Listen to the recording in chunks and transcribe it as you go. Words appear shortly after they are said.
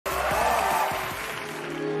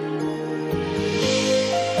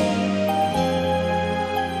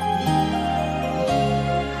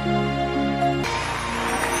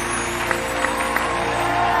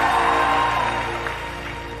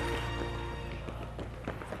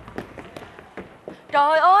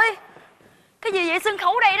Trời ơi, cái gì vậy, sân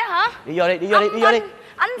khấu đây đó hả? Đi vô đi, đi vô đi, đi vô đi.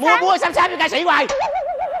 Ánh Mua xăm xăm cho ca sĩ hoài.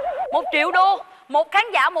 1 triệu đô, 1 khán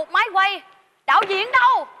giả, 1 máy quay. Đạo diễn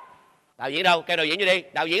đâu? Đạo diễn đâu? Kêu đạo diễn vô đi.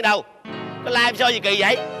 Đạo diễn đâu? Có live show gì kỳ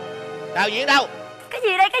vậy? Đạo diễn đâu? Cái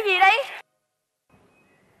gì đây, cái gì đây?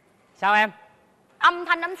 Sao em? Âm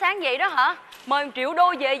thanh ánh sáng vậy đó hả? Mời 1 triệu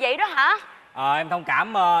đô về vậy đó hả? Em thông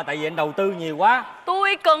cảm, tại vì anh đầu tư nhiều quá.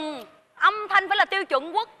 Tôi cần âm thanh phải là tiêu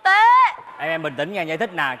chuẩn quốc tế. Em bình tĩnh nghe giải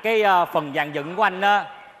thích nè. Cái phần dàn dựng của anh á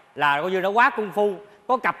là coi như nó quá công phu,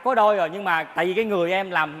 có cặp có đôi rồi, nhưng mà tại vì cái người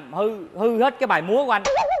em làm hư hết cái bài múa của anh.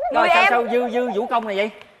 Rồi sao dư vũ công này vậy?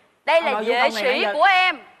 Đây là vệ sĩ của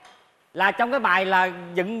em. Là trong cái bài là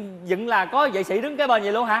dựng là có vệ sĩ đứng kế bên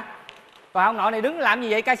vậy luôn hả? Còn ông nội này đứng làm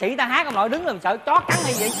gì vậy? Ca sĩ ta hát, ông nội đứng làm sợ chó cắn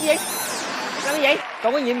hay vậy chứ gì? Sao cái vậy?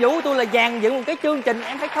 Còn cái nhiệm vụ của tôi là dàn dựng một cái chương trình,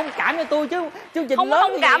 em phải thông cảm cho tôi chứ. Chương trình không lớn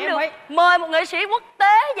thông cảm được phải... Mời một nghệ sĩ quốc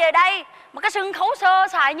tế về đây mà cái sân khấu sơ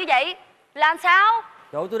sài như vậy làm sao?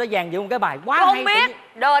 Trời ơi, tôi đã dàn dựng một cái bài quá tôi hay. Không biết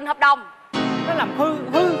đền hợp đồng. Nó làm hư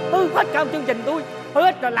hết cả chương trình tôi. Hư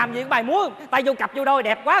hết rồi, làm gì cái bài múa tay vô cặp vô đôi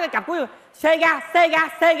đẹp quá, cái cặp của xê ga.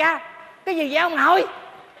 Cái gì vậy ông nội?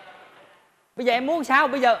 Bây giờ em muốn sao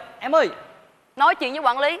bây giờ em ơi? Nói chuyện với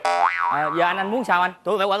quản lý. Giờ anh muốn sao anh?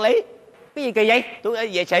 Tôi phải quản lý. Cái gì kỳ vậy? Tôi là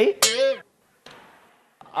vệ sĩ.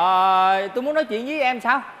 Tôi muốn nói chuyện với em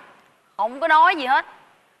sao? Không có nói gì hết.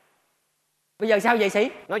 Bây giờ sao vệ sĩ?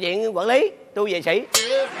 Nói chuyện quản lý, tôi vệ sĩ.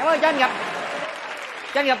 Em ơi, cho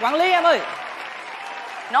anh gặp quản lý em ơi.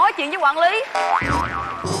 Nói chuyện với quản lý.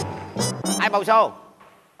 Ai bầu xô?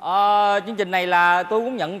 Chương trình này là tôi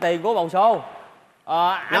cũng nhận tiền của bầu xô.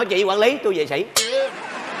 Nói chuyện quản lý, tôi vệ sĩ.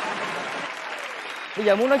 Bây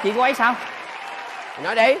giờ muốn nói chuyện của ấy sao?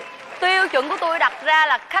 Nói đi. Tiêu chuẩn của tôi đặt ra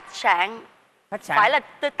là khách sạn phải là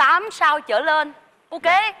từ 8 sao trở lên. Ok.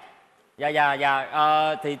 Dạ.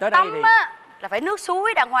 Thì tới đây Tắm thì á là phải nước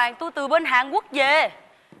suối đàng hoàng. Tôi từ bên Hàn Quốc về.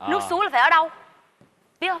 Nước suối là phải ở đâu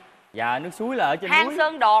biết không? Dạ, nước suối là ở trên Hang núi.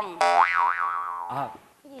 Sơn Đòn.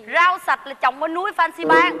 Rau sạch là trồng bên núi Phan Xi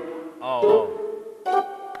Bang.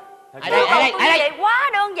 Ai đây? Vậy quá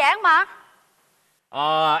đơn giản mà.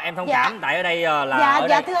 Em thông cảm tại ở đây là dạ ở dạ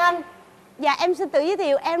đây. thưa anh. Dạ em xin tự giới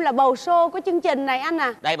thiệu, em là bầu sô của chương trình này anh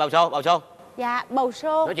à. Đây bầu xô. Dạ bầu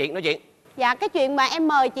sô. Nói chuyện. Dạ cái chuyện mà em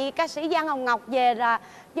mời chị ca sĩ Giang Hồng Ngọc về là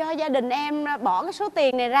do gia đình em bỏ cái số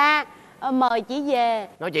tiền này ra mời chị về.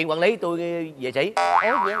 Nói chuyện quản lý, tôi vệ sĩ.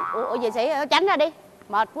 Ủa vệ sĩ tránh ra đi.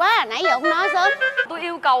 Mệt quá, nãy giờ không nói sớm. Tôi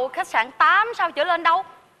yêu cầu khách sạn 8 sao trở lên đâu.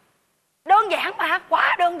 Đơn giản mà,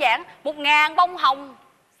 quá đơn giản. 1000 bông hồng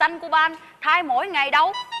xanh Cuban thay mỗi ngày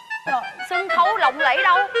đâu. Rồi, sân khấu lộng lẫy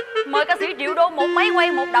đâu. Mời ca sĩ 1 triệu đô, 1 máy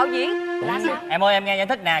quay, 1 đạo diễn là sao? Em ơi, em nghe giải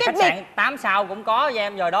thích nè. Khách sạn 8 sao cũng có với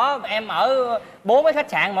em rồi đó. Em ở 4 cái khách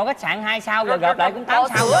sạn, mỗi khách sạn 2 sao rồi gộp lại cũng 8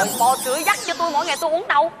 sao rồi. Bò sữa dắt cho tôi mỗi ngày tôi uống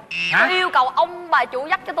đâu. Tôi yêu cầu ông bà chủ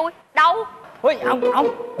dắt cho tôi đâu. Ui, ông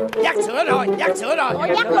dắt sữa rồi. Ủa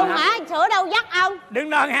dắt luôn hả? Sữa đâu dắt ông? Đừng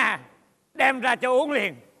lo nha, đem ra cho uống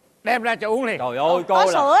liền. Trời ơi, cô có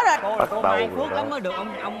là sữa rồi. Cô là cô may phước lắm mới được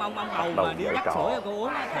ông bầu mà đi dắt sữa cho cô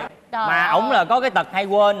uống á. Mà ổng là có cái tật hay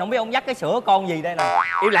quên, không biết ông dắt cái sữa con gì đây nè.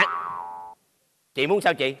 Im lặng. Chị muốn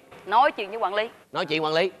sao chị? Nói chuyện với quản lý. Nói chuyện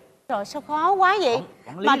quản lý. Trời sao khó quá vậy?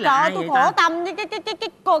 Mà trời ơi tôi khổ ta? tâm với cái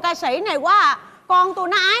cô ca sĩ này quá à. Con tôi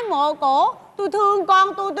nó ái mộ cổ, tôi thương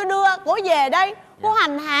con tôi đưa cổ về đây. Cô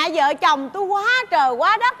hành hạ vợ chồng tôi quá trời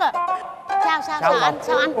quá đất à.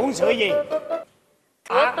 Sao anh? Uống sữa gì?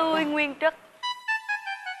 Sữa tươi nguyên chất.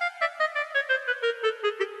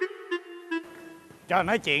 Cho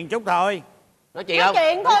nói chuyện chút thôi. Nói chuyện không? Nói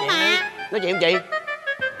chuyện thôi mà. Nói chuyện chị.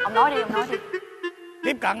 Ông nói đi.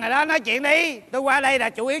 Tiếp cận rồi đó, nói chuyện đi. Tôi qua đây là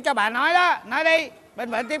chủ yếu cho bà nói đó. Nói đi,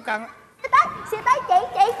 bên tiếp cận. Sẽ tới chị.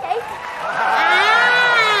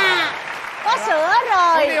 Có sữa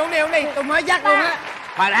rồi. Uống đi, tôi mới dắt luôn á.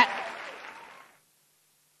 Khoan đã.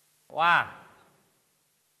 Wow.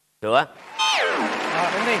 Sữa. Rồi,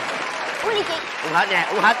 uống đi. Uống đi chị. Uống hết nha,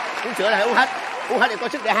 uống hết. Uống sữa này uống hết. Uống hết để có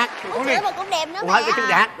sức để hát. Uống sữa mà cũng đẹp nữa. Uống hết cái sức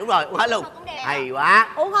để hát. Đúng rồi, uống hết luôn. Hay quá.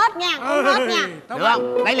 Uống hết nha. Được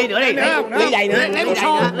không? Lấy ly nữa đi. Ly đầy nữa.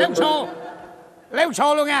 Lấy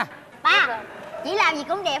xô luôn nha. Ba, chỉ làm gì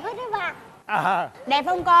cũng đẹp hết đó ba. Đẹp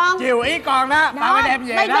không con? Chiều ý con đó, ba phải đem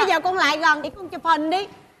về đó. Bây giờ con lại gần để con chụp hình đi.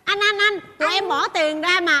 Anh, tụi em bỏ tiền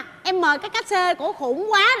ra mà. Em mời cái cách xê cổ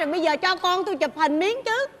khủng quá rồi, bây giờ cho con tôi chụp hình miếng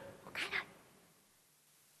chứ.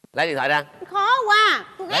 Lấy điện thoại ra. Khó quá.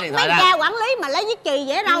 Lấy điện thoại ra. Ra quản lý mà lấy viết chì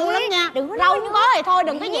vẽ râu lắm nha. Râu không có thì thôi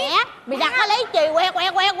đừng có vẽ. Mày đặt nó lấy chì quẹt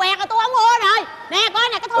rồi tôi không ưa rồi. Nè coi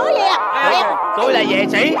nè cái thứ gì à. Tôi là vệ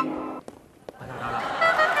sĩ.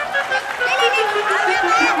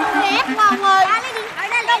 Đẹp con ơi.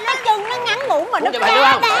 Cái chừng nó ngắn ngủi chủ mà nó chụp hình đúng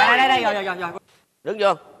không? Đây rồi. Đứng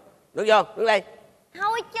vô, đứng đây.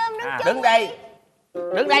 Thôi chôm đứng chụp. Đứng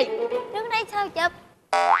đây. Đứng đây sao chụp?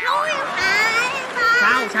 Thôi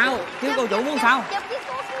Sao chứ cô chủ muốn sao? chụp với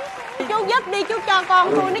cô. Chú giúp đi, chú cho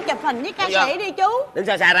con tôi nó chụp hình với ca sĩ đi chú. Đứng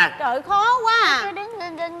xa ra. Trời khó quá à. Đứng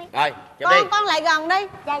gần đi. Rồi, chụp đi. Con lại gần đi.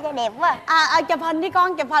 Da đẹp quá. Chụp hình đi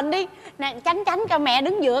con, chụp hình đi. Nè tránh cho mẹ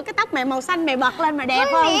đứng giữa, cái tóc mẹ màu xanh mẹ bật lên mà đẹp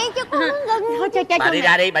không? Mẹ chứ con đứng gần. Thôi cho Bà đi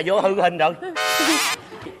ra đi, bà vô hư hình rồi.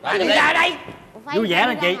 Bà đi ra đây. Vui vẻ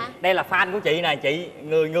lên chị. Đây là fan của chị nè, chị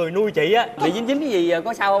người nuôi chị á. Bị dính cái gì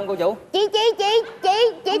có sao không cô chủ? Chị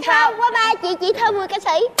thơm quá ba, chị thơm người ca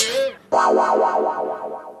sĩ.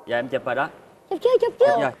 Dạ em chụp rồi đó. Chụp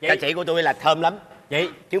chưa? Ca sĩ của tôi là thơm lắm. Chị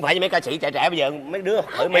chứ không phải như mấy ca sĩ trẻ bây giờ mấy đứa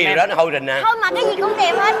hỏi mi rồi đó nó hôi rình nè. Thôi mà cái gì cũng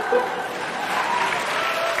đẹp hết.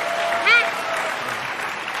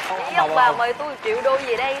 Chị ông bà mời tôi triệu đô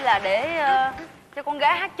về đây là để cho con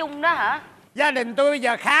gái hát chung đó hả? Gia đình tôi bây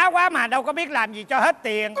giờ khá quá mà đâu có biết làm gì cho hết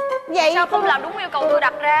tiền. Vậy Sao không làm đúng yêu cầu tôi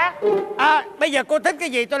đặt ra? Bây giờ cô thích cái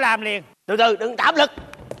gì tôi làm liền. Từ từ đừng áp lực.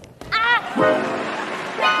 Dữ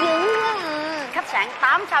quá à. Khách sạn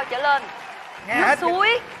 8 sao trở lên. Nghe Nước hết.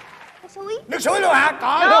 suối. Nước suối luôn hả?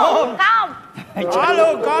 Có luôn. Không. Có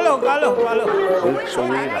luôn. Nước suối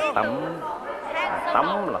là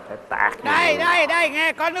tắm là phải tạt. Đây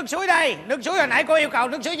nghe có nước suối đây. Nước suối hồi nãy cô yêu cầu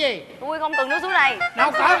nước suối gì? Tôi không cần nước suối này.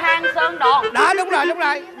 Đâu Nước có. suối hang Sơn Đòn. Đó đúng rồi.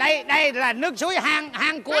 Đây là nước suối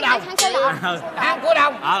hang cua đồng. Hang cua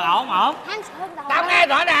đồng. Ổn. Tao nghe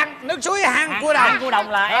rõ ràng. Nước suối hang cua đồng. Hang cua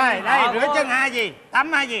đồng là em. Đây rửa chân hai gì?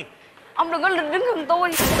 Tắm hai gì? Ông đừng có đứng gần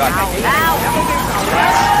tôi. Đau.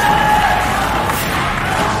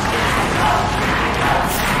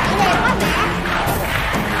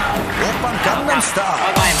 Gangnam Style.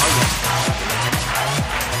 Coi em hỏi gì?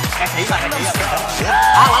 Ca sĩ mà.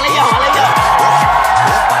 Quản lý vô.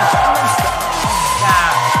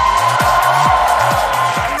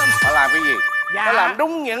 Họ làm cái gì? Dạ. Họ làm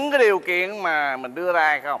đúng những cái điều kiện mà mình đưa ra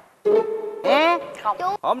hay không? Không.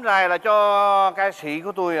 Hôm nay là cho ca sĩ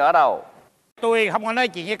của tôi ở đâu? Tôi không có nói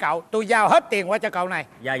chuyện với cậu. Tôi giao hết tiền qua cho cậu này.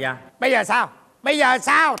 Dạ. Bây giờ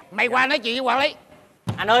sao? Mày qua nói chuyện với quản lý.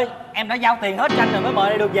 Anh ơi, em đã giao tiền hết cho anh rồi mới mời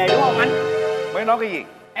đây được về đúng không anh? Mới nói cái gì?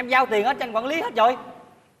 Em giao tiền hết cho anh quản lý hết rồi.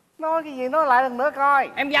 Nói cái gì nói lại lần nữa coi.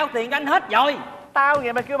 Em giao tiền cho anh hết rồi. Tao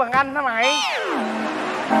vậy mà kêu bằng anh hả mày?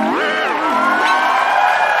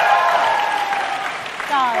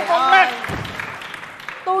 trời ơi.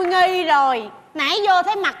 Tôi nghi rồi. Nãy vô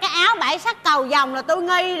thấy mặc cái áo bảy sắc cầu vồng là tôi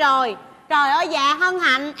nghi rồi. Trời ơi dạ hân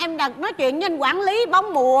hạnh. Em đặt nói chuyện với anh quản lý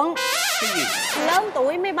bóng muộn. Cái gì? Lớn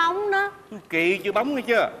tuổi mới bóng đó. Kỳ chưa bóng nghe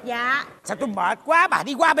chưa? Dạ. Sao tôi mệt quá, bà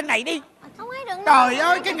đi qua bên này đi. Không ấy đừng. Trời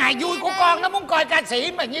ơi, cái ngày vui của con nó muốn coi ca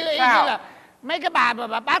sĩ mà như là mấy cái bà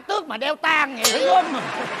bá tước mà đeo tang vậy thấy gớm mà.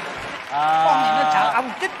 Con này nó sợ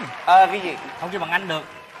ông chích. Cái gì? Không kêu bằng anh được.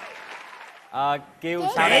 Kêu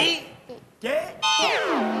sao đây? Chế.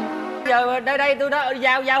 Giờ đây tôi đã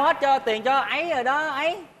giao hết cho tiền cho ấy rồi đó.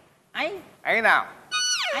 Ấy nào?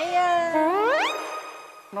 Ấy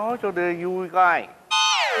Nói cho đưa vui coi.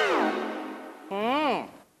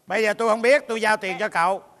 Bây giờ tôi không biết, tôi giao tiền cho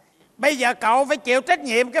cậu. Bây giờ cậu phải chịu trách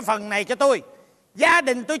nhiệm cái phần này cho tôi. Gia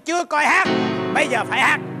đình tôi chưa coi hát, bây giờ phải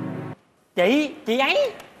hát. chị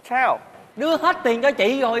ấy Sao? đưa hết tiền cho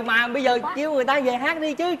chị rồi mà bây giờ kêu người ta về hát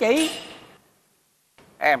đi chứ chị.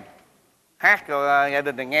 Em hát cho gia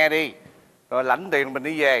đình này nghe đi, rồi lãnh tiền mình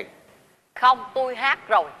đi về. Không, tôi hát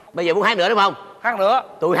rồi. Bây giờ muốn hát nữa đúng không? Hát nữa.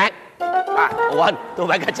 Tôi hát. Quên, tôi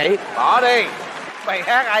phải ca sĩ. Bỏ đi. Mày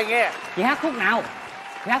hát ai nghe? Chị hát khúc nào?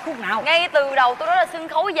 Ngay từ đầu tôi nói là sân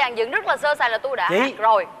khấu dàn dựng rất là sơ sài là tôi đã Chị, hát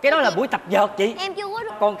rồi. cái đó là buổi tập dượt chị. Em chưa có.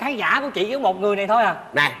 Còn khán giả của chị có một người này thôi à.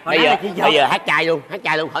 Nè, Hồi bây nãy là chị giờ dượt. hát chai luôn,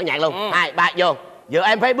 khỏi nhạc luôn. 2, 3 vô. Giờ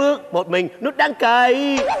em phải bước một mình nút đăng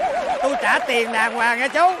ký. Tôi trả tiền đàng hoàng nghe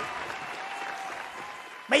chú.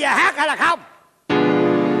 Bây giờ hát hay là không?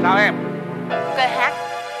 Sao em? Ok hát.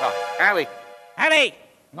 Rồi, hát đi. Hát đi.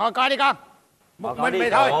 Ngồi coi đi con. Một mình mày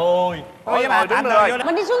thôi. Ôi. Tôi với bà tạm thời vô đó.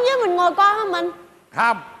 Mình đi xuống dưới mình ngồi coi hả mình?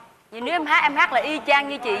 Không. Vậy nếu em hát là y chang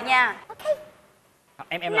như chị nha.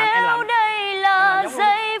 Em làm Nếu đây là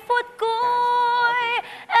giây phút cuối,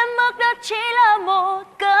 em bước đất chỉ là một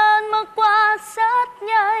cơn mơ qua rất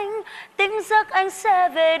nhanh. Tỉnh giấc anh sẽ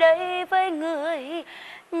về đây với người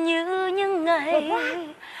như những ngày.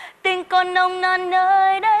 Tình còn nồng nàn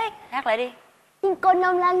nơi đây. Hát lại đi. Tình còn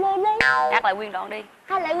nồng nàn nơi đây. Hát lại nguyên đoạn đi.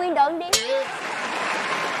 Hát lại nguyên đoạn đi.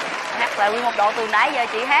 Hát lại nguyên một đoạn từ nãy giờ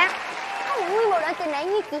chị hát. Hát lại nguyên một đoạn từ nãy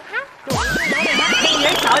như chị hát.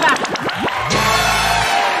 dễ sợ ta.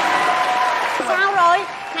 Sao rồi?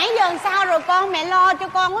 Nãy giờ làm sao rồi con? Mẹ lo cho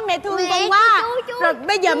con quá, mẹ thương con quá. Chú. Rồi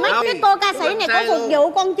bây giờ mấy cái cô ca sĩ này có phục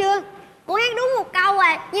vụ con chưa? Con hát đúng một câu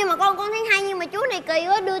à. Nhưng mà con thấy hay, nhưng mà chú này kỳ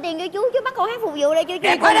quá. Đưa tiền cho chú chứ bắt con hát phục vụ đây chú.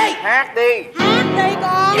 Dẹp thôi đi. Hát đi. Hát đi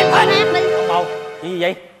con. Dẹp thôi đi. Hát đi. Bầu, chuyện gì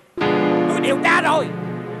vậy? Tôi điều tra rồi.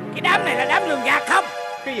 Cái đám này là đám lường gạt không.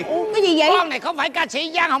 Cái gì? Ủa, cái gì vậy? Con này không phải ca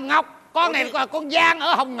sĩ Giang Hồng Ngọc. Con này là con Giang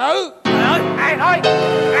ở Hồng Ngự. Trời ơi, Ai thôi.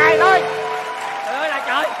 trời ơi là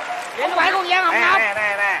trời. Không phải con Giang Hồng Ngọc.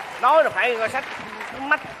 Nè. Nói là phải coi sách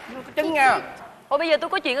mắt có chứng nha. Thôi bây giờ tôi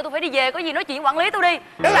có chuyện tôi phải đi về, có gì nói chuyện quản lý tôi đi.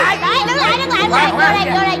 Đứng lại. Đứng lại.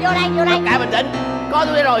 Vô đây. Cả bình tĩnh. Có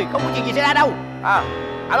tôi đây rồi, không có chuyện gì xảy ra đâu.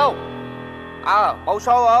 Alo. Bộ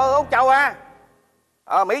show ở Úc Châu à?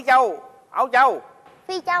 Mỹ Châu, Âu Châu.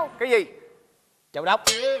 Phi Châu. Cái gì? Châu Đốc.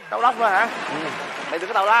 Châu Đốc thôi hả? Mày đừng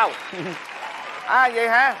có tào lao. Vậy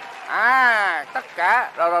hả? Tất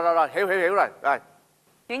cả rồi, hiểu rồi. Rồi.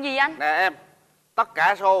 Chuyện gì anh? Nè em, tất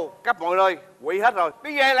cả show cấp mọi nơi quỵ hết rồi.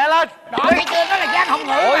 Đi về lại lên. Đó thấy chưa, đó là Giang Hồng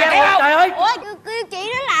Ngự. Ủa, thấy không? trời ơi. Ủa kêu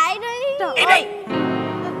chị nó lại đi. Đi đi.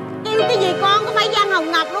 Kêu cái gì con? Có phải Giang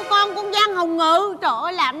Hồng Ngọc đâu con Giang Hồng Ngự. Trời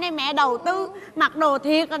ơi, làm này mẹ đầu tư mặc đồ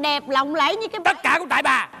thiệt là đẹp lộng lẫy như cái. Tất cả cũng tại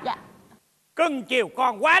bà. Dạ. Cưng chiều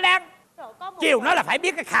con quá đáng. Chiều nó là phải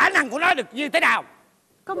biết cái khả năng của nó được như thế nào.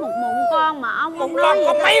 Có một mụn con mà ông Mụn nói con vậy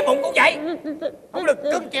có đó. mấy mụn cũng vậy. Không được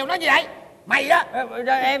cưng chiều nó như vậy. Mày đó.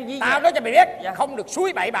 Em với Tao nói cho mày biết. Không được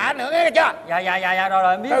suối bậy bạ nữa, nghe chưa? Dạ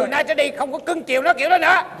rồi em biết Từ rồi. nay trở đi không có cưng chiều nó kiểu đó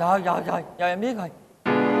nữa. Rồi em biết rồi.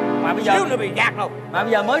 Mà bây giờ Xíu nữa bị gạt rồi. Mà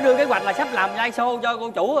bây giờ mới đưa kế hoạch là sắp làm live show cho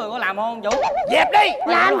cô chủ rồi, có làm không chủ? Dẹp đi.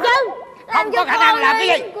 Làm chứ. Không có khả năng làm cái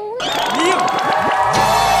gì. Nhiều.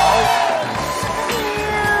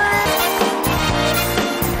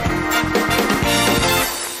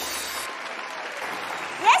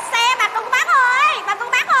 Yes xe bà con bác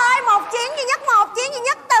ơi, một chuyến duy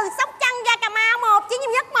nhất từ Sóc Trăng ra Cà Mau, một chuyến duy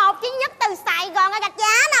nhất từ Sài Gòn ra Gạch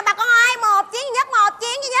Giá nè bà con ơi, một chuyến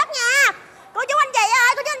duy nhất nha. Cô chú anh chị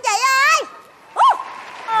ơi.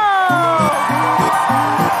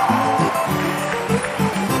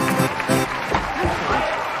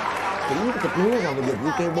 Chỉnh cái kịch núi rồi bây giờ đi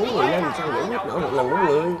kêu 4 người lên sao dễ nổi một lần 4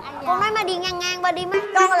 người. Con nói má đi ngang qua đi má.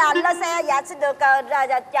 Con là lên xe, dạ xin được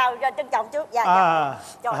chào trân trọng trước. Dạ.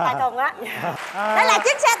 Trời ơi con quá. Đây là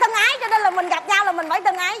chiếc xe thân ái cho nên là mình gặp nhau là mình phải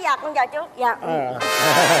thân ái. Dạ con chào chú. Dạ.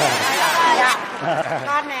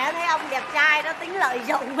 Con nè thấy ông đẹp trai đó tính lợi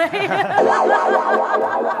dụng đi.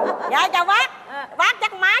 Dạ chào bác. Bác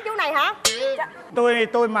chắc má chú này hả?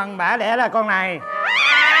 Tôi mừng bả đẻ ra con này.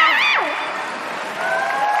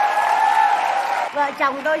 Vợ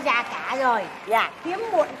chồng tôi già cả rồi. Dạ.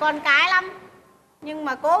 Hiếm muộn con cái lắm. Nhưng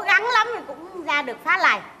mà cố gắng lắm thì cũng ra được phát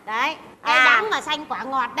này. Đấy. Cái đắng mà xanh quả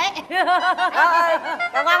ngọt đấy.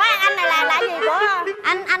 Còn qua anh này là gì của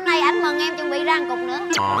Anh này anh mừng em chuẩn bị ra một cục nữa.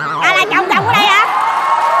 là chồng ở đây hả?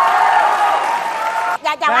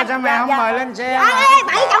 Dạ chào anh. Sao mày không mời lên xe?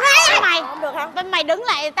 Bảy chồng ấy mày. Không được hả? Bên mày đứng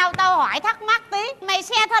lại tao hỏi thắc mắc tí. Mày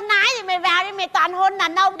xe thân ái thì mày vào đi, mày toàn hôn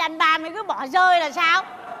đàn ông đàn bà mày cứ bỏ rơi là sao?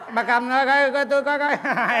 Bà cầm coi tôi coi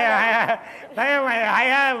thấy mày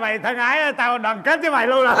hay mày thân ái tao đoàn kết với mày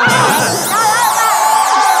luôn rồi.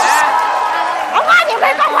 Không có nhiều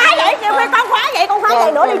khi con khóa vậy, con khóa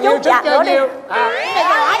vậy nữa đi chú. Dạ nữa đi. Mày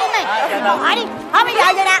bỏ đi mày. Bỏ đi. Thôi bây giờ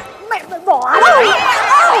vậy nè. Mày bỏ đi.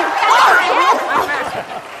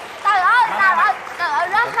 Trời ơi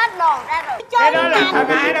rớt hết đồ ra rồi. Cái đó là thân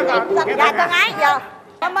ái đó con. Dạ thân ái giờ.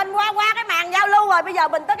 Mình qua cái màn giao lưu rồi, bây giờ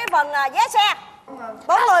mình tới cái phần vé xe.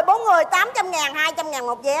 4 người 800.000, 200.000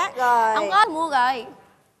 một vé. Rồi. Ông ơi mua rồi.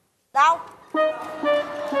 Đâu?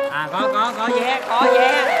 Có vé.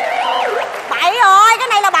 Bậy rồi, cái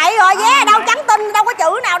này là bậy rồi, vé đâu trắng tinh, đâu có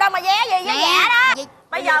chữ nào đâu mà vé gì, vé giả đó.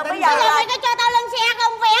 Bây giờ mày cứ cho tao lên xe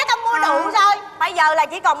không, vé tao mua đủ rồi. Bây giờ là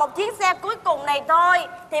chỉ còn một chuyến xe cuối cùng này thôi.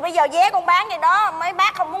 Thì bây giờ vé con bán gì đó, mấy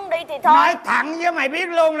bác không muốn đi thì thôi. Nói thẳng với mày biết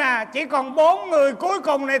luôn nè, chỉ còn 4 người cuối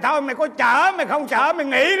cùng này thôi. Mày có chở, mày không chở mày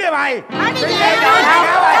nghỉ đi mày. Nói đi về rồi.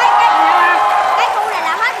 Cái khu này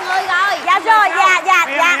là hết người rồi. Dạ rồi, dạ.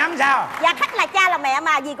 Mày nắm sao? Dạ khách là cha là mẹ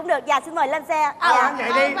mà gì cũng được. Dạ xin mời lên xe. Dạ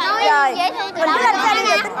vậy đi. Nói dễ thương từ Mình đó cứ lên xe đi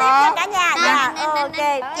rồi tính tiếp nha cả nhà. Dạ ok.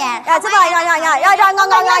 Dạ. Rồi xin mời rồi ngồi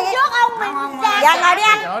trước ông mình. Dạ ngồi đi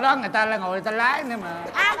anh. Chỗ đó người ta là ngồi người ta lái nữa mà.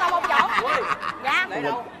 Còn một chỗ. Dạ.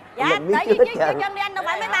 Dạ tới dưới chân đi anh, đâu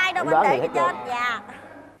phải máy bay đâu, mình để dưới trên. Dạ.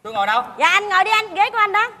 Tôi ngồi đâu? Dạ anh ngồi đi anh, ghế của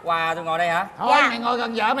anh đó. Wow, tôi ngồi đây hả? Thôi mày ngồi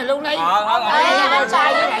gần vợ mày luôn đi. Ngồi ngồi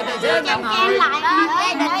sai với lại tài xế nhau ngồi.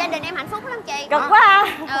 Gia đình em hạnh phúc lắm chị. Cực quá ha.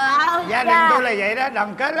 Gia đình tôi là vậy đó,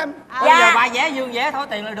 đoàn kết lắm. Bây giờ 3 vé dương vé thối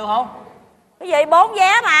tiền là được không? Cái gì 4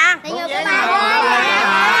 vé mà. Thì người của ba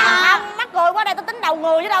Không, mắc cười quá, đây tao tính đầu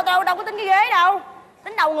người chứ đâu có tính cái ghế đâu.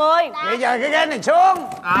 Tính đầu người. Vậy giờ cái ghế này xuống.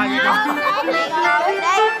 Vậy con. Đi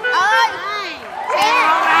đây. Ơi.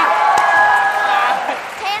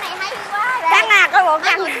 Xe này hay quá. Căng à, coi bộ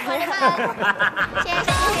căng. Xe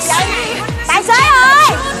Tài xế ơi.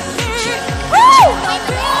 Tài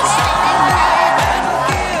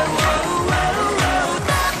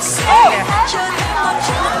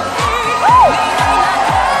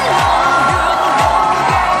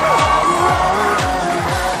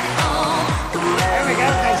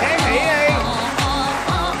xế nghỉ đi.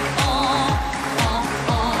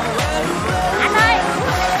 Anh ơi.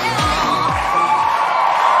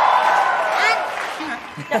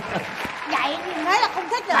 Vậy nói là không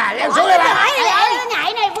thích rồi. Leo xuống đi bà. Nó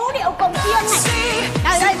nhảy này vũ điệu cùng chiên này.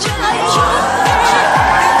 Trời ơi.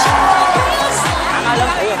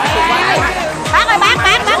 Bác ơi, bác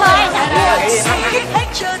ơi.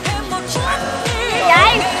 Gì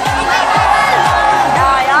vậy?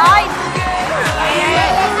 Trời ơi.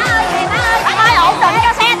 Bác ơi, ổn định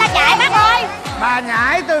cho xe ta chạy bác ơi. Bà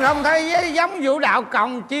nhảy tôi không thấy giống vũ đạo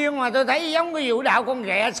cồng chiên mà tôi thấy giống cái vũ đạo con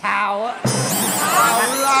ghẹ xào á.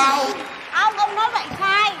 Ông nói vậy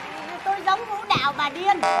sai. Tôi giống vũ đạo bà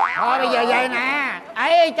điên. Thôi bây giờ vậy nè.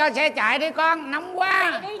 Ấy cho xe chạy đi con, nóng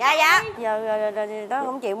quá. Dạ. Giờ đó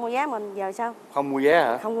không chịu mua vé mình, giờ sao? Không mua vé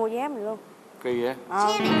hả? Không mua vé mình luôn. Kỳ vậy?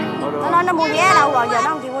 Nó nói nó mua vé đâu rồi, giờ nó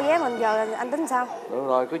không chịu mua vé mình, giờ anh tính sao? Được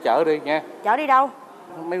rồi, cứ chở đi nha. Chở đi đâu?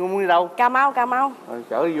 Mấy người muốn đi đâu? Cà Mau. Rồi,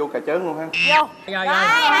 chở đi vô Cà Chớn luôn ha. Vô. Rồi,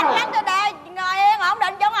 hành khách tôi đây. Ngồi yên, ổn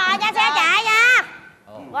định chỗ ngồi nha, xe chạy nha.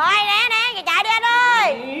 Rồi, nè, chạy đi anh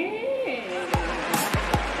ơi.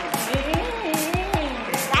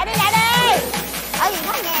 Chạy đi. ở gì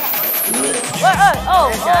nói nghe nè.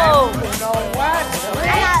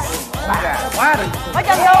 Quá đi. Ở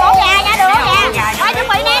chừng đường ổ gà nha, đường ổ gà. Thôi chuẩn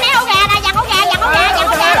bị né ổ gà nè, dằn ổ gà đi.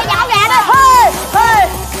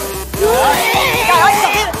 Trời ơi,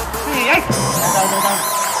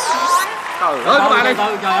 Trời ơi, các bạn đi.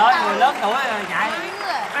 Trời ơi, người lớn tuổi rồi chạy.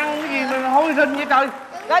 Ăn cái gì mà hôi sinh vậy trời.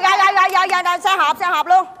 Rồi, xe họp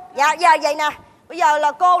luôn. Dạ, giờ vậy nè. Bây giờ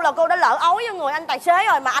là cô đã lỡ ối với người anh tài xế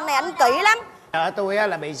rồi, mà anh này anh kỹ lắm. Tôi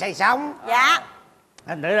là bị say sóng. Dạ.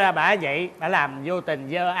 Thành thử ra bà vậy, bà làm vô tình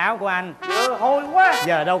dơ áo của anh. Hôi quá.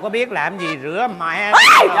 Giờ đâu có biết làm gì, rửa mẹ.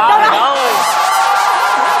 Trời ơi.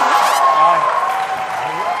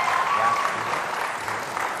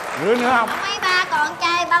 Rửa nữa không? Mấy ba còn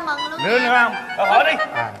trai ba mừng luôn. Rửa nữa không? Câu hỏi đi.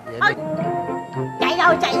 Vậy đi.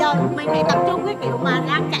 chạy rồi. Mày tập trung cái kiểu mà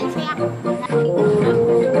đang chạy xe.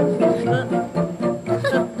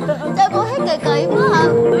 Sao cô thấy kỳ quá hả?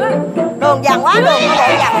 Đường dằn quá, đường nó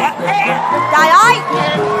bộ dằn quá. Trời ơi.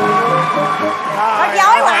 Nó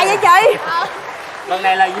dối hoài vậy chị. Lần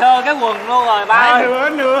này là dơ cái quần luôn rồi ba ơi.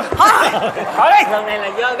 Nữa. Hỏi đi. Lần này là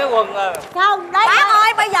dơ cái quần rồi. Không, đấy. Bác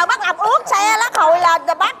ơi, bây giờ bác làm ướt xe lát hồi là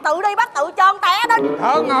bác tự đi, bác tự trơn té đó.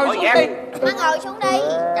 Thôi ngồi xuống đi. Nó ngồi xuống đi.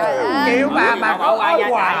 Trời ơi. Kêu bà có ơi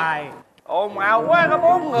hoài. Ồn ào quá, có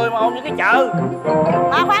 4 người mà ồn như cái chợ.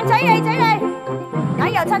 Khoan xí đi.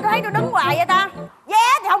 Nãy giờ sao tôi thấy tôi đứng hoài vậy ta?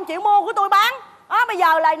 Vé thì không chịu mua của tôi bán. Bây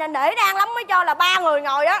giờ là nể nang lắm mới cho là 3 người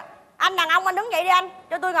ngồi á. Anh đàn ông anh đứng dậy đi anh,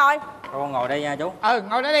 cho tôi ngồi. Con ngồi đây nha chú.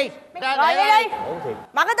 Ngồi đó đi. Ngồi đi.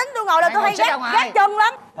 Mà cái tính tôi ngồi là tôi hay ghét chân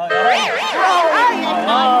lắm. Trời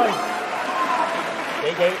ơi.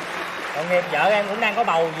 Chị tội nghiệp vợ em cũng đang có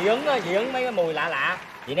bầu, dị ứng mấy cái mùi lạ.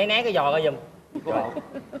 Chị né cái giò coi giùm.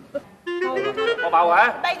 Có bầu hả?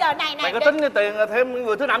 Bây giờ này Mày có tính tiền thêm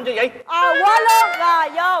người thứ 5 chưa vậy? Quên luôn. Rồi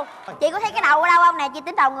vô. Chị có thấy cái đầu ở đâu không nè? Chị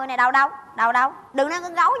tính đầu người này đầu đâu? Đừng nói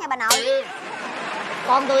con gấu nha bà nội.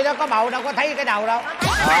 Con tôi đó có bầu đâu có thấy cái đầu đâu.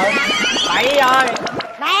 Bậy ơi.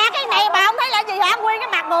 Nè, cái này bà không thấy là gì hả? Nguyên cái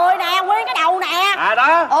mặt người nè, nguyên cái đầu nè.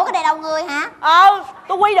 Đó. Ủa cái này đầu người hả?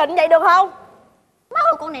 Tôi quy định vậy được không? Máu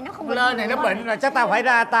con này nó không Lên này nó bệnh rồi, chắc tao phải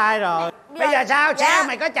ra tay rồi. Bây giờ sao? Xe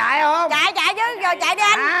mày có chạy không? Chạy chứ, rồi chạy đi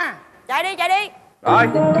anh. Chạy đi. Rồi.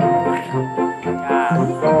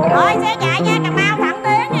 Rồi, xe chạy nha, Cà Mau thẳng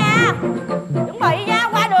tiến nha. Chuẩn bị nha,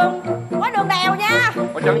 qua đường đèo nha.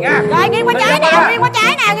 Qua chân nha. Rồi, nghiêng qua trái nè.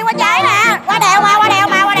 Qua đèo mà.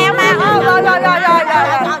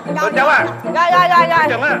 Rồi. Bên cháu à. Rồi.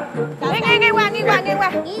 Chân á. Nghiêng qua.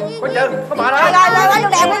 Qua chân, có mở đó. Rồi, qua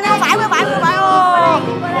đường đèo, nghiêng phải.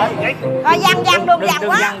 Rồi, dằn đường dằn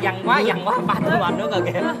quá. Dằn quá, ba tôi mệt nữa rồi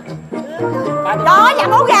kìa. Đó,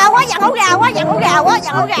 dằn hú gào quá.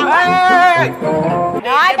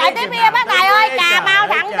 Rồi, chạy tiếp nha bác Tài ơi, Cà Mau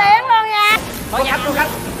thẳng tiến luôn nha. Thôi nhập luôn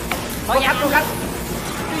khách.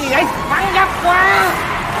 Cái gì vậy? Thắng gấp quá.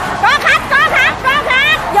 Có khách.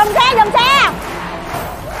 Dừng xe.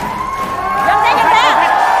 Lên.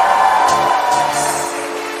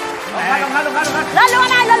 Lên luôn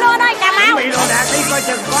anh ơi, Cà Mau. Bị đồ đạc đi coi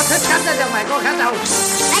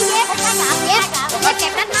ơi,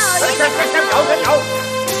 kẹp đánh nó ơi. Xem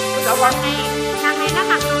cậu con. Thằng này nó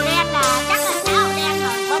mặc đồ đen là chắc là áo đen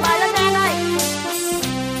rồi. Bơi lên đen ơi.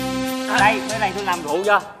 Đây, cái này tôi làm rượu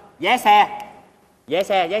cho. Vé xe.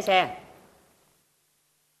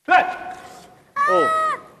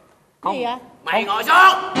 Không. Gì vậy? Mày ngồi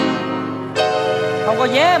xuống. Không có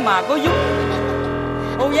vé mà có dúng.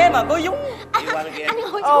 Không vé mà có dúng. Đi qua bên kia. Anh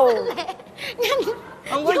ngồi xuống nè.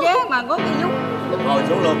 Không có vé mà có cái dúng. Ngồi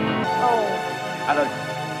xuống luôn. Anh ơi,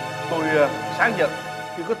 tôi sáng giờ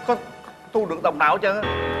chưa có thu được đồng nào hết trơn á.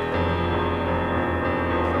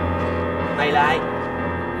 Mày là ai?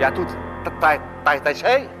 Dạ tôi tài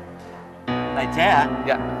xế. Tài xế hả?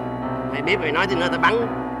 Dạ. Mày biết mày nói thì nó tao bắn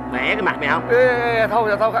vẽ cái mặt mày không? Ê, thôi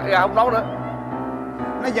dạ không nói nữa.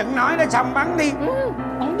 Nó vẫn nói nó xong bắn đi.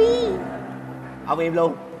 Bắn đi. Ông im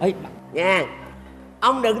luôn. Ê, Nha.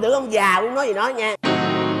 Ông đừng tưởng ông già muốn nói gì nói nha.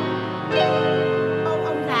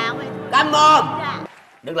 Ông già mày. Câm mồm.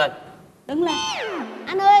 Đứng lên. Đứng lên.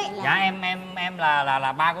 Anh ơi. dạ em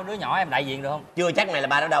là ba của đứa nhỏ, em đại diện được không? Chưa chắc mày là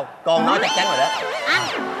ba đó đâu. Con nói chắc chắn rồi đó. Anh.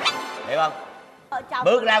 Hiểu không? Vợ chồng.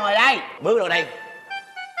 Bước ra ngoài đây. Bước vào đây.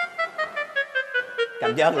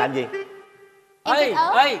 Cầm chân làm gì? Ê.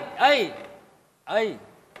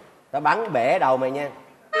 Tao bắn bể đầu mày nha.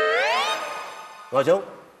 Ngồi xuống.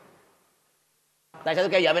 Tại sao tôi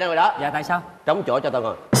kêu vợ mày ra ngoài đó? Dạ tại sao? Trống chỗ cho tao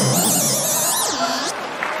ngồi.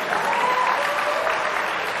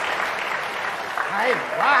 Hay,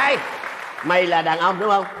 quá hay. Mày là đàn ông đúng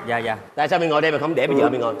không? Dạ. Tại sao mày ngồi đây mà không để bây giờ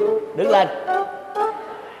mày ngồi? Đứng lên.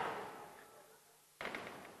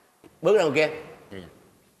 Bước ra ngoài kia.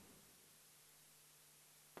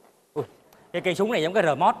 Ui, cái cây súng này giống cái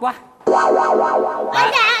remote quá.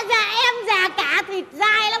 Dạ em già cả thịt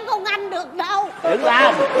dai lắm, không ăn được đâu. Đứng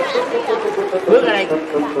ra. Bước ra đây.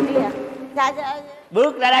 Dạ.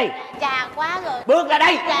 Bước ra đây. Già quá rồi. Bước ra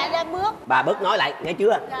đây. Dạ bước. Bà bớt nói lại, nghe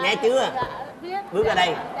chưa? Nghe chưa? Biết. Bước ra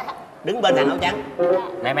đây. Đứng bên thằng áo trắng.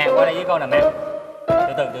 Mẹ qua đây với con nè mẹ.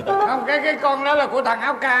 Từ từ. Không, cái con đó là của thằng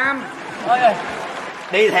áo cam. Ôi.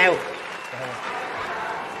 Đi theo.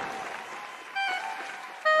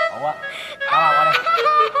 Ổn quá. Qua đây.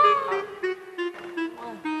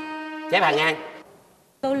 Xếp hàng ngang.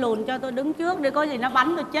 Tôi lùn cho tôi đứng trước đi, có gì nó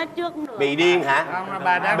bắn tôi chết trước cũng được. Bị điên hả? Không, mà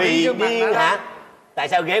bà đang Bị trước mặt điên đó. hả? Tại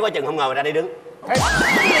sao ghế quá chừng không ngồi ra đây đứng?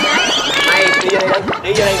 Mày đi vô đây đứng.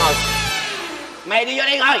 Đi vô đây ngồi. Mày đi vô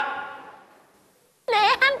đây ngồi.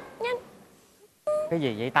 Nè anh. Nhanh. Cái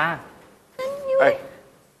gì vậy ta? Ê,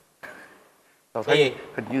 tao thấy Gì?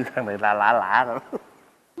 hình như thằng này là lạ rồi.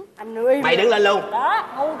 Anh ơi. Mày đứng lên luôn. Đó,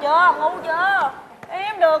 ngu chưa?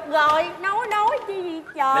 Em được rồi, nói chi gì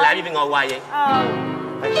trời. Mày làm gì phải ngồi hoài vậy?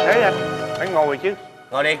 Tài xế anh, phải ngồi chứ.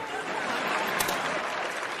 Ngồi đi.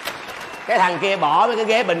 Cái thằng kia bỏ mấy cái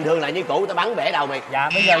ghế bình thường lại như cũ, tao bắn bể đầu mày. Dạ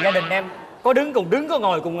bây giờ gia đình em có đứng cùng đứng, có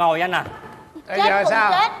ngồi cùng ngồi anh à. Bây Chết giờ cùng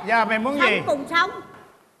sao? chết. Giờ mày muốn Sống gì? cùng sống.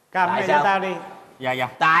 Cầm Tại này sao? cho tao đi. Dạ.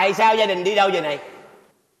 Tại sao gia đình đi đâu vậy này?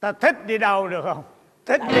 Tao thích đi đâu được không?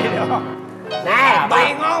 Thích đi được không? Nè,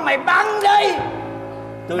 Mày ngon mày bắn đi.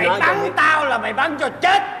 tôi Mày nói bắn cho tao là mày bắn cho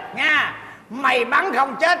chết nha. Mày bắn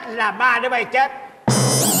không chết là ba đứa bay chết.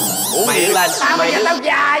 mày đứng lên. Tao bây Mày giờ đứng, tao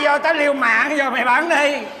già rồi, tao liều mạng rồi, mày bắn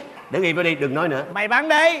đi. đứng im đó đi, đừng nói nữa. Mày bắn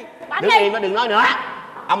đi. Bắn Đứng đi. im đó, đừng nói nữa.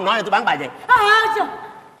 Ông nói là tôi bắn bà gì? Trời.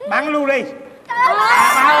 Bắn luôn đi. Ba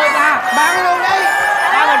ơi ba, bắn luôn đi.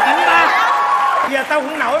 Ba bình tĩnh ba. Giờ tao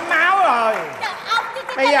cũng nổi máu rồi. Ông chứ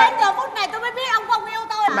Bây đến giờ- giờ phút này tôi mới biết ông không yêu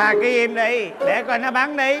tôi à. Ba cứ im đi, để coi nó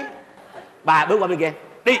bắn đi. Bà bước qua bên kia.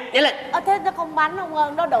 Đi, nhanh lên. Thế nó không bắn ông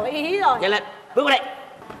ơi, nó đổi ý rồi. Nhanh lên. Bước qua đây.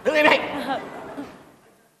 Đứng im đi.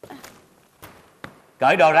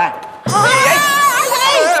 Cởi đồ ra.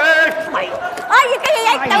 Mày. Ơi cái gì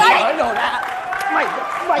vậy? Mày Trời ơi. cởi đồ ra. Mày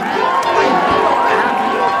cởi đồ ra.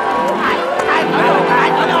 Ai cởi đồ ra?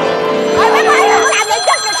 Ai cởi đồ ra? Ơi mấy mày làm vậy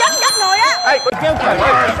chết người á. Ê, con treo trời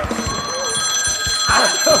ơi.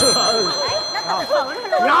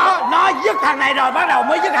 Nó dứt thằng này rồi bắt đầu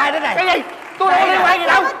mới dứt hai đứa này. Cái gì? Tôi đâu liên quan gì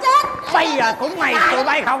đâu. Bây giờ cũng mày tụi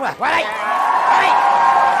bay không à. Qua đây. Qua đây.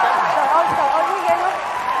 Trời ơi cái ghê lắm.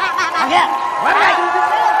 Thằng kia. Qua đây.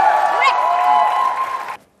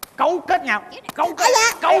 Cấu kết nhau.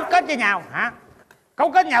 Cấu kết với nhau hả?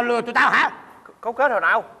 Cấu kết nhau lừa tụi tao hả? Cấu kết hồi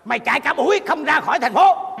nào? Mày chạy cả buổi không ra khỏi thành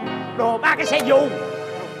phố. Đồ ba cái xe dù.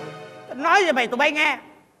 Nói cho tụi bay nghe.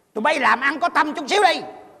 Tụi bay làm ăn có tâm chút xíu đi.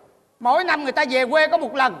 Mỗi năm người ta về quê có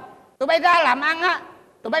một lần. Tụi bay ra làm ăn á,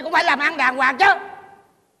 tụi bay cũng phải làm ăn đàng hoàng chứ.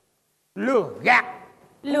 Lừa gạt.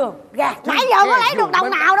 Nãy giờ có lấy được đồng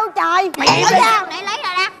nào đâu trời. Mày Lấy lấy- sao? Nãy lấy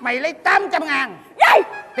rồi nè. Mày lấy 800.000. Gì?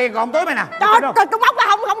 Tiền còn túi mày nè. Trời tôi bóc ra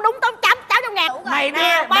không đúng 800.000. Mày đi,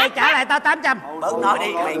 mày trả lại tao 800. Bớt nói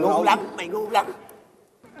đi, mày ngu lắm, mày ngu lắm.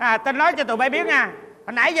 Tao nói cho tụi bay biết nha.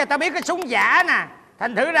 Hồi nãy giờ tao biết cái súng giả nè,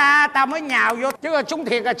 thành thử ra tao mới nhào vô. Chứ là súng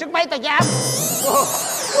thiệt là sức mấy tao dám.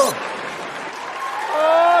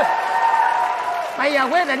 Bây giờ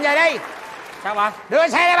quyết định về đi. Sao bà? Đưa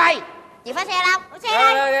xe đây bay. Chị phải xe đâu? Có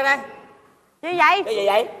xe đây. Đây. Gì vậy? Cái gì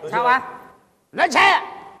vậy? Sao bà? Lên xe.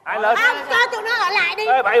 Ai lên? Không, cho tụi nó ở lại đi.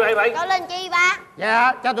 Ê, bậy. Cho lên chi ba?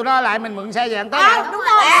 Dạ, cho tụi nó lại mình mượn xe về ăn Tết. Đúng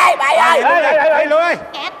rồi. Ê, bậy ơi! Đi luôn đi.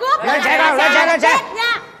 Kẻ cướp. Lên xe đâu, lên xe.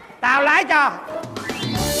 Nha. Tao lái cho.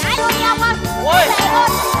 Lái luôn đi ông ơi. Ui!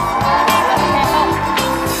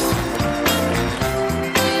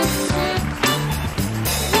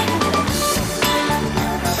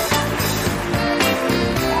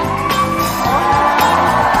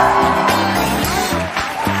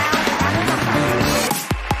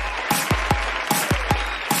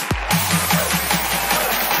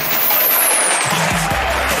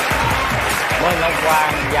 Ngọc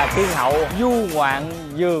Hoàng và Thiên Hậu du ngoạn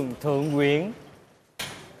vườn Thượng Nguyễn.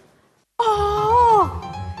 Ôi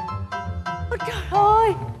trời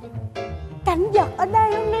ơi, cảnh vật ở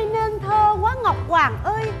đây hôm nay nên thơ quá Ngọc Hoàng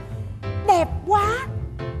ơi. Đẹp quá,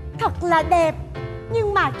 thật là đẹp.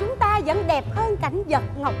 Nhưng mà chúng ta vẫn đẹp hơn cảnh vật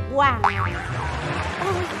Ngọc Hoàng.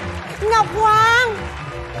 Ôi, Ngọc Hoàng,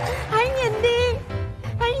 hãy nhìn đi.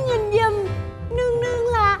 Hãy nhìn giùm. Nương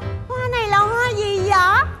là hoa này là hoa gì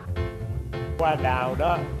vậy? Hoa đào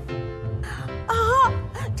đó.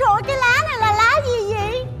 Trời ơi, cái lá này là lá gì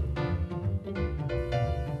vậy?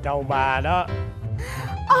 Trầu bà đó.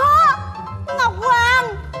 Ngọc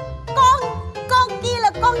Hoàng, con kia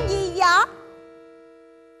là con gì vậy?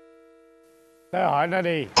 Tới hỏi nó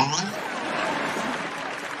đi.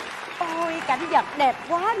 Ôi, cảnh vật đẹp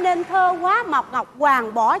quá, nên thơ quá. Ngọc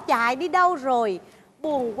Hoàng bỏ chạy đi đâu rồi?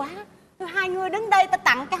 Buồn quá. Thôi hai người đứng đây, ta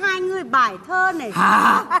tặng cho hai người bài thơ này.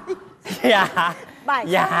 Hả? Dạ. Bài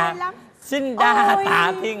thơ Dạ. hay lắm. Xin đa Ôi,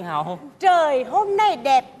 tạ Thiên Hậu. trời hôm nay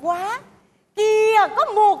đẹp quá. Kìa, có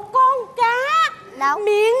một con cá. Đâu?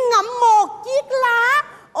 Miệng ngậm một chiếc lá.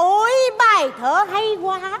 Ôi, bài thơ hay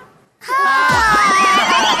quá.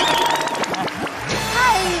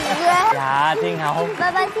 Hay ghê. Dạ Thiên Hậu.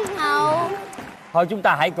 Bye bye Thiên Hậu. Thôi chúng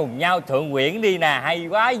ta hãy cùng nhau Thượng Nguyễn đi nè. Hay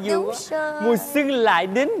quá, vui Đúng quá. rồi. Mùa xuân lại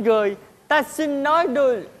đến rồi, ta xin nói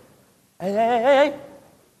đôi. Ê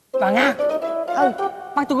bà Nga.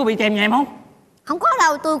 Bác tôi có bị kèm nhà em không? Không có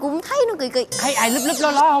đâu, tôi cũng thấy nó kỳ. Thấy ai lúp lúp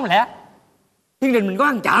ló không lẽ thiên đình mình có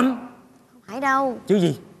ăn trộm? Không phải đâu. Chứ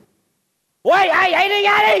gì? Ôi ai vậy, đi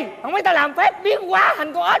ra đi. Không mấy ta làm phép biến hóa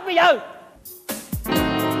thành con ếch bây giờ.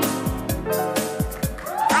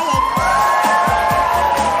 Ai vậy?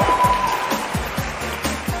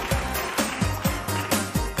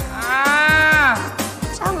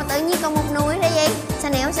 Sao mà tự nhiên còn một nùi đây vậy?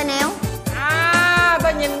 Sao nèo?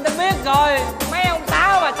 Ta nhìn ta biết rồi. Mấy ông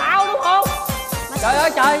Táo bà Táo đúng không? Trời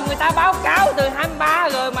ơi trời, người ta báo cáo từ 23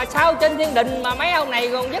 rồi mà sao trên thiên đình mà mấy ông này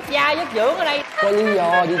còn dứt da dứt dưỡng ở đây? Có lý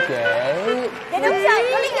do đi trễ. Dạ đúng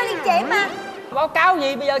rồi, có lý do đi trễ mà. Báo cáo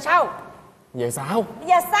gì bây giờ sao? Về sao?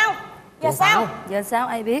 Giờ sao? Giờ sao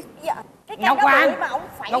ai biết? Dạ, cái Ngọc đó Hoàng. bự mà ổng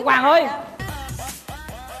phẩy Ngọc Hoàng ơi.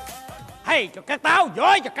 Hay cho các tao,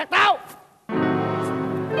 giỏi cho các tao.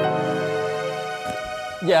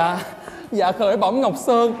 Dạ khởi bẩm Ngọc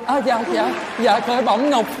Sơn. Dạ khởi bẩm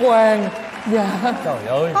Ngọc Hoàng. Dạ. Trời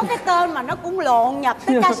ơi. Có cái tên mà nó cũng lộn nhập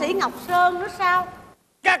tới ca sĩ Ngọc Sơn nữa sao?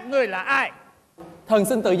 Các người là ai? Thần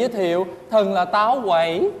xin tự giới thiệu, thần là Táo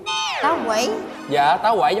Quẩy. Táo quỷ. Dạ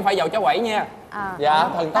Táo Quẩy chứ không phải dầu cháo quẩy nha. Dạ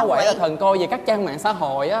thần Táo Quẩy là Quẩy. thần coi về các trang mạng xã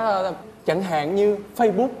hội á, chẳng hạn như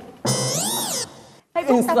Facebook,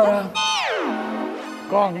 Instagram.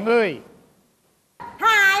 Còn ngươi?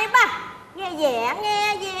 Hai ba. Nghe về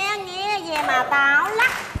mà tao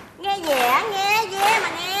lắc. Nghe về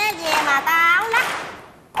mà tao lắc.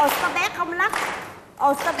 Ôi sao bé không lắc.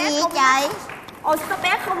 Ôi sao bé Gì không vậy lắc. trời? Ôi sao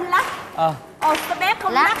bé không lắc. Ôi sao bé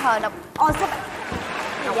không Lát lắc. hồi đọc Ôi sao bé...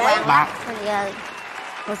 Ngọc Vậy? Hoàng lát. Thôi giờ.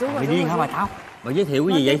 Bị điên hả bà Táo? Bà giới thiệu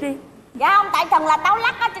cái gì vậy? Dạ không, tại thần là táo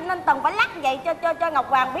lắc á, cho nên thần phải lắc vậy cho Ngọc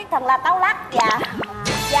Hoàng biết thần là táo lắc. Dạ.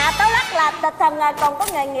 Dạ táo lắc là thần còn có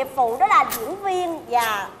nghề nghiệp phụ đó là diễn viên.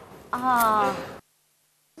 Dạ.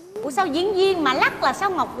 Ủa sao diễn viên mà lắc là sao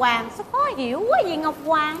Ngọc Hoàng? Sao khó hiểu quá vậy Ngọc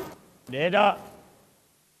Hoàng? Để đó.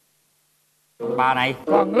 Bà này.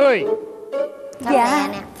 Còn ngươi? Dạ.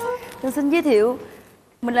 Nè. Tôi xin giới thiệu,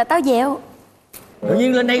 mình là Táo Dẹo. Tự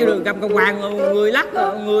nhiên lên đây được gặp Ngọc Hoàng, người lắc,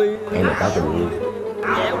 người... Em là Táo Tình Nhiên.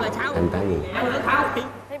 Dẹo là sao? Anh Táo gì?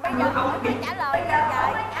 Thì bây giờ hỏi phải trả lời nha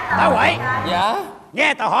trời. Tao quẩy. Dạ.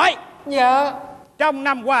 Nghe tao hỏi. Dạ. Trong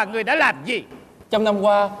năm qua người đã làm gì? Trong năm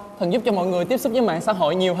qua, thần giúp cho mọi người tiếp xúc với mạng xã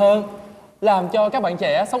hội nhiều hơn, làm cho các bạn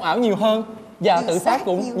trẻ sống ảo nhiều hơn và tự sát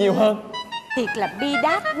cũng nhiều hơn. Thiệt là bi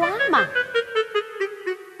đát quá mà.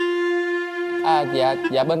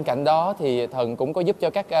 Dạ bên cạnh đó thì Thần cũng có giúp cho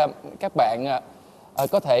các bạn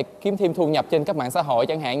có thể kiếm thêm thu nhập trên các mạng xã hội,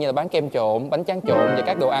 chẳng hạn như là bán kem trộn, bánh tráng trộn và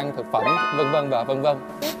các đồ ăn thực phẩm vân vân và vân vân.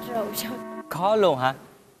 Có luôn hả?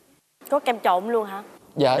 Có kem trộn luôn hả?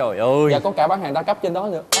 Dạ. Trời ơi. Dạ có cả bán hàng đa cấp trên đó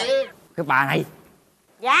nữa. Cái bà này.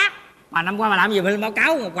 Dạ. Bà năm qua bà làm gì mà lên báo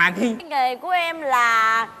cáo Ngọc Hoàng đi. Cái nghề của em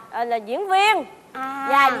là diễn viên.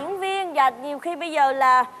 Dạ diễn viên, và nhiều khi bây giờ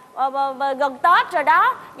là gần Tết rồi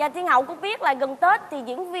đó. Và Thiên Hậu cũng biết là gần Tết thì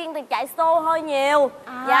diễn viên thì chạy show hơi nhiều.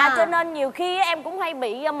 Dạ cho nên nhiều khi em cũng hay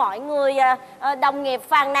bị mọi người đồng nghiệp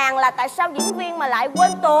phàn nàn là tại sao diễn viên mà lại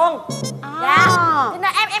quên tuồng. Dạ cho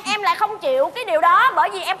nên em lại không chịu cái điều đó, bởi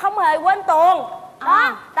vì em không hề quên tuồng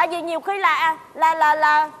đó. Tại vì nhiều khi là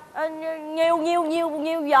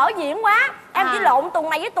nhiều vở diễn quá, em chỉ lộn tuồng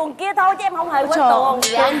này với tuồng kia thôi chứ em không hề quên tuồng.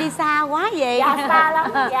 Dạ. Em đi xa quá vậy. Dạ xa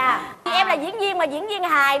lắm. Dạ em là diễn viên mà diễn viên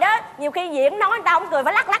hài đó, nhiều khi diễn nói người ta không cười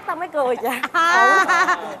phải lắc tao mới cười. Dạ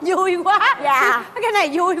vui quá. Dạ cái này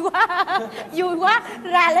vui quá. Vui quá,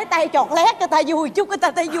 ra lấy tay chọt lét cho ta vui chút,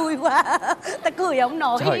 ta thấy vui quá, ta cười không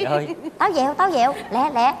nổi. Trời ơi. Táo dẹo,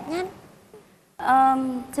 lẹ nhanh.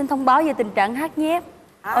 Xin thông báo về tình trạng hát nhép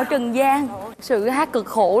ở Trường Giang. Sự hát cực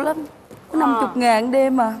khổ lắm, 50.000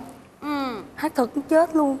 đêm mà. Hát thật cũng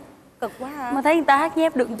chết luôn. Cực quá hả? Mà thấy người ta hát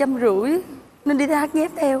nhép được 150 nên đi hát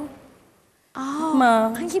nhép theo. Mà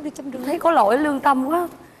Hát nhép được 150. thấy có lỗi lương tâm quá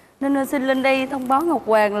nên xin lên đây thông báo Ngọc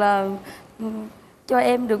Hoàng là cho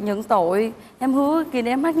em được nhận tội. Em hứa kỳ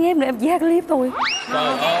này em hát nhép nữa em chỉ hát clip thôi.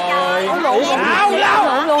 Trời ơi.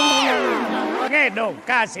 Lâu luôn. Nghe đồn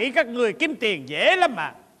ca sĩ các người kiếm tiền dễ lắm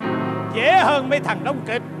mà, dễ hơn mấy thằng đóng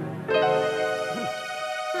kịch.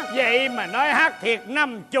 Vậy mà nói hát thiệt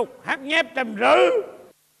 50, hát nhép 150.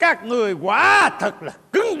 Các người quả thật là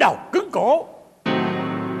cứng đầu cứng cổ.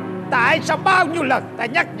 Tại sao bao nhiêu lần ta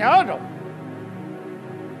nhắc nhở rồi,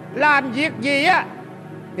 làm việc gì á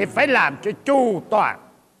thì phải làm cho chu toàn.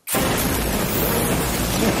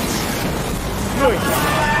 Người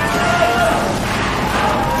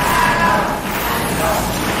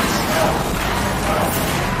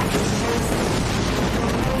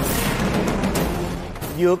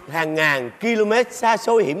vượt hàng ngàn km xa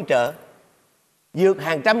xôi hiểm trở, vượt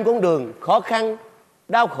hàng trăm con đường khó khăn,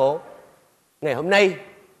 đau khổ. Ngày hôm nay,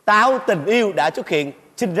 táo tình yêu đã xuất hiện,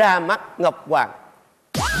 sinh ra mắt Ngọc Hoàng.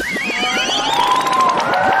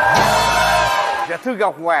 Dạ thưa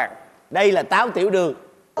Ngọc Hoàng, đây là táo tiểu đường.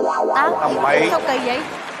 Đồng bậy. Sao kỳ vậy?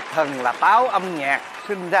 Thần là táo âm nhạc,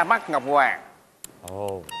 sinh ra mắt Ngọc Hoàng.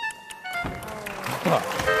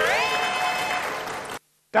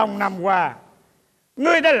 Trong năm qua,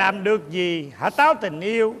 ngươi đã làm được gì hả táo tình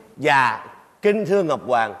yêu? Dạ, kính thưa Ngọc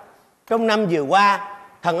Hoàng, trong năm vừa qua,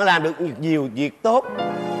 thần đã làm được nhiều việc tốt.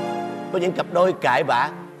 Có những cặp đôi cãi vã,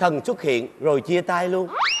 thần xuất hiện rồi chia tay luôn.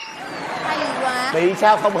 Hay quá. Vì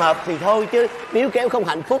sao không hợp thì thôi chứ nếu kéo không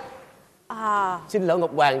hạnh phúc. Xin lỗi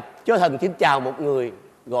Ngọc Hoàng, cho thần xin chào một người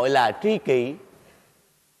gọi là tri kỷ.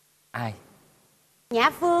 Ai? Nhã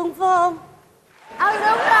Phương phải không? Đúng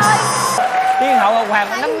rồi. Thiên hậu Ngọc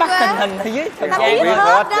Hoàng nắm bắt tình hình ở dưới Trường Ta Giang. biết Giang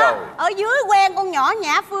hết rồi. đó. Ở dưới quen con nhỏ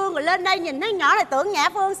Nhã Phương, rồi lên đây nhìn thấy nhỏ này tưởng Nhã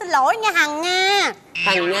Phương. Xin lỗi nha Hằng nha.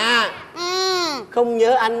 Hằng nha. Không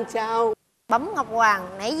nhớ anh sao? Bấm Ngọc Hoàng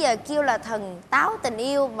nãy giờ kêu là thần táo tình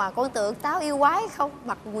yêu mà con tưởng táo yêu quái không,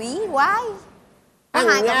 mặt quỷ quái.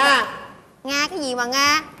 Hằng nha. Nga cái gì mà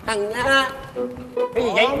Nga? Hằng nha. Cái gì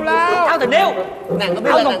vậy? Táo tình yêu. Nàng có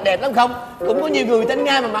biết là nàng đẹp lắm không? Cũng có nhiều người tên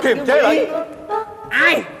Nga mà mặt Kiềm chế lại.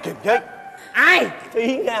 Ai? Kiềm chế. Ai?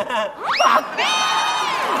 Thúy Nga.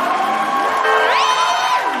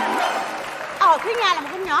 Thúy Nga là một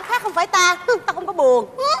con nhỏ khác không phải ta. Ta không có buồn.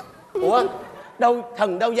 Ủa? Đâu,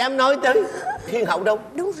 thần đâu dám nói tới Thiên hậu đâu.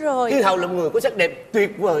 Đúng rồi. Thiên hậu là một người có sắc đẹp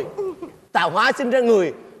tuyệt vời. Tạo hóa sinh ra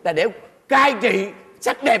người là để cai trị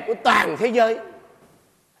sắc đẹp của toàn thế giới.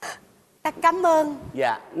 Ta cảm ơn.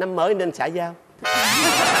 Dạ, năm mới nên xã giao.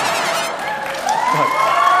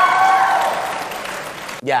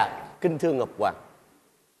 Dạ, kính thưa Ngọc Hoàng,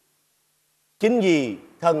 chính vì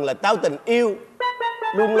thần là táo tình yêu,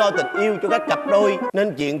 luôn lo tình yêu cho các cặp đôi,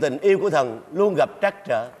 nên chuyện tình yêu của thần luôn gặp trắc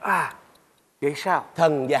trở. Vậy sao?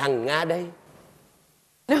 Thần và Hằng Nga đây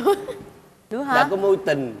Nữa hả? đã có mối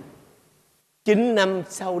tình 9 năm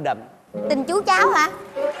sâu đậm. Tình chú cháu hả?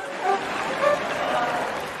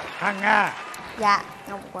 Hằng Nga, Dạ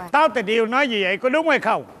Ngọc Hoàng. táo tình yêu nói gì vậy, có đúng hay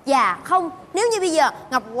không? Dạ không, nếu như bây giờ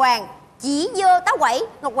Ngọc Hoàng chỉ vô táo quẩy,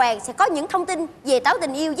 Ngọc Hoàng sẽ có những thông tin về táo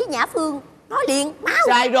tình yêu với Nhã Phương. Nói liền, mau.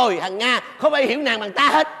 Sai rồi Hằng Nga, không ai hiểu nàng bằng ta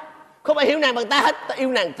hết. Không ai hiểu nàng bằng ta hết. Ta yêu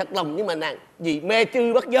nàng thật lòng nhưng mà nàng vì mê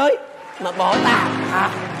chư bắt giới mà bỏ ta.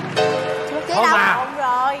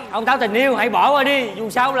 Ông Táo tình yêu hãy bỏ qua đi. Dù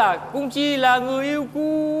sao là cũng chỉ là người yêu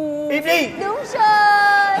của... Im đi. Đúng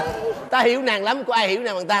rồi. Ta hiểu nàng lắm, có ai hiểu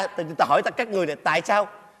nàng bằng ta. Ta hỏi tất các người này, tại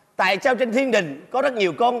sao trên thiên đình có rất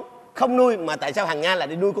nhiều con không nuôi, mà tại sao Hằng Nga lại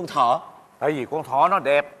đi nuôi con thỏ? Tại vì con thỏ nó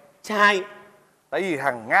đẹp. Sai. Tại vì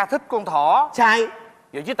Hằng Nga thích con thỏ. Sai.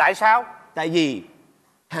 Vậy chứ tại sao? Tại vì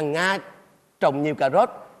Hằng Nga trồng nhiều cà rốt,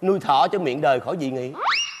 nuôi thỏ cho miệng đời khỏi dị nghị.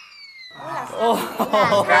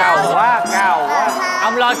 Cao quá, cao quá.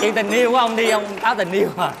 Ông lo chuyện tình yêu của ông đi, ông Táo tình yêu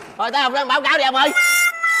à. Thôi ta học đang báo cáo đi ông ơi.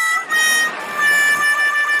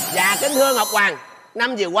 Dạ kính thưa Ngọc Hoàng,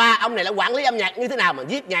 năm vừa qua ông này là quản lý âm nhạc như thế nào mà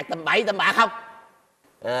viết nhạc tầm bậy tầm bạ không?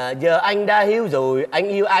 Giờ anh đã hiếu rồi, anh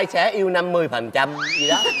yêu ai sẽ yêu 50% gì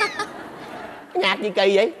đó. Nhạc gì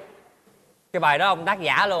kỳ vậy? Cái bài đó ông tác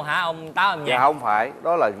giả luôn hả ông Táo âm nhạc? Dạ không phải,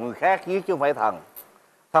 đó là người khác viết chứ không phải thần.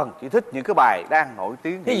 Thần chỉ thích những cái bài đang nổi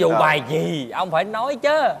tiếng. Ví dụ bài gì ông phải nói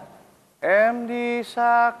chứ. Em đi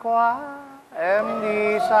xa quá, em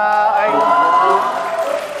đi xa anh.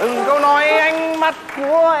 Từng câu nói ánh mắt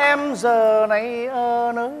của em giờ này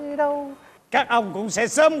ở nơi đâu. Các ông cũng sẽ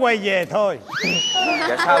sớm quay về thôi.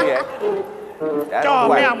 Dạ sao vậy? Dạ, cho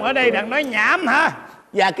mấy ông ở đây đang nói nhảm hả?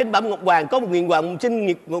 Dạ kính bẩm Ngọc Hoàng, có một nguyện vọng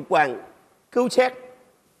xin Ngọc Hoàng cứu xét.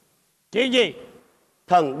 Chuyện gì?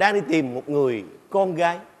 Thần đang đi tìm một người con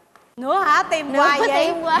gái. Nữa hả? Tìm hoài vậy?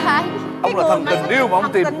 Tìm hoài. Ông là thần tình yêu mà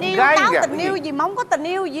ông tìm tình yêu, gái Táo vậy? tình yêu gì mà không có tình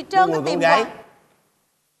yêu gì trơn. Một Cái người tìm con gái hoài.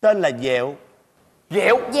 tên là Dẹo.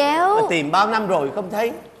 Dẹo? Dẹo. Mà tìm bao năm rồi không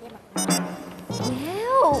thấy.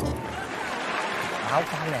 Dẹo. Bảo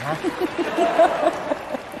sao này hả?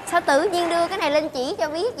 Sao tự nhiên đưa cái này lên chỉ cho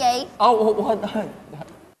biết vậy?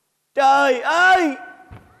 Trời ơi,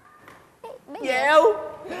 Dẹo.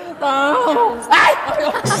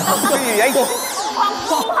 Cái gì vậy?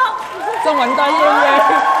 Sao mạnh tay như vậy?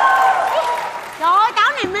 Trời ơi,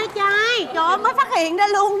 Táo này mê trai. Trời ơi, mới phát hiện ra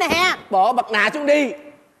luôn nè. Bỏ mặt nạ xuống đi.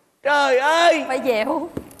 Trời ơi. Phải Dẹo.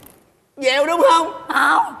 Dẹo đúng không?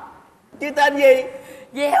 Không. Chứ tên gì?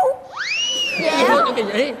 Dẹo. Dẹo.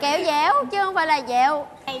 Kẹo dẻo chứ không phải là dẹo.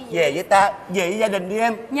 Về với ta, về với gia đình đi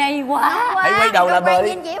em. Nhây quá. Hãy quay đầu là bờ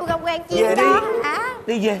đi. Ngọc Hoàng dẹo, Ngọc Hoàng chiên Về đi. đó hả?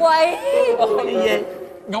 Đi về. Quay. Đi về.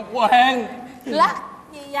 Ngọc Hoàng. Lá.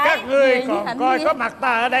 Gì vậy? Các ngươi Về với còn Hạnh coi đi. có mặt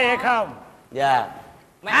ta ở đây hay không? Dạ.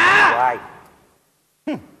 Hoài.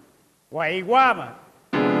 Quậy quá mà.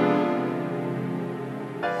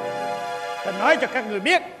 Ta nói cho các người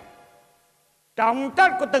biết, trọng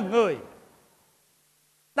trách của từng người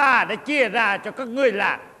ta đã chia ra cho các ngươi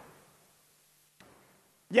làm.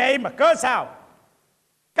 Vậy mà cớ sao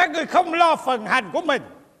các ngươi không lo phần hành của mình,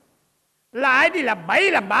 lại đi làm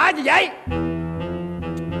bậy làm bạ như vậy?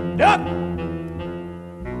 Được,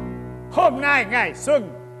 hôm nay ngày xuân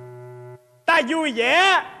ta vui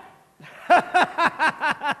vẻ.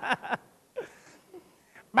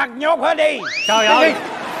 Bắt nhốt hết đi. Trời ơi.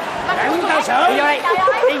 Đặng tao sợ. Đi vô đây.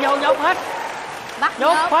 Đi vô nhốt hết. Bắt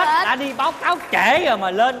Nhốt hết. Đã đi báo cáo trễ rồi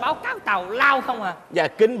mà lên báo cáo tàu lao không à. Và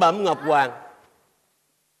kính bẩm Ngọc Hoàng,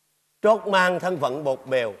 trót mang thân phận bột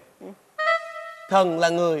bèo, thần là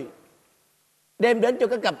người đem đến cho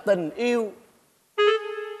các cặp tình yêu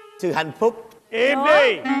sự hạnh phúc. Im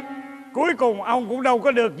đi. Cuối cùng ông cũng đâu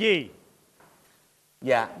có được gì.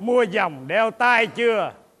 Dạ. Mua vòng đeo tay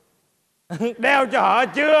chưa? Đeo cho họ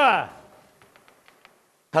chưa?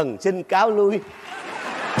 Thần xin cáo lui.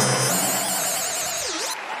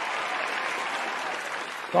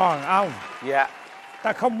 Còn ông, Dạ.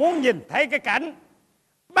 ta không muốn nhìn thấy cái cảnh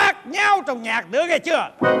bát nhau trong nhạc nữa, nghe chưa?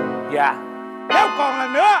 Dạ. Nếu còn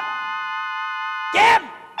lần nữa chém.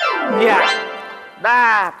 Dạ.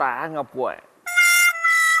 Đa tạ Ngọc Hoàng.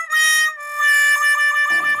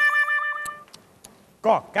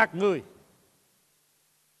 Còn các ngươi,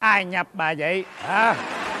 ai nhập bà vậy hả?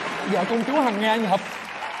 Dạ công chúa Hằng Nga nhập.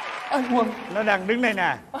 Quân. Nó đang đứng đây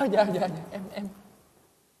nè. Dạ em.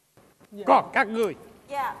 Dạ. Còn các ngươi,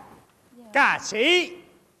 Dạ. ca sĩ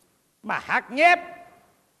mà hát nhép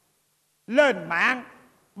lên mạng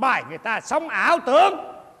bài người ta sống ảo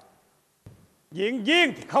tưởng, diễn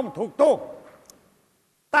viên thì không thuộc tuồng.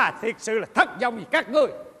 Ta thiệt sự là thất vọng vì các ngươi.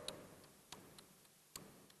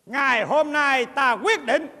 Ngày hôm nay ta quyết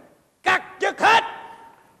định cắt chức hết.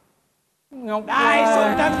 Ngọc Đại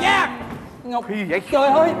xuống trần gian. Ngọc. Trời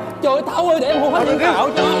ơi, trời Thảo ơi, để em mua hết điện thoại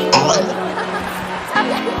cho. Sao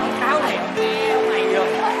vậy? Thảo này eo này rồi.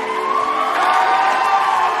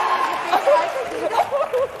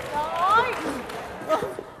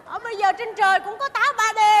 Ở bây giờ trên trời cũng có Táo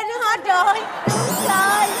 3D nữa hả trời?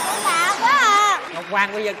 Trời, con lạ quá à. Ngọc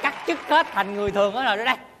Hoàng bây giờ cắt chức hết thành người thường hết rồi.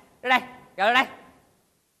 Ra đây.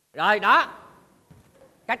 Rồi đó.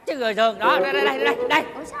 Cách chứ người thường. Đó, đây.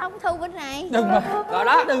 Ủa sao không thu bên này? Đừng mà. Rồi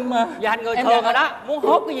đó. Đừng mà. Dành người thường rồi đó. Muốn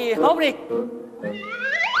hốt cái gì hốt đi.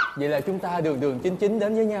 Vậy là chúng ta đường chính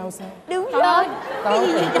đến với nhau sao? Đúng rồi. Cái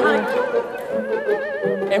gì vậy trời?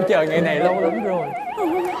 Em chờ ngày này lâu lắm rồi.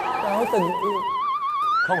 Đó, tình yêu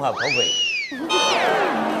Không hợp khẩu vị.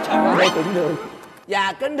 ở đây cũng được.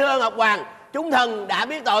 Và kính thưa Ngọc Hoàng, chúng thần đã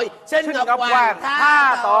biết tội, xin Ngọc Ngọc Hoàng Hoàng tha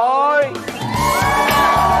tha tội.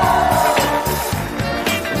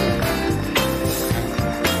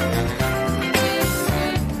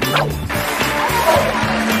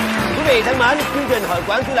 Quý vị thân mến, chương trình Hội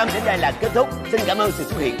quán thứ 5 đến đây là kết thúc. Xin cảm ơn sự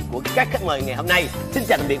xuất hiện của các khách mời ngày hôm nay. Xin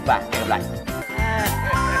chào tạm biệt và hẹn gặp lại.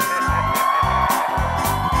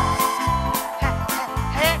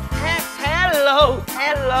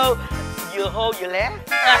 Hello. Vừa hô vừa lé.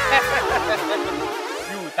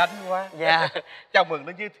 Vui tánh quá. Dạ. Chào mừng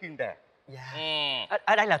đến với thiên đàng. Dạ.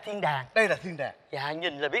 Ở đây là thiên đàng. Đây là thiên đàng. Dạ,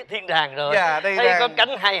 nhìn là biết thiên đàng rồi. Dạ, đây thấy đang... có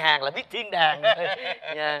cánh hai hàng là biết thiên đàng.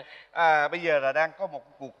 Dạ. Bây giờ là đang có một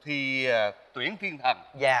cuộc thi tuyển thiên thần.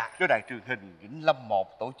 Dạ. Do đài truyền hình Vĩnh Long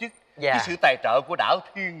 1 tổ chức. Dạ. Với sự tài trợ của đảo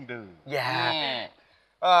Thiên Đường. Dạ.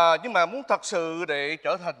 Nhưng mà muốn thật sự để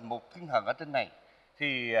trở thành một thiên thần ở trên này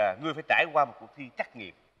thì ngươi phải trải qua một cuộc thi trắc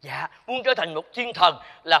nghiệm. Dạ, muốn trở thành một thiên thần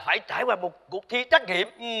là phải trải qua một cuộc thi trắc nghiệm.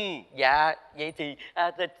 Dạ, vậy thì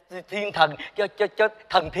thiên thần cho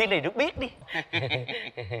thần thiên này được biết đi.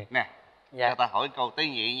 Nè, dạ. cho ta hỏi câu tế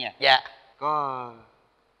nhị nha. Dạ. Có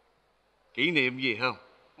kỷ niệm gì không?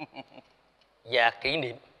 Dạ, kỷ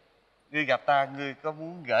niệm. Ngươi gặp ta, ngươi có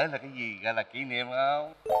muốn gửi là cái gì gọi là kỷ niệm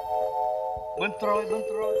không? Bên trôi.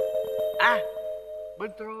 À,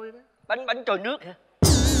 Bên trôi đó. bánh trôi nước hả?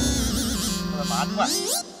 Là mệt quá.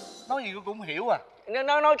 Nói gì cũng hiểu à.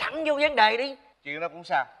 Nói thẳng vô vấn đề đi. Chuyện đó cũng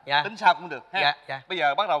sao. Dạ. Tính sao cũng được ha. Dạ, dạ. Bây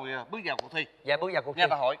giờ bắt đầu bước vào cuộc thi. Dạ, bước vào cuộc thi. Nghe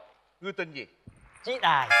ta hỏi, ngươi tên gì? Chí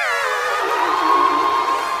Tài.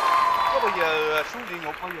 Có bao giờ xuống địa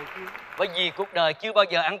ngục bao giờ chưa? Bởi vì cuộc đời chưa bao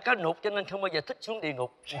giờ ăn cá nục cho nên không bao giờ thích xuống địa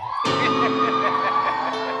ngục.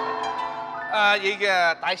 Vậy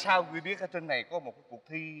tại sao ngươi biết ở trên này có một cái cuộc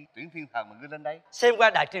thi tuyển thiên thần mà ngươi lên đây? Xem qua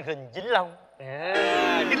đài truyền hình Vĩnh Long.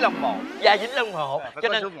 Vĩnh Long 1. Dạ, Vĩnh Long 1. Phải Cho có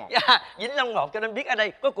nên số 1. dạ, Vĩnh Long 1 cho nên biết ở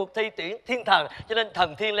đây có cuộc thi tuyển thiên thần, cho nên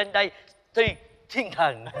thần thiên lên đây thi thiên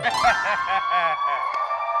thần.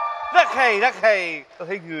 Rất hay. Tôi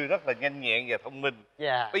thấy ngươi rất là nhanh nhẹn và thông minh.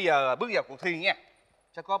 Dạ. Bây giờ bước vào cuộc thi nha.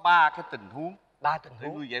 Sẽ có 3 cái tình huống. 3 tình để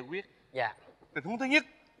huống. ngươi giải quyết. Dạ. Tình huống thứ nhất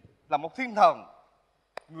là một thiên thần.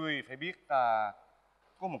 Ngươi phải biết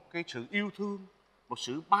có một cái sự yêu thương, một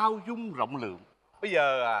sự bao dung rộng lượng. Bây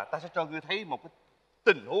giờ ta sẽ cho ngươi thấy một cái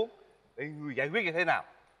tình huống để ngươi giải quyết như thế nào.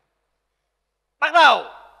 Bắt đầu.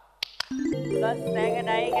 Lên xe cái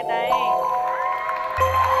đây.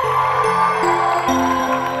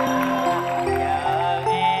 Chờ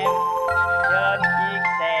em trên chiếc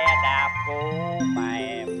xe đạp của mẹ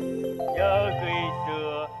em, nhớ khi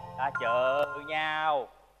xưa ta chờ nhau.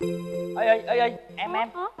 Ê, em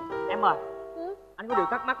ơi, anh có điều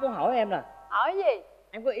thắc mắc muốn hỏi em nè. Hỏi gì?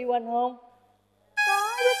 Em có yêu anh không? Có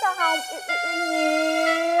chứ sao không? Yêu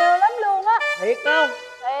nhiều lắm luôn á. Thiệt không?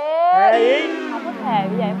 Thiệt. Không có thề,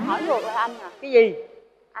 bây giờ em hỏi ngược lại anh à. Cái gì?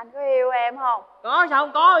 Anh có yêu em không? Có, sao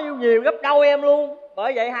không có, yêu nhiều gấp đôi em luôn.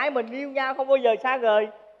 Bởi vậy hai mình yêu nhau không bao giờ xa rời.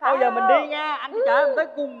 Bao giờ mình đi nha, anh sẽ chở em tới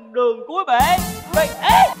cùng đường cuối bể.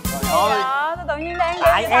 Ê! Trời ơi, tôi tự nhiên đang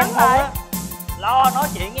tại đi em vắng không rồi. á, lo nói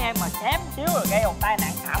chuyện với em mà xém xíu rồi gây một tai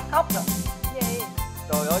nạn thảm khốc rồi. Gì?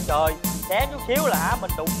 Trời ơi trời, xém chút xíu là hả,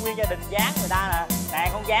 mình đụng nguyên gia đình gián người ta nè. Nè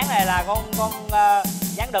con gián này là con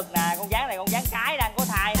gián đực nè, con gián này con gián cái đang có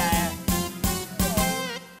thai nè.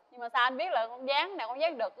 Nhưng mà sao anh biết là con gián này, con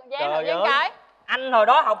gián đực, con gián Trời nào gián ơi. cái? Anh hồi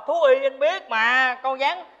đó học thú y anh biết mà, con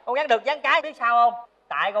gián đực gián cái biết sao không?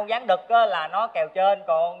 Tại con gián đực là nó kèo trên,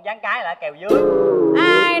 còn gián cái là kèo dưới.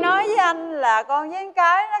 Ai nói với anh là con gián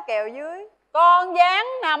cái nó kèo dưới? Con gián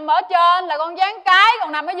nằm ở trên là con gián cái,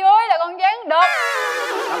 còn nằm ở dưới là con gián đực.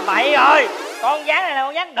 Làm bậy rồi, con gián này là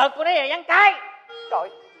con gián đực, con đấy là gián cái. Trời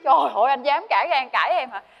ơi, anh dám cãi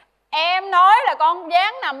em hả? Em nói là con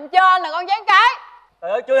gián nằm trên là con gián cái.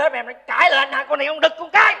 Trời ơi, chưa hết mà em lại cãi lên hả? Con này con đực con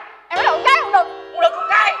cái. Em nói là con cái con đực. Con đực con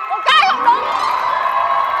cái. Con cái con đực.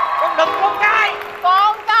 Con đực con cái.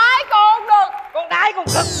 Con cái con đực. Con đái con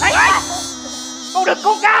đực. Đấy. Con đực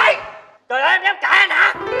con cái. Trời ơi, em dám cãi anh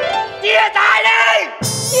hả? Chia tay đi.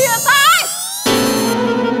 Chia tay.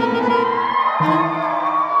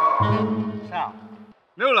 Sao?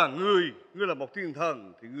 Nếu là ngươi là một thiên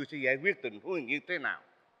thần thì ngươi sẽ giải quyết tình huống như thế nào?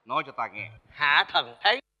 Nói cho ta nghe. Hạ thần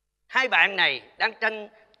thấy hai bạn này đang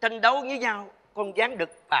tranh đấu với nhau, con gián đực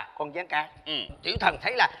và con gián cái. Tiểu thần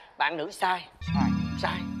thấy là bạn nữ sai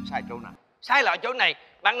Sai chỗ nào? sai là ở chỗ này,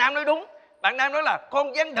 Bạn Nam nói đúng. Bạn Nam nói là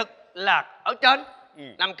con gián đực là ở trên,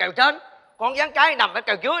 nằm kèo trên, con gián cái nằm ở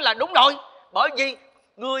kèo dưới là đúng rồi. Bởi vì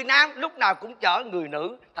người nam lúc nào cũng chở người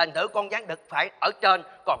nữ, thành thử con gián đực phải ở trên,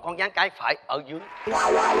 còn con gián cái phải ở dưới. Đó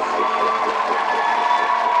là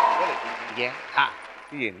chuyện gián.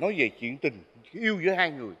 Cái gì nói về chuyện tình yêu giữa hai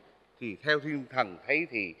người thì theo thiên thần thấy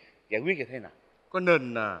thì giải quyết như thế nào? Có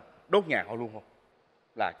nên đốt nhà họ luôn không?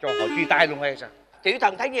 Là cho họ chia tay luôn hay sao? Tiểu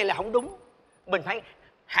thần thấy vậy là không đúng. Mình phải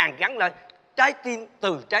hàn gắn lên trái tim,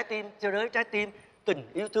 từ trái tim cho đến trái tim,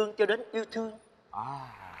 tình yêu thương cho đến yêu thương.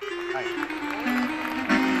 Hay.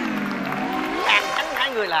 Hàn gắn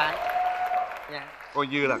hai người lại. Coi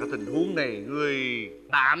như là cái tình huống này ngươi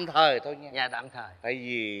tạm thời thôi nha. Dạ tạm thời. Tại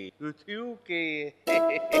vì ngươi thiếu cái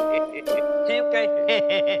thiếu cái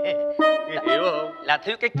hiểu không? Là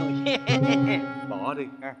thiếu cái cười. Bỏ đi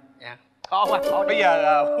ha. Dạ. Khó quá. Bây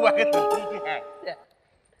giờ qua cái tình huống thứ hai.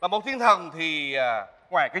 Là một thiên thần thì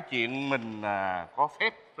ngoài cái chuyện mình có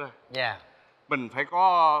phép ra, dạ, mình phải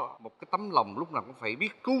có một cái tấm lòng lúc nào cũng phải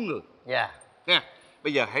biết cứu người. Dạ. Nha.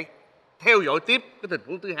 Bây giờ hãy theo dõi tiếp cái tình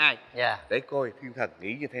huống thứ hai. Dạ. Để coi thiên thần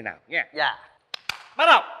nghĩ như thế nào nha. Dạ. Bắt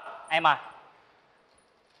đầu. Em à,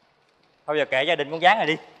 thôi giờ kệ gia đình con gián này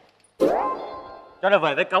đi, cho nó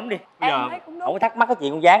về với cống đi. Bây giờ không có thắc mắc cái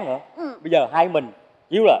chuyện con gián nữa. Bây giờ hai mình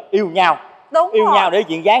yếu là yêu nhau. Đúng yêu rồi. nhau để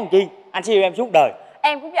chuyện gián làm chi. Anh sẽ yêu em suốt đời.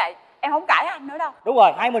 Em cũng vậy, em không cãi anh nữa đâu. Đúng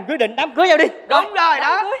rồi, hai mình quyết định đám cưới nhau đi. Đúng rồi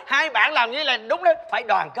đó. Hai bạn làm như là đúng đó. Phải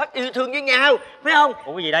đoàn kết yêu thương với nhau, phải không?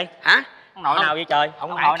 Ủa cái gì đây? Hả? Ông nội nào vậy trời?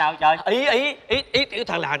 Ông nội nào vậy trời? Ý tiểu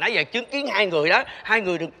thần là nãy giờ chứng kiến hai người đó. Hai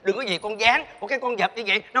người đừng có gì con gián, một cái con vật như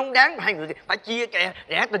vậy nó không đáng. Mà hai người phải chia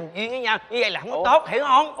rẽ tình duyên với nhau, như vậy là không có tốt, hiểu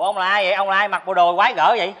không? Ủa ông là ai vậy? Ông là ai mặc bộ đồ quái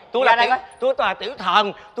gở vậy? Tôi là tiểu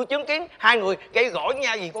thần. Tôi chứng kiến hai người gây gổ với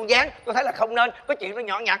nhau vì con gián. Tôi thấy là không nên có chuyện nó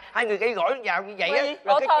nhỏ nhặt, hai người gây gổ vào như vậy á.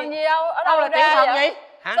 Ủa thần gì đâu? Ở đâu là tiểu thần gì?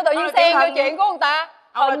 Sao tự nhiên xen vô chuyện của người ta?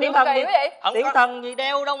 Ông là tiểu thần gì? Tiểu thần gì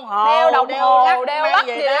đeo đồng hồ, đeo lắc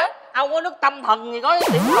gì đó. Ông có nước tâm thần gì, có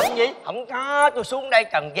tiểu thần gì? Không có, tôi xuống đây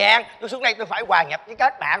Trường Giang, tôi xuống đây tôi phải hòa nhập với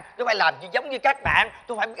các bạn, tôi phải làm gì giống như các bạn,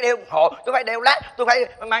 tôi phải đeo đồng hồ, tôi phải đeo lắc, tôi phải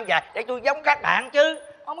mang giày để tôi giống các bạn chứ.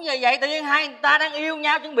 Không gì vậy, tự nhiên hai người ta đang yêu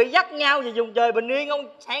nhau, chuẩn bị dắt nhau về vùng trời bình yên, ông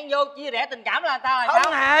xen vô chia rẽ tình cảm là sao?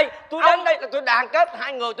 Không hề, tôi đến đây là tôi đoàn kết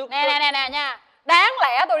hai người. Tôi nè nha, đáng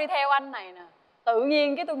lẽ tôi đi theo anh này nè, tự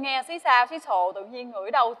nhiên cái tôi nghe xí xào xí xồ, tự nhiên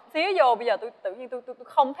ngửi đâu xía vô, bây giờ tôi tự nhiên tôi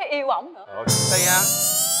không thấy yêu ổng nữa. Đây hả?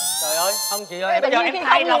 Trời ơi, không chị ơi, bây giờ em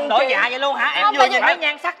thay lòng đổi dạ vậy luôn hả? Em vừa nhìn thấy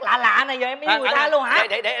nhan sắc lạ lạ này giờ em yêu người ta luôn hả?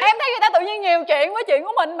 Em thấy người ta tự nhiên nhiều chuyện với chuyện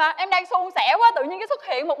của mình mà em đang suôn sẻ quá, tự nhiên cái xuất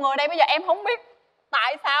hiện một người đây bây giờ em không biết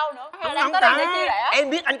tại sao nữa. Hay là em tới đây để chia rẽ? Em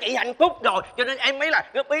biết anh chị hạnh phúc rồi cho nên em mới là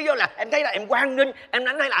góp ý vô là em thấy là em hoan nghênh, em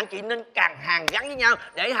thấy là anh chị nên càng hàn gắn với nhau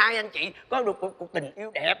để hai anh chị có được một cuộc tình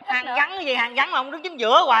yêu đẹp. Hàn gắn cái gì? Hàn gắn mà ông đứng chính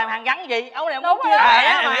giữa hoài, hàn gắn gì? Ông này đúng không rồi.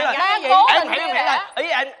 Em hiểu rồi. Em hiểu rồi. Ý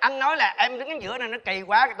anh nói là em đứng chính giữa này nó kỳ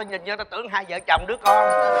quá, tôi nhìn vô tôi tưởng hai vợ chồng đứa con.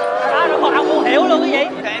 Đó đúng rồi, ông không hiểu luôn cái gì.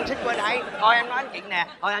 Rồi em xích qua đây. Thôi em nói anh chị nè,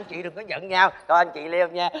 thôi anh chị đừng có giận nhau. Thôi anh chị leo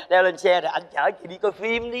nha, leo lên xe rồi anh chở chị đi coi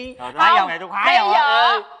phim đi. Rồi nói dòng này tôi khoái rồi.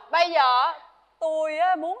 Bây giờ tôi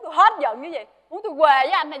muốn tôi hết giận cái gì, muốn tôi què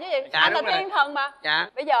với anh này chứ gì. Dạ, anh là thiên thần mà. Dạ.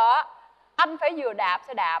 Bây giờ anh phải vừa đạp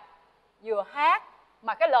xe đạp vừa hát,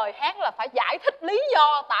 mà cái lời hát là phải giải thích lý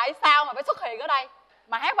do tại sao mà phải xuất hiện ở đây,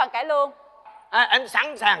 mà hát bằng cải lương. Em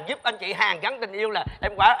sẵn sàng giúp anh chị hàn gắn tình yêu là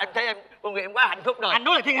em quá, em thấy em con người em quá hạnh phúc rồi. Anh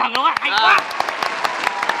đúng là thiên thần luôn á, hay quá.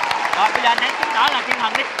 Rồi bây giờ anh hãy chứng tỏ là thiên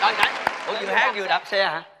thần đi. Rồi ủa vừa hát vừa đạp xe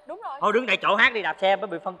hả? Đúng rồi. Thôi đứng tại chỗ hát đi, đạp xe mới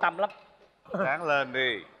bị phân tâm lắm. Ráng lên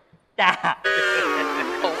đi. Chà.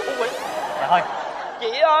 Dạ thôi.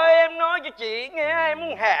 Chị ơi em nói cho chị nghe, em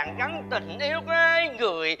muốn hàn gắn tình yêu với hai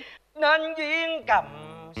người nên duyên cầm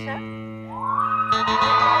sắc.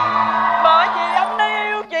 Bởi vì anh đã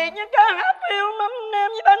yêu chị như cá hấp yêu mắm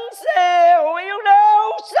nêm với bánh xèo yêu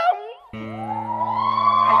đâu sống.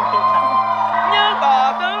 Như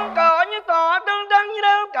bò tương cỏ, như tỏ tương trắng, như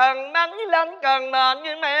đeo cần manh, như lanh cần mền,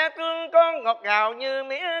 như mẹ thương con ngọt ngào, như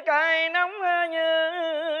mía cay nóng, như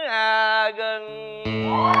gừng.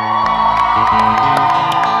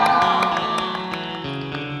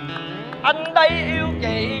 Anh đây yêu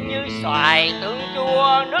chị như xoài tương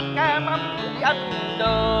chua, nước cam ấm chanh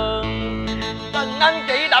đường. Tình anh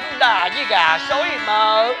chị đậm đà như gà xối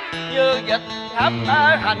mỡ, như vịt hấp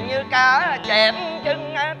hành, như cá chém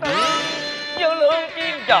chân tươi, như lương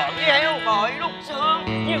chiên giòn với heo gọi lúc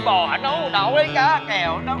xương, như bò nấu đậu lấy cá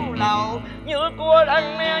kèo nấu lầu, như cua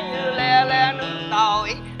đăng me, như le nước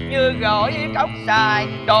tỏi, như gỏi cốc xài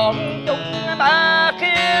trộn chung ba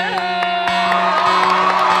khía.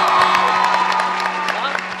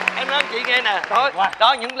 Em nói chị nghe nè,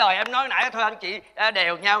 đó những lời em nói nãy thôi anh chị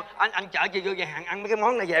đèo nhau. Anh chở chị vô nhà hàng ăn mấy cái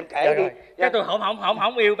món này về em kể đi. Cái tôi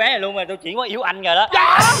không yêu bé này luôn mà tôi chỉ có yêu anh rồi đó.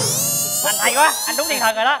 Anh hay quá, anh đúng thiên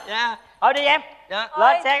thần rồi đó. Dạ. Thôi đi em. Dạ.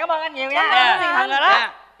 Lên xe, cảm ơn anh nhiều nha. Anh đúng thiên thần rồi đó.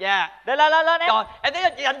 Dạ. Lên em. Trời, em thấy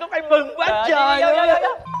anh chị Hạnh Phúc em mừng quá trời luôn.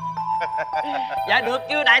 Dạ được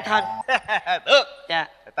chưa đại thần? Được. Dạ.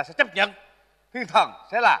 Ta sẽ chấp nhận. Thiên thần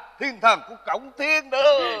sẽ là thiên thần của cổng thiên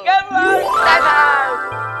đường. Cảm ơn đại thần.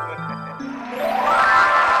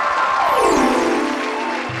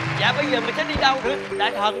 Dạ bây giờ mình sẽ đi đâu nữa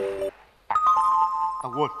đại thần?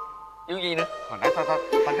 Tao quên. Chuyện gì nữa? Hồi nãy tao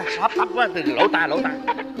sắp tắp quá từ lỗ tai.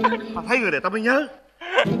 Tao thấy người này tao mới nhớ.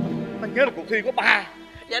 Tao nhớ là cuộc thi có 3.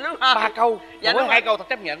 Dạ đúng rồi. 3 câu. Dạ đúng đúng 2 câu tao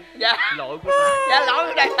chấp nhận. Dạ. Lỗi của tao. Dạ lỗi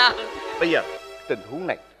của đại thần. Bây giờ tình huống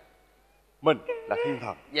này mình là thiên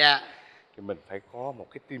thần. Dạ. Thì mình phải có một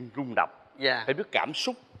cái tim rung động. Dạ. Phải biết cảm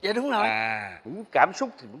xúc. Dạ đúng rồi. Muốn cảm xúc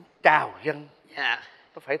thì muốn trào dâng. Dạ.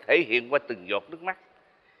 Nó phải thể hiện qua từng giọt nước mắt.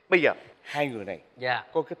 Bây giờ hai người này dạ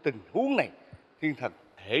có cái tình huống này, thiên thần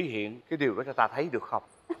thể hiện cái điều đó cho ta thấy được không?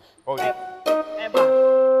 Thôi đi. Em à,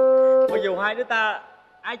 mặc dù hai đứa ta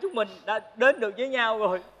ai chúng mình đã đến được với nhau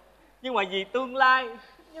rồi, nhưng mà vì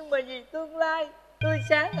tương lai tươi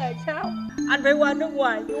sáng ngày sau anh phải qua nước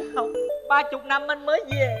ngoài du học. 30 năm anh mới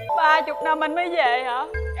về. 30 năm anh mới về hả?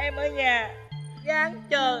 Em ở nhà gắng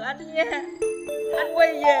chờ anh nha. Anh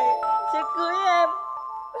quay về sẽ cưới em.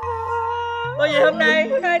 Bởi vì hôm nay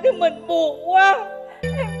hai đứa mình buồn quá.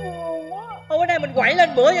 Em buồn quá. Thôi bữa nay mình quẩy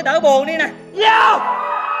lên bữa cho đỡ buồn đi nè. Vô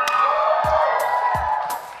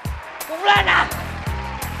cùng lên nè.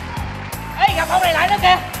 Ê gặp ông này lại nữa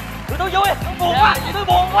kìa. Tụi tôi vui, tôi buồn quá, tụi tôi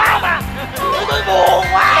buồn quá mà. Tụi tôi buồn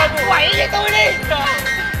quá, quẩy với tôi đi.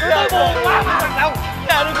 Tụi tôi buồn quá mà. Đâu,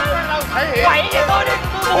 đâu thể hiện. Quẩy với tôi đi,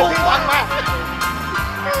 tôi buồn quá mà.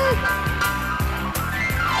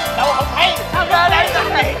 Đâu không thấy. Sao ra đây rồi?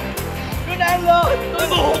 Tôi đang ngồi, tôi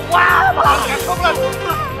buồn quá mà. Không lên.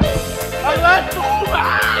 Lên lên. Buồn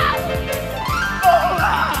quá,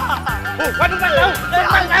 đứng quanh đâu? Đứng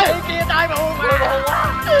quanh đâu? Chị kia tay buồn quá. Buồn quá.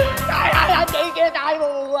 Trời ơi, anh chị kia tay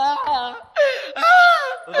buồn quá.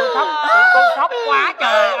 Tụi tôi khóc quá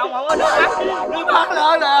trời, ông không có nước mắt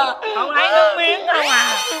lên nè. Không thấy nước miếng đâu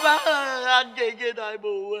à. Nước mắt anh chị kia tay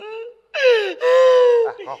buồn quá.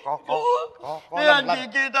 Có anh chị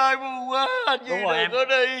chia tay buồn quá, anh chị đừng có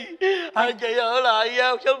đi. Anh chị ở lại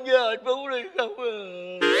nhau sống với hạnh phúc đi không à.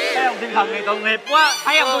 Thấy ông thiên thần này tội nghiệp quá.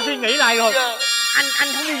 Thấy ông tôi suy nghĩ lại rồi. Anh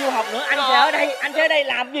không đi du học nữa, anh sẽ ở đây. Anh sẽ ở đây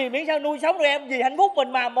làm gì miễn sao nuôi sống được em. Vì hạnh phúc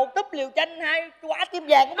mình mà, 1 túp liều chanh 2 quả tim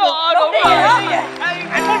vàng cũng được. Đúng rồi.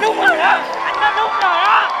 Anh nói đúng rồi đó. Anh nói đúng rồi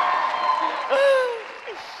đó.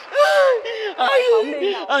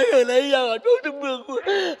 Ai người lấy ra hạnh phúc trong mương quá.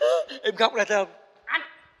 Em khóc ra không? Anh,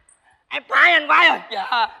 em phải anh quá rồi.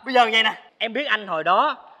 Dạ. Bây giờ vậy nè, em biết anh hồi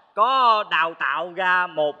đó có đào tạo ra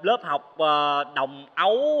một lớp học đồng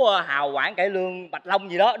ấu hào quảng cải lương Bạch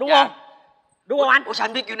Long gì đó đúng không? Đúng không anh? Ủa sao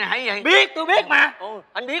anh biết chuyện này hay vậy? Biết, tôi biết mà.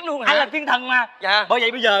 Anh biết luôn hả? Anh là thiên thần mà. Dạ. Bởi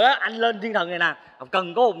vậy bây giờ á, anh lên thiên thần này nè,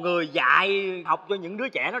 cần có một người dạy học cho những đứa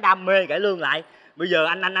trẻ nó đam mê cải lương lại. Bây giờ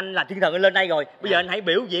anh là thiên thần anh lên đây rồi. Bây giờ anh hãy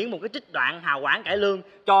biểu diễn một cái trích đoạn hào quảng cải lương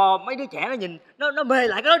cho mấy đứa trẻ nó nhìn, nó mê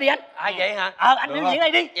lại cái đó đi anh. Vậy hả? Anh biểu diễn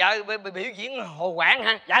đây đi. Dạ, biểu diễn hồ quảng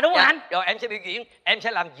hả? Dạ đúng rồi anh. Rồi em sẽ biểu diễn, em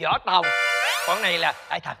sẽ làm võ tòng. Còn này là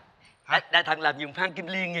đại thần. Đại thần làm giùm Phan Kim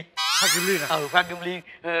Liên nha. Phan Kim Liên à? Phan Kim Liên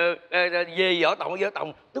về võ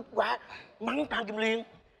tòng tức quá mắng Phan Kim Liên.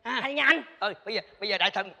 Hay nha anh. Bây giờ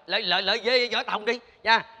đại thần lợi về võ tòng đi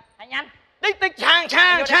nha. Hay nha anh. Tích tích sang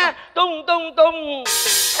tung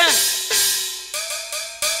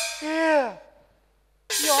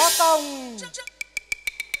Võ tòng.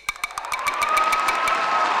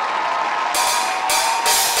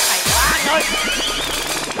 Hay quá anh ơi.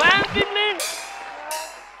 Phan Kim Liên,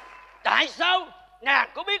 tại sao nàng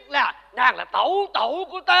có biết là nàng là tẩu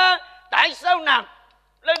của ta? Tại sao nàng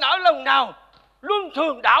lên nỗi lòng nào luân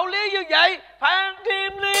thường đạo lý như vậy? Phan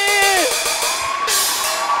Kim Liên,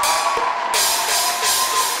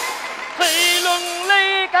 thì luân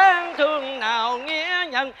ly can thường nào nghĩa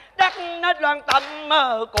nhân, đắc nết loan tâm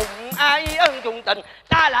cùng ai ân chung tình.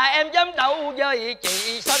 Ta là em dám đấu với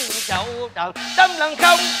chị xanh chậu trời, tâm lần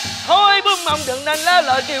không thôi bướm mong đừng nên lá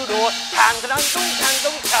lời kêu đùa. Thằng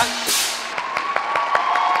tung thằng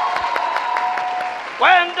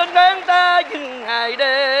quan trên đáng ta dừng ngày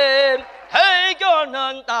đêm, thế cho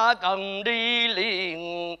nên ta cần đi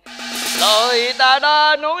liền. Lời ta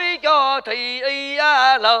đã nói cho thì y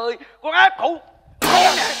lời con ác phụ.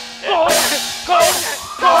 Con nè,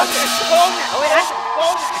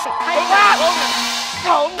 Hay quá.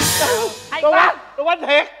 Hay quá. Tôi quánh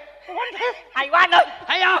thiệt. Hay quá anh ơi,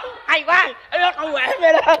 thấy không? Hay quá. Em nói con quẹt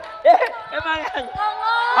vậy đó. Em ơi. Thần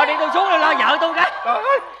ơi. Thôi đi tôi xuống rồi lo vợ tôi cái. Trời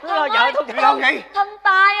ơi, lo vợ tôi. Chuyện đâu vậy? Thần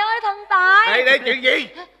tài ơi, thần tài. Đây chuyện gì?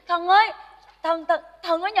 Thần ơi, thần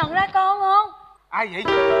có nhận ra con không? Ai vậy?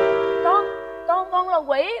 Con là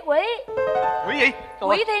quỷ. Quỷ gì?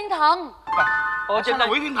 Quỷ thiên thần. Ủa sao là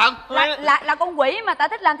quỷ thiên thần? Là con quỷ mà ta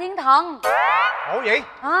thích làm thiên thần. Ủa vậy?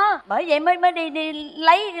 Bởi vậy mới đi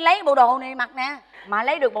lấy bộ đồ này mặc nè. Mà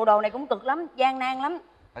lấy được bộ đồ này cũng cực lắm, gian nan lắm.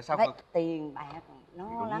 Tại sao phải cực? tiền bạc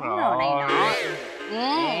lo lắng rồi này nọ.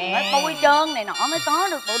 Phải bôi trơn này nọ mới có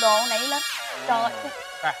được bộ đồ này lên. Trời.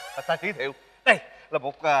 Ta giới thiệu. Đây là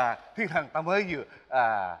một thiên thần ta mới vừa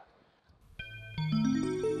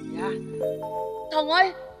Dạ. Thần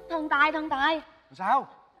ơi, thần tài. Sao?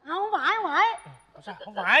 Không phải. Sao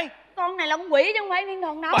không phải? Con này là con quỷ chứ không phải thiên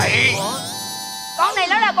thần đâu. Bậy. Con này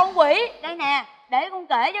nó là con quỷ. Đây nè, để con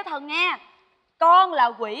kể cho thần nghe. Con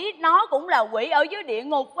là quỷ, nó cũng là quỷ ở dưới địa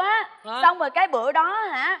ngục á. Xong rồi cái bữa đó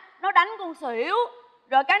hả, nó đánh con xỉu.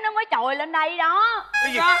 Rồi cái nó mới chồi lên đây đó.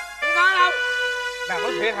 Cái gì? Không có đâu. Nào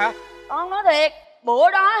nói thiệt hả? Con nói thiệt.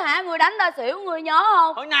 Bữa đó hả, người đánh ta xỉu, người nhớ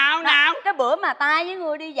không? Hồi nào? Cái bữa mà ta với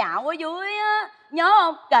người đi dạo ở dưới á, nhớ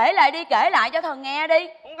không? Kể lại cho thần nghe đi.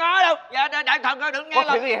 Không có đâu. Dạ đại thần coi đừng nghe Có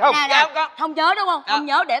chuyện gì không? Dạ không có. Không nhớ đúng không? Không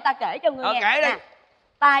nhớ để ta kể cho người nghe. Kể đi.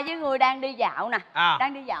 Ta với người đang đi dạo nè.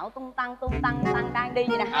 Đang đi dạo tung tăng đang đi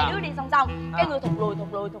vậy nè. Hai đứa đi song song. Cái người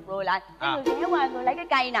thụt lùi lại. Cái người kéo qua, người lấy cái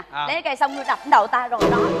cây nè. Lấy cái cây xong người đập đầu ta rồi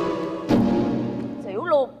đó. Xỉu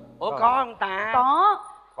luôn. Ủa có không ta?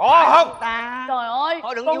 Có không ta? Trời ơi,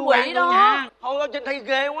 thôi đừng con quỷ đó nha. Thôi trên thi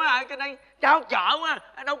ghê quá à, cái này trao chợ quá.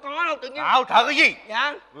 Đâu có đâu tự nhiên. Trao chợ cái gì?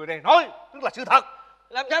 Dạ. Người này nói tức là sự thật.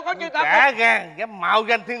 Làm sao có sự thật? Cả gan dám mạo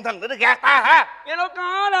danh thiên thần để nó gạt ta hả? Dạ đâu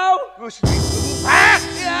có đâu. Người sẽ phá.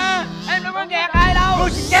 Dạ, em đâu có gạt ai đâu. Người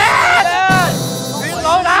sẽ chết. Thiên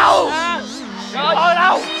ngồi đâu? Thiên ngồi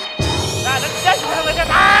đâu? Ta đánh chết thiên thần cho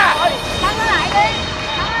ta. Thắng nó lại đi.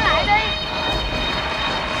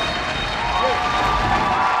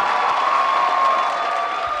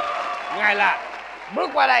 Ngài là bước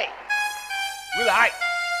qua đây. Quý là ai?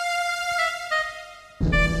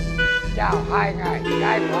 Chào hai ngài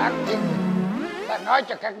cai quản. Ta nói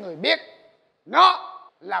cho các người biết, nó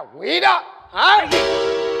là quỷ đó. Hả?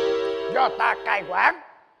 Do ta cai quản.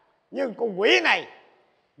 Nhưng con quỷ này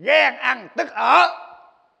ghen ăn tức ở,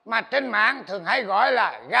 mà trên mạng thường hay gọi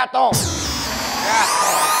là gato.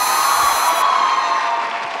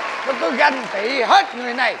 Nó cứ ganh tị hết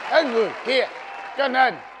người này tới người kia. Cho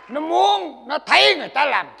nên nó thấy người ta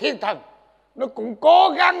làm thiên thần, nó cũng cố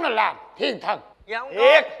gắng nó làm thiên thần.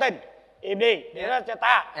 Thiệt tình. Im đi, để đó cho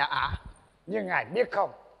ta. Nhưng ngài biết không,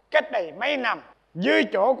 cách đây mấy năm, dưới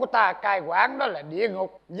chỗ của ta cai quản đó là địa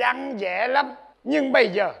ngục, vắng vẻ lắm. Nhưng bây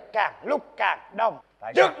giờ càng lúc càng đông.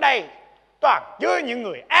 Trước đây toàn chứa những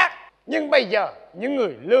người ác, nhưng bây giờ những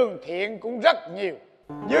người lương thiện cũng rất nhiều.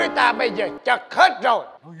 Dưới ta bây giờ chật hết rồi.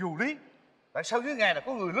 Dù lý, tại sao dưới ngài là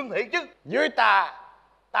có người lương thiện chứ? Dưới ta,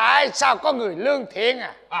 tại sao có người lương thiện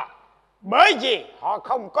à? Bởi vì họ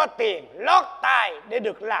không có tiền lót tai để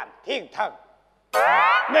được làm thiên thần,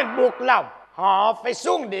 nên buộc lòng họ phải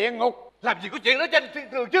xuống địa ngục. Làm gì có chuyện đó trên thiên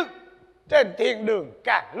đường chứ? Trên thiên đường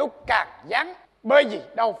càng lúc càng vắng, bởi vì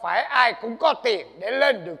đâu phải ai cũng có tiền để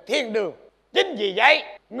lên được thiên đường. Chính vì vậy,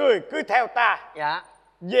 người cứ theo ta. Dạ.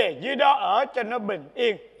 Về dưới đó ở cho nó bình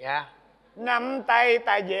yên. Dạ. Nắm tay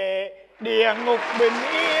ta về địa ngục bình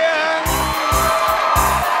yên.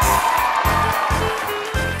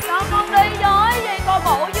 Sao con đi với vậy? Coi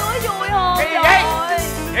bộ dưới vui hơn. Cái gì vậy?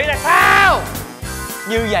 Vậy là sao?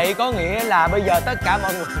 Như vậy có nghĩa là bây giờ tất cả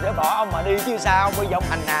mọi người sẽ bỏ ông mà đi chứ sao? Bây giờ ông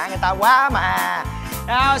hành hạ người ta quá mà.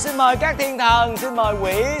 Nào xin mời các thiên thần, xin mời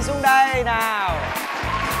quỷ xuống đây nào.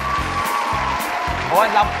 Ủa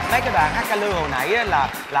anh Long, mấy cái đoạn hát ca lương hồi nãy á,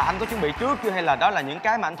 là anh có chuẩn bị trước chưa hay là đó là những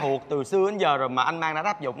cái mà anh thuộc từ xưa đến giờ rồi mà anh mang ra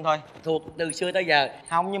áp dụng thôi? Thuộc từ xưa tới giờ.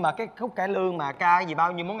 Không, nhưng mà cái khúc cải lương mà ca gì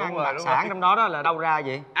bao nhiêu món ăn đặc sản trong đó là đâu ra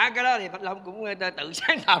vậy? Cái đó thì Bạch Long cũng tự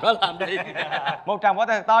sáng tạo đó làm đi. Một tràng vỗ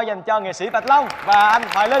tay thật to dành cho nghệ sĩ Bạch Long và anh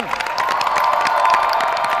Hoài Linh.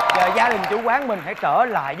 Giờ gia đình chủ quán mình hãy trở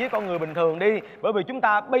lại với con người bình thường đi. Bởi vì chúng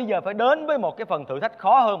ta bây giờ phải đến với một cái phần thử thách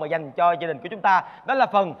khó hơn mà dành cho gia đình của chúng ta. Đó là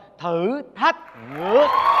phần thử thách ngược.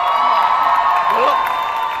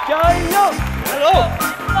 Chơi luôn. Luôn.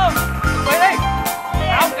 Quay đi.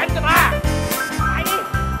 Áo cảnh cho ta. Ai đi.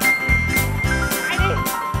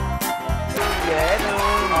 Dễ thương.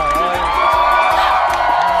 Trời ơi.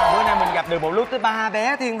 Bữa nay mình gặp được một lúc tới 3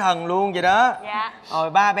 bé thiên thần luôn vậy đó. Dạ. Rồi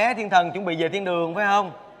 3 bé thiên thần chuẩn bị về thiên đường phải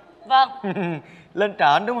không? Vâng. lên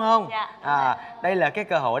trển đúng không? Dạ. Đây là cái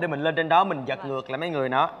cơ hội để mình lên trên đó mình giật ngược lại mấy người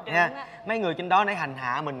đó nha. Mấy người trên đó nãy hành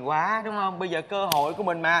hạ mình quá đúng không? Bây giờ cơ hội của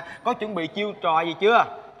mình mà. Có chuẩn bị chiêu trò gì chưa?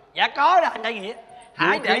 Dạ có đó anh Đại Nghĩa.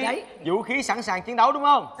 Hãy để đấy. Vũ khí sẵn sàng chiến đấu đúng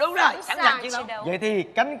không? Đúng rồi, sẵn sàng chiến đấu. Vậy thì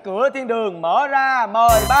cánh cửa thiên đường mở ra,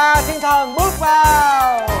 mời ba thiên thần bước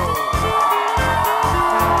vào.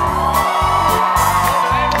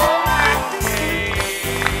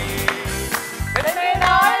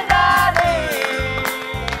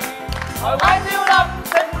 Hồi quán Thiếu Lâm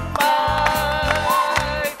xin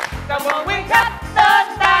mời, chào mừng quý khách đến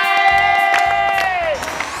đây.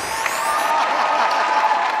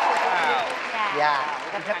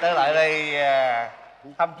 Các khách trở lại đây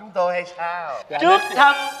thăm chúng tôi hay sao? Trước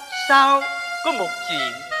thăm sau có một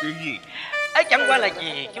chuyện. Chuyện gì? Ấy chẳng qua là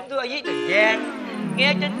gì chúng tôi ở dưới Trường Giang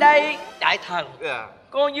nghe trên đây đại thần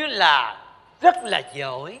coi như là rất là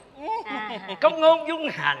giỏi, công ngôn dung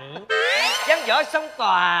hạnh, văn võ song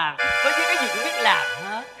toàn, coi như cái gì cũng biết làm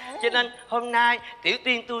hết. Cho nên hôm nay tiểu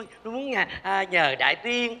tiên tôi muốn nhờ đại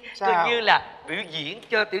tiên coi như là biểu diễn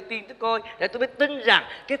cho tiểu tiên tôi coi, để tôi mới tin rằng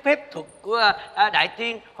cái phép thuật của đại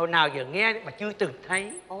tiên hồi nào giờ nghe mà chưa từng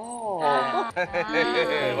thấy.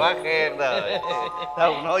 Quá khen rồi.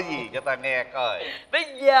 Đâu nói gì cho ta nghe coi. Bây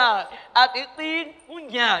giờ tiểu tiên muốn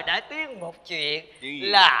nhờ đại tiên một chuyện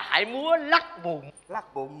là hãy múa lắc bụng.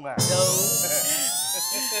 Lắc bụng mà. Đúng.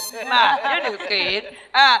 Mà với điều kiện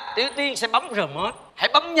tiểu tiên sẽ bấm remote. Hãy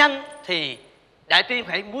bấm nhanh thì đại tiên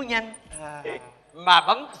phải múa nhanh, mà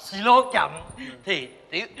bấm slow chậm thì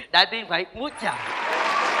đại tiên phải múa chậm.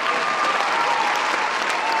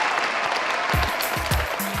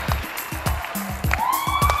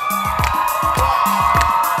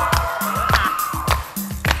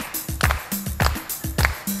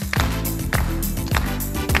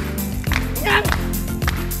 Nhanh.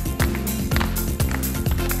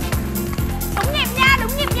 Đúng nhịp nha,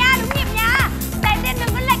 đúng nhịp nha, đúng nhịp nha. Đại tiên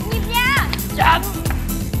đừng có lệch nhịp nha. Chậm.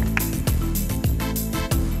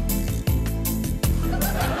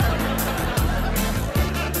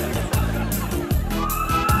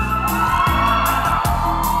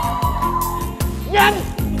 Nhanh.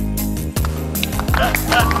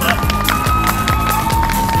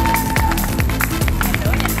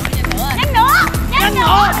 Nhanh nữa, nhanh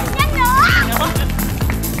nữa, nhanh nữa.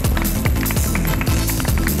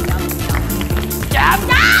 Chậm.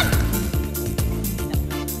 Nhanh.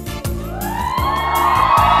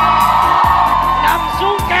 Nằm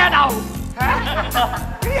xuống ke đầu.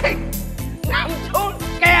 Nằm xuống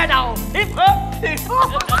ke đầu. Hip hop, hip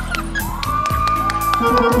hop.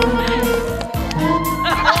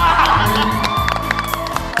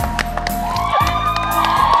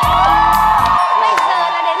 Bây giờ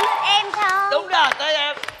là đến lượt em sao? Đúng rồi, tới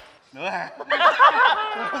em. Nữa hả?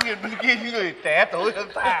 Tôi nhìn bên kia những người trẻ tuổi hơn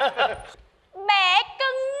ta. Bé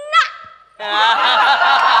cưng ạ.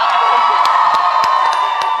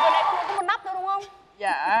 Vừa nãy con nói có một nắp thôi đúng không?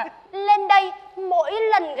 Dạ. Lên đây mỗi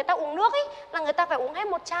lần người ta uống nước ấy là người ta phải uống hết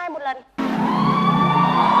một chai một lần.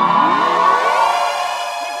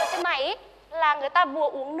 Bây giờ trên mày ấy là người ta vừa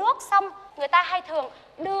uống nước xong người ta hay thường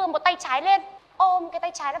đưa một tay trái lên, ôm cái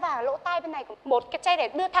tay trái nó vào lỗ tai bên này, một cái tay để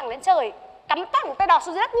đưa thẳng lên trời, cắm thẳng tay đỏ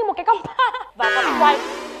xuống dưới đất như một cái công ba và con quay.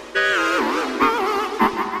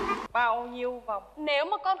 Bao nhiêu vòng? Nếu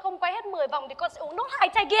mà con không quay hết 10 vòng thì con sẽ uống nốt 2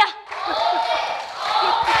 chai kia.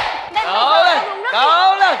 Nên Cố lên,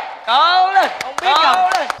 cố lên, cố lên. Không biết cố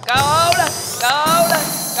lên, cố lên,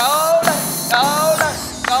 cố lên, cố lên, cố lên,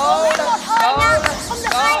 cố lên. Một hơi nha, không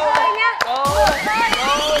được 2 hơi nha. Một hơi,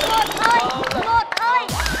 một hơi, một hơi,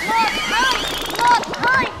 một hơi, một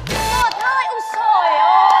hơi, một hơi. Ôi trời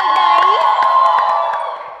ơi, đấy.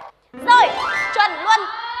 Rồi, chuẩn luôn.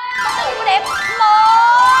 Con tự cô đếm. 1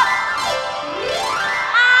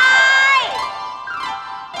 2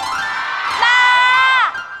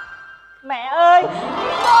 3. Mẹ ơi, 1.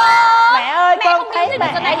 mẹ ơi, Mẹ con không thấy cứu mẹ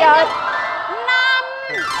được giờ này rồi. hết. 5.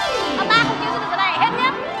 Ba không cứu được giờ này hết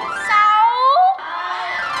nhé. 6.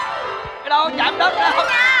 Cái đâu chạm đất đâu.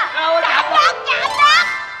 Đâu chạm đất. Chạm đất.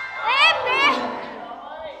 Tiếp đi.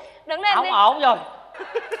 Đứng lên Không đi. ổn rồi.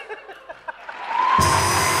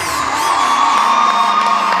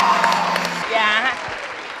 Dạ,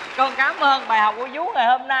 con cảm ơn bài học của vú ngày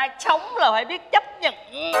hôm nay. Sống là phải biết chấp nhận.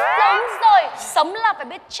 Đúng rồi, sống là phải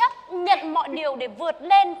biết chấp nhận mọi điều để vượt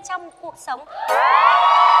lên trong cuộc sống.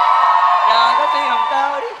 Rồi, có tiên hồng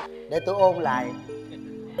tơ đi. Để tôi ôn lại.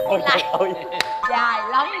 Ôn lại. Dài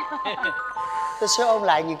lắm. Tôi sẽ ôn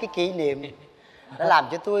lại những cái kỷ niệm đã làm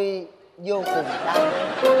cho tôi vô cùng đau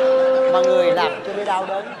đớn. Mà người làm cho tôi đau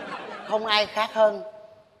đớn không ai khác hơn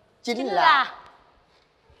chính là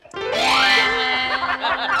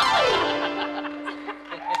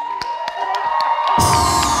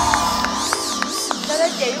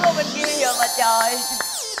chỉ qua bên kia giờ mà trời.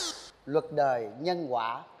 Luật đời nhân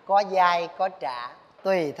quả, có dai có trả,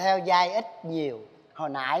 tùy theo dai ít nhiều. Hồi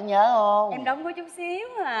nãy nhớ không? Em đóng có chút xíu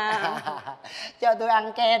à. Cho tôi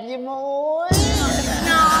ăn kem với muối.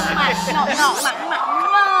 Ngon mà, ngọt ngọt mặn mặn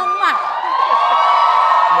ngon mà.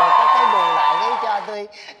 Được có cái bù lại đấy,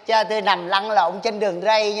 cho tôi nằm lăn lộn trên đường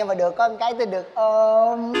ray, nhưng mà được có một cái tôi được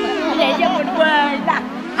ôm. Vậy cho mình quê nè.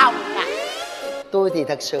 Không nè. Tôi thì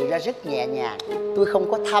thật sự ra rất nhẹ nhàng. Tôi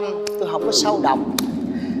không có thâm, tôi không có sâu độc.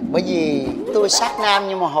 Bởi vì tôi sát nam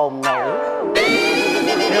nhưng mà hồn nữ.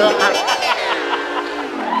 Được không?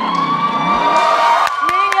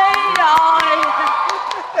 Nghi rồi.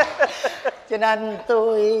 Cho nên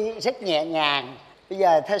tôi rất nhẹ nhàng. Bây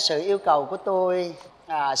giờ theo sự yêu cầu của tôi,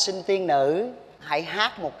 xin tiên nữ hãy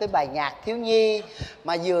hát một cái bài nhạc thiếu nhi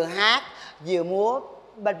mà vừa hát vừa múa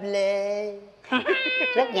bật lê.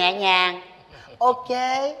 Rất nhẹ nhàng. Ok.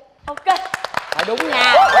 Ok. Phải đúng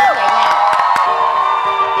nha, rất nhẹ nhàng.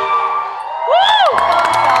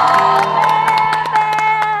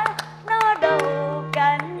 Nó đầu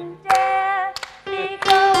cành tre đi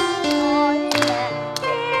không hỏi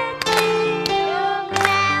mẹ biết đi đường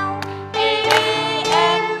nào, đi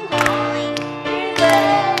em hỏi đi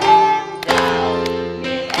về em chào,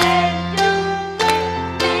 vì em chứng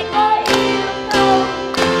minh mẹ có yêu không.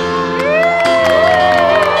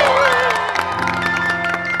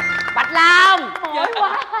 Bạch Long,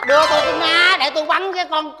 đưa tôi cái ná để tôi bắn cái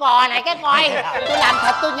con cò này cái coi. Tôi làm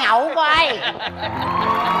thịt tôi nhậu coi.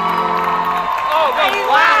 Hay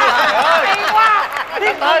quá, hay quá.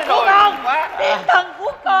 Thiên thần của con, thiên thần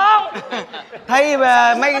của con. Thấy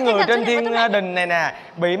mấy cái người trên thiên đình này nè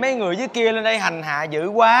bị mấy người dưới kia lên đây hành hạ dữ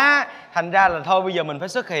quá, thành ra là thôi bây giờ mình phải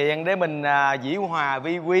xuất hiện để mình dĩ hòa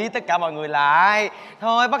vi quý tất cả mọi người lại.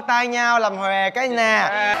 Thôi bắt tay nhau làm hòe cái nè.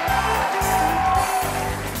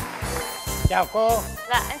 Chào cô.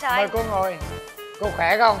 Dạ em chào Mời anh. cô ngồi. Cô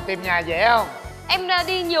khỏe không? Tìm nhà dễ không? Em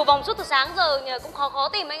đi nhiều vòng suốt từ sáng giờ nhờ cũng khó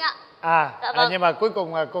tìm anh ạ. Dạ vâng. Nhưng mà cuối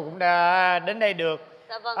cùng cô cũng đã đến đây được.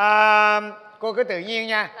 Dạ vâng. Cô cứ tự nhiên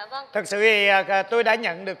nha. Dạ vâng. Thật sự thì tôi đã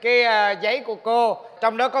nhận được cái giấy của cô.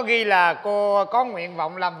 Trong đó có ghi là cô có nguyện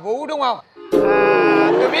vọng làm vú đúng không?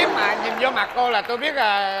 Tôi biết mà, nhìn vô mặt cô là tôi biết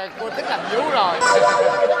là cô thích làm vú rồi.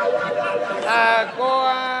 Cô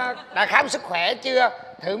đã khám sức khỏe chưa?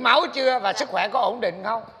 Thử máu chưa? Và sức khỏe có ổn định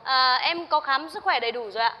không? Em có khám sức khỏe đầy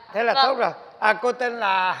đủ rồi ạ. Thế là vâng. tốt rồi. Cô tên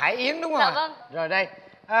là Hải Yến đúng không? Dạ ạ? vâng. Rồi đây,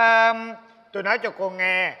 tôi nói cho cô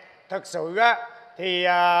nghe. Thật sự á thì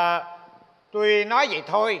tôi nói vậy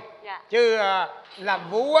thôi. Dạ. Chứ làm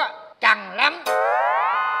vú á cằn lắm.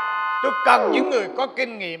 Tôi cần những người có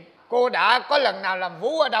kinh nghiệm. Cô đã có lần nào làm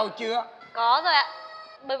vú ở đâu chưa? Có rồi ạ.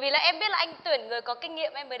 Bởi vì là em biết là anh tuyển người có kinh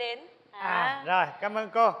nghiệm em mới đến. Rồi, cảm ơn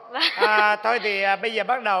cô. Thôi thì bây giờ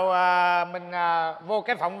bắt đầu mình vô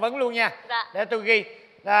cái phỏng vấn luôn nha. Dạ. Để tôi ghi.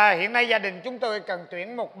 Hiện nay gia đình chúng tôi cần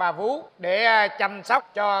tuyển một bà vú để chăm sóc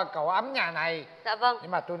cho cậu ấm nhà này. Dạ vâng.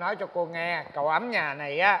 Nhưng mà tôi nói cho cô nghe, cậu ấm nhà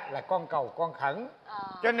này á là con cầu con khẩn.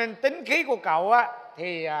 Cho nên tính khí của cậu á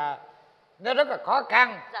thì nó rất là khó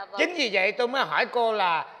khăn. Dạ vâng. Chính vì vậy tôi mới hỏi cô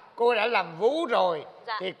là cô đã làm vú rồi.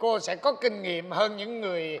 Dạ. Thì cô sẽ có kinh nghiệm hơn những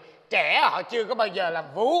người trẻ họ chưa có bao giờ làm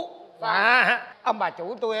vú. Ông bà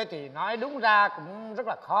chủ tôi thì nói đúng ra cũng rất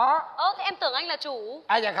là khó. Thế em tưởng anh là chủ.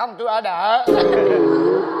 Dạ không, tôi ở đợ.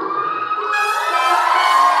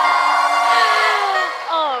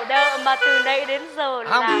 Ở đợ mà từ nãy đến giờ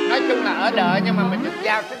Không, làm. nói chung là ở đợ nhưng mà mình được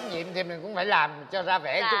giao trách nhiệm thì mình cũng phải làm cho ra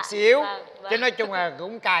vẻ chút xíu. Chứ nói chung là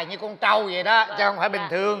cũng cài như con trâu vậy đó, chứ không phải bình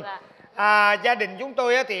thường. Gia đình chúng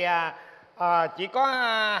tôi thì chỉ có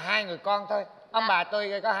 2 người con thôi. Ông bà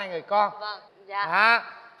tôi có 2 người con.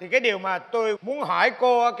 Thì cái điều mà tôi muốn hỏi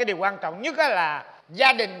cô, cái điều quan trọng nhất là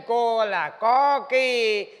gia đình cô là có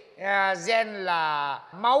cái gen là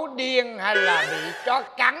máu điên hay là bị chó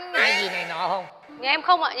cắn hay gì này nọ không? Nhà em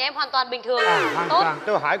không ạ, nhà em hoàn toàn bình thường. Hoàn tốt. toàn.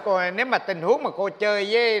 Tôi hỏi cô, nếu mà tình huống mà cô chơi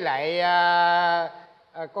với lại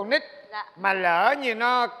con nít mà lỡ như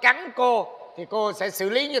nó cắn cô thì cô sẽ xử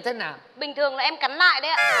lý như thế nào? Bình thường là em cắn lại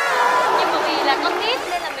đấy ạ. Nhưng mà vì là con nít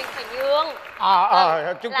nên là mình phải nhường.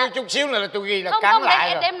 Chút xíu nữa là tôi ghi là không, cắn không,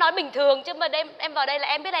 lại em nói bình thường chứ mà em vào đây là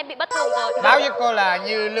em biết là em bị bất thường rồi. Báo với cô là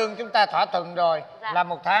như lương chúng ta thỏa thuận rồi. Là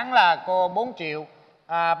 1 tháng là cô 4 triệu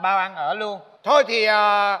bao ăn ở luôn. Thôi thì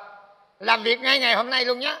làm việc ngay ngày hôm nay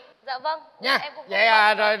luôn nhé. Dạ vâng. Nha.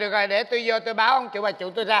 Vậy rồi được rồi, để tôi vô tôi báo ông chủ bà chủ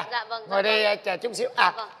tôi ra. Dạ vâng. Ngồi đây chờ chút xíu.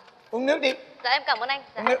 Vâng. Uống nước đi. Dạ em cảm ơn anh.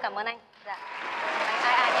 Dạ em cảm ơn anh. Dạ.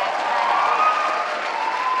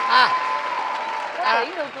 Có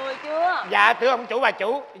tuyển được người chưa? Dạ thưa ông chủ bà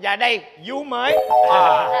chủ, dạ đây vú mới.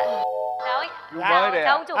 Rồi. Vú mới đây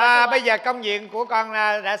à. Bây giờ công việc của con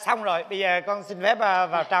đã xong rồi. Bây giờ con xin phép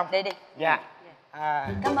vào trong. Đi đi. Dạ.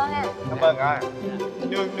 Cảm ơn em. Cảm ơn ạ.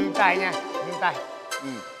 Nương tay nha, nương tay.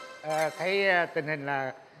 Thấy tình hình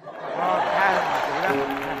là khá hơn mà chị đó.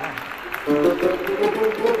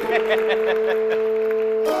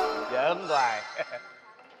 Giỡn hoài.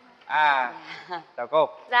 Chào cô.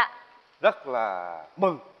 Dạ. Rất là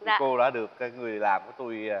mừng Dạ. cô đã được người làm của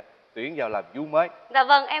tôi tuyển vào làm vú mới. Dạ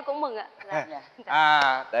vâng, em cũng mừng ạ.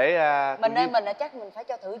 Dạ. Để mình đây mình chắc mình phải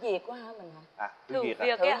cho thử việc quá ha mình hả? Thử việc thử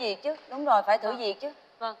việc chứ. Đúng rồi, phải thử việc chứ.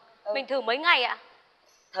 Vâng. Mình thử mấy ngày ạ?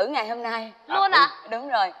 Thử ngày hôm nay. Luôn ạ? Đúng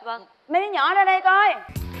rồi. Vâng. Mấy đứa nhỏ ra đây coi.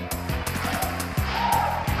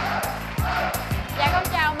 Dạ con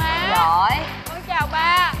chào má. Giỏi. Con chào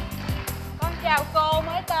ba. Con chào cô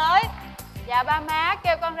mới tới. Dạ ba má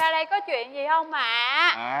kêu con ra đây có chuyện gì không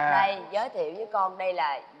ạ? Đây giới thiệu với con, đây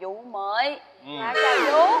là vú mới. Dạ chào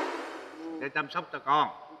vú. Để chăm sóc cho con.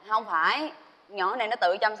 Không phải, nhỏ này nó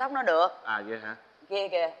tự chăm sóc nó được. Vậy hả? Kia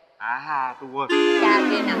kìa. Tôi quên. Cha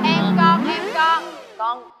kia nè. Em con.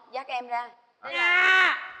 Con dắt em ra.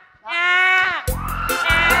 Ba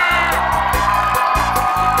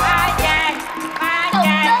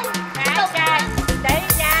chàng tỷ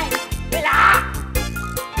trai người lạ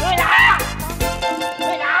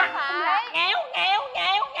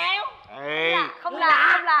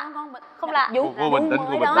Không lạ. Cô bình tĩnh, cô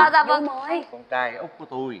bình tĩnh. Dạ vâng. Con trai út của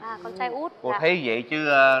tôi. Con trai út. Cô thấy vậy chứ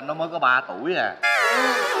nó mới có 3 tuổi nè.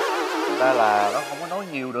 Thật ra là nó không có nói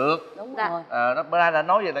nhiều được. Đúng rồi. Nó bữa nay đã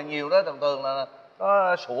nói vậy là nhiều đó, thường là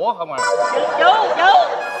nó sủa không à. Vú đó.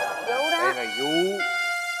 Đây là vú.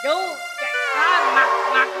 Mặt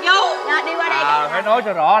vú. Nè, đi qua đây. Phải nói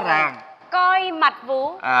cho rõ ràng. Coi mặt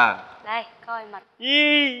vú. Đây, coi mặt.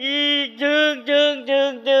 Trương.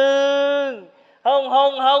 Hôn. Vú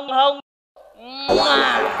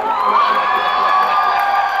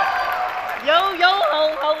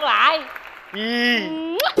hôn lại.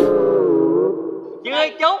 Chưa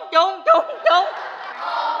trúng.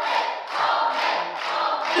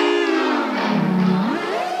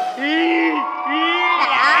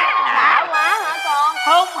 Đã quá hả con?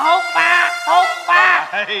 Hôn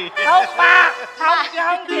ba. Không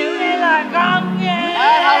chịu nghe lời con nghe.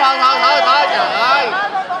 Thôi trời ơi.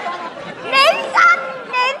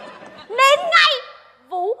 Nín ngay.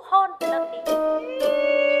 Vú hôn lần tí.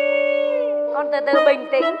 Con từ từ bình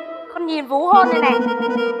tĩnh. Con nhìn vú hôn này này.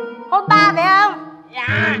 Hôn ba phải không? Dạ.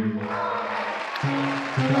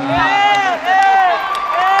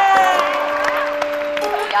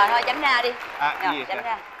 Rồi thôi tránh ra đi. Gì Tránh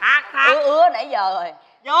ra. Khát. Ứa nãy giờ rồi.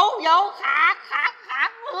 Vú khát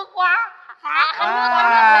nước quá.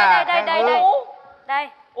 Đây.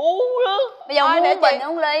 Uống nước. Bây giờ uống bình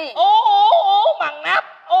uống ly. Uống bằng nắp.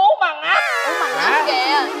 Uống bằng nắp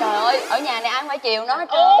kìa. Trời ơi, ở nhà này ai không phải chiều nó hết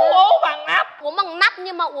trơn. Uống bằng nắp. Uống bằng nắp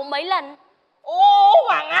nhưng mà uống mấy lần? Uống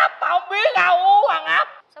bằng nắp, không biết đâu, uống bằng nắp.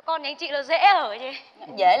 Sao con nhà anh chị là dễ ở chứ?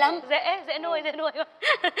 Dễ lắm. Dễ nuôi.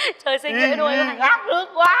 Trời sinh dễ nuôi quá. Khát nước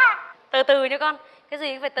quá. Từ từ nha con. Cái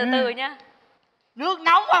gì cũng phải từ từ nhá. Nước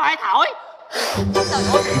nóng quá phải thổi.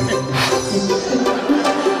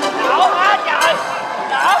 Đổ hết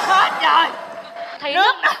trời. Thấy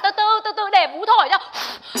nước từ từ để vú thổi cho.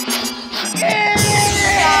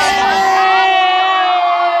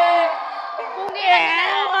 Vú nghe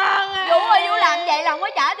Vú ơi, vú làm vậy là không có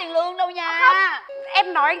trả tiền lương đâu nha.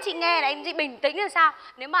 Em nói anh chị nghe này, anh chị bình tĩnh là sao?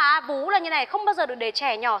 Nếu mà vú là như này, không bao giờ được để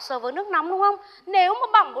trẻ nhỏ sờ với nước nóng đúng không? Nếu mà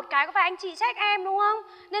bỏng một cái có phải anh chị trách em đúng không?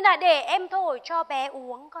 Nên là để em thổi cho bé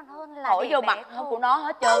uống còn hơn là thổi để vô bé mặt của nó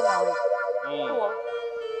hết trơn rồi.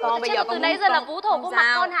 Con bây giờ từ nãy giờ là vú thổi vô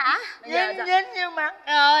mặt con hả? Dính như mặt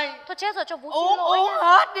rồi. Thôi chết rồi, cho vú xin lỗi Uống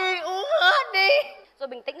hết đi. Rồi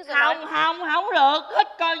bình tĩnh rồi nói. Không được. Thích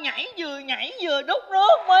coi nhảy vừa đút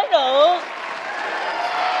nước mới được.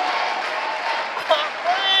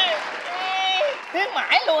 Tiếng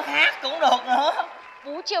mãi luôn, hát cũng được nữa.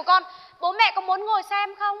 Vú chiều con. Bố mẹ có muốn ngồi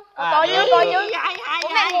xem không? Có chứ. Bố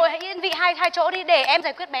mẹ ngồi yên vị hai chỗ đi để em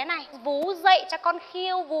giải quyết bé này. Vú dậy cho con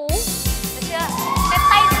khiêu vú. Được chưa? Cái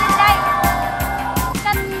tay lên đây.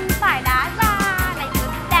 Chân phải đá ra này,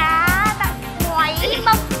 đá ra. Ngoáy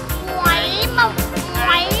mông.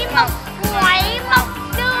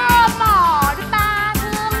 Đưa mỏ đi ba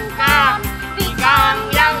thương con. Vì con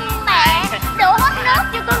dân mẹ. Đổ hết nước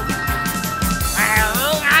cho con.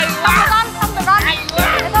 Xong rồi con. Thế thôi,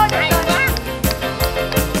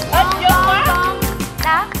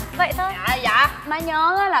 Đó, vậy thôi. Dạ. Má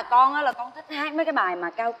nhớ là con thích hát mấy cái bài mà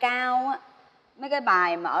cao cao á. Mấy cái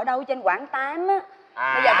bài mà ở đâu trên Quảng 8 á.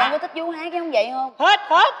 Bây giờ con có thích vú hát cái không vậy không? Hết.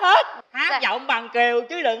 Hát giọng bằng kiều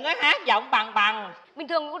chứ đừng có hát giọng bằng. Bình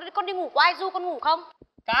thường con đi ngủ có ai ru con ngủ không?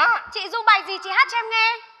 Có. Chị ru bài gì chị hát cho em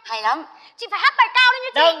nghe. Hay lắm. Chị phải hát bài cao lên như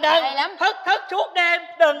chị. Đừng. Hay lắm. Thức suốt đêm.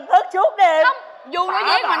 Đừng thức suốt đêm. Không. Du nó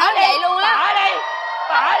riết mà nói vậy luôn á. Bỏ đi.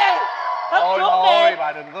 Thức suốt đêm. Thôi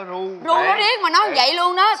bà đừng có ru. Ru nó riết mà nói vậy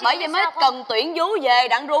luôn đó. Bởi vì mới cần tuyển vú về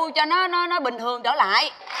đặng ru cho nó bình thường trở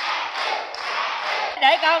lại.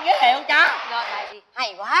 Để con giới thiệu cho. Rồi bài gì?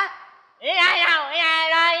 Hay quá. Vú.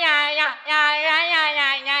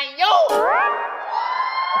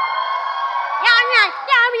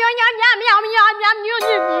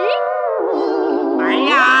 Mày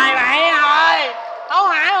ơi. Không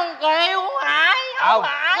phải con kêu, không phải. Không.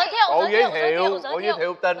 Giới Cô giới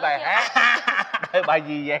thiệu tên bài hát. Bài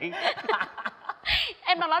gì vậy?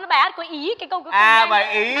 Em đang nói là bài hát có ý, cái câu cuối cùng.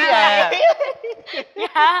 Bài ý à.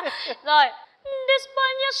 Dạ. Rồi.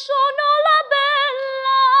 D'Espagna sono la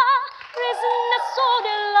bella, resina so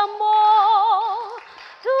dell'amor.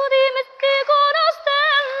 Tu dimenticono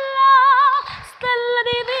stella, stella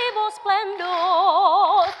di vivo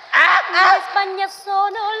splendor. D'Espagna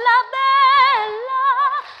sono la bella,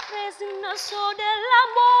 resina so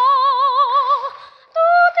dell'amor. Tu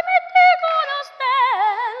dimenticono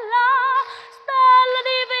stella, stella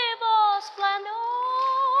di vivo splendor.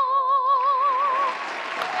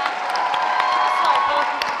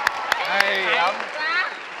 Hay lắm.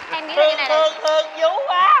 Em nghĩ là như này này. Hương vú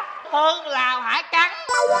quá. Hương lào hải cắn.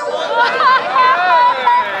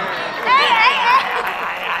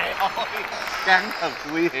 Cắn thật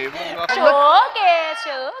nguy hiểm không?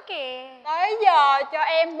 Sữa kìa. Tới giờ cho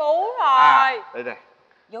em bú rồi. Đây này.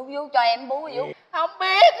 Vú cho em bú vú. Không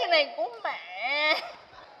biết cái này của mẹ.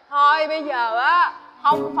 Thôi bây giờ á,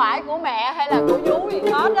 không phải của mẹ hay là của vú gì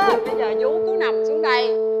hết á. Bây giờ vú cứ nằm xuống đây.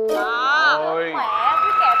 Đó. Ôi. Khỏe,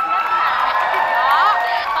 cứ kẹp nách lại. Đó.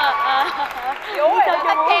 Vú rồi cho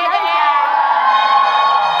thích vú khe đó đó nha.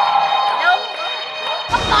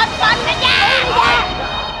 Không còn bệnh nữa nha.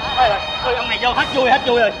 Thôi ông này vô hết vui rồi.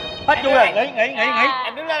 Nghỉ.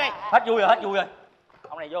 Em đứng lên đây. Hết vui rồi.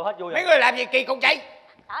 Ông này vô hết vui rồi. Mấy người làm gì kỳ cục vậy?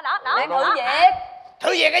 Đó. Để thử việc.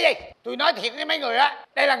 Thử việc cái gì? Tôi nói thiệt với mấy người á,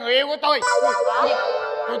 đây là người yêu của tôi.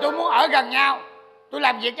 Tôi muốn ở gần nhau. Tôi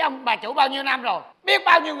làm việc với ông bà chủ bao nhiêu năm rồi, biết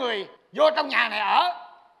bao nhiêu người vô trong nhà này ở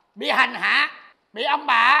bị hành hạ, bị ông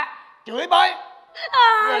bà chửi bới,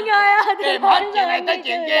 kèm hết chuyện này tới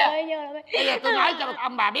chuyện kia. Bây giờ tôi nói cho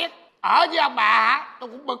ông bà biết, ở với ông bà hả, tôi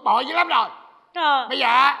cũng bực bội dữ lắm rồi. Bây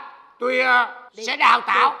giờ tôi sẽ đào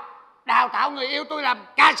tạo người yêu tôi làm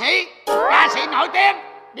ca sĩ nổi tiếng,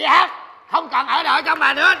 đi hát, không cần ở đợi trong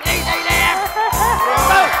bà nữa. Đi em.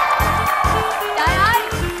 Trời ơi,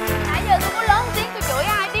 nãy giờ tôi có lớn tiếng tôi chửi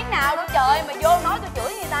ai tiếng nào đâu trời, mà vô nói tôi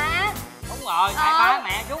chửi người ta. Đúng rồi, hai ba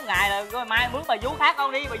mẹ vú ngài là rồi mai mướn bà vú khác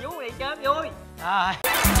con đi, bà vú đi chơi vui. Rồi.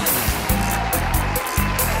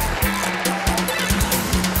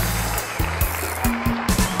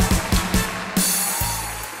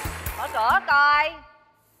 Mở cửa coi.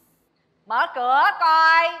 Mở cửa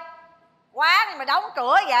coi. Quán gì mà đóng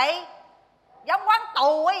cửa vậy? Giống quán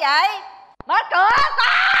tù ấy vậy. Mở cửa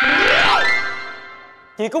coi.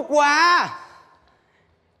 Chị Cúc Hoa.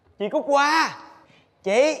 Chị Cúc Hoa.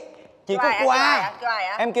 Chị Cúc Hoa.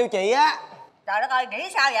 Em kêu chị á. Trời đất ơi, nghĩ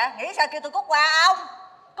sao vậy? Nghĩ sao kêu tôi Cúc Hoa không?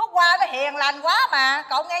 Cúc Hoa nó hiền lành quá mà.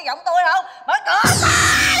 Cậu nghe giọng tôi không? Mở cửa coi.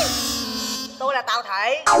 Tôi là Tào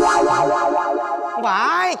Thị. Không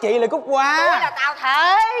phải, chị là Cúc Hoa. Tôi là Tào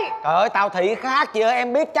Thị. Trời ơi, Tào Thị khác chị ơi,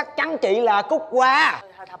 em biết chắc chắn chị là Cúc Hoa.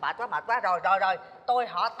 Thôi mệt quá rồi. Tôi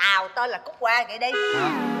họ Tào, tên là Cúc Hoa vậy đi.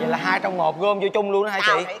 Vậy là 2 trong 1 gom vô chung luôn đó hả chị?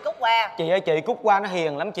 Tào Thị Cúc Hoa. Chị ơi, chị Cúc Hoa nó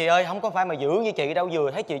hiền lắm chị ơi, không có phải mà dữ như chị đâu,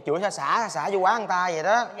 vừa thấy chị chửi xả vô quán người ta vậy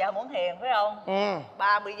đó. Bây giờ muốn hiền phải không?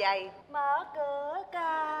 30 giây. Mở cửa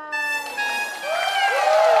coi.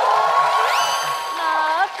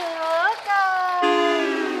 Mở cửa coi.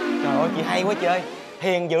 Trời ơi, chị hay quá chị ơi.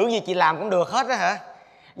 Hiền dữ gì chị làm cũng được hết đó hả?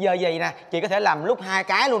 Giờ vậy nè, chị có thể làm lúc 2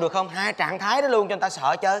 cái luôn được không? 2 trạng thái đó luôn cho người ta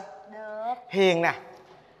sợ chơi. Được. Hiền nè.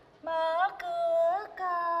 Mở cửa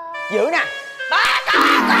coi. Dữ nè. Mở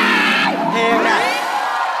cửa coi. Hiền nè.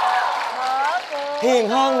 Mở cửa. Hiền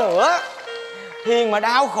hơn nữa. Hiền mà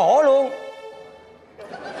đau khổ luôn.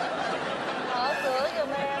 Mở cửa giùm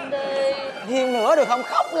em đi. Hiền nữa được không?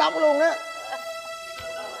 Khóc lóc luôn đó.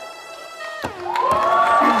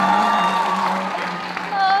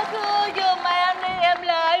 Mở cửa giùm em đi, em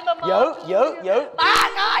lại mà mở. Giữ. Ba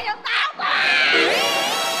nói giùm tao mà.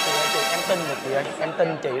 Em tin được chị ơi, em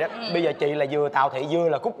tin chị đó. Bây giờ chị là vừa Tào Thị vừa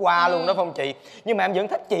là Cúc Hoa luôn đó phải không chị? Nhưng mà em vẫn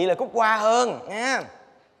thích chị là Cúc Hoa hơn nha.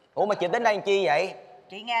 Ủa mà chị đến đây làm chi vậy?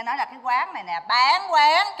 Chị nghe nói là cái quán này nè bán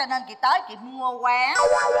quán, cho nên chị tới chị mua quán.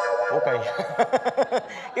 Ủa kỳ.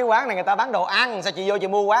 Cái quán này người ta bán đồ ăn, sao chị vô chị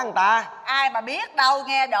mua quán người ta? Ai mà biết đâu,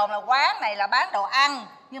 nghe đồn là quán này là bán đồ ăn,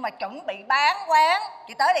 nhưng mà chuẩn bị bán quán.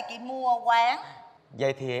 Chị tới đây chị mua quán.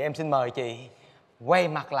 Vậy thì em xin mời chị quay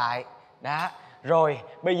mặt lại. Đó. Rồi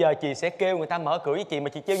bây giờ chị sẽ kêu người ta mở cửa với chị, mà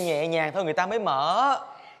chị kêu nhẹ nhàng thôi người ta mới mở.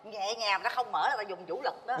 Nhẹ nhàng, nó không mở là ta dùng vũ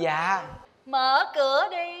lực đó. Dạ. Mở cửa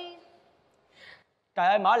đi. Trời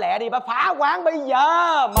ơi mở lẹ đi, bà phá quán bây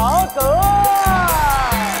giờ. Mở cửa.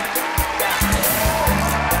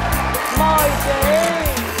 Mời chị.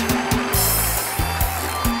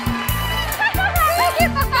 Cái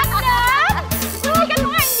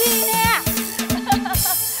món ăn gì nè?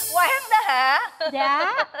 Quán đó hả?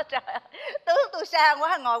 Dạ. Trời ơi, tướng tôi sang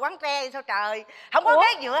quá, ngồi quán tre sao trời. Không có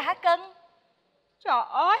ghế dựa hả cưng? Trời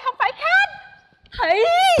ơi, không phải khách. Thị.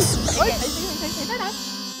 Ủa, Thị tới đây.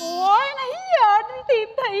 Ủa, nãy giờ đi tìm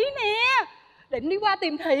Thị nè. Định đi qua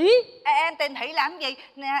tìm Thị. Em tìm Thị làm gì?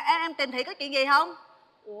 Nè, em tìm Thị có chuyện gì không?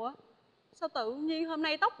 Ủa, sao tự nhiên hôm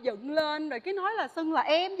nay tóc dựng lên rồi cái nói là xưng là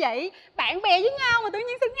em vậy? Bạn bè với nhau mà tự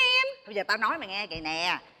nhiên xưng em. Bây giờ tao nói mày nghe vậy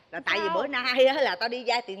nè. Là tại vì bữa nay á, là tao đi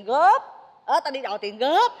vay tiền góp. Tao đi đòi tiền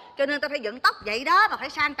góp, cho nên tao phải dựng tóc vậy đó, mà phải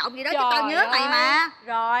sang trọng gì đó. Chứ tao nhớ mày mà.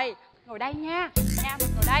 Rồi, ngồi đây nha. Nha,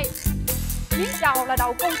 ngồi đây. Biết đầu là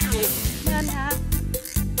đầu câu chuyện, nên hả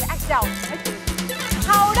để ác trầu nói chuyện.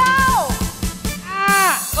 Hầu đâu?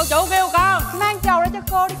 À, cô chủ kêu con mang trầu ra cho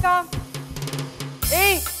cô đi con.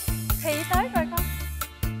 đi. Thị tới rồi con.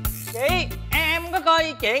 Chị, em có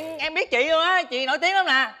coi chuyện, em biết chị luôn á, chị nổi tiếng lắm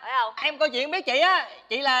nè. Phải không? Em coi chuyện biết chị á,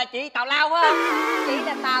 chị là chị Tào Lao phải không? Chị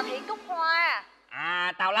là Tào Thị Cúc Hoa.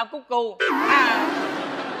 À, Tào Lao Cúc Cu.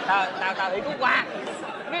 Tào Thị Cúc Hoa.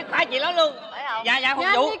 Biết phải chị lắm luôn. Phải không? Dạ, dạ, phục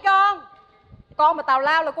Nhanh vụ. đi con mà Tào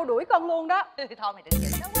Lao là cô đuổi con luôn đó. Thôi mày đừng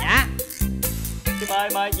chỉnh nó quá. Dạ. Chị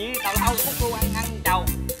mời chị Tào Lao Cúc Cu ăn trầu.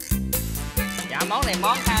 Dạ, món này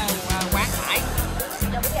món quán Hải.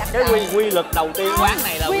 Cái quy luật đầu tiên quán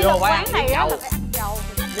này là vô phải ăn miếng trầu.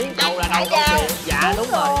 Miếng trầu là đầu câu chuyện. Dạ đúng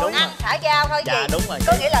rồi, đúng rồi. Ăn thả dao thôi chị. Dạ đúng rồi.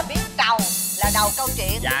 Có nghĩa là miếng trầu là đầu câu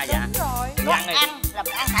chuyện. Dạ dạ. Đúng rồi. Lúc ăn là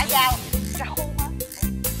mình ăn thả dao. Trầu hả?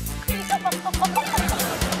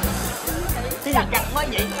 Cái gì căng quá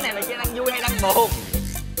vậy? Cái này là chị đang vui hay đang buồn?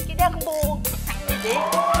 Chị đang buồn. Ăn đi chị.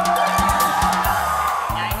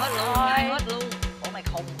 Nhai hết luôn, nhai hết luôn. Ủa mày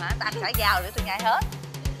khùng hả? Tao ăn thả dao để tôi nhai hết.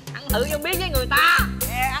 Ăn thử cho biết với người ta.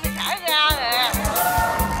 Nè, ăn thả dao nè.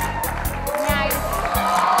 Nhai.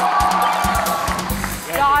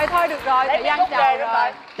 Rồi thôi được rồi, thời gian chờ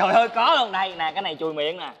rồi. Trời ơi có luôn đây nè, cái này chùi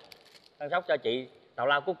miệng nè. Chăm sóc cho chị Tào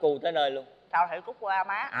Lao Cúc Cu tới nơi luôn. Tao thử Cúc qua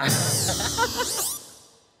má.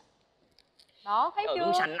 Đó, thấy chưa?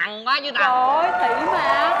 Đúng sành ăn quá chứ ta. Trời ơi, Thị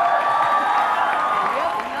mà. Chị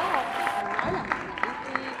nhớ không? Mình nói là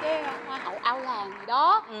mình đi cái hoa hậu ao làng gì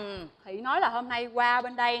đó. Thị nói là hôm nay qua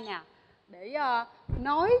bên đây nè để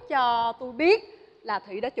nói cho tôi biết là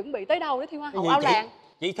Thị đã chuẩn bị tới đâu để thi hoa hậu ao làng.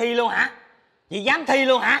 Chị thi luôn hả? Chị dám thi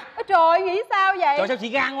luôn hả? Trời, nghĩ sao vậy? Trời, sao chị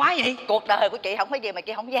gan quá vậy? Cuộc đời của chị không có gì mà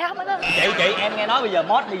chị không dám hết á. Chị em nghe nói bây giờ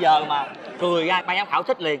mod bây giờ mà cười ra ban giám khảo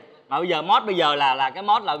thích liền. Mà bây giờ mod bây giờ là cái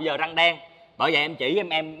mod là bây giờ răng đen. Bởi vậy em chỉ em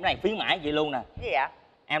cái này khuyến mãi chị luôn nè. Cái gì ạ?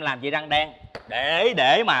 Em làm chị răng đen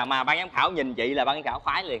để mà ban giám khảo nhìn chị là ban giám khảo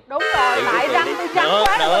khoái liền. Đúng rồi, chị, tại răng tôi trắng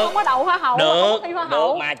quá rồi không có đậu hoa hậu, không có thi hoa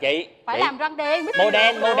hậu. Được mà chị phải chị làm răng đen mới mô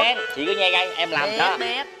đen chị cứ nghe ngay em làm đó.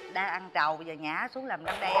 Biết đang ăn trầu bây giờ nhả xuống làm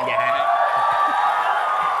răng đen. Dạ.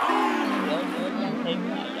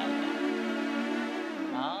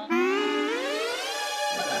 Đó.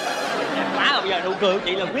 Quá rồi, bây giờ nụ cười của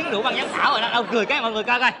chị là quyến rũ ban giám khảo rồi đó. Đâu cười cái mọi người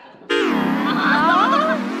coi coi. Đó,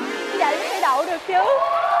 vậy mới đậu được chứ.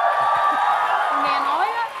 Nghe nói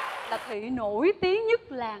á là Thị nổi tiếng nhất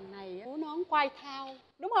làng này múa nón quai thao,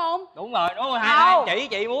 đúng không? Đúng rồi, hai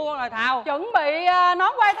chị múa quai thao. Chuẩn bị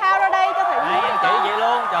nón quai thao ra đây cho Thị múa. Em chỉ chị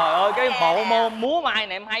luôn, trời ơi cái bộ môn múa mai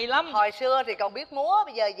này em hay lắm. Hồi xưa thì còn biết múa,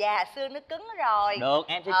 bây giờ già xương nó cứng rồi. Được,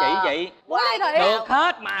 em sẽ chỉ chị. Múa đi Thị. Được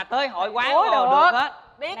hết mà tới hội quán rồi được hết.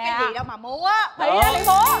 Biết cái gì đâu mà múa. Thị ra đi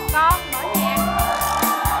múa, con mở nhạc.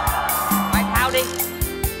 Quai thao đi,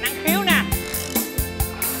 năng khiếu nè.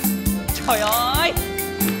 Trời ơi,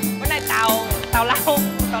 bữa nay Tào Lao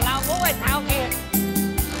múa quai thao kìa.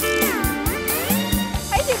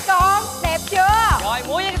 Thấy chưa con, đẹp chưa? Rồi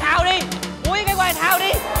múa với cái thao đi, múa với cái quai thao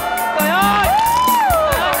đi. Trời ơi,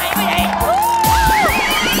 hay quá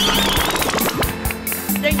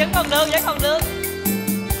vậy. Vẫn còn được.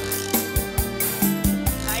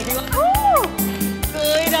 Hay quá.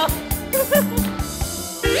 Cười đâu.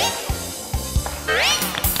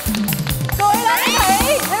 Cười lên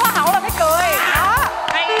Thị, thấy hoa hậu là phải cười. Đó.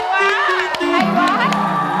 Hay quá. Hay quá.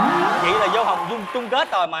 chung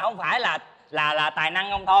kết rồi mà không phải là tài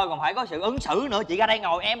năng không thôi, còn phải có sự ứng xử nữa. Chị ra đây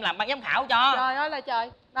ngồi, em làm ban giám khảo cho. Trời ơi là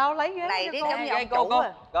trời, đâu lấy ghế này cho đi cô. giống như ông cô chủ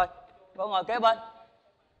à. rồi cô ngồi kế bên.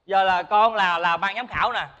 Giờ là con là ban giám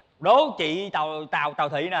khảo nè, đố chị Tào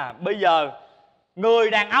Thị nè. Bây giờ người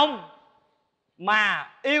đàn ông mà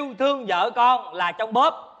yêu thương vợ con là trong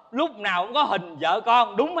bóp lúc nào cũng có hình vợ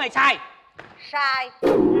con, đúng hay sai? Sai.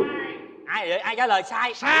 Ai vậy? Ai trả lời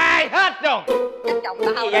sai? Sai hết rồi. Chết chồng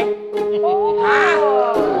tao Gì vậy? Hả?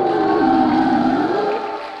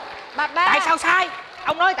 Ba. Tại sao sai?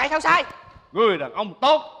 Ông nói tại sao sai? Người đàn ông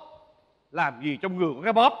tốt làm gì trong người của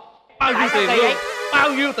cái bóp? Bao nhiêu tiền vậy? luôn? Bao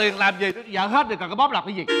nhiêu tiền làm gì? Vợ hết rồi còn cái bóp làm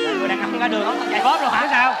cái gì? Người đàn ông ra đường không chạy bóp đâu hả?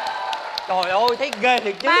 Sao? Trời ơi, thấy ghê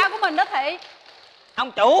thiệt chứ. Ba của mình đó Thị.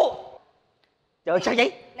 Ông chủ. Trời sao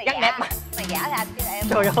vậy? Này Chắc giả. đẹp mà. Này giả là anh chứ là em.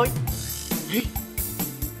 Trời ơi.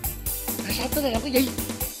 Tại sao tới đây làm cái gì?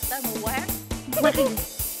 Tới mua quán. Quán cái gì?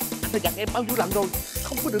 Anh đã dặn em bao nhiêu lần rồi,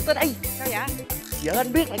 không có được tới đây. Sao vậy? Vợ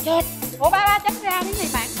anh biết là chết. Ủa ba tránh ra những gì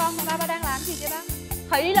bạn con mà ba đang làm gì vậy ba?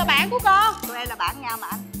 Thị là bạn của con. Tụi em là bạn nhau mà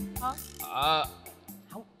anh.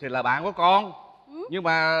 Không thì là bạn của con. Nhưng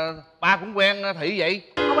mà ba cũng quen Thị vậy.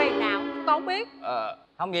 Không quen nào, con không biết.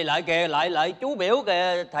 Không gì lợi kìa, lợi chú biểu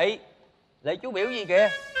kìa Thị. Lợi chú biểu gì kìa?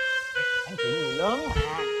 Anh chị người lớn mà,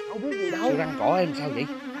 không biết gì đâu. Sao răng cỏ em sao vậy?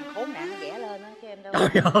 Thằng khốn nạn nó vẽ lên á chứ em đâu.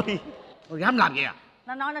 Trời ơi. Nó dám làm gì à?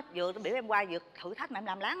 Nó nói nó vừa biểu em qua vừa thử thách mà em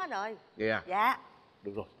làm láng hết rồi. Vậy à? Dạ.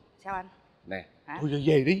 Được rồi. Sao anh? Nè, hả? thôi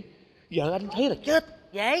về đi. Vợ anh thấy là chết.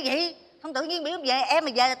 Về vậy? Không tự nhiên biểu em về, em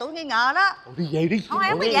mà về là tụi nghi ngờ đó. Thôi đi về đi. Không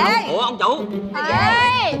em mới về. Ủa ông chủ.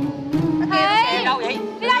 Ê! Đi đâu vậy?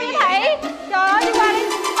 Đi đâu vậy Thị? Trời ơi, đi qua đi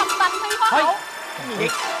tập tành thi hoa hậu. Cái gì vậy?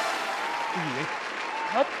 Cái gì vậy?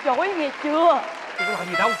 Hết chối nghe chưa? Tôi có làm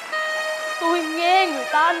gì đâu. Tôi nghe người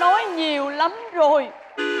ta nói nhiều lắm rồi.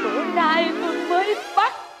 Bữa nay tôi mới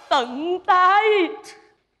bắt tận tay.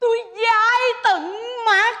 Tôi dai tận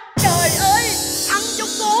mặt. Trời ơi, ăn cho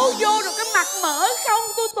cố vô rồi cái mặt mỡ không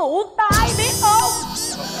tôi tuột tay biết không?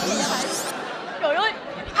 Trời ơi,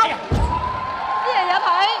 ông cái gì vậy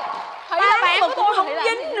Thị? Thị là bạn của tôi không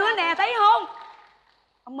dính nữa nè, thấy không?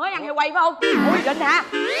 Ông mới ăn heo quay phải không? Ôi Linh hả?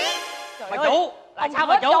 Bà chủ, là sao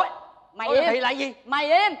bà chủ? Mày Ôi, im. Thị là gì?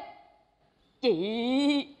 Mày im.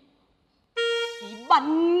 Chị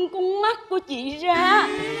banh con mắt của chị ra.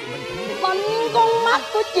 Banh con mắt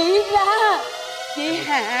của chị ra. Chị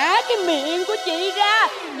hả cái miệng của chị ra.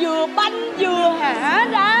 Vừa banh vừa hả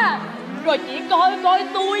ra. Rồi chị coi coi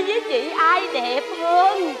tôi với chị ai đẹp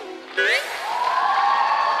hơn.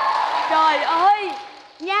 Trời ơi,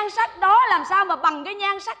 nhan sắc đó làm sao mà bằng cái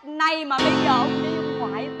nhan sắc này mà bây giờ ông đi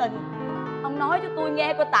ngoại tình. Ông nói cho tôi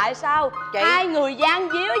nghe coi tại sao chị? Hai người gian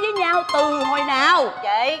díu với nhau từ hồi nào?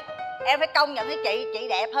 Chị, em phải công nhận với chị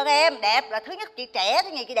đẹp hơn em. Đẹp là thứ nhất chị trẻ, thứ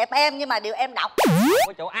nhì chị đẹp em. Nhưng mà điều em độc.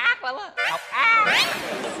 Ôi chỗ ác lắm á. Độc ác.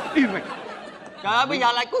 Im mày. Trời ơi, bây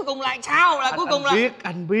giờ là cuối cùng là sao? Là cuối cùng là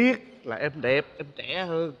Anh biết là em đẹp, em trẻ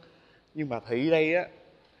hơn. Nhưng mà Thị đây á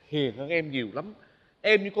hiền hơn em nhiều lắm.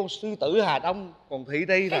 Em như con sư tử Hà Đông. Còn Thị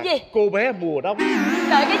đây là cái gì? cô bé mùa đông.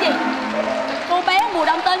 Trời cái gì? Cô bé mùa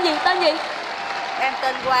đông tên gì? Tên gì? Em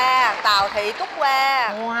tên Qua, Tào Thị Cúc Qua.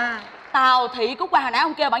 Hoa. Tào Thị Cúc Qua. Hồi nãy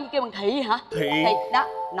ông kêu bạn kêu bằng Thị hả? Thị. Đó,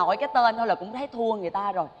 nội cái tên thôi là cũng thấy thua người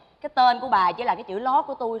ta rồi. Cái tên của bà chỉ là cái chữ lót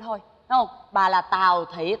của tôi thôi, đúng không? Bà là Tào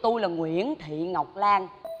Thị, tôi là Nguyễn Thị Ngọc Lan.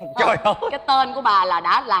 Trời ơi. Cái tên của bà là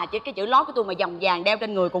đã là chỉ cái chữ lót của tôi mà vòng vàng đeo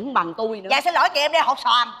trên người cũng không bằng tôi nữa. Dạ xin lỗi chị, em đeo hột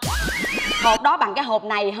xoàn. Hộp đó bằng cái hộp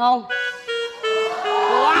này không?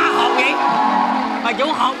 Quá hộp vậy. Bà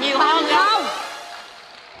chủ hộp nhiều hơn không?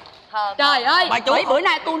 Trời ơi, bà chủ bữa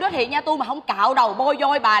nay tôi nói thiệt nha, tôi mà không cạo đầu bôi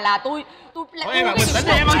vôi bà là tôi Thôi em bình tĩnh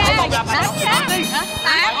đi, em ơi. Không là bà chủ đi.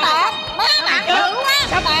 Tạm má nặng dữ quá.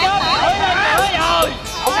 Sắp chết trời ơi.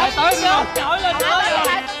 Ông lại tới chưa? Nổi lên nữa.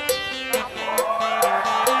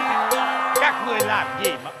 Các người làm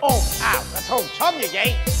gì mà ồn ào cả thôn xóm như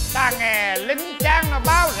vậy? Ta nghe lính trang nó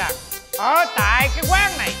báo rằng ở tại cái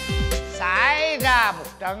quán này xảy ra một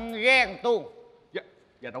trận ghen tuông.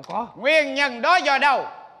 Dạ đâu có. Nguyên nhân đó do đâu?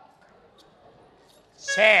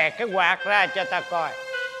 Xè cái quạt ra cho ta coi.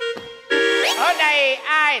 Ở đây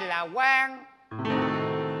ai là quan?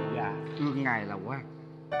 Dạ thưa ngài là quan.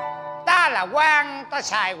 Ta là quan, ta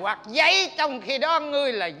xài quạt giấy. Trong khi đó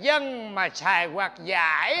ngươi là dân mà xài quạt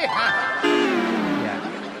giải hả? Dạ.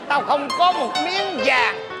 Tao không có một miếng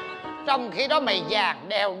vàng, trong khi đó mày vàng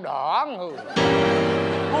đeo đỏ người.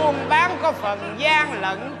 Buôn bán có phần gian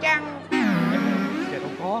lận chăng? Dạ đâu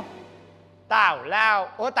có. Tào Lao,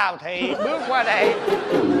 Tào Thị bước qua đây.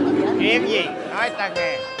 Chuyện gì nói ta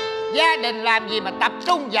nghe. Gia đình làm gì mà tập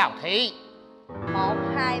trung vào Thị? 1,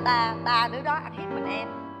 2, 3, 3 đứa đó anh hiếp mình em.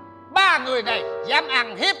 Ba người này dám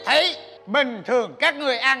ăn hiếp thị. Bình thường các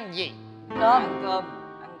người ăn gì? Cơm. Ăn cơm,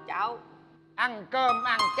 ăn cháo. Ăn cơm,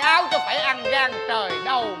 ăn cháo chứ phải ăn gan trời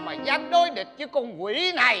đâu mà dám đối địch với con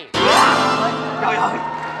quỷ này. Trời ơi.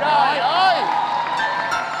 Trời ơi.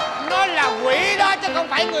 Nó là quỷ đó chứ không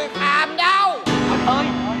phải người phàm đâu. Trời ơi,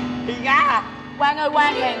 đi gá à. Quang ơi,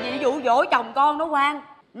 Quang hèn gì dụ dỗ chồng con đó Quang.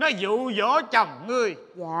 Nó dụ dỗ chồng ngươi.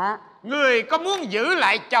 Dạ. Ngươi có muốn giữ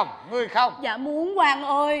lại chồng ngươi không? Dạ muốn Quang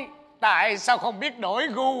ơi. Tại sao không biết đổi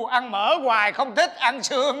gu, ăn mỡ hoài không thích ăn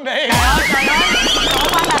xương đi. Trời ơi, trời ơi. Trời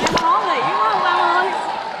Quang làm em khó nghĩ quá Quang ơi.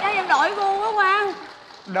 Cho em đổi gu quá Quang.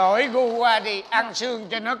 Đổi gu qua đi, ăn xương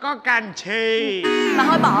cho nó có canxi. Mà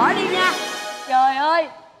thôi bỏ đi nha. Trời ơi,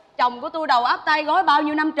 chồng của tôi đầu ấp tay gói bao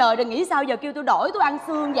nhiêu năm trời rồi, nghĩ sao giờ kêu tôi đổi tôi ăn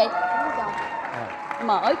xương vậy? Chồng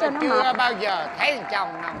mở cho nó chưa mập. bao giờ thấy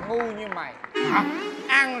chồng nào ngu như mày.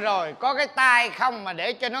 Ăn rồi có cái tay không mà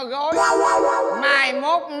để cho nó gối. Mai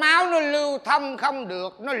mốt máu nó lưu thông không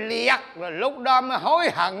được, nó liệt rồi lúc đó mới hối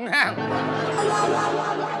hận ha.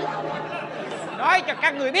 Nói cho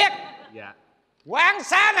các người biết. Dạ. Quán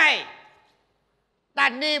xá này ta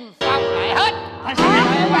niêm phong lại hết.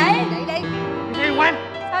 Vậy đi. Đi Quang.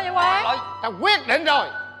 Sao vậy Quang? Ta quyết định rồi.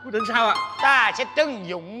 Quyết định sao ạ? Ta sẽ trưng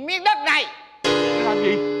dụng miếng đất này. Làm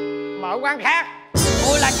gì? Mở quán khác.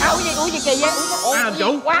 Ủa là sao? Ủa gì kỳ vậy? Ai làm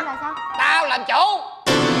chủ? Quán là sao? tao làm chủ.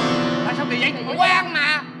 Tại sao kỳ vậy? Quán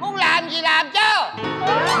mà muốn làm gì làm chứ.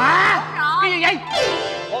 Hả? Cái gì vậy?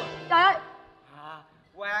 Trời ơi.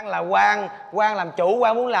 Quang là Quang làm chủ,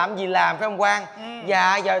 Quang muốn làm gì làm phải không Quang?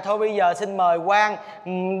 Dạ giờ thôi bây giờ xin mời Quang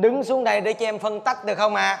đứng xuống đây để cho em phân tách được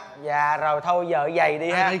không ạ? Dạ rồi thôi giờ giày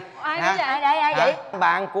đi ha. Ai vậy? Ai vậy?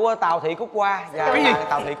 Bạn của Tào Thị Cúc Hoa. Dạ, cái gì?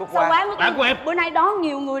 Tào Thị Cúc Sao Hoa. quán của em bữa nay đón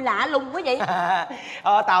nhiều người lạ lùng quá vậy?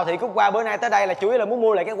 Tào Thị Cúc Hoa bữa nay tới đây là chủ yếu là muốn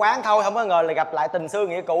mua lại cái quán thôi, không có ngờ là gặp lại tình xưa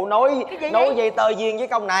nghĩa cũ, nối dây tơ duyên với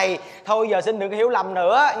công này. Thôi giờ xin đừng hiểu lầm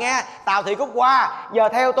nữa nghe. Tào Thị Cúc Hoa giờ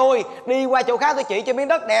theo tôi đi qua chỗ khác tôi chỉ cho miếng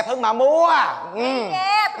đất đẹp hơn mà mua. Đi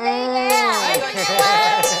nha.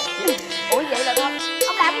 Ủa vậy là thôi.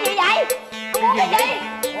 Ông làm cái gì vậy? Ông muốn cái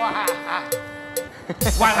gì?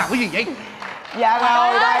 Quang làm cái gì vậy? Dạ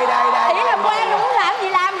rồi đây. Chỉ là Quang muốn làm gì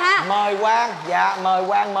làm hả? Mời Quang, dạ mời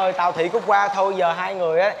Quang, mời Tào Thị Cúc Hoa. Thôi giờ hai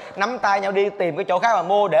người á nắm tay nhau đi tìm cái chỗ khác mà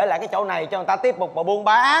mua, để lại cái chỗ này cho người ta tiếp tục mà buôn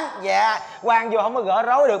bán. Dạ Quang vô không có gỡ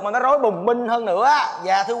rối được mà nó rối bùng binh hơn nữa.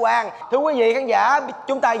 Dạ thưa Quang, thưa quý vị khán giả,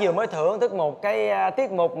 chúng ta vừa mới thưởng thức một cái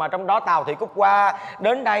tiết mục mà trong đó Tào Thị Cúc Hoa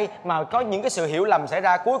đến đây mà có những cái sự hiểu lầm xảy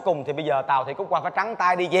ra. Cuối cùng thì bây giờ Tào Thị Cúc Hoa phải trắng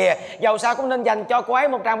tay đi về. Dầu sao cũng nên dành cho cô ấy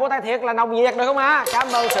một tràng vỗ tay thiệt là nồng nhiệt được không ạ? Cảm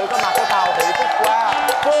ơn sự có mặt của Tào Thị Cúc Hoa,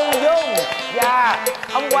 Phương Dung và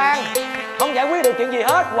ông Quang. Không giải quyết được chuyện gì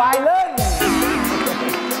hết, Hoài Linh.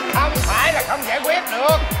 Không phải là không giải quyết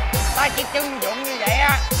được. Ta chỉ trưng dụng như vậy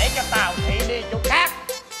á để cho Tào Thị đi chỗ khác,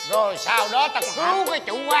 rồi sau đó ta cứu cái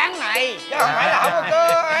chủ quán này, chứ không phải là không có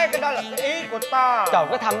cơ. Cái đó là cái ý của ta. Trời,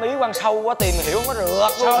 cái thâm ý quan sâu quá tìm hiểu không có được.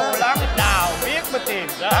 Sâu lắm, đào biết mới tìm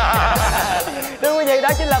ra. Thưa quý vị, đó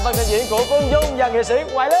chính là phần trình diễn của Phương Dung và nghệ sĩ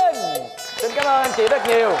Hoài Linh. Xin cảm ơn anh chị rất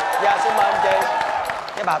nhiều. Và xin mời anh chị.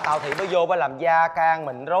 Cái bà Tào Thị mới vô bà làm da can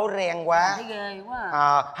mình rối ren quá. Thấy ghê quá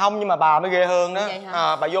à. Không nhưng mà bà mới ghê hơn đó. Vậy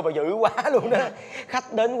hả? Bà vô bà dữ quá luôn đó.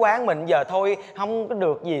 Khách đến quán mình giờ thôi không có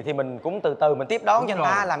được gì thì mình cũng từ từ mình tiếp đón cho người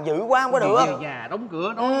ta. Làm dữ quá không có được. Về nhà đóng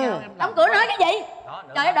cửa nói nha. Đóng cửa nói cái gì?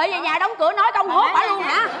 Trời ơi, đợi về nhà đóng cửa nói công hốt bả luôn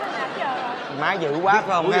hả? Má dữ quá phải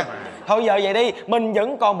không ha? Thôi giờ vậy đi, mình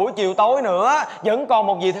vẫn còn buổi chiều tối nữa, vẫn còn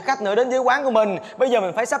một vị khách nữa đến với quán của mình. Bây giờ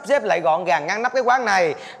mình phải sắp xếp lại gọn gàng ngăn nắp cái quán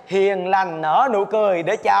này hiền lành nở nụ cười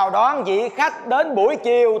để chào đón vị khách đến buổi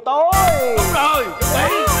chiều tối. Đúng rồi, chuẩn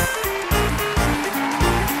bị.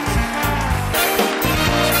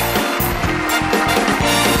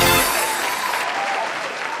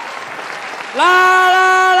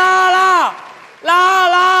 La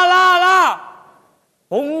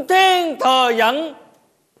Phụng Thiên thừa dẫn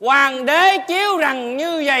hoàng đế chiếu rằng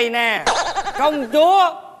như vậy nè. Công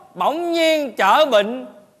chúa bỗng nhiên trở bệnh,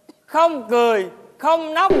 không cười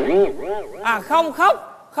không nốc, không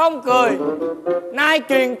khóc không cười. Nay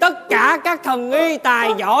truyền tất cả các thần y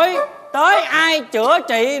tài giỏi tới, ai chữa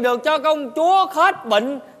trị được cho công chúa hết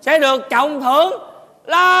bệnh sẽ được trọng thưởng.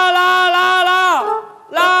 La.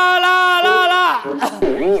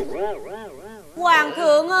 Hoàng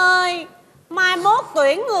thượng ơi, mai mốt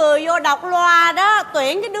tuyển người vô đọc loa đó,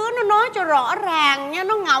 tuyển cái đứa nó nói cho rõ ràng nha,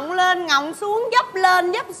 nó ngọng lên ngọng xuống, dấp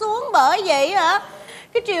lên dấp xuống. Bởi vậy hả,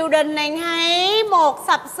 cái triều đình này hay một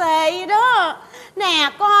sập xề vậy đó. Nè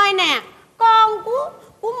coi nè, con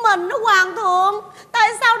của mình nó hoàng thượng, tại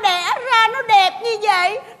sao đẻ ra nó đẹp như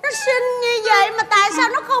vậy, nó xinh như vậy mà tại sao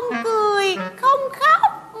nó không cười không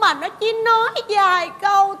khóc mà nó chỉ nói vài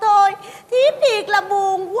câu thôi. Thiếp thiệt là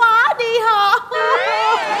buồn quá đi hả?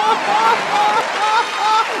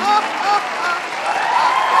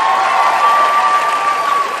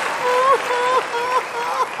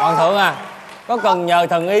 Hoàng thượng à, có cần nhờ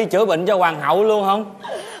thần y chữa bệnh cho hoàng hậu luôn không?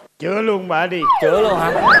 Chữa luôn bà đi. Chữa luôn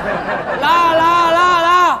hả?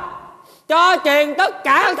 Lo cho truyền tất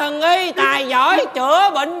cả thần y tài giỏi chữa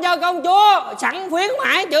bệnh cho công chúa. Sẵn khuyến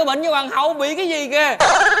mãi chữa bệnh cho hoàng hậu bị cái gì kìa.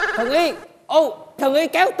 Thần y, thần y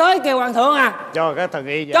kéo tới kìa hoàng thượng à. Cho các thần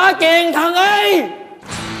y cho truyền thần y.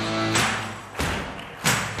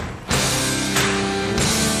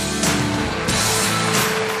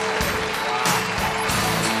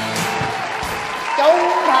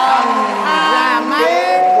 Chúng thần ra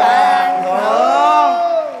miếng hoàng thượng.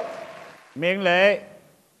 Miễn lệ,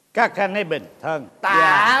 các khanh hãy bình thân.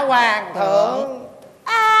 Tạ hoàng thượng.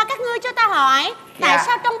 Các ngươi cho ta hỏi, tại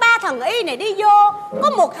sao trong 3 thần y này đi vô có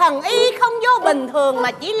một thần y không vô bình thường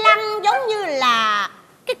mà chỉ lăn giống như là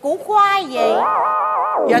cái củ khoai vậy?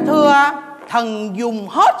 Dạ thưa, thần dùng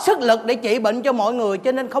hết sức lực để trị bệnh cho mọi người,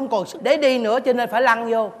 cho nên không còn sức để đi nữa, cho nên phải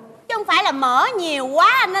lăn vô. Chứ không phải là mỡ nhiều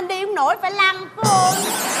quá nên đi không nổi phải lăn phải không?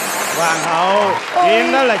 Hoàng hậu,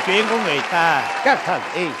 chuyện đó là chuyện của người ta. Các thần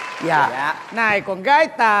y. Dạ. Này con gái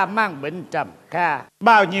ta mang bệnh trầm kha,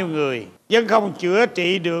 bao nhiêu người vẫn không chữa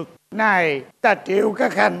trị được. Này ta triệu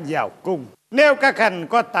các khanh vào cung. Nếu các khanh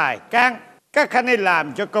có tài can, các khanh hãy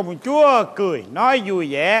làm cho công chúa cười nói vui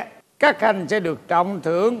vẻ. Các khanh sẽ được trọng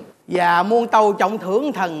thưởng. Dạ muôn tâu trọng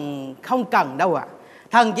thưởng thần không cần đâu ạ.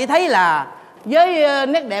 Thần chỉ thấy là với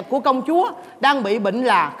nét đẹp của công chúa đang bị bệnh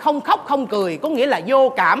là không khóc không cười, có nghĩa là vô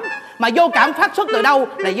cảm. Mà vô cảm phát xuất từ đâu?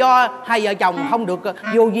 Là do hai vợ chồng không được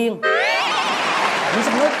vô duyên.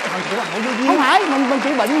 Sao nói thần chỉ là vô duyên? Không phải, mình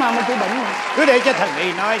chữa bệnh mà, mình chữa bệnh mà. Cứ để cho thần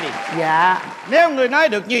y nói đi. Dạ. Nếu người nói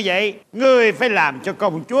được như vậy, người phải làm cho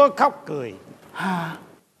công chúa khóc cười.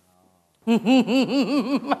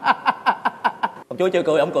 Công chúa chưa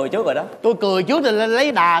cười, ông cười trước rồi đó. Tôi cười trước thì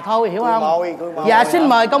lấy đà thôi, hiểu không? Cười môi. Dạ xin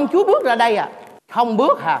mời công chúa bước ra đây ạ. Không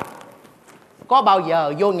bước hả? Có bao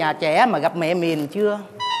giờ vô nhà trẻ mà gặp mẹ miền chưa?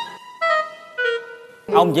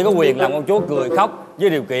 Ông chỉ có quyền làm công chúa cười khóc với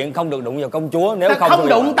điều kiện không được đụng vào công chúa. Nếu không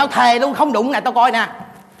đụng, tao thề luôn, không đụng nè, tao coi nè.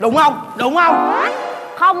 Đụng không? Đụng không?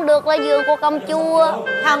 Không được là giường của công chúa.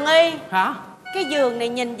 Thần y. Hả? Cái giường này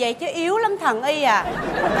nhìn vậy chứ yếu lắm thần y à.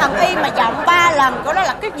 Thần y mà vọng 3 lần có đó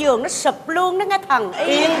là cái giường nó sụp luôn đó nghe thần y.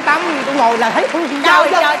 Yên tâm, tôi ngồi là thấy thương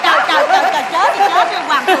trời chết rồi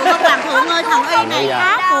hoàng thượng ơi, thần y này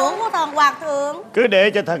phá của thần hoàng thượng. Cứ để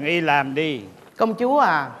cho thần y làm đi. Công chúa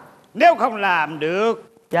à, nếu không làm được,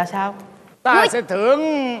 dạ sao? Ta sẽ thưởng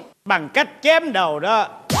bằng cách chém đầu đó.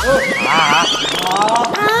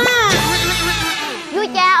 Vua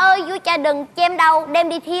cha ơi, vua cha đừng chém đầu, đem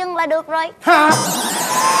đi thiêng là được rồi. Hả?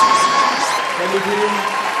 Đem đi thiêng?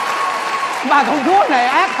 Bà công chúa này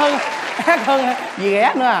ác hơn gì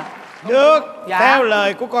ghét nữa à? Được, dạ. Theo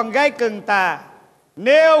lời của con gái cưng ta,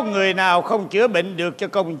 nếu người nào không chữa bệnh được cho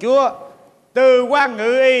công chúa, từ quan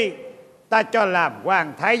ngự y ta cho làm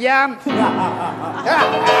quan thái giám.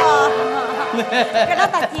 Cái đó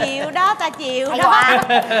ta chịu đó, ta chịu đó.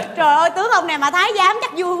 Trời ơi, tướng ông này mà thái giám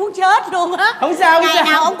chắc vui muốn chết luôn á. Không sao, ngày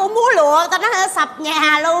nào ông cũng múa lụa, ta nói sập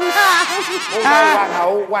nhà luôn á.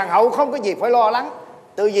 Hoàng hậu không có gì phải lo lắng.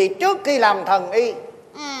 Từ vì trước khi làm thần y,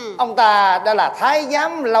 ông ta đã là thái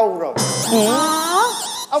giám lâu rồi.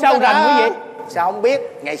 Sao rành quý vị? Sao không biết,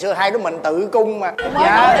 ngày xưa hai đứa mình tự cung mà.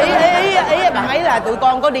 Dạ, ý bạn ấy là tụi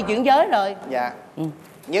con có đi chuyển giới rồi. Dạ.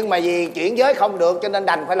 Nhưng mà vì chuyển giới không được cho nên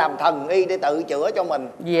đành phải làm thần y để tự chữa cho mình.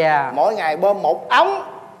 Dạ. Mỗi ngày bơm một ống.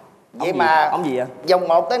 Vậy mà ống gì vậy? Vòng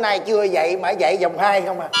 1 tới nay chưa dậy mà dậy vòng 2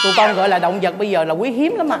 không à. Tụi con gọi là động vật bây giờ là quý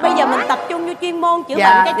hiếm lắm mà. Bây giờ mình tập trung vô chuyên môn chữa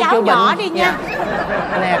bệnh cho cháu nhỏ đi nha.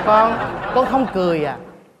 Nè con không cười à?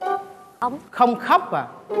 Không khóc à?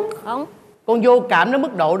 Không. Con vô cảm đến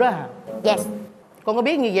mức độ đó hả? Yes. Con có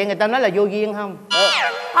biết như vậy người ta nói là vô duyên không?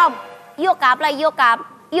 Không, vô cảm là vô cảm,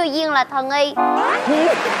 vô duyên là thần y.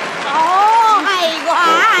 Ồ, hay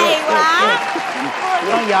quá.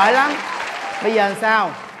 Con giỏi lắm. Bây giờ làm sao?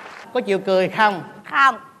 Có chịu cười không?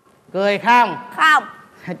 Không. Cười không? Không.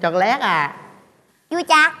 Chọt lét à? Vua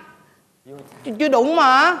cha. Chứ đụng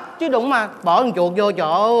mà. Bỏ con chuột vô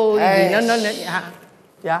chỗ gì nó hả?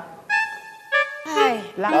 Dạ.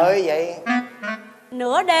 Bởi vậy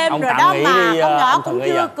nửa đêm rồi đó mà con nhỏ cũng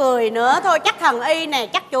chưa cười nữa. Thôi chắc thần y này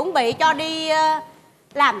chắc chuẩn bị cho đi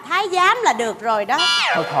làm thái giám là được rồi đó.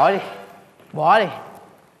 Thôi khỏi đi, bỏ đi.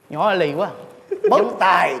 Nhỏ là lì quá. Bất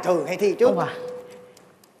tài thường hay thi trước.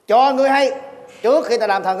 Cho ngươi hay, trước khi ta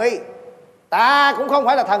làm thần y, ta cũng không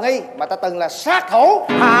phải là thần y mà ta từng là sát thủ.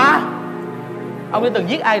 Hả? Ông đã từng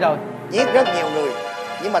giết ai rồi? giết rất nhiều người,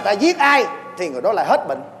 nhưng mà ta giết ai thì người đó lại hết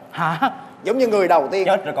bệnh. Hả? Giống như người đầu tiên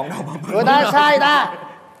chết rồi còn đâu mà người ta sai ta,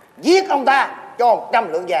 giết ông ta cho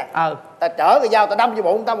 100 lượng vàng. Ta trở cái dao ta đâm vô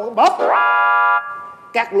bụng ông ta một cái bóp,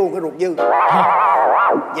 cắt luôn cái ruột dư.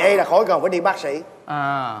 Vậy là khỏi cần phải đi bác sĩ.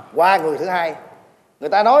 Qua người thứ hai, người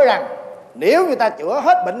ta nói rằng nếu như ta chữa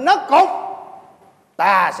hết bệnh nấc cốt,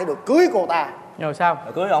 ta sẽ được cưới cô ta. Rồi sao?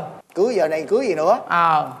 Rồi cưới không? Cưới giờ này cưới gì nữa.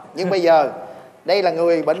 Nhưng bây giờ đây là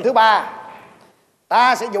người bệnh thứ ba,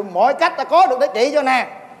 ta sẽ dùng mọi cách ta có được để trị cho nàng.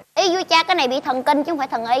 Y vui cha, cái này bị thần kinh chứ không phải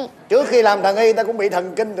thần y. Trước khi làm thần y ta cũng bị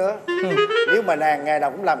thần kinh nữa. Nếu mà nàng ngày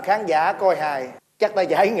nào cũng làm khán giả coi hài, chắc ta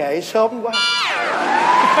giải nghệ sớm quá.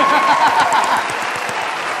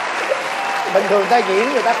 Bình thường ta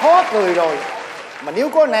diễn người ta khó cười rồi, mà nếu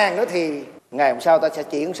có nàng nữa thì ngày hôm sau ta sẽ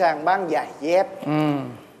chuyển sang bán giày dép.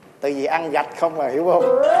 Tại vì ăn gạch không mà, hiểu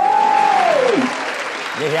không?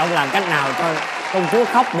 Vậy thì ông làm cách nào cho công chúa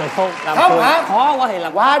khóc được không? Làm Không cười hả? khó quá thì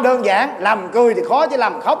làm quá đơn giản. Làm cười thì khó chứ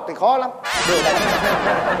làm khóc thì khó lắm.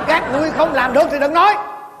 Các ngươi không làm được thì đừng nói,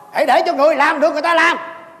 hãy để cho người làm được người ta làm.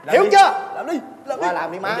 Hiểu chưa? Làm đi. Qua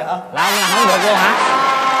làm đi má. Làm không được luôn hả?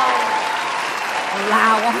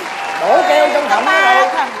 Lao quá. Đổ keo trong thẩm ba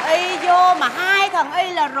thần y vô mà hai thần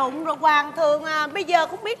y là rụng rồi hoàng thượng à. Bây giờ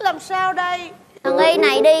không biết làm sao đây. Thần y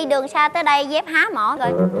này đi đường xa tới đây dép há mỏ rồi.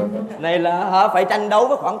 Này là phải tranh đấu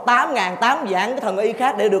với khoảng 8.800 cái thần y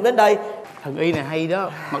khác để được đến đây. Thần y này hay đó,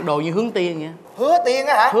 mặc đồ như Hướng Tiên vậy. Hứa Tiên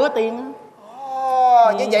á hả? Hứa Tiên á.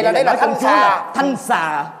 Như vậy là đây là thanh xà. Thanh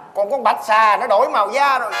xà. Còn con bạch xà nó đổi màu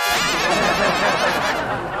da rồi.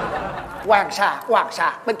 Hoàng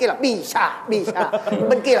xà, bên kia là bi xà,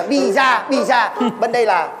 bên kia là bi da, bên đây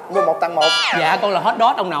là mùa 1 tặng 1. Dạ con là hot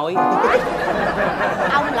dog ông nội.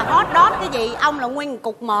 Ông là hot dog cái gì? Ông là nguyên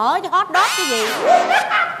cục mỡ chứ hot dog cái gì?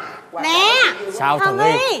 Nè, sao thần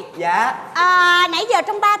y? Dạ. Nãy giờ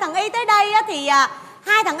trong 3 thần y tới đây á, thì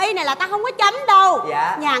 2 thần y này là ta không có chấm đâu.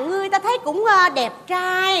 Dạ. Nhà ngươi ta thấy cũng đẹp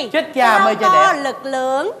trai, chết cha mê cha có đẹp, lực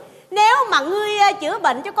lượng. Nếu mà ngươi chữa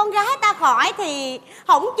bệnh cho con gái ta khỏi thì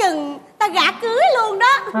hổng chừng ta gả cưới luôn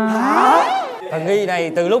đó. Thần y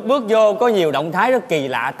này từ lúc bước vô có nhiều động thái rất kỳ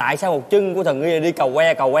lạ. Tại sao một chân của thần y này đi cầu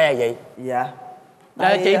que vậy? Dạ.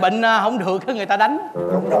 Chị bệnh không được cái người ta đánh.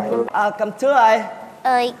 Đúng rồi. Công chúa ơi.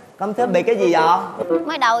 Ơi. Công chúa bị cái gì vậy?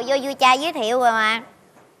 Mới đầu vô vui cha giới thiệu rồi mà.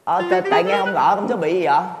 Tại nghe không rõ, công chúa bị gì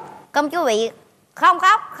vậy? Công chúa bị không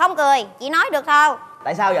khóc, không cười, chỉ nói được thôi.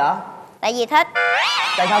 Tại sao vậy? Tại vì thích.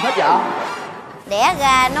 Tại sao thích vậy? Đẻ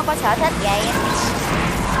ra nó có sở thích vậy.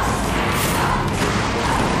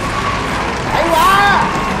 Hay quá.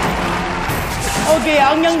 Ôi kìa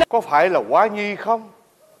ân nhân. Có phải là Quá Nhi không?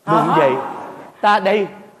 Đúng vậy. Ta đây,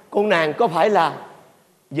 con nàng có phải là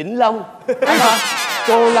Vĩnh Long?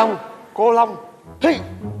 Cô Long. Cô Long. Hi.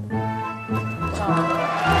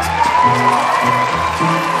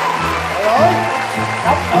 Trời ơi,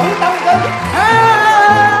 độc tử tâm kinh.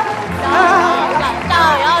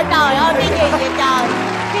 Trời ơi, cái gì vậy trời?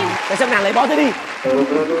 Tại sao nàng lại bỏ tới đi?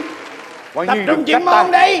 Quá Tập Nhi trung đừng chuyên trách ta.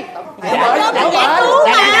 môn đi.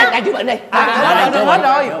 Đang chữa bệnh đây. Được hết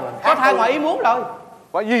rồi. Có thai ngoài ý muốn rồi.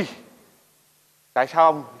 Quá Nhi, tại sao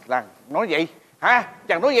ông là nói vậy hả?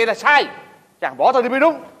 Chàng nói vậy là sai, chàng bỏ tôi đi mới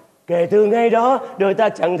đúng. Kể từ ngày đó đôi ta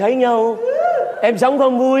chẳng thấy nhau. Em sống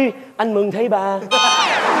không vui, anh mừng thấy bà.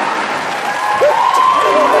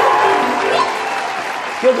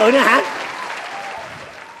 Chưa cười nữa hả?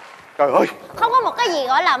 Trời ơi, Không có một cái gì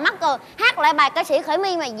gọi là mắc cười. Hát lại bài ca sĩ Khởi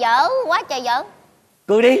My mà dở quá trời dở.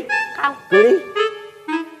 Cười đi. Không. Cười đi.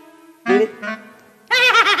 Cười đi.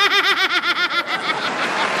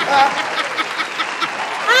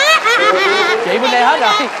 Chị bên đây hết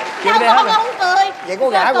rồi. Chị bên đây hết rồi. Không cười. Vậy có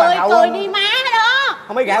gã hoàng hậu Cười không? đi má đó.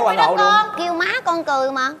 Không mấy gã hoàng hậu luôn. Kêu má con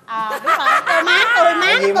cười mà. Đúng rồi. Cười má cười.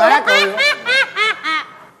 Gì má cười.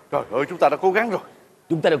 trời ơi, chúng ta đã cố gắng rồi.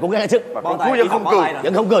 Chúng ta đều cố gắng hết sức. Mà con Phú vẫn không cười.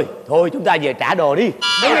 Vẫn không cười. Thôi chúng ta về trả đồ đi.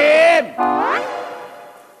 Đứng im.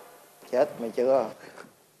 Chết mày chưa?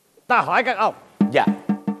 Ta hỏi các ông, Dạ.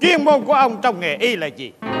 chuyên môn của ông trong nghề y là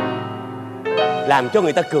gì? Làm cho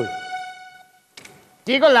người ta cười.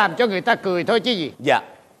 Chỉ có làm cho người ta cười thôi chứ gì? Dạ.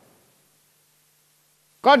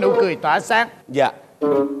 Có nụ cười tỏa sáng. Dạ.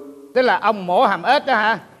 Tức là ông mổ hàm ếch đó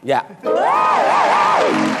hả? Dạ.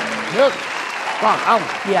 Được. Còn ông,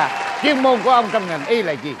 Dạ. chuyên môn của ông trong ngành y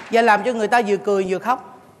là gì? Dạ làm cho người ta vừa cười vừa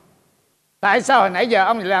khóc. Tại sao hồi nãy giờ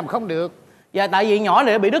ông lại làm không được? Dạ tại vì nhỏ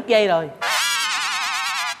này bị đứt dây rồi.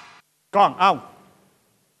 Còn ông,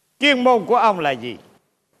 chuyên môn của ông là gì?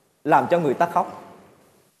 Làm cho người ta khóc.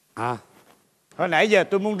 Hồi nãy giờ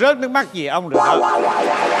tôi muốn rớt nước mắt vì ông rồi đó.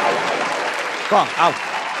 Còn ông,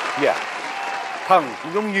 Dạ, thần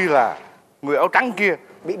cũng giống như là người áo trắng kia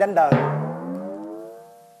biết đánh đời.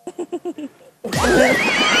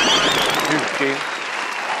 điều kiện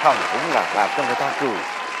thần cũng là làm cho người ta cười.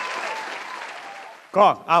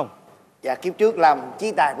 Còn ông? Dạ kiếp trước làm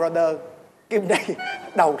chí tài brother, kiếp này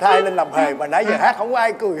đầu thai lên làm hề mà nãy giờ hát không có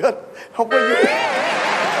ai cười hết, không có vui.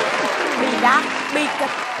 Bi đát, bi kịch.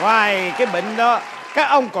 Ngoài cái bệnh đó, các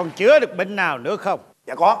ông còn chữa được bệnh nào nữa không?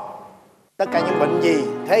 Dạ có. Tất cả những bệnh gì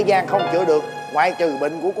thế gian không chữa được, ngoại trừ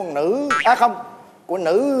bệnh của con nữ, của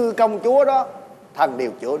nữ công chúa đó, thần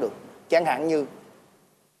đều chữa được. Chẳng hạn như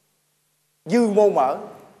dư mô mỡ,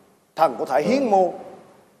 thần có thể hiến mô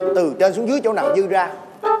từ trên xuống dưới, chỗ nào dư ra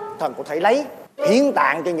thần có thể lấy hiến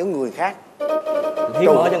tạng cho những người khác. Hiến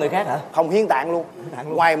mỡ cho người khác hả? Không, hiến tạng luôn.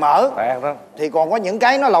 Ngoài mỡ thì còn có những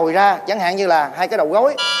cái nó lồi ra, chẳng hạn như là 2 cái đầu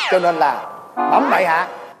gối. Cho nên là bấm bệ hạ,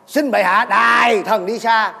 xin bệ hạ đài thần đi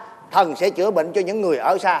xa, thần sẽ chữa bệnh cho những người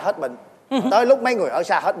ở xa hết bệnh. Tới lúc mấy người ở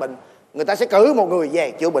xa hết bệnh, người ta sẽ cử một người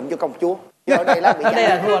về chữa bệnh cho công chúa. Chứ ở đây là bị đây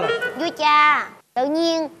là thua rồi. Vua cha, tự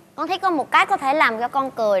nhiên con thấy có một cái có thể làm cho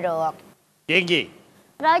con cười được. Chuyện gì?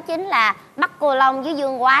 Đó chính là bắt cô Long với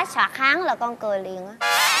Dương Quá soạt hắn là con cười liền á.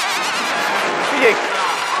 Cái gì?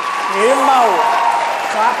 Nhiệm màu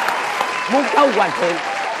soạt muốn câu hoàng thượng.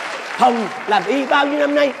 Thần làm y bao nhiêu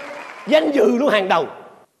năm nay, danh dự luôn hàng đầu,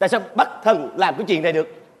 tại sao bắt thần làm cái chuyện này được?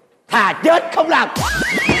 Thà chết không làm.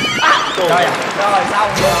 Trời ơi, rồi xong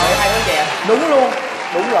rồi hai đứa chè. Đúng luôn,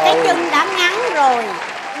 đúng rồi. Cái chân đã ngắn rồi,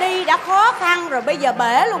 đi đã khó khăn rồi, bây giờ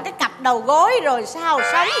bể luôn cái cặp đầu gối rồi sao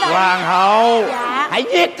sống đây? Hoàng hậu, dạ. Hãy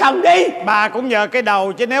giết thần đi. Bà cũng nhờ cái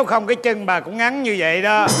đầu chứ nếu không cái chân bà cũng ngắn như vậy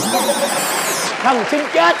đó. Thần xin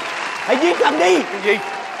chết, hãy giết thần đi. Cái gì?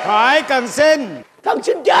 Khỏi cần xin. Thần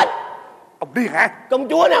xin chết. Ông điên hả? Công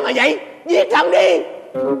chúa nào mà vậy? Giết thần đi.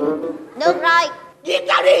 Được rồi, giết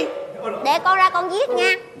tao đi. Để con ra con giết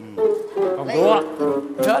nha. Công chúa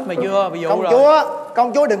chết mà chưa bị vụ rồi.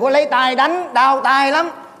 Công chúa đừng có lấy tay đánh, đau tay lắm.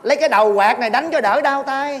 Lấy cái đầu quạt này đánh cho đỡ đau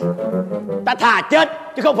tay. Ta thà chết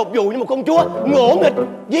chứ không phục vụ như một công chúa ngỗ nghịch.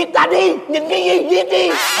 Giết ta đi, nhìn cái gì, giết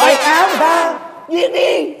đi. Quay áo người ta. Giết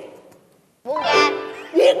đi. Vua cha.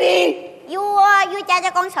 Giết đi. Vua cha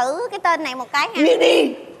cho con xử cái tên này một cái ha. Giết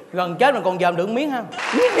đi. Gần chết mà còn dòm được miếng ha.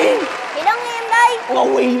 Giết đi. Chị đứng im đi.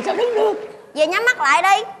 Ngồi sao đứng được. Về nhắm mắt lại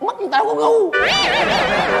đi. Mắt người ta có ngu.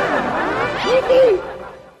 Giết đi.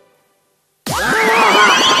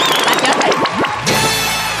 Ta chết đi.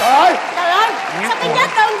 Trời ơi. Trời ơi, sao cái chết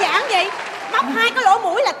đơn giản vậy? Móc 2 cái lỗ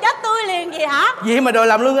mũi là chết tươi liền gì hả? Gì mà đòi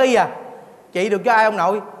làm lương y à? Chị được cho ai ông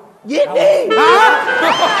nội? Giết đi. Hả?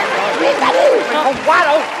 Giết ta đi. Mày không quá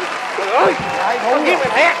đâu. Trời ơi, không giết mày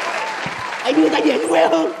thiệt. Hãy đưa ta về với quê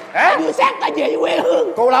hương. Đưa xác ta về với quê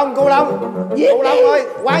hương. Cô Long, cô Long. Giết cô Long ơi,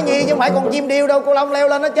 quá nhi chứ không phải con chim điêu đâu. Cô Long leo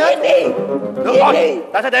lên nó chết. Giết đi. Được rồi,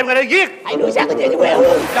 ta sẽ đem người đây giết. Hãy đưa xác ta về với quê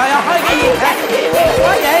hương. Trời ơi, cái gì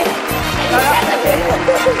quá vậy? Trời ơi.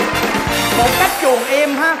 Một cách chuồn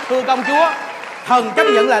em ha, thưa công chúa. Thần chấp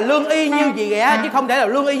nhận là lương y như gì ghẻ, chứ không thể là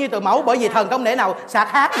lương y như từ mẫu, bởi vì thần không thể nào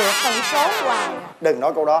sạc hát được. Tần số hoài. Đừng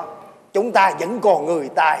nói câu đó. Chúng ta vẫn còn người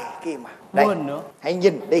tài kia mà. Đây, Quên nữa. hãy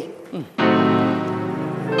nhìn đi.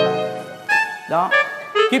 Đó,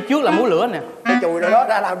 kiếp trước là múa lửa nè. Cái chùi rồi đó,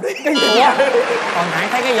 ra làm đi. Cái gì vậy? Còn hãy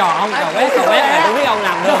thấy cái giò không? Còn quét này tôi biết ông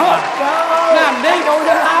làm được. Làm đi, chùi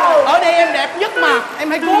cho tao. Ở đây em đẹp nhất mà, em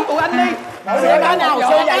hãy cứu tụi anh đi. Xe cá nào,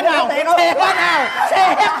 xe cá nào, xe cá nào,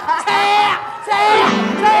 xe.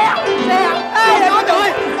 Ê, để có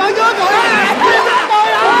tụi, con chúa tụi ơi.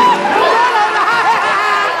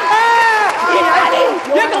 Giết ta đi.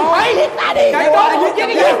 Giết ta đi. Giết ta đi.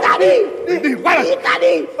 Giết ta đi. Đi quá rồi. Giết ta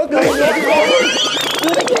đi. Đưa ta về với quê hương.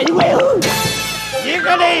 Đưa ta về với quê hương. Giết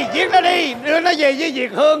nó đi, giết nó đi. Đưa nó về với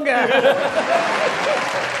Việt Hương kìa.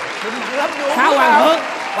 Sao hoàng thượng?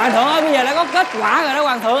 Hoàng thượng ơi, bây giờ đã có kết quả rồi đó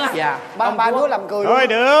hoàng thượng à. Dạ. Ba đứa làm cười. Thôi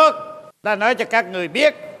được. Ta nói cho các người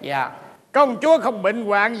biết. Dạ. Công chúa không bệnh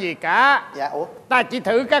hoạn gì cả. Dạ, ủa? Ta chỉ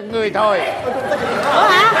thử các người thôi. Ủa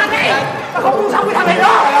hả? Tao không muốn sống với thằng này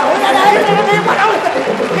nữa. Giết ta đi. Giết ta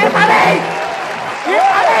đi. Giết ta đi. Giết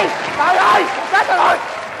ta đi. Trời ơi, chết rồi.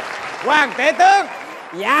 Hoàng tể tướng.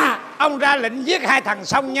 Dạ. Ông ra lệnh giết 2 thằng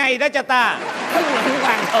song nhây đó cho ta. Không lệnh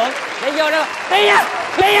hoàng thượng. Để vô đâu. Đi á.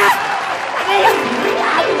 Đi á. Đi á.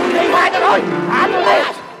 Đi qua cho tôi. Thả tôi đi.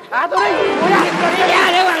 Thả tôi đi. Đi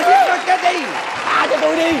ra để hoàng thượng cho chết đi. Thả cho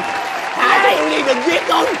tôi đi. Thả cho tôi đi, đừng giết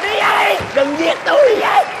tôi. Đi ra đi. Đừng giết tôi đi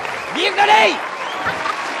vậy. Giết nó đi.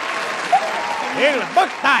 Thiệt là bất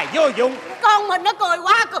tài vô dụng. Con mình nó cười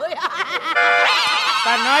quá cười.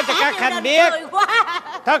 Ta nói cho các khanh biết.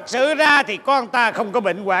 Thật sự ra thì con ta không có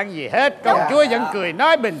bệnh hoạn gì hết. Công chúa vẫn cười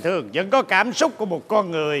nói bình thường, vẫn có cảm xúc của một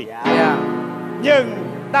con người. Nhưng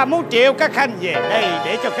Ta muốn triệu các khanh về đây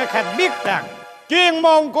để cho các khanh biết rằng chuyên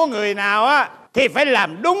môn của người nào á thì phải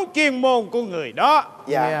làm đúng chuyên môn của người đó.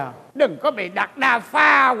 Dạ. Đừng có bị đặt đa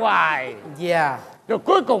pha hoài. Dạ. Rồi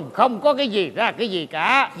cuối cùng không có cái gì ra cái gì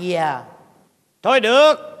cả. Dạ. Thôi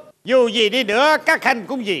được, dù gì đi nữa các khanh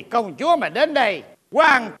cũng vì công chúa mà đến đây.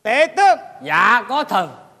 Hoàng tể tước. Dạ có thần.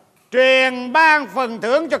 Truyền ban phần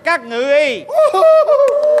thưởng cho các ngự y.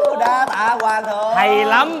 Đa tạ hoàng thượng. Hay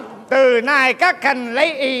lắm. Từ nay các khanh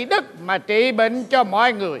lấy y đức mà trị bệnh cho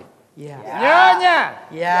mọi người. Dạ. Nhớ nha.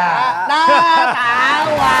 Dạ. Đa tạ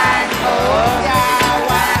hoàng thượng và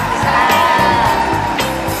hoàng sa.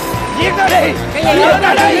 Giết nó đi. Cái gì giết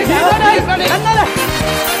nó đi. Giết nó đi. Đánh nó đi.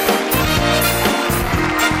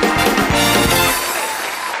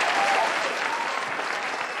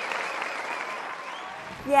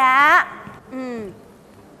 Dạ.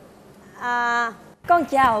 Con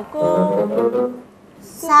chào cô.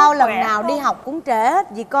 Sao lần nào đi học cũng trễ hết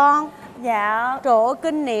vậy con? Dạ. Trời ơi,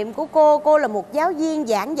 kinh nghiệm của cô là một giáo viên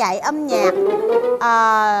giảng dạy âm nhạc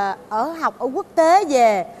ở học ở quốc tế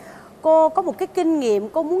về. Cô có một cái kinh nghiệm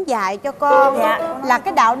cô muốn dạy cho con. Dạ. Là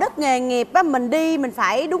cái đạo đức nghề nghiệp á, mình đi mình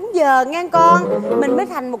phải đúng giờ nghe con, mình mới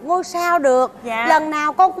thành một ngôi sao được. Dạ. Lần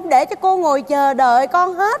nào con cũng để cho cô ngồi chờ đợi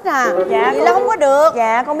con hết à. Dạ, vậy là không có được.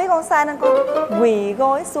 Dạ con biết con sai nên con quỳ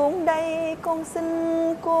gối xuống đây, con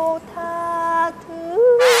xin cô tha thứ.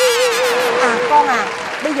 Con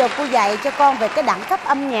bây giờ cô dạy cho con về cái đẳng cấp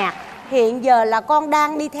âm nhạc. Hiện giờ là con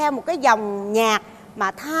đang đi theo một cái dòng nhạc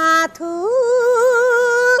mà tha thứ.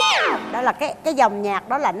 Đó là cái dòng nhạc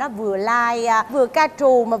đó là nó vừa vừa ca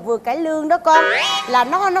trù mà vừa cải lương đó con. Là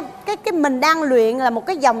nó cái mình đang luyện là một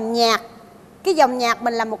cái dòng nhạc. Cái dòng nhạc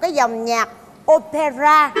mình là một cái dòng nhạc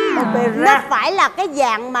opera. Nó phải là cái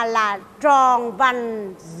dạng mà là tròn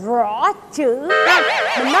vành rõ chữ.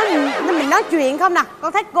 Mình nói chuyện không nè,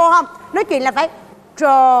 con thấy cô không? Nói chuyện là phải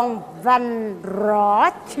tròn vành rõ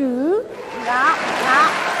chữ. Đó.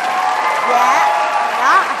 Dạ.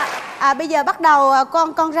 Đó. Bây giờ bắt đầu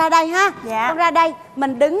con ra đây ha. Dạ. Con ra đây,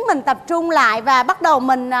 mình đứng mình tập trung lại và bắt đầu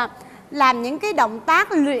mình làm những cái động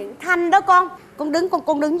tác luyện thanh đó con.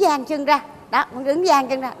 Con đứng dang chân ra. Đó, con đứng dang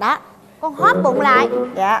chân ra. Đó. Con hóp bụng lại.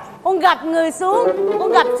 Dạ. Con gập người xuống,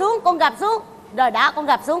 con gập xuống. Rồi đó, con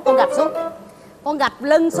gập xuống. Con gập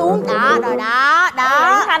lưng xuống. Đó, rồi đó.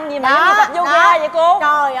 Luyện thanh gì mà giống như tập yoga vậy cô?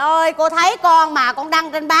 Trời ơi, cô thấy con mà con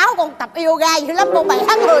đăng trên báo con tập yoga dữ lắm. Con bẻ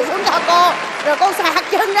người xuống cho cô. Rồi con xoạc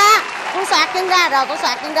chân ra. Rồi con xoạc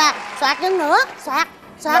chân ra. Xoạc chân nữa. Xoạc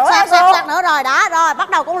nữa rồi đó. Rồi bắt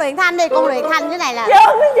đầu con luyện thanh đi. Con luyện thanh thế này là Dừng.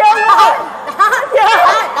 Đó.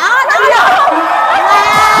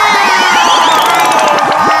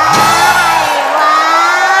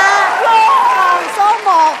 Con số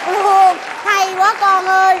 1 luôn. Hay quá con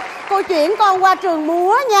ơi. Cô chuyển con qua trường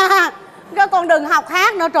múa nha. Con đừng học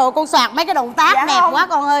hát nữa. Trời ơi, con soạt mấy cái động tác đẹp quá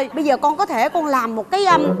con ơi. Bây giờ con có thể con làm một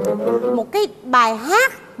cái bài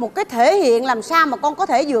hát, một cái thể hiện làm sao mà con có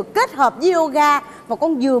thể vừa kết hợp với yoga mà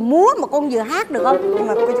con vừa múa mà con vừa hát được không? Nhưng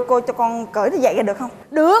mà cô cho con cởi cái giày ra được không?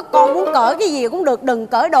 Được, con muốn cởi cái gì cũng được, đừng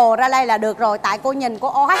cởi đồ ra đây là được rồi. Tại cô nhìn cô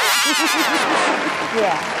ói.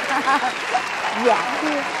 Dạ. Dạ.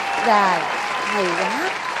 Rồi, hay quá.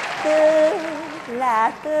 Tư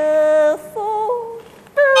là tư phú.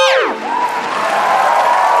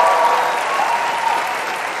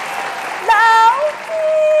 Đảo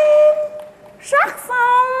chim sắc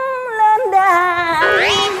phong lên đàn.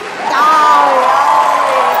 Trời ơi,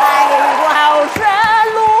 hay quá. Vào ra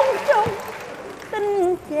luôn trong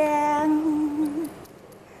tình chàng.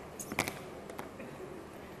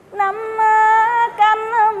 Nắm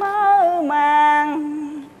cánh mơ màng,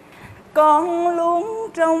 con luôn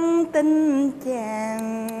trong tình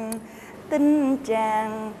chàng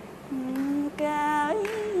cái.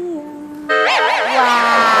 Wow, hay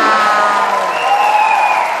quá.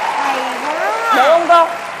 Được không con?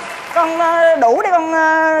 Con đủ để con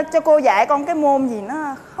cho cô dạy con cái môn gì nó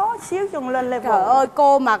khó xíu cho con lên level. Trời ơi,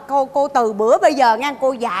 cô mà cô từ bữa bây giờ nha,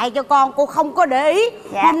 cô dạy cho con, cô không có để ý.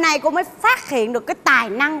 Dạ. Hôm nay cô mới phát hiện được cái tài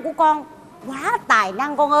năng của con. Quá tài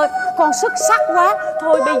năng con ơi, con xuất sắc quá.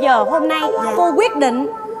 Thôi bây giờ hôm nay cô quyết định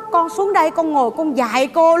con xuống đây con ngồi con dạy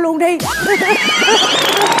cô luôn đi.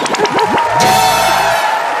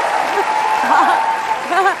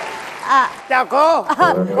 Chào cô.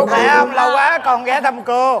 Cô khỏe không? Lâu quá con ghé thăm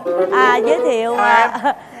cô.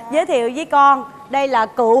 Giới thiệu với con, đây là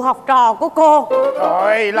cựu học trò của cô.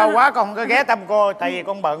 Rồi lâu quá con không có ghé thăm cô, tại vì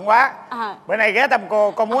con bận quá. Bữa nay ghé thăm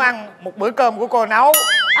cô, con muốn ăn một bữa cơm của cô nấu.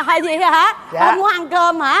 Vậy hả? Dạ. Con muốn ăn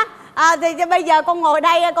cơm hả? Thì bây giờ con ngồi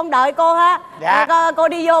đây con đợi cô ha. Dạ. Cô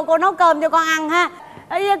đi vô cô nấu cơm cho con ăn ha.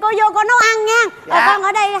 Cô vô cô nấu ăn nha. Dạ. Con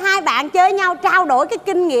ở đây hai bạn chơi nhau trao đổi cái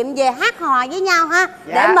kinh nghiệm về hát hò với nhau ha.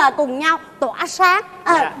 Dạ. Để mà cùng nhau tỏa sáng.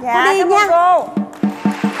 Dạ, Cô đi cảm nha. ơn cô.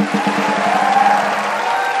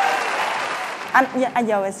 Anh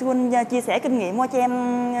giờ sư huynh chia sẻ kinh nghiệm cho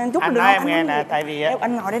em chút Anh được nói không? em nghe nè, tại vì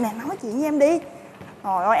anh ngồi đây nè, nói chuyện với em đi.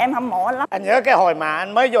 Trời ơi, em hâm mộ anh lắm. anh nhớ cái hồi mà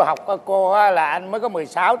anh mới vô học cô á, là anh mới có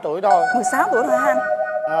 16 tuổi thôi. 16 tuổi thôi hả anh?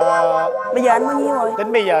 Bây giờ anh bao nhiêu rồi?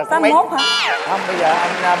 Tính bây giờ 81 hả? Không, bây giờ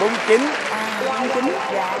anh 49. 49.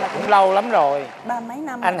 Dạ là Cũng lâu lắm rồi. ba mấy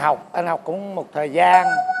năm. Anh học cũng một thời gian.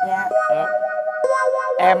 Dạ.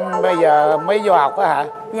 Em bây giờ mới vô học á hả?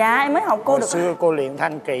 Dạ em mới học cô Hồi được. xưa cô luyện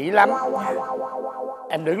thanh kỹ lắm.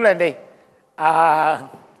 Em đứng lên đi.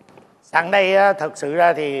 Sẵn đây thật sự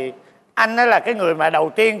ra thì anh đó là cái người mà đầu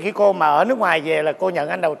tiên khi cô mà ở nước ngoài về là cô nhận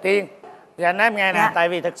anh đầu tiên. Và anh nói em nghe nè, tại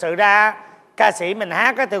vì thật sự ra ca sĩ mình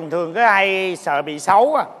hát á thường có hay sợ bị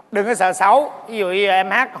xấu à. Đừng có sợ xấu. Ví dụ như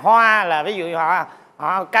em hát hoa là ví dụ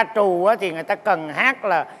họ ca trù á thì người ta cần hát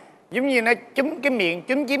là giống như nó chúm cái miệng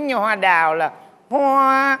chúm chím như hoa đào là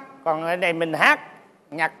hoa. Còn ở đây mình hát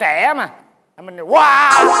nhạc trẻ mà mình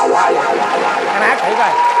wow. Em hát thử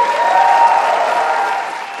coi.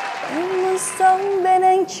 Em muốn sống bên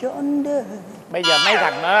anh trọn đời. Bây giờ mấy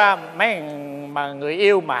thằng đó, mấy mà người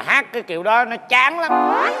yêu mà hát cái kiểu đó nó chán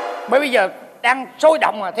lắm. Bởi bây giờ đang sôi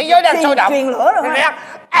động mà, thế giới đang sôi động. Truyền lửa rồi hả?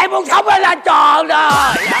 Em muốn sống bên anh trọn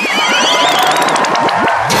đời.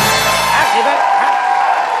 Hát gì đó, hát.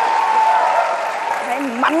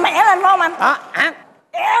 Em mạnh mẽ lên phải không anh? Đó, hát.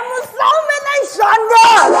 Em muốn sống bên anh trọn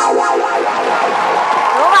đời.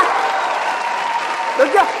 Được không anh? Được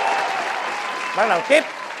chưa? Bắt đầu tiếp.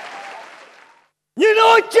 Như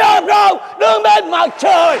núi chợp đâu đứng bên mặt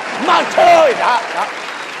trời. Đó.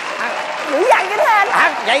 Dữ dằn cái thế anh.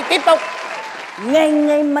 Hát vậy tiếp tục. Ngày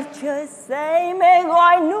ngày mặt trời say mê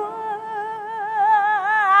gọi núi.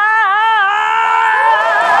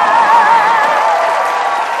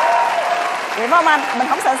 Vậy phải không anh? Mình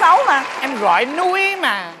không sợ xấu mà. Em gọi núi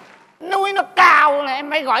mà. Núi nó cao là em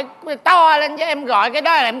phải gọi to lên chứ em gọi cái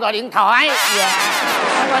đó là em gọi điện thoại. Dạ.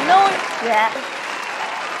 Em gọi núi. Dạ.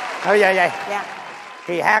 Thôi vậy. Dạ.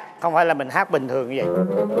 Khi hát không phải là mình hát bình thường như vậy.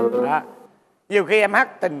 Đó. Nhiều khi em hát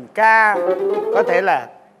tình ca có thể là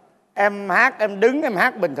em hát em đứng em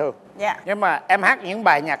hát bình thường. Dạ. Nhưng mà em hát những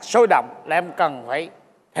bài nhạc sôi động là em cần phải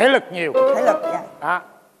thể lực nhiều. Thể lực, dạ. Đó.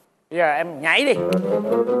 Bây giờ em nhảy đi.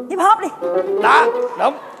 Hip hop đi. Đó,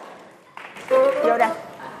 đúng. Vô đây.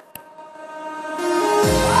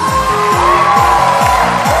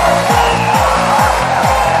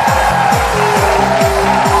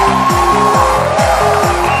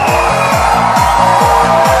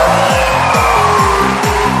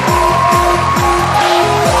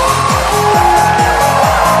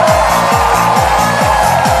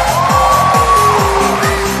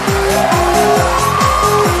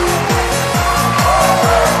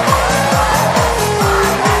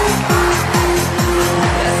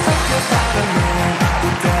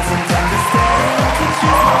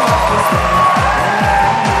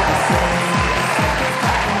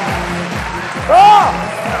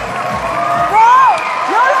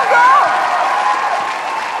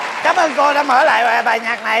 Cô đã mở lại bài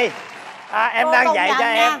nhạc này. Em cô đang dạy cho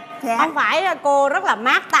em. Dạ. Không phải cô rất là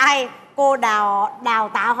mát tay. Cô đào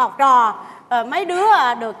tạo học trò. Mấy đứa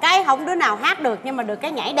được cái không đứa nào hát được nhưng mà được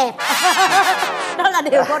cái nhảy đẹp. Đó là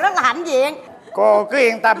điều cô rất là hãnh diện. Cô cứ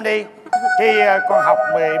yên tâm đi. Khi con học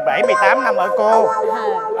 17-18 năm ở cô,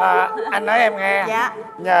 anh nói em nghe. Dạ.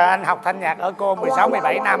 Nhờ anh học thanh nhạc ở cô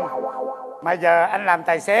 16-17 năm mà giờ anh làm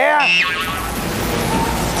tài xế.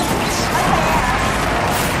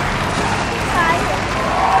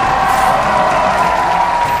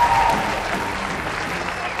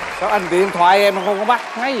 Sao anh điện thoại em không có bắt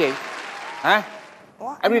máy gì hả?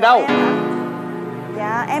 Ủa, em đi đâu?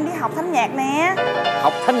 Dạ em đi học thanh nhạc nè.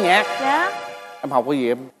 Học thanh nhạc? Dạ. Em học cái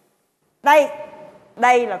gì em?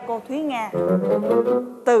 Đây là cô Thúy Nga,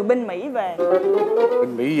 từ bên Mỹ về.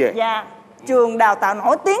 Bên Mỹ về? Dạ. Trường đào tạo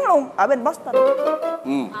nổi tiếng luôn ở bên Boston.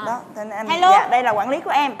 Đó, nên em. Hello. Dạ, đây là quản lý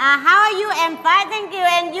của em. How are you? I'm fine, thank you.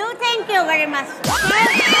 And you? Thank you very much.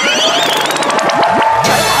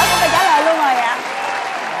 Tôi trả lời luôn rồi ạ.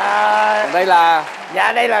 Đây là?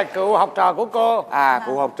 Dạ đây là cựu học trò của cô.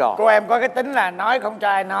 Cựu học trò. Cô em có cái tính là nói không cho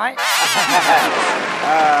ai nói.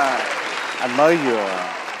 Anh mới vừa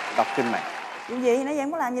đọc kinh này. Chuyện gì? Nãy giờ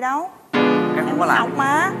em có làm gì đâu. Em không có làm học gì.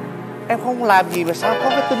 mà. Em không làm gì mà sao có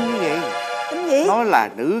cái tin như vậy? Tin gì? Nói là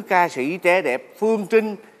nữ ca sĩ trẻ đẹp Phương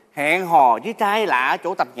Trinh hẹn hò với trai lạ ở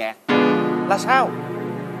chỗ tập nhạc. Là sao?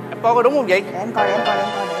 Em coi có đúng không vậy? Để em coi, để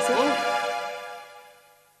xíu.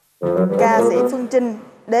 Ca sĩ Phương Trinh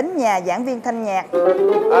đến nhà giảng viên thanh nhạc,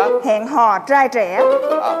 hẹn hò trai trẻ.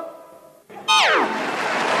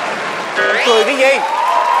 Cười cái gì?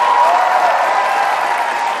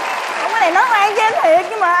 Không, cái này nói ai chứ em thiệt,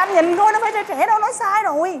 nhưng mà anh nhìn coi nó phải trai trẻ đâu, nói sai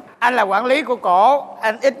rồi. Anh là quản lý của cổ,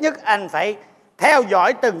 anh ít nhất anh phải theo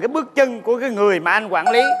dõi từng cái bước chân của cái người mà anh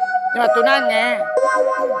quản lý. Nhưng mà tôi nói nghe,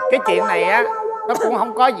 cái chuyện này á nó cũng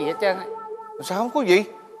không có gì hết trơn. Sao không có gì?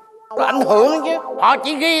 Nó ảnh hưởng chứ. Họ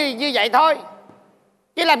chỉ ghi như vậy thôi,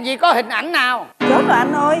 chứ làm gì có hình ảnh nào. Chết rồi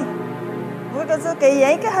anh ơi. Ủa sao kỳ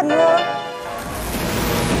vậy, cái hình luôn.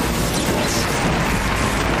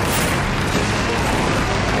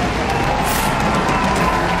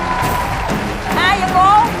 Ai vậy cô?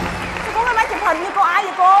 Sao có cái máy chụp hình như cô ai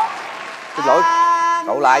vậy cô? Xin lỗi,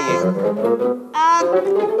 cậu là ai vậy? Ai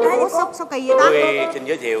vậy cô? Sao kỳ vậy ta? Tôi xin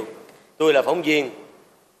giới thiệu, tôi là phóng viên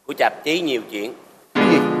của tạp chí Nhiều Chuyện. Cái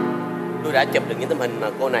gì? Tôi đã chụp được những tấm hình mà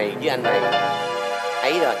cô này với anh này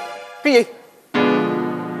thấy rồi. Cái gì?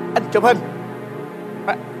 Anh chụp hình?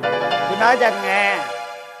 Tôi nói cho anh nghe,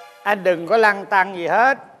 anh đừng có lăn tăn gì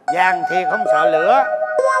hết. Vàng thiệt không sợ lửa.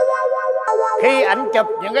 Khi ảnh chụp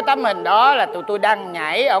những cái tấm hình đó là tụi tôi đang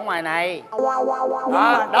nhảy ở ngoài này.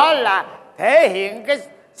 Đó là thể hiện cái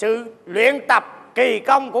sự luyện tập kỳ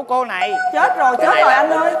công của cô này. Chết rồi anh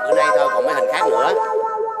ơi. Bữa nay thôi, còn mấy hình khác nữa.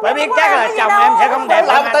 Bởi biết chắc là chồng em sẽ không đẹp.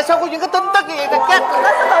 Tại sao có những cái tin tức như vậy ta chắc? Nó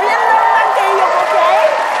sẽ tự nhiên ăn kỳ vô cuộc vậy.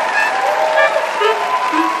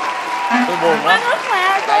 Tôi buồn lắm. Ăn ức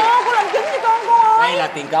mà cô làm chứng cho cô ơi. Đây là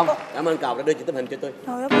tiền công. Cảm ơn cậu đã đưa chị tấm hình cho tôi.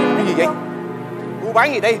 Trời ơi, Cái gì vậy? Mua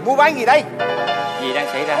bán gì đây? Mua bán gì đây? Gì đang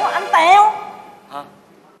xảy ra? Ủa, anh Tèo. Hả?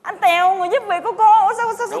 Anh Tèo, người giúp việc của cô. Ủa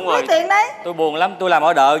sao Đúng lấy rồi. tiền đấy? Tôi buồn lắm, tôi làm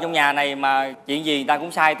order trong nhà này mà chuyện gì người ta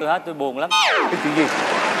cũng sai tôi hết, tôi buồn lắm. Cái chuyện gì?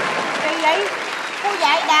 Kỳ vậy? Cô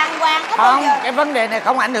dạy đàng hoàng có Không, bao giờ? cái vấn đề này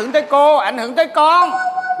không ảnh hưởng tới cô, ảnh hưởng tới con.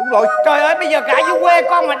 Đúng rồi. Trời ơi, bây giờ cả dưới quê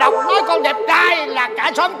con mà đọc nói con đẹp trai là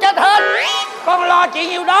cả xóm chết hết. Con lo chuyện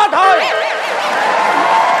nhiêu đó thôi.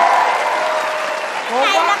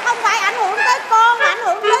 Này là không phải ảnh hưởng tới con mà ảnh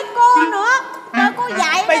hưởng tới cô nữa. Rồi cô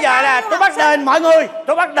dạy. Bây giờ là tôi bắt đền mọi người,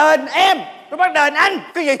 tôi bắt đền em, tôi bắt đền anh.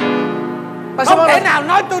 Cái gì? Không thể nào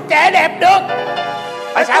nói tôi trẻ đẹp được.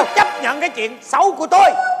 Tại sao chấp nhận cái chuyện xấu của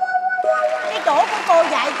tôi? Cái chỗ của cô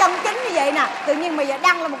dạy chân chính như vậy nè, tự nhiên bây giờ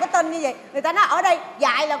đăng là một cái tin như vậy, người ta nói ở đây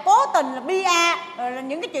dạy là cố tình, là bia, rồi là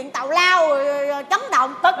những cái chuyện tào lao, rồi chấn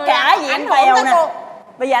động, Tất cả gì ảnh anh hưởng Tèo tới nè. cô.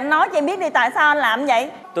 Bây giờ anh nói cho em biết đi, tại sao anh làm vậy?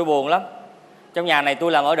 Tôi buồn lắm. Trong nhà này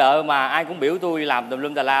tôi làm order mà ai cũng biểu tôi làm tùm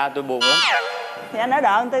lum tà la, tôi buồn lắm. Thì anh ở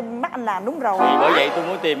đợi tôi bắt anh làm đúng rồi. Thì bởi vậy tôi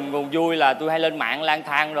muốn tìm nguồn vui là tôi hay lên mạng lang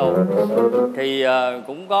thang rồi. Thì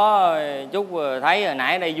cũng có chút thấy hồi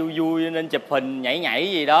nãy đây vui vui nên chụp hình nhảy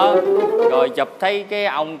nhảy gì đó. Rồi chụp thấy cái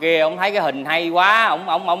ông kia, ông thấy cái hình hay quá,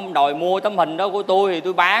 ông đòi mua tấm hình đó của tôi thì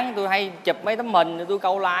tôi bán, tôi hay chụp mấy tấm hình rồi tôi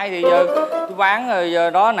câu like thì giờ tôi bán rồi giờ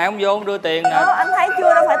đó nãy ông vô ông đưa tiền nè. Đó, anh thấy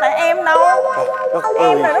chưa, đâu phải tại em đâu.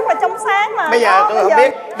 Em là rất là trong sáng mà. Bây giờ đó, tôi không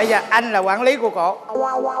biết. Bây giờ anh là quản lý của cổ,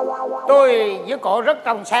 tôi với cổ rất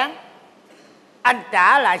trong sáng. Anh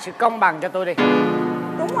trả lại sự công bằng cho tôi đi.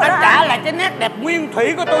 Đúng rồi Anh đó, trả lại cái nét đẹp nguyên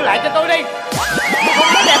thủy của tôi lại cho tôi đi. Tôi không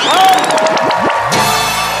có đẹp hơn.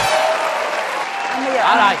 Bây giờ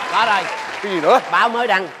Có rồi. Cái gì nữa? Báo mới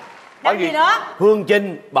đăng. Đăng gì nữa? Phương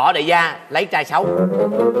Trinh bỏ đại gia lấy trai xấu.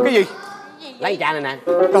 Cái gì? Lấy trai này nè.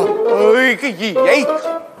 Trời ơi, cái gì vậy?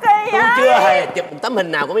 Tôi chưa hề chụp một tấm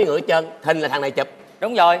hình nào của mấy người hết trơn. Hình là thằng này chụp.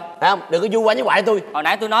 Đúng rồi. Phải không? Đừng có vu qua với ngoại tôi. Hồi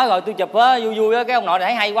nãy tôi nói rồi, tôi chụp á vui vui á, cái ông nội này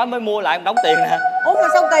thấy hay quá mới mua lại, ông đóng tiền nè. Ủa mà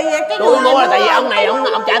sao kỳ vậy? Cái Tôi người mua là này tại vì mua ông này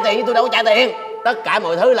ông trả tiền chứ tôi đâu có trả tiền. Tất cả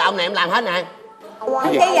mọi thứ là ông này ông làm hết nè.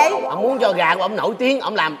 Cái gì vậy? Ông muốn cho gà của ông nổi tiếng,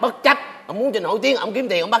 ông làm bất chấp. Ông muốn cho nổi tiếng, ông kiếm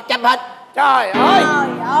tiền, ông bất chấp hết. Trời ơi.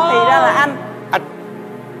 Thì ra là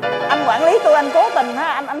anh quản lý tôi, anh cố tình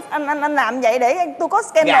hả? Anh làm vậy để tôi có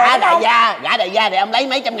scandal Gả đại gia để ông lấy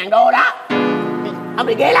mấy trăm ngàn đô đó. Ông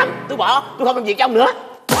này ghê lắm, tôi bỏ, tôi không làm việc cho ông nữa.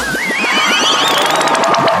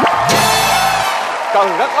 Trời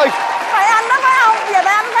đất ơi. Phải anh đó phải không? Bây giờ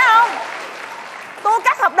tại anh phải không? Tôi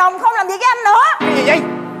cắt hợp đồng không làm việc với anh nữa. Cái gì vậy?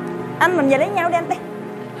 Anh mình về lấy nhau đi anh đi.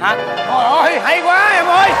 Hả? Trời ơi, hay quá em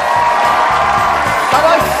ơi. Trời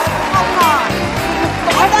ơi. Không ngờ.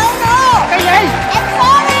 Bỏ đâu nữa. Cái gì? Em vô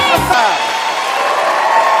đi.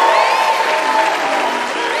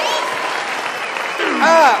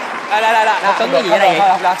 Đây. Cứng cái gì ở đây vậy?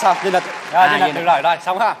 Không, sao? Nhìn lịch. Rồi, nhìn lịch. Rồi,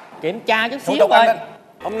 xong ha. Kiểm tra chút Thủ xíu tục thôi.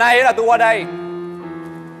 Hôm nay là tôi qua đây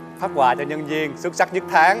phát quà cho nhân viên xuất sắc nhất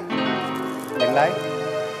tháng. Nhận lấy.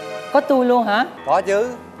 Có tôi luôn hả? Có chứ.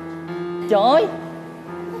 Trời ơi,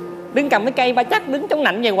 đứng cầm cái cây ba chắc, đứng chống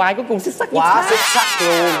nạnh về hoài, cuối cùng xuất sắc nhất Quá tháng. xuất sắc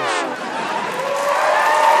luôn.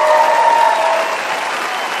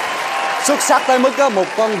 Xuất sắc tới mức á, một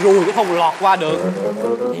con ruồi cũng không lọt qua được.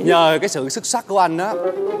 Nhờ cái sự xuất sắc của anh á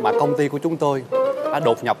mà công ty của chúng tôi đã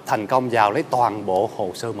đột nhập thành công vào lấy toàn bộ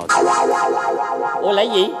hồ sơ mật. Ủa lấy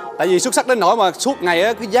gì? Tại vì xuất sắc đến nỗi mà suốt ngày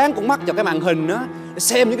á cứ dán con mắt vào cái màn hình á để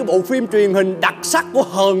xem những cái bộ phim truyền hình đặc sắc của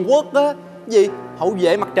Hàn Quốc á. Gì? Hậu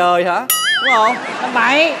vệ mặt trời hả? Đúng không? Không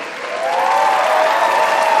phải.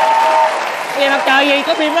 Hậu vệ mặt trời gì?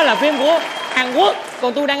 Cái phim đó là phim của Hàn Quốc.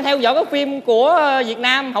 Còn tôi đang theo dõi cái phim của Việt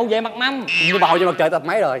Nam, Hậu vệ mặt mâm. Nhưng mà Hậu vệ mặt trời tập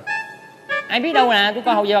mấy rồi? Ai biết đâu nè, tôi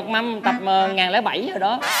coi Hậu vệ mặt mâm tập 1007 rồi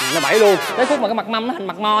đó. 1007 luôn. Tới phút mà cái mặt mâm nó thành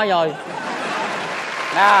mặt mo rồi.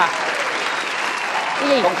 Nè. Cái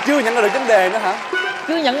gì? Còn chưa nhận ra được vấn đề nữa hả?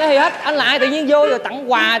 Chưa nhận ra gì hết. Anh lại tự nhiên vô rồi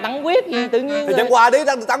tặng quà, tặng quyết gì tự nhiên. Thì nhận quà đi,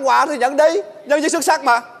 tặng quà thì nhận đi. Nhân viên xuất sắc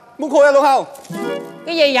mà. Muốn khui ra luôn không?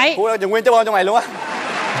 Cái gì vậy? Khui ra nguyên trái bom trong mày luôn á.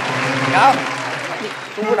 Không?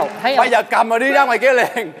 Tôi bắt đầu thấy bây giờ cầm rồi đi ra ngoài kia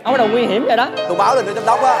liền. Ông bắt đầu nguy hiểm rồi đó. Tôi báo lên cho giám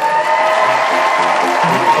đốc á.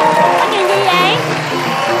 Có chuyện gì vậy?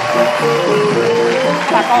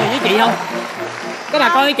 Có bà con với chị không? Có bà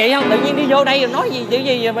con với chị không? Tự nhiên đi vô đây rồi nói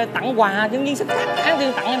gì mà tặng quà nhân viên xuất sắc. Tháng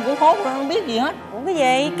tiên tặng em cũng hốt rồi không biết gì hết. Ủa cái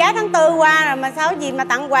gì? Cá tháng 4 qua rồi mà sao gì mà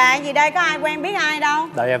tặng quà gì đây? Có ai quen biết ai đâu.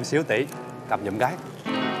 Đợi em xíu tỷ. Cầm giùm gái.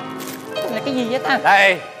 Là cái gì vậy ta?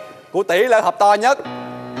 Đây. Của tỷ là hộp to nhất.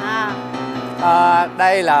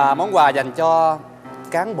 Đây là món quà dành cho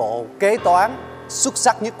cán bộ kế toán xuất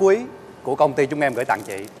sắc nhất quý của công ty chúng em gửi tặng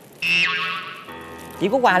chị. Chị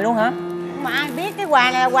có quà luôn hả? Mà ai biết cái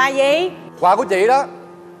quà này là quà gì? Quà của chị đó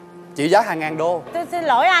trị giá hàng ngàn đô. Tôi xin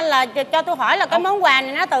lỗi anh là cho tôi hỏi là cái món quà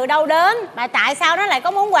này nó từ đâu đến? Mà tại sao nó lại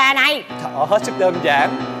có món quà này? Trời, hết sức đơn giản.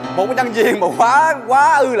 Một cái nhân viên mà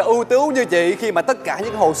quá là ưu tú như chị, khi mà tất cả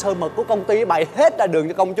những hồ sơ mật của công ty bày hết ra đường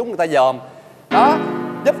cho công chúng người ta dòm đó,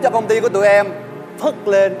 giúp cho công ty của tụi em phất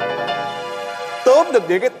lên, tóm được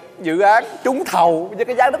những cái dự án trúng thầu với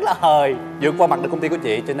cái giá rất là hời, vượt qua mặt được công ty của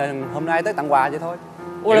chị, cho nên hôm nay tới tặng quà vậy thôi.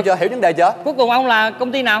 Hiểu chưa? Hiểu vấn đề chưa? Cuối cùng ông là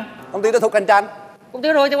công ty nào? Công ty đối thủ cạnh tranh. Công ty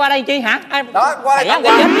rồi cho qua đây chi hả? Đó, qua đây tặng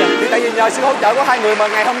quà. Thì tại vì nhờ sự hỗ trợ của hai người mà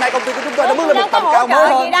ngày hôm nay công ty của chúng tôi đã bước lên một tầm cao mới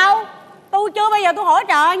hơn. Gì đâu, tôi chưa bao giờ tôi hỗ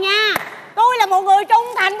trợ nha. Tôi là một người trung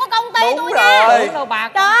thành của công ty. Đúng tôi rồi. nha. Đâu bà.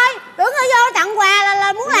 Trời ơi, tưởng nó vô tặng quà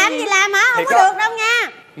là muốn làm gì làm hả? Không có được đâu nha.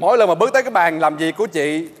 Mỗi lần mà bước tới cái bàn làm việc của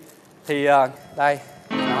chị thì đây,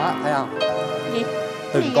 đó, thấy không? Gì?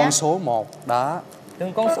 Từng con số một đó.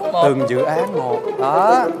 Từng con số một. Từng dự án một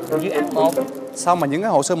đó. Từng dự án một. Sao mà những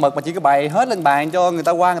cái hồ sơ mật mà chị cứ bày hết lên bàn cho người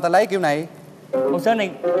ta qua người ta lấy kiểu này? Hồ sơ này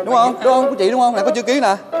đúng không? Đúng không? Của chị đúng không? Này có chữ ký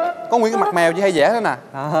nè. Có nguyên cái mặt mèo chị hay vẽ đó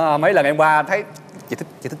nè. Mấy lần em qua thấy chị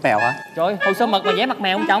thích mèo hả? Trời ơi, hồ sơ mật mà vẽ mặt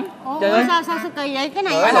mèo không chồng? Trời ơi. Sao kỳ vậy? Cái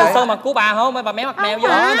này phải hồ sơ mật của bà không? Bà vẽ mặt mèo vô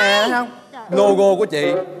đó nè, thấy không? Logo của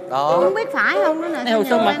chị đó. Không biết phải không nữa nè. Này hồ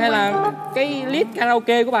sơ mật hay là cái list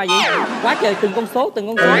karaoke của bà vậy? Quá trời, từng con số từng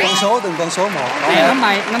con số. Từng con số một. Nè, bấm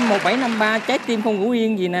bài 51753 trái tim không ngủ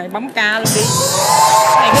yên gì nè, bấm ca lên đi.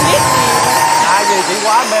 Này cái biết tại vì chị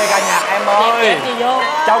quá mê ca nhạc em ơi.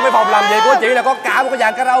 Trong cái phòng làm việc của chị là có cả một cái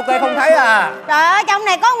dàn karaoke không thấy à. Trời ơi, trong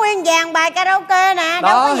này có nguyên dàn bài karaoke nè.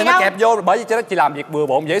 Đó thì nó kẹp vô rồi, bởi vì chị làm việc bừa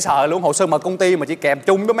bộn dễ sợ luôn. Hồ sơ mật công ty mà chị kẹp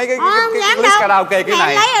chung với mấy cái list karaoke kiểu này.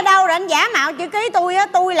 Em lấy ở đâu rồi anh giả mạo chữ ký tôi á?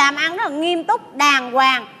 Tôi làm ăn rất là nghiêm túc, đàng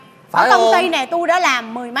hoàng. Phải ở công ty này tôi đã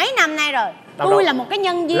làm mười mấy năm nay rồi. Tôi là một cái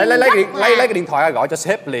nhân viên lấy cái điện thoại gọi cho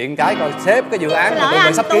sếp liền cái coi sếp cái dự án mà tụi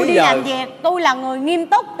mình sắp ký giờ. Tôi đi làm việc, tôi là người nghiêm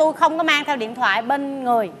túc, tôi không có mang theo điện thoại bên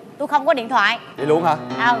người. Tôi không có điện thoại. Vậy luôn hả?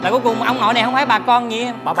 Là cuối cùng ông nội này không phải bà con gì?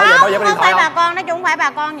 Bà bảo vệ có điện thoại không? Không phải bà con, nói chung không phải bà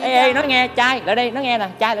con gì. Ê, nói nghe, trai, lại đây, nó nghe nè,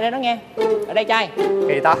 trai lại đây nó nghe. Ở đây trai.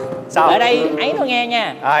 Kỳ ta? Sao? Ở đây ấy nó nghe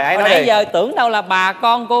nha. Ấy nói nãy giờ tưởng đâu là bà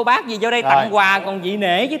con cô bác gì vô đây tặng quà, còn dị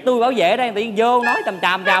nể chứ tôi bảo vệ đây tự nhiên vô nói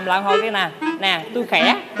chàm lại thôi cái nè. Nè, tôi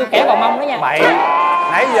khẽ vào mông đó nha. Mày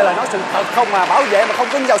nãy giờ là nói sự thật không mà bảo vệ mà không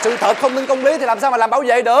tin vào sự thật, không tin công lý thì làm sao mà làm bảo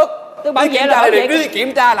vệ được? Tôi bảo vệ là bảo vệ. Đi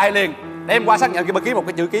kiểm tra lại liền. Đem qua xác nhận kia, ký một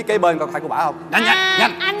cái chữ ký kế bên coi phải của bà không?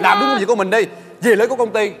 Nhanh, làm đúng việc của mình đi. Về lưới của công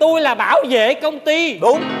ty. Tôi là bảo vệ công ty.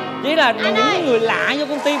 Đúng. Chỉ là những người lạ vô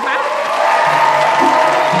công ty báo.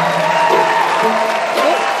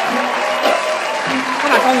 Có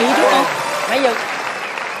bà con nghĩ chút không? Nãy giờ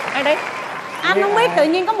ai đấy? Anh không biết tự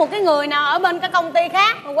nhiên có một cái người nào ở bên cái công ty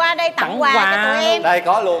khác mà qua đây tặng quà cho tụi em. Đây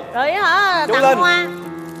có luôn. Rồi hả? Chú Tặng Linh. hoa.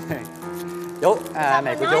 Chú,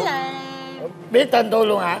 này của chú. Biết tên tôi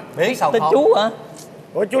luôn hả? Biết sao tên không? Chú hả?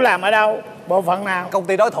 Ủa chú làm ở đâu? Bộ phận nào? Công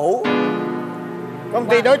ty đối thủ. Công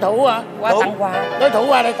ty đối thủ hả? Qua tặng quà. Đối thủ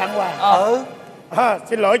qua đây tặng quà.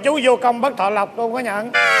 Xin lỗi chú, vô công bất thọ lộc tôi không có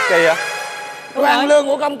nhận. Kỳ vậy? Tôi ăn lương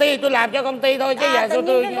của công ty, tôi làm cho công ty thôi chứ giờ tôi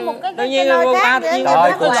tự nhiên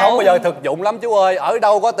trời, cuộc sống bây giờ thực dụng lắm chú ơi. Ở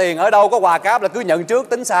đâu có tiền, ở đâu có quà cáp là cứ nhận trước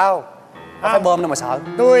tính sau. Phải bơm đâu mà sợ.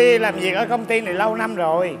 Tôi làm việc ở công ty này lâu năm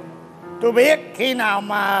rồi. Tôi biết khi nào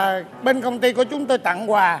mà bên công ty của chúng tôi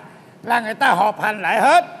tặng quà là người ta họp hành lại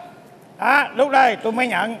hết. Đó, lúc đây tôi mới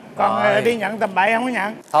nhận. Còn đi nhận tầm bậy không có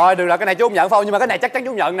nhận. Thôi được rồi, cái này chú không nhận phải, nhưng mà cái này chắc chắn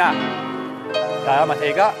chú nhận nè. Trời ơi mà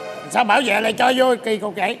thiệt á. Sao bảo vệ lại cho vô kỳ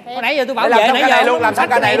cục vậy? Hồi nãy giờ tôi bảo làm vệ xong nãy cái giờ này luôn, làm xong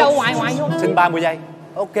cái này luôn. Ngoài vô. Xin 30 giây.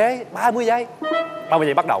 Ok, 30 giây. 30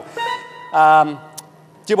 giây bắt đầu.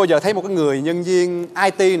 Chưa bao giờ thấy một cái người nhân viên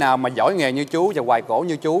IT nào mà giỏi nghề như chú và hoài cổ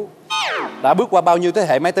như chú. Đã bước qua bao nhiêu thế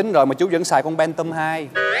hệ máy tính rồi mà chú vẫn xài con Pentium 2.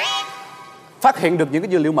 Phát hiện được những cái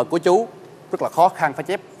dữ liệu mật của chú rất là khó khăn, phải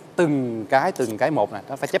chép từng cái một nè,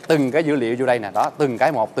 nó phải chép từng cái dữ liệu vô đây nè, đó, từng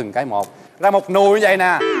cái một ra một nùi như vậy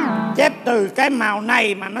nè. Chép từ cái màu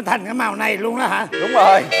này mà nó thành cái màu này luôn đó hả? Đúng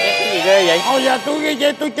rồi. Chép cái gì ghê vậy? Thôi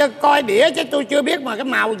giờ tôi chơi coi đĩa chứ tôi chưa biết mà cái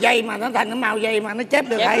màu dày mà nó thành cái màu dày mà nó chép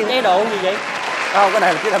được hay. Chép chế độ gì vậy? Không, cái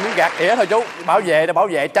này chỉ là miếng gạt đĩa thôi chú. Bảo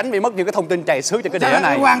vệ tránh bị mất những cái thông tin chày xước trên cái đĩa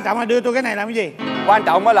này. Cái quan trọng là đưa tôi cái này làm cái gì? Quan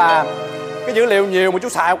trọng đó là cái dữ liệu nhiều mà chú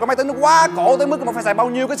xài cái máy tính nó quá cổ tới mức mà phải xài bao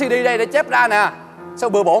nhiêu cái CD đây để chép ra nè. Sao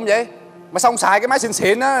bừa bộn vậy? Mà xong xài cái máy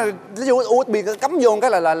xịn á, ví dụ USB cắm vô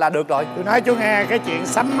cái là được rồi. Tôi nói chú nghe, cái chuyện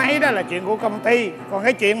sắm máy đó là chuyện của công ty. Còn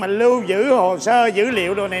cái chuyện mà lưu giữ hồ sơ, dữ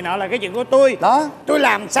liệu đồ này nọ là cái chuyện của tôi. Đó. Tôi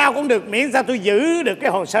làm sao cũng được, miễn sao tôi giữ được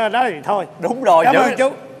cái hồ sơ đó thì thôi. Đúng rồi. Cảm ơn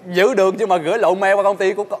chú. Giữ được nhưng mà gửi lộn mail qua công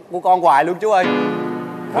ty của con hoài luôn chú ơi.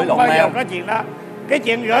 Gửi lộn mail. Có chuyện đó. Cái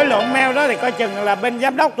chuyện gửi lộn mail đó thì coi chừng là bên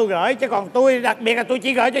giám đốc tôi gửi. Chứ còn tôi, đặc biệt là tôi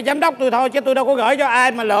chỉ gửi cho giám đốc tôi thôi. Chứ tôi đâu có gửi cho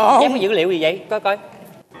ai mà lộn. Chép cái dữ liệu gì vậy? Coi.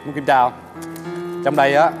 Muốn kiểm tra không? Trong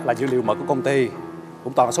đây á là dữ liệu mật của công ty.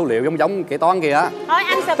 Cũng toàn là số liệu giống kế toán kia á. Thôi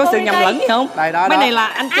anh security. Có sự nhầm lẫn gì không? Đây đó. Mấy này là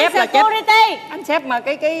anh chép là chép. Anh xếp mà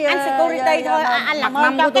cái anh security thôi. Anh làm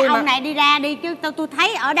ơn cho cái ông này đi ra đi chứ tôi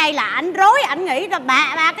thấy ở đây là anh rối, anh nghĩ là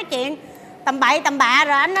ba cái chuyện tầm bậy tầm bạ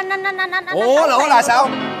rồi anh. Ủa là sao?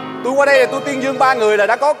 Tôi qua đây là tôi tuyên dương 3 người là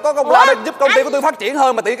đã có công lao để giúp công ty của tôi phát triển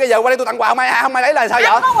hơn, mà tự cái giờ qua đây tôi tặng quà không ai lấy là sao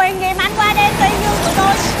vậy? Anh có quyền gì mà anh qua đây tuyên dương của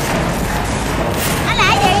tôi? Anh là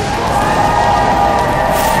cái gì?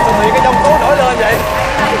 Tôi nghĩ cái dông tố nổi lên vậy.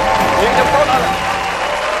 Những dông tố nổi lên.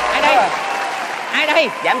 Ai đây?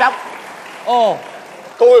 Giám đốc. Ồ.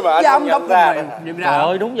 Tôi mà anh giám đốc ra. Trời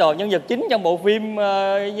ơi đúng rồi, nhân vật chính trong bộ phim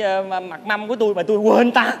mặt mâm của tôi mà tôi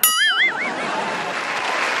quên ta.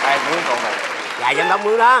 Ai mướn con này? Dạ giám đốc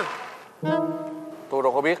mướn đó. Tôi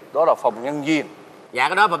đâu có biết, đó là phòng nhân viên. Dạ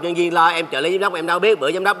cái đó phòng nhân viên lo, em trợ lý giám đốc em đâu biết,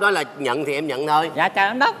 bữa giám đốc đó là nhận thì em nhận thôi. Dạ chào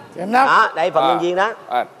giám đốc. Đó, đây phòng nhân viên đó.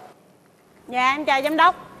 Dạ em chào giám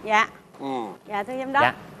đốc. Dạ. Dạ thưa giám đốc.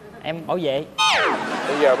 Dạ em bảo vệ.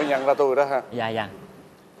 Bây giờ mới nhận ra tôi đó ha. Dạ.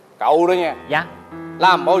 Cậu đó nha. Dạ.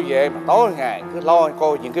 Làm bảo vệ mà tối ngày cứ lo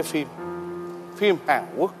coi những cái phim Hàn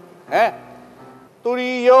Quốc ha. Tôi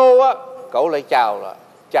đi vô á, cậu lại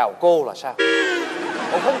chào cô là sao?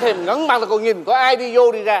 Cậu không thèm ngẩng mặt là cậu nhìn có ai đi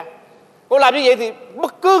vô đi ra. Cậu làm như vậy thì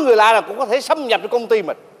bất cứ người lạ nào cũng có thể xâm nhập vào công ty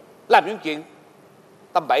mình, làm những chuyện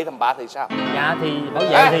tầm bậy tầm bạ thì sao? Dạ thì bảo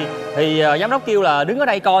vệ thì giám đốc kêu là đứng ở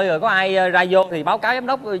đây coi rồi có ai ra vô thì báo cáo giám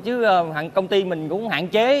đốc, chứ công ty mình cũng hạn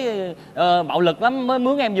chế bạo lực lắm mới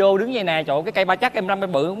mướn em vô đứng vậy nè. Trời, cái cây ba chắc em răm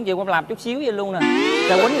em bự cũng chịu, em làm chút xíu vậy luôn nè,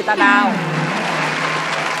 trời quýnh người ta đau.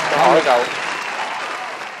 Tôi hỏi cậu,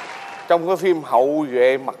 trong cái phim Hậu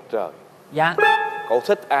Duệ Mặt Trời, dạ, cậu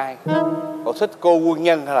thích ai? Cậu thích cô quân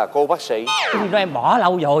nhân hay là cô bác sĩ? Cái phim đó em bỏ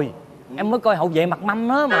lâu rồi, em mới coi Hậu Vệ Mặt Mâm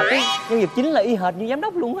đó, mà cái nhân vật chính là y hệt như giám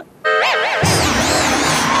đốc luôn á.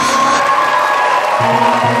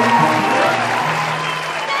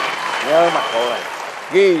 Nhớ mặt cậu này,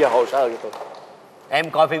 ghi vào hồ sơ cho tôi. Em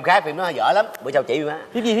coi phim khác, phim đó dở lắm, bữa sau chị má.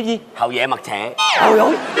 Phim gì? Hậu Vệ Mặt Sệ. Ôi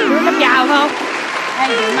ôi, nó cắm giàu phải không? Ê,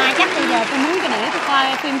 vậy mai chắc bây giờ tôi muốn cái đĩa tôi coi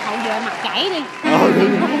phim Hậu Vệ Mặt Chảy đi.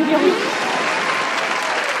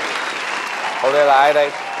 Cậu đây là ai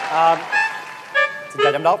đây? Xin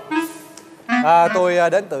chào giám đốc. Tôi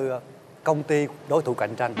đến từ công ty đối thủ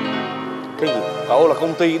cạnh tranh. Cái gì? Cậu là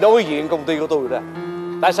công ty đối diện công ty của tôi ra.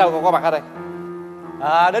 Tại sao cậu có mặt ở đây?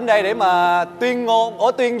 Đến đây để mà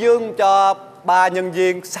tuyên dương cho 3 nhân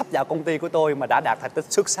viên sắp vào công ty của tôi mà đã đạt thành tích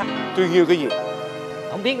xuất sắc. Tuyên dương cái gì?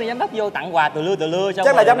 Không biết là giám đốc vô tặng quà từ lưa xong.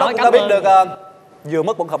 Chắc là giám đốc cũng đã biết được vừa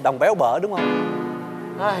mất một hợp đồng béo bở đúng không?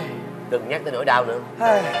 Đừng nhắc tới nỗi đau nữa.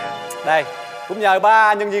 Đây, cũng nhờ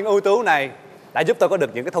 3 nhân viên ưu tú này đã giúp tôi có được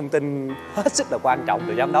những cái thông tin hết sức là quan trọng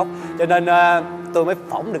từ giám đốc, cho nên tôi mới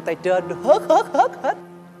phỏng được tay trên hết.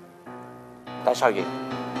 Tại sao vậy?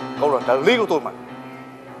 Cậu là trợ lý của tôi mà.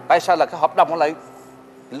 Tại sao là cái hợp đồng nó lại...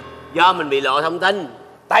 Do mình bị lộ thông tin.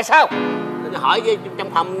 Tại sao? Hỏi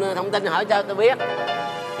trong phòng thông tin hỏi cho tôi biết.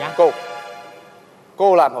 Dạ.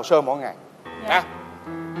 Cô làm hồ sơ mỗi ngày. Dạ.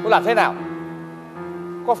 Cô làm thế nào?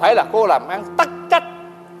 Có phải là cô làm ăn tắc trách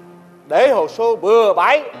để hồ sơ bừa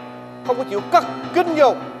bãi, không có chịu cất kín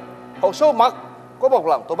vô. Hồ sơ mật. Có một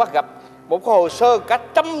lần tôi bắt gặp một cái hồ sơ cả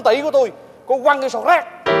 100 tỷ của tôi, cô quăng cái sọt rác.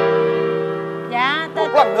 Dạ. Một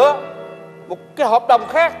lần nữa, một cái hợp đồng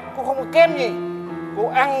khác cô không có kém gì,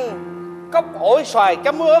 cô ăn cốc ổi xoài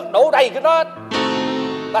chấm muối ớt đổ đầy cái đó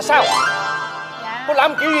là sao? Dạ. Cô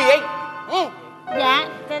làm kiểu gì vậy? Dạ,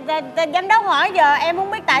 giám đốc hỏi giờ em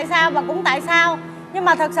không biết tại sao và cũng tại sao. Nhưng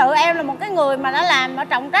mà thật sự em là một cái người mà đã làm ở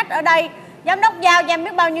trọng trách ở đây. Giám đốc giao cho em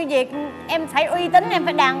biết bao nhiêu việc, em phải uy tín, em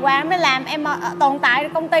phải đàng hoàng mới làm. Em tồn tại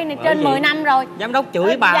công ty này trên 10 năm rồi. Giám đốc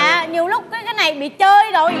chửi bà. Dạ, nhiều lúc cái này bị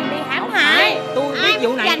chơi rồi, bị hãm hại. Tôi biết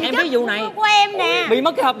vụ này, em biết vụ này của em nè. Bị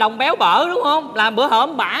mất cái hợp đồng béo bở đúng không? Làm bữa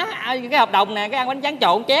hổm bả cái hợp đồng nè, cái ăn bánh tráng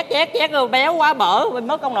trộn chét rồi béo quá bở, mình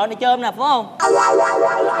mất công nợ này chơm nè, phải không?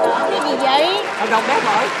 Cái gì vậy? Hợp đồng béo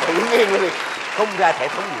bở. Tự nhiên luôn đi, không ra thẻ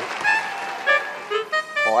thống gì.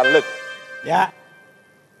 Còn anh Linh. Dạ.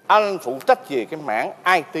 Anh phụ trách về cái mảng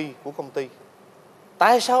IT của công ty.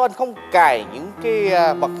 Tại sao anh không cài những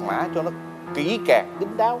cái mật mã cho nó kỹ càng,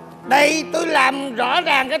 đính đáo? Đây tôi làm rõ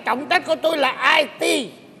ràng cái trọng trách của tôi là IT.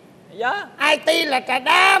 Dạ. IT là trà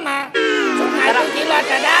đá mà. Suốt ngày tôi chỉ lo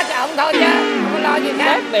trà đá cho ông thôi chứ không có lo gì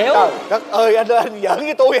khác. Biểu. Trời đất ơi, anh giỡn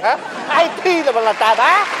với tôi hả? IT là trà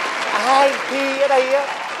đá. IT ở đây á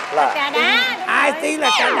là trà đá. IT là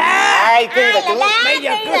trà đá. IT là chữ. Bây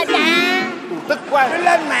giờ IT là trà. Tôi tức quá. Cứ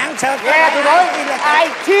lên mạng search nghe tôi nói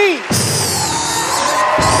IT.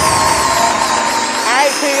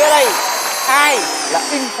 IT ở đây I là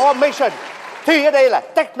information, T ở đây là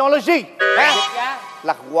technology,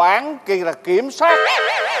 là quản kỳ là kiểm soát,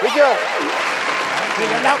 biết chưa? Thì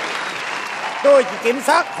giám đốc, tôi chỉ kiểm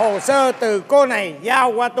soát hồ sơ từ cô này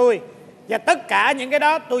giao qua tôi, và tất cả những cái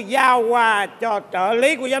đó tôi giao qua cho trợ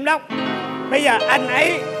lý của giám đốc. Bây giờ anh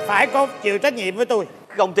ấy phải có chịu trách nhiệm với tôi.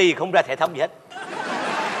 Công ty không ra hệ thống gì hết.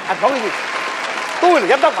 Anh nói cái gì? Tôi là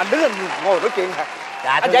giám đốc mà anh đứng anh ngồi nói chuyện hả?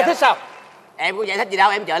 Dạ, anh giải thích sao? Em có giải thích gì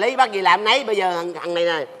đâu, em trợ lý bắt gì làm nấy. Bây giờ thằng này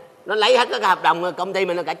nè, nó lấy hết cái hợp đồng công ty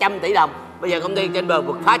mình là cả 100 tỷ đồng. Bây giờ công ty trên bờ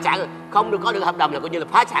vực phá sản rồi, không được có được hợp đồng là coi như là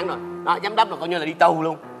phá sản rồi. Đó, giám đốc là coi như là đi tù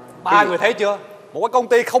luôn. Ba người thấy chưa? Một cái công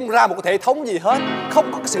ty không ra một cái hệ thống gì hết,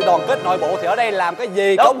 không có cái sự đoàn kết nội bộ thì ở đây làm cái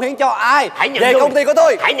gì? Đúng. Cống hiến cho ai? Hãy nhận về tôi. Công ty của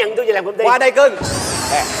tôi. Hãy nhận tôi về làm công ty. Qua đây cưng.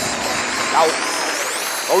 Nè, cậu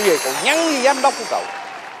về cậu nhắn với giám đốc của cậu,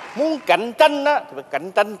 muốn cạnh tranh á thì phải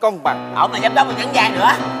cạnh tranh công bằng. Ổng là giám đốc mà nhắn vàng nữa.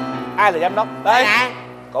 Ai là giám đốc? Đây.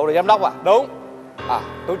 Cậu là giám đốc à? Đúng.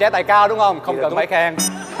 Tôi trẻ tài cao đúng không? Không cần phải khen.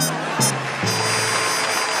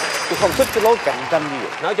 Tôi không thích cái lối cạnh tranh như vậy.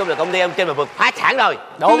 Nói chung là công ty em trên bờ vực phá sản rồi.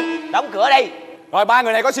 Đúng. Đóng cửa đi. Rồi ba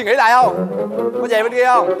người này có suy nghĩ lại không? Có về bên kia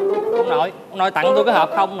không? Ông nội tặng tôi cái hộp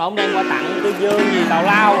không, ông đem qua tặng tôi dơ gì tào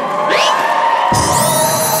lao,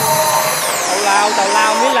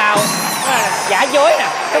 mía lao, giả dối nè,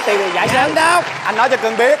 cái tiền là giả dối. Đâu? Anh nói cho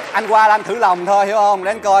cưng biết, anh qua là anh thử lòng thôi, hiểu không?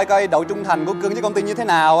 Để anh coi coi độ trung thành của cưng với công ty như thế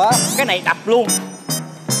nào á. Cái này đập luôn.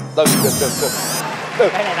 Đừng.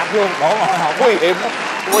 Cái này đập luôn, đổ ngồi hộp. Nguy hiểm lắm.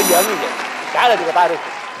 Không có giỡn như vậy. Trả lại cho người ta đi.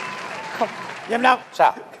 Không. Giám đốc.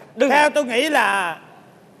 Sao? Theo tôi nghĩ là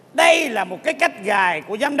đây là một cái cách gài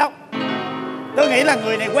của giám đốc. Tôi nghĩ là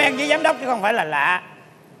người này quen với giám đốc chứ không phải là lạ.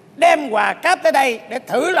 Đem quà cáp tới đây để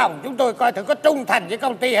thử lòng chúng tôi coi thử có trung thành với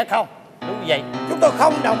công ty hay không. Đúng vậy. Chúng tôi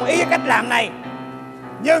không đồng ý với cách làm này.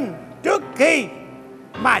 Nhưng trước khi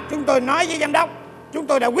mà chúng tôi nói với giám đốc, chúng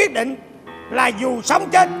tôi đã quyết định là dù sống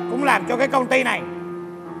chết cũng làm cho cái công ty này.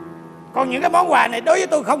 Còn những cái món quà này đối với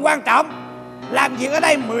tôi không quan trọng. Làm việc ở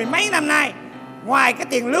đây mười mấy năm nay, ngoài cái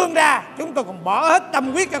tiền lương ra, chúng tôi còn bỏ hết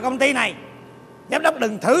tâm huyết cho công ty này. Giám đốc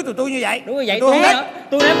đừng thử tụi tôi như vậy. Đúng rồi vậy. Tôi không thích.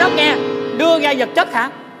 Tôi giám đốc nghe, đưa ra vật chất hả?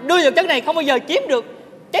 Đưa vật chất này không bao giờ chiếm được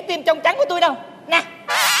trái tim trong trắng của tôi đâu. Nè.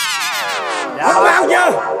 Không bao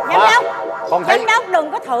giờ. Giám đốc, giám đốc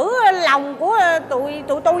đừng có thử lòng của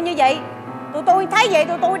tụi tôi như vậy. Tụi tôi thấy vậy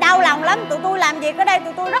tụi tôi đau lòng lắm. Tụi tôi làm việc ở đây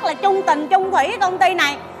tụi tôi rất là chung tình chung thủy với công ty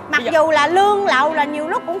này. Mặc dù là lương lậu là nhiều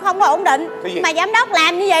lúc cũng không có ổn định, mà giám đốc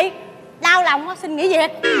làm như vậy đau lòng quá, xin nghỉ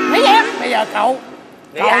việc. Nghỉ việc. Bây giờ cậu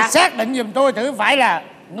xác định giùm tôi thử phải là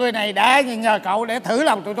người này đã nhờ cậu để thử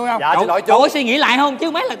lòng tụi tôi không? Dạ, cậu có suy nghĩ lại không?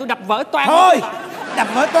 Chứ mấy là tôi đập vỡ toang. Thôi, đập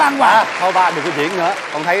vỡ toang quá. Thôi ba đừng có diễn nữa.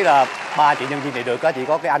 Con thấy là ba chị nhân viên này được á, chỉ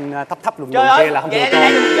có cái anh thấp lùn lùn kia là không được. Trời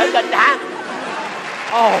ơi, giỡn tình hả?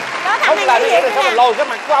 Không làm gì sao mà lôi cái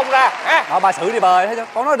mặt của ông ra hả? Bà xử đi bà, thấy chưa?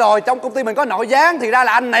 Con nói rồi, trong công ty mình có nội gián, thì ra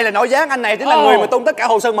là anh này là nội gián, anh này chính là người mà tung tất cả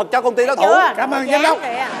hồ sơ mật cho công ty đối thủ. Cảm ơn giám đốc.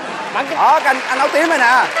 Anh áo tím này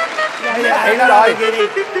nè. Phát hiện ra rồi.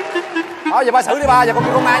 Giờ ba xử đi ba, giờ con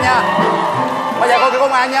kêu công an nha. Bây giờ con kêu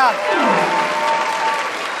công an nha.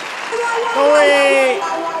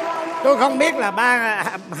 Tôi không biết là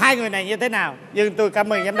hai người này như thế nào, nhưng tôi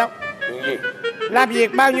cảm ơn giám đốc. Chuyện gì? Làm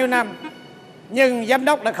việc bao nhiêu năm nhưng giám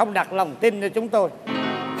đốc đã không đặt lòng tin cho chúng tôi.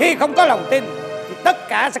 Khi không có lòng tin thì tất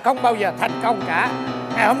cả sẽ không bao giờ thành công cả.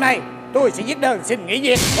 Ngày hôm nay tôi sẽ viết đơn xin nghỉ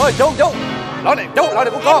việc. Ôi chú, lỗi này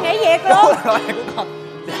của con. Nghỉ việc luôn. Lỗi này của con.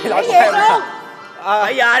 Nghỉ việc luôn.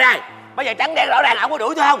 Bây giờ này, bây giờ trắng đen rõ ràng, ông có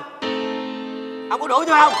đuổi tôi không? Ông có đuổi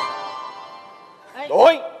tôi không?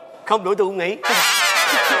 Đuổi. Không đuổi tôi cũng nghỉ.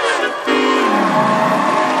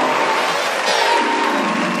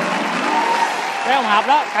 Cái ông hợp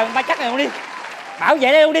đó, cần ba chắc này không đi. Bảo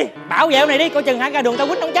vệ đây luôn đi, bảo vệ này đi, coi chừng hãng ra đường tao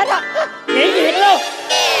quýnh ông chết đó. Nghỉ việc luôn.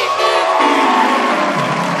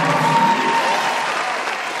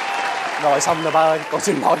 Rồi xong rồi ba ơi, con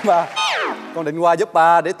xin lỗi ba. Con định qua giúp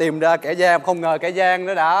ba để tìm ra kẻ gian, không ngờ kẻ gian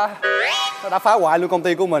nó đã phá hoại luôn công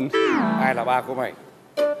ty của mình. Ai là ba của mày?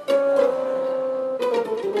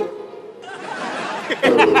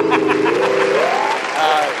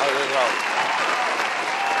 Thôi được rồi.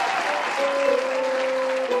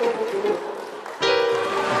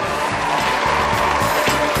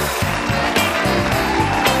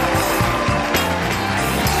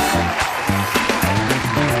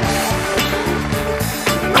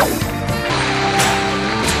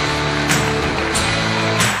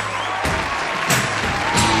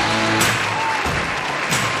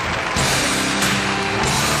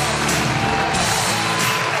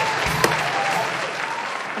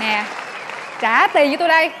 Nè, trả tiền cho tôi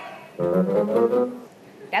đây.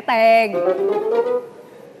 Trả tiền.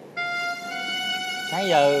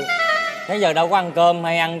 Sáng giờ đâu có ăn cơm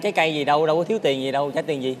hay ăn trái cây gì đâu, đâu có thiếu tiền gì đâu, trả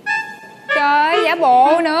tiền gì? Trời ơi, giả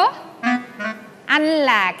bộ nữa. Anh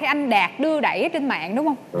là cái anh Đạt đưa đẩy ở trên mạng đúng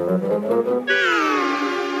không?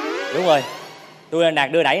 Đúng rồi, tôi là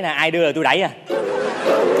Đạt đưa đẩy nè, ai đưa là tôi đẩy à.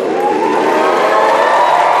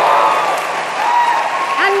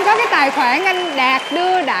 Anh có cái tài khoản anh Đạt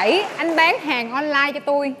đưa đẩy, anh bán hàng online cho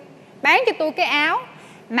tôi. Bán cho tôi cái áo.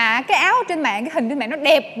 Mà cái áo trên mạng, cái hình trên mạng nó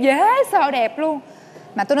đẹp dễ sợ đẹp luôn.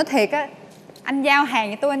 Mà tôi nói thiệt á, anh giao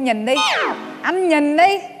hàng cho tôi, anh nhìn đi. Anh nhìn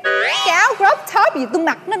đi, cái áo crop top gì tôi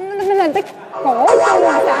mặc nó lên tới cổ tôi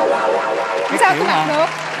là sao? Sao tôi mặc được?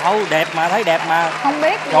 Đâu, đẹp mà, thấy đẹp mà. Không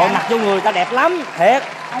biết. Trời, mặc vô người ta đẹp lắm, thiệt.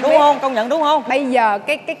 Không đúng biết. không? Công nhận đúng không? Bây giờ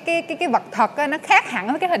cái vật thật á, nó khác hẳn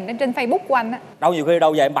với cái hình ở trên Facebook của anh á. Đâu nhiều khi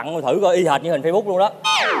đâu về em bận thử coi y hệt như hình Facebook luôn đó.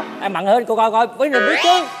 Em bận thử coi coi, với biết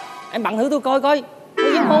chứ. Em bận thử tôi coi coi. Có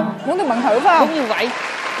giống không? Muốn tôi bận thử phải không? Đúng như vậy.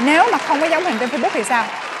 Nếu mà không có giống hình trên Facebook thì sao?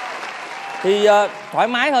 Thì thoải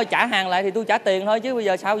mái thôi, trả hàng lại thì tôi trả tiền thôi chứ bây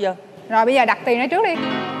giờ sao giờ? Rồi bây giờ đặt tiền ra trước đi.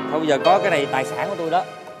 Thôi bây giờ có cái này tài sản của tôi đó.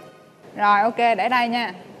 Rồi ok, để đây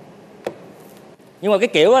nha. Nhưng mà cái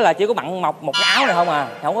kiểu đó là chỉ có bận một cái áo này không à,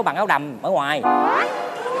 không có bận áo đầm ở ngoài.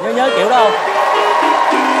 Nhớ kiểu đó không?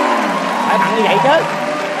 Phải bận như vậy chứ.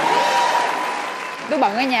 Tôi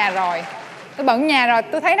bận ở nhà rồi.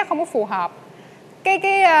 Tôi thấy nó không có phù hợp.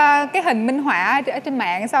 Cái hình minh họa ở trên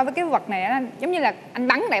mạng so với cái vật này nó giống như là anh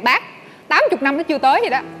bắn đại bác 80 năm nó chưa tới vậy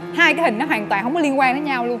đó. Hai cái hình nó hoàn toàn không có liên quan đến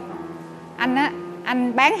nhau luôn. Anh á,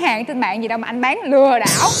 anh bán hàng trên mạng gì đâu mà anh bán lừa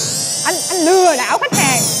đảo. Anh lừa đảo khách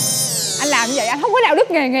hàng. Anh làm như vậy anh không có đạo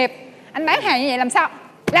đức nghề nghiệp. Anh bán hàng như vậy làm sao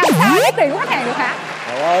lấy tiền của khách hàng được hả?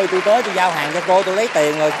 Trời ơi, tôi tới tôi giao hàng cho cô, tôi lấy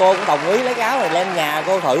tiền rồi cô cũng đồng ý lấy cái áo này lên nhà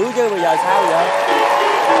cô thử chứ bây giờ sao vậy?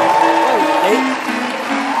 Chị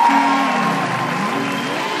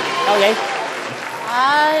đâu vậy?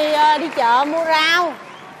 Đi chợ mua rau.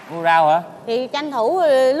 Mua rau hả? Thì tranh thủ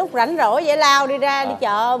lúc rảnh rỗi vậy lao đi ra đi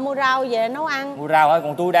chợ mua rau về nấu ăn. Mua rau hả?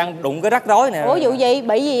 Còn tôi đang đụng cái rắc rối nè. Ủa vụ gì?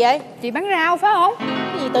 Bị gì vậy? Chị bán rau phải không?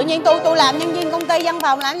 Cái gì tự nhiên tôi làm nhân viên công ty văn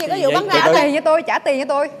phòng làm gì có vụ bán rau? Trả tiền cho tôi, trả tiền cho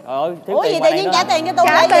tôi. Ủa gì tự nhiên trả tiền cho tôi?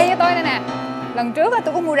 Trả tiền cho tôi đây nè. Lần trước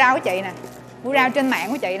tôi có mua rau của chị nè. Mua rau trên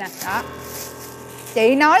mạng của chị nè. Đó.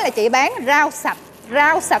 Chị nói là chị bán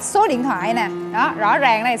rau sạch số điện thoại nè. Đó, rõ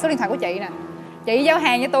ràng đây số điện thoại của chị nè. Chị giao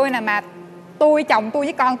hàng cho tôi nè mà tôi, chồng tôi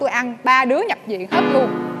với con tôi ăn 3 đứa nhập viện hết luôn.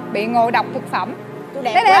 Bị ngộ độc thực phẩm.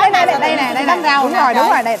 Đây nè, đúng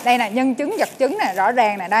rồi, đây nè, nhân chứng vật chứng nè, rõ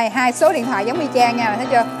ràng nè, đây 2 số điện thoại giống y chang nha, thấy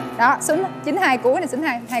chưa? Đó, số 92 cuối nè, số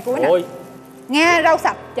 2 cuối nè. Nghe rau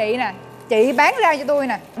sạch chị nè, chị bán rau cho tôi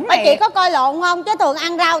nè. Chị có coi lộn không? Chứ thường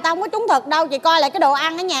ăn rau tao không có trúng thực đâu. Chị coi lại cái đồ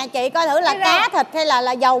ăn ở nhà chị coi thử là cá thịt hay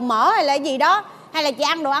là dầu mỡ hay là gì đó, hay là chị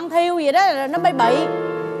ăn đồ ăn thiêu gì đó là nó bị.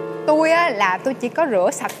 Tôi á là tôi chỉ có rửa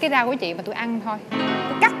sạch cái rau của chị mà tôi ăn thôi.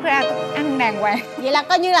 Tôi cắt ra tôi ăn đàng hoàng. Vậy là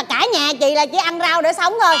coi như là cả nhà chị là chỉ ăn rau để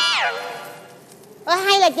sống thôi.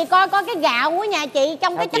 Hay là chị coi cái gạo của nhà chị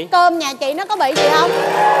trong cái chất cơm nhà chị nó có bị gì không?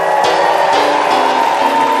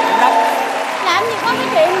 Làm gì có cái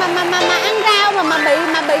chuyện mà ăn rau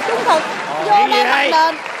mà bị trúng thực. Vô đây bắt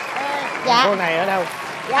lên. Dạ. Cô này ở đâu?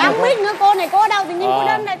 Dạ không biết nữa, cô này cô ở đâu tự nhiên cô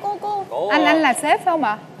đến đây cô. Anh là sếp phải không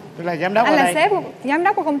ạ? Tôi là giám đốc anh ở là đây. sếp giám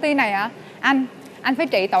đốc của công ty này hả? Anh phải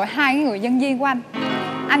trị tội hai cái người nhân viên của anh.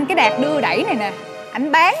 Anh cái đạc đưa đẩy này nè,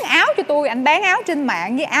 anh bán áo cho tôi, anh bán áo trên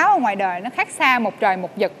mạng với áo ở ngoài đời nó khác xa một trời một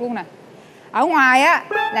vực luôn nè. Ở ngoài á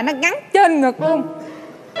là nó gắn trên ngực luôn,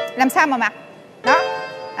 làm sao mà mặc. Đó,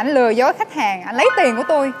 anh lừa dối khách hàng, anh lấy tiền của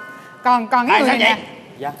tôi. Còn cái người này nè.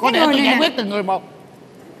 Dạ, có để tôi giải quyết từng người một.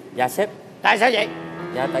 Dạ sếp. Tại sao vậy?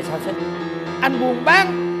 Dạ tại sao sếp? Anh buôn bán,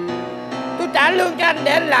 tôi trả lương cho anh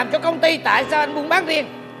để anh làm cho công ty, tại sao anh buôn bán riêng?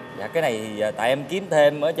 Dạ cái này thì tại em kiếm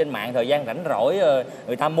thêm ở trên mạng, thời gian rảnh rỗi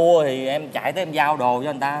người ta mua thì em chạy tới em giao đồ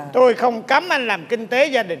cho người ta. Tôi không cấm anh làm kinh tế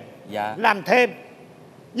gia đình. Dạ. Làm thêm,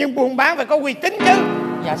 nhưng buôn bán phải có uy tín chứ.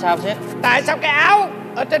 Dạ sao sếp? Tại sao cái áo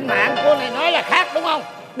ở trên mạng cô này nói là khác đúng không?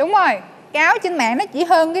 Đúng rồi, cái áo trên mạng nó chỉ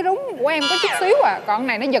hơn cái rúng của em có chút xíu à, còn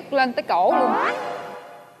này nó giật lên tới cổ luôn.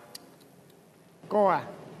 Cô à,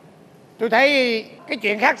 tôi thấy cái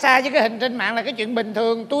chuyện khác xa với cái hình trên mạng là cái chuyện bình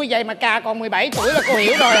thường. Tôi vậy mà cà còn 17 tuổi là cô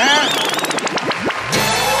hiểu rồi ha.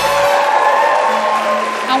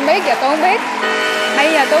 Không biết, giờ tôi không biết.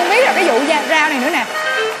 Bây giờ tôi không biết là cái vụ rau này nữa nè.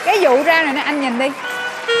 Cái vụ rau này nè, anh nhìn đi.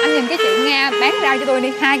 Anh nhìn cái chị Nga bán rau cho tôi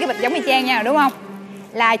đi, hai cái bịch giống y chang nhau đúng không?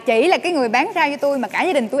 Là chỉ là cái người bán rau cho tôi mà cả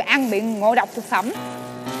gia đình tôi ăn bị ngộ độc thực phẩm,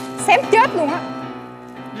 xém chết luôn á.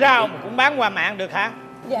 Rau mà cũng bán qua mạng được hả?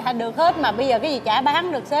 Dạ được hết mà bây giờ cái gì chả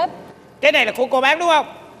bán được sếp. Cái này là của cô bán đúng không?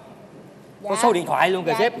 Dạ. Có số điện thoại luôn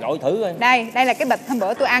kìa sếp, gọi thử coi. Đây là cái bịch hôm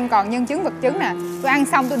bữa tôi ăn còn nhân chứng vật chứng nè. Tôi ăn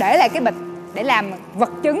xong tôi để lại cái bịch để làm vật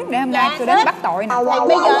chứng để hôm nay tôi đến bắt tội nè.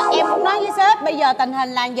 Bây giờ em cũng nói với sếp, bây giờ tình hình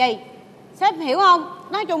là gì? Sếp hiểu không?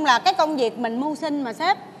 Nói chung là cái công việc mình mưu sinh mà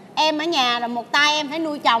sếp. Em ở nhà là một tay em phải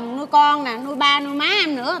nuôi chồng, nuôi con nè, nuôi ba, nuôi má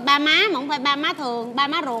em nữa. Ba má mà không phải ba má thường, ba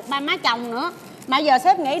má ruột, ba má chồng nữa. Mà giờ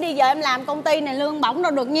sếp nghĩ đi, giờ em làm công ty này lương bổng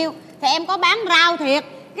đâu được nhiêu. Thì em có bán rau thiệt.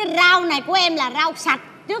 Cái rau này của em là rau sạch.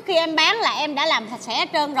 Trước khi em bán là em đã làm sạch sẽ hết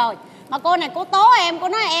trơn rồi. Mà cô này cô tố em, cô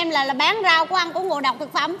nói em là bán rau, cô ăn của ngộ độc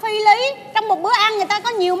thực phẩm, phi lý. Trong một bữa ăn người ta có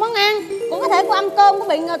nhiều món ăn. Cô có thể cô ăn cơm có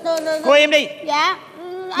bị... Cô im đi. Dạ.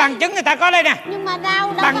 Bằng chứng người ta có đây nè. Nhưng mà rau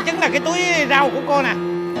đâu. Bằng chứng là cái túi rau của cô nè.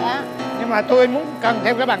 Dạ. Nhưng mà tôi muốn cần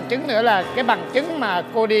thêm cái bằng chứng nữa là cái bằng chứng mà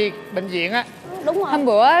cô đi bệnh viện á. Đúng rồi. Hôm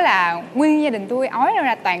bữa là nguyên gia đình tôi ói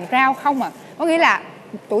ra toàn rau không à. Có nghĩa là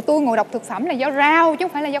tụi tôi ngộ độc thực phẩm là do rau chứ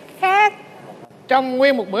không phải là do cái khác. Trong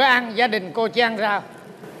nguyên một bữa ăn gia đình cô chỉ ăn rau.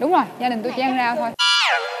 Đúng rồi, gia đình tôi chỉ ăn rau thôi.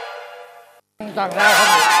 Toàn rau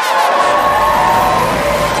không.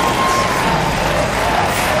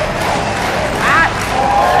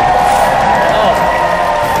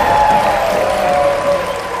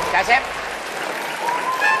 Dạ sếp.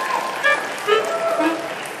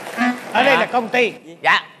 Ở đây là công ty.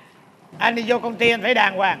 Dạ. Anh đi vô công ty anh phải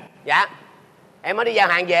đàng hoàng. Dạ. Em mới đi giao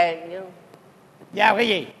hàng về. Giao cái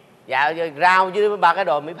gì? Dạ rau với ba cái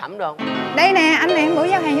đồ mỹ phẩm đồ. Đây nè, anh nè, bữa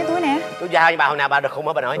giao hàng cho tôi nè. Tôi giao cho bà hồi nào bà được khùng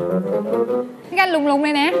hả bà nội? Cái anh lùng lùng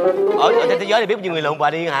này nè. Ở trên thế giới thì biết bao nhiêu người lùn bà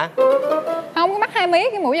đi hả? Không có mắc 2 mí,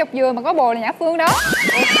 cái mũi dọc dừa mà có bồ là Nhã Phương đó.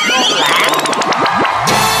 Cái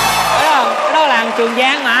đó là Trường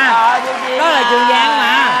Giang mà. Đó là Trường Giang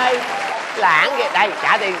mà. Lãng kìa. Đây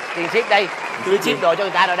trả tiền ship đây. Tôi ship đồ cho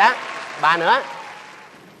người ta rồi đó. Bà nữa.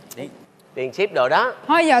 Tiền ship đồ đó.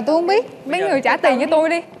 Thôi giờ tôi không biết, mấy người trả tiền cho tôi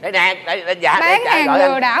đi. Đây nè, đây dạ. Bán hàng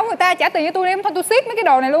lừa đảo người ta trả tiền cho tôi đi, thôi tôi ship mấy cái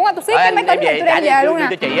đồ này luôn á, tôi ship cái máy tính này tôi đem về luôn nè.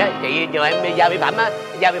 Cho chị á, chị nhờ em đi giao mỹ phẩm á,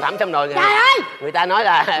 giao mỹ phẩm xong rồi. Trời ơi! Người ta nói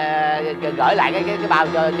là gửi lại cái bao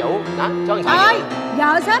cho chủ. Đó, số điện thoại. Trời ơi,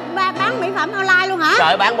 giờ sếp bán mỹ phẩm online luôn hả?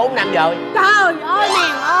 Trời bán 4 năm rồi. Trời ơi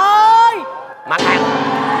nàng ơi!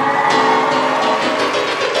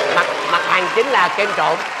 Mặt hàng chính là kem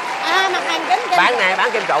trộn. À, mặt hàng chính bán này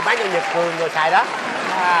bán kem trộn bán cho Nhật Cường rồi xài đó.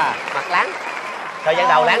 Mặt láng. Thời gian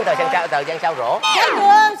đầu láng, thời gian sau rổ. Sếp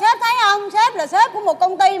chưa? Sếp thấy không? Sếp là sếp của một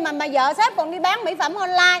công ty mà vợ sếp còn đi bán mỹ phẩm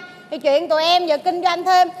online. Thì chuyện tụi em giờ kinh doanh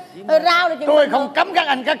thêm rau là chuyện. Tôi không cấm các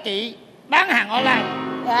anh các chị bán hàng online.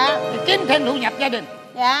 Dạ. Thì kiếm thêm thu nhập gia đình.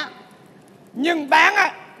 Dạ. Nhưng bán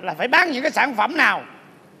á là phải bán những cái sản phẩm nào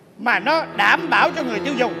mà nó đảm bảo cho người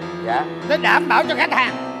tiêu dùng. Dạ. Nó đảm bảo cho khách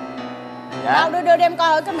hàng. Dạ. Đâu đưa em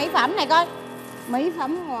coi cái mỹ phẩm này coi. Mỹ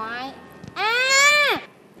phẩm ngoại. À,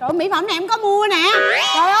 rồi mỹ phẩm này em có mua nè.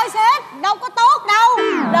 Trời ơi sếp, đâu có tốt đâu.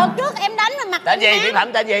 Đợt trước em đánh là mặt. Tên gì? Mỹ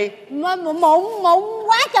phẩm tên gì? Mụn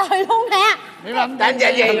quá trời luôn nè. Mỹ phẩm tên gì?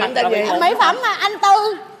 Mỹ phẩm mà anh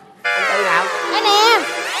Tư. Anh Tư nào? Đây nè.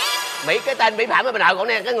 Cái tên mỹ phẩm ở bên nội còn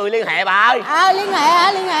nè, cái người liên hệ bà ơi. Liên hệ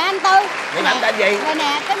hả? Liên hệ anh Tư. Mỹ phẩm tên gì? Đây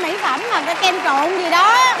nè, cái mỹ phẩm mà cái kem trộn gì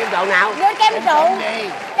đó. Kem trộn nào? Cái kem trộn.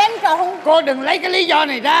 Kem trộn. Cô đừng lấy cái lý do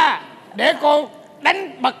này ra để cô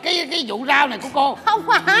đánh bật cái vụ rau này của cô. Không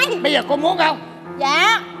phải. Bây giờ cô muốn không?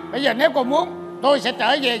 Dạ. Bây giờ nếu cô muốn, tôi sẽ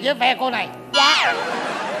trở về với phe cô này. Dạ.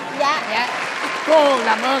 Dạ. Cô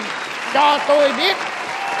làm ơn cho tôi biết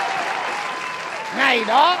ngày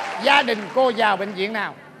đó gia đình cô vào bệnh viện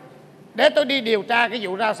nào để tôi đi điều tra cái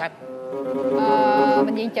vụ rau sạch.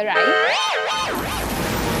 Bệnh viện Chợ Rẫy.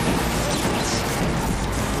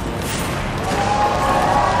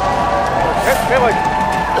 Sếp ơi,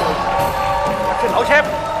 xin lỗi sếp,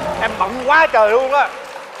 em bận quá trời luôn á.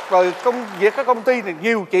 Rồi công việc cái công ty này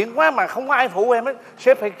nhiều chuyện quá mà không có ai phụ em hết.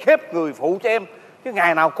 Sếp phải khép người phụ cho em, chứ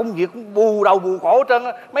ngày nào công việc cũng bù đầu bù cổ hết trơn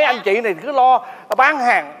á. Mấy anh chị này cứ lo bán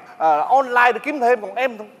hàng online để kiếm thêm, còn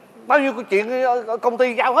em bao nhiêu cái chuyện ở công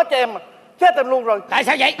ty giao hết cho em mà. Chết em luôn rồi. Tại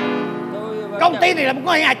sao vậy? Công ty này là một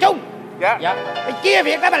ngôi nhà chung. Dạ. Phải chia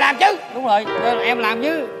việc ra mà làm chứ. Đúng rồi, em làm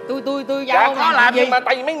chứ. Tôi giao ông có làm gì? nhưng mà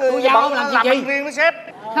tại vì mấy người tôi giao ông làm gì riêng với sếp.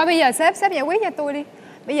 Thôi bây giờ sếp giải quyết cho tôi đi.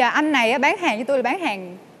 Bây giờ anh này bán hàng cho tôi là bán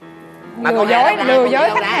hàng lừa dối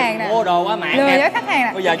khách hàng nè. Mua đồ qua mạng lừa dối khách hàng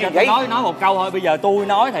nè. Bây giờ cho tôi nói một câu thôi. Bây giờ tôi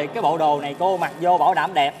nói thì cái bộ đồ này cô mặc vô bảo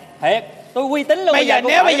đảm đẹp thiệt, tôi uy tín luôn. Bây giờ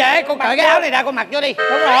nếu bây giờ cô cởi cái áo này ra cô mặc vô đi.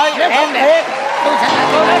 Đúng rồi, nếu không đẹp tôi sẽ làm.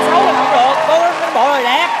 Cô nói xấu là không được. Cô bộ này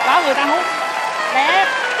đẹp, đó người ta hút đẹp.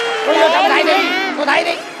 Cô vô trong thấy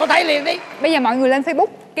đi, cô thấy liền đi. Bây giờ mọi người lên Facebook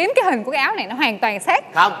kiếm cái hình của cái áo này nó hoàn toàn sát.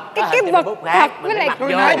 Không, cái vật thật với lại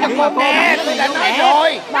tôi nói cho cô nghe, tôi đã nói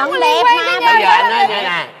rồi. Nó liên quan đến nhau. Bây giờ anh nói nghe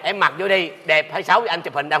nè, em mặc vô đi, đẹp hay xấu anh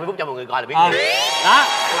chụp hình đăng Facebook cho mọi người coi là biết liền. Đó,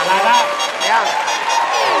 là đó. Rồi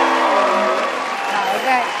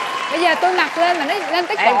ok. Bây giờ tôi mặc lên mà nó lên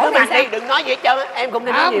tới cổ em cứ mặc sao? đi, đừng nói gì hết trơn á, em không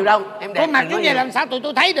nên nói nhiều đâu. Em đẹp. Cô mặc như vậy làm sao tụi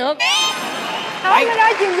tôi thấy được? Không, nó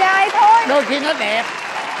nói chiều dài thôi. Đôi khi nó đẹp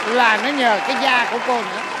là nó nhờ cái da của cô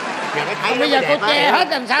nữa. Bây giờ cô che hết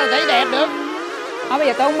làm sao thấy đẹp được? Thôi bây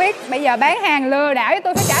giờ tôi không biết. Bây giờ bán hàng lừa đảo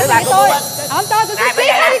tôi phải trả lại tôi. Không tôi sẽ siết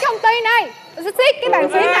cái công ty này. Tôi sẽ siết cái bàn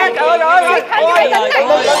phím này. Trời ơi,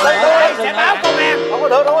 sẽ báo công an. Không có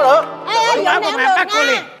được. Ê, báo công an bắt cô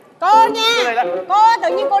liền. Cô nha, cô tự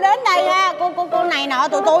nhiên cô đến đây ra, cô này nọ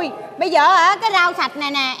tụi tôi. Bây giờ hả, cái rau sạch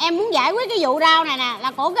này nè, em muốn giải quyết cái vụ rau này nè,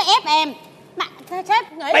 là cổ cứ ép em. Mà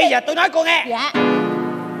sếp nghĩ bây giờ tôi nói cô nghe. Dạ.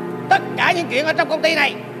 Tất cả những chuyện ở trong công ty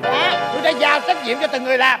này, tôi đã giao trách nhiệm cho từng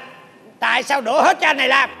người làm. Tại sao đổ hết cho anh này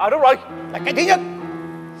làm? Đúng rồi. Là cái thứ nhất.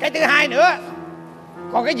 Cái thứ hai nữa,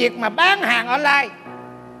 còn cái việc mà bán hàng online,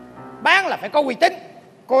 bán là phải có uy tín.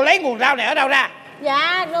 Cô lấy nguồn rau này ở đâu ra?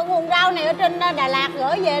 Dạ, nguồn rau này ở trên Đà Lạt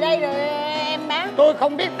gửi về đây rồi em bán. Tôi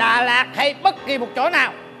không biết Đà Lạt hay bất kỳ một chỗ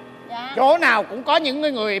nào. Dạ. Chỗ nào cũng có những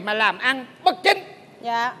người mà làm ăn bất chính.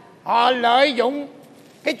 Dạ. Họ lợi dụng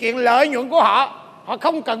cái chuyện lợi nhuận của họ. Họ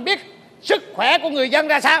không cần biết sức khỏe của người dân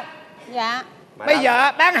ra sao. Dạ. Bây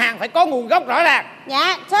giờ bán hàng phải có nguồn gốc rõ ràng.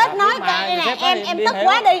 Dạ, sếp nói cái này em tức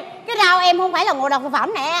quá đi. Cái rau em không phải là ngộ độc thực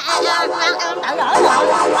phẩm nè. Ăn tự đỡ rồi.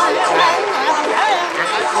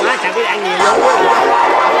 Má chẳng biết ăn nhiều luôn.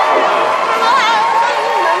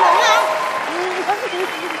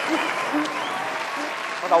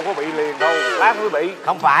 Nó đâu có bị liền đâu, lát mới bị.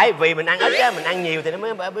 Không phải, vì mình ăn ít á, mình ăn nhiều thì nó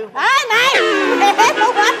mới biết. Này, hết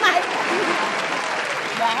luôn hết mày.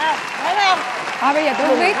 Dạ, thấy không? Thôi bây giờ tôi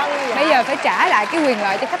không biết. Bây giờ phải trả lại cái quyền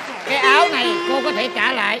lợi cho khách hàng. Cái áo này cô có thể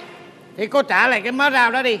trả lại thì cô trả lại cái mớ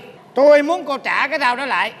rau đó đi. Tôi muốn cô trả cái rau đó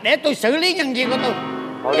lại để tôi xử lý nhân viên của tôi.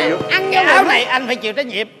 Ăn cái áo này anh phải chịu trách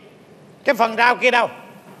nhiệm. Cái phần rau kia đâu?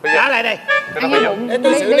 Trả lại đây. Để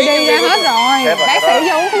tôi xử lý đi ra hết rồi. Bác sĩ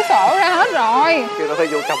vô uống thuốc sổ ra hết rồi. Kêu nó phải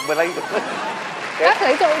vô chồng về đây. Bác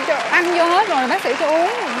sĩ cho ăn vô hết rồi, bác sĩ cho uống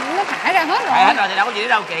nó thải ra hết rồi. Hết rồi thì đâu có gì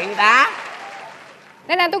đâu kiện người ta.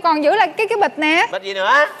 Đây nè, tôi còn giữ lại cái bịch nè. Bịch gì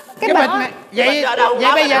nữa? Cái bịch này. Vậy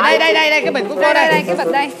bây giờ đây cái bịch của cô đây. Cái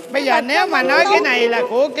bịch đây. Bây giờ nếu mà nói cái này là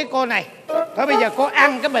của cái cô này, thôi bây giờ cô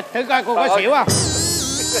ăn cái bịch thử coi cô có xỉu không?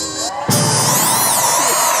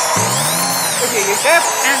 Cái gì vậy sếp?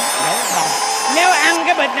 Ăn. Nếu ăn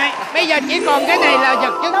cái bịch này, bây giờ chỉ còn cái này là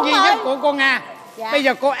vật chứng duy nhất của cô Nga. Bây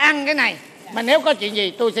giờ cô ăn cái này, mà nếu có chuyện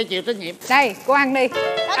gì tôi sẽ chịu trách nhiệm. Đây, cô ăn đi.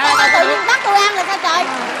 Tự nhiên bắt tôi ăn rồi sao trời?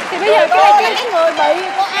 Thì bây giờ cái người bị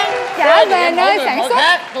cô ăn. Trả về nơi sản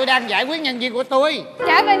xuất. Tôi đang giải quyết nhân viên của tôi.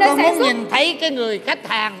 Trả về nơi sản xuất. Tôi muốn nhìn thấy cái người khách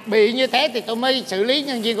hàng bị như thế thì tôi mới xử lý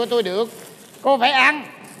nhân viên của tôi được. Cô phải ăn.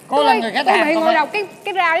 Cô là người khách hàng. Tôi bị ngộ độc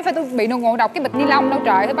cái rau đấy, phải tôi bị ngộ độc cái bịch ni lông đâu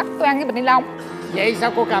trời, tôi bắt tôi ăn cái bịch ni lông. Vậy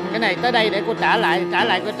sao cô cầm cái này tới đây để cô trả lại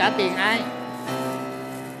cô trả tiền ai?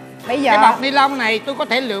 Bây giờ cái bọc ni lông này tôi có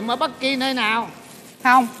thể lượm ở bất kỳ nơi nào.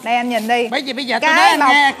 Không, đây anh nhìn đi. Bởi vì bây giờ tôi nói anh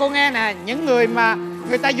nghe, cô nghe nè, những người mà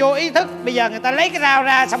người ta vô ý thức, bây giờ người ta lấy cái rau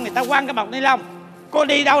ra xong người ta quăng cái bọc ni lông. Cô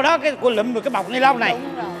đi đâu đó cô lụm được cái bọc ni lông này.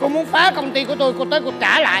 Cô muốn phá công ty của tôi, cô tới cô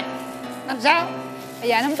trả lại. Làm sao? Bây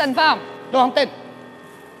giờ anh không tin phải không? Tôi không tin.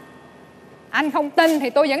 Anh không tin thì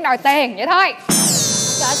tôi vẫn đòi tiền vậy thôi.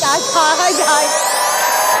 Trời ơi trời.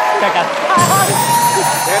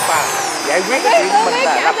 Sếp à, giải quyết cái chuyện của mình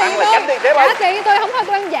là làm ăn là tránh đi sếp ơi. Trả tiền tôi không thôi,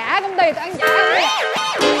 tôi ăn dạ công ty, tôi ăn dạ.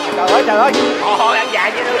 Trời ơi, thôi ăn dạ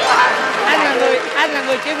chứ được. Anh là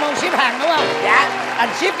người chuyên môn ship hàng đúng không? Dạ. Anh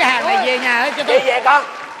ship cái hàng này về nhà cho tôi. Về con.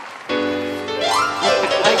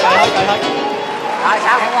 Trời ơi. Rồi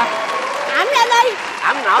sao? Ẩm lên đi.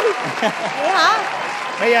 Ẩm nổi. Vậy hả?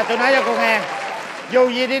 Bây giờ tôi nói cho cô nghe, dù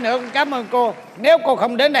gì đi nữa cũng cảm ơn cô. Nếu cô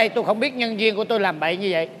không đến đây tôi không biết nhân viên của tôi làm bậy như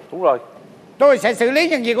vậy. Đúng rồi. Tôi sẽ xử lý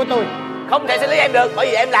nhân viên của tôi. Không thể xử lý em được, bởi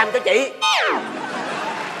vì em làm cho chị.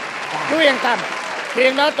 Chú yên tâm,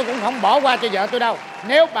 chuyện đó tôi cũng không bỏ qua cho vợ tôi đâu.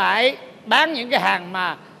 Nếu bà ấy bán những cái hàng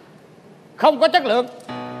mà không có chất lượng,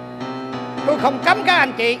 tôi không cấm các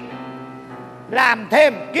anh chị làm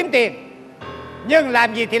thêm kiếm tiền. Nhưng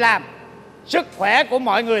làm gì thì làm, sức khỏe của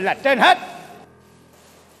mọi người là trên hết.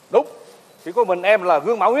 Đúng, chỉ có mình em là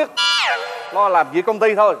gương mẫu nhất, lo làm việc công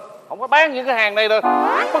ty thôi, không có bán những cái hàng này đâu.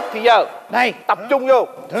 Mất thì giờ. Đây, tập trung vô.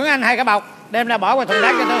 Thưởng anh 2 cái bọc, đem ra bỏ qua thùng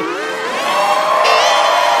rác cho tôi.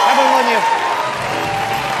 Cảm ơn cô nhiều.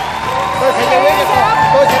 Tôi sẽ giải quyết cho cô,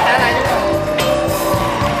 tôi sẽ trả lại cho cô.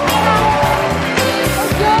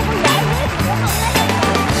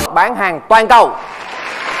 Bán hàng toàn cầu.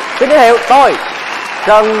 Xin giới thiệu tôi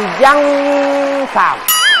Trường Giang Làm.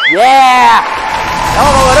 Yeah. Cảm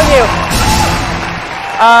ơn mọi người rất nhiều.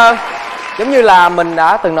 Giống như là mình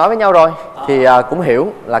đã từng nói với nhau rồi thì cũng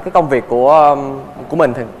hiểu là cái công việc của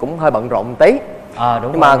mình thì cũng hơi bận rộn một tí.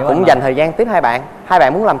 Đúng. Nhưng mà cũng dành thời gian tiếp hai bạn. Hai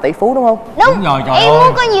bạn muốn làm tỷ phú đúng không? Đúng rồi, trời ơi. Em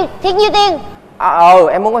muốn có thiệt nhiều tiền.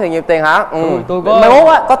 Em muốn có thiệt nhiều tiền hả? Tôi có. Mai mốt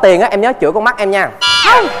á có tiền á em nhớ chữa con mắt em nha.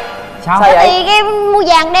 Không. Sao vậy? vậy? Thì em mua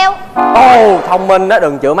vàng đeo. Thông minh đó,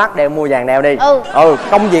 đừng chữa mắt, mua vàng đeo đi.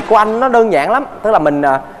 Công việc của anh nó đơn giản lắm. Tức là mình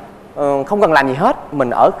không cần làm gì hết. Mình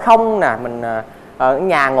ở không nè, mình ở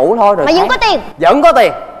nhà ngủ thôi. Rồi mà vẫn có tiền. Vẫn có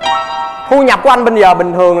tiền. Thu nhập của anh bây giờ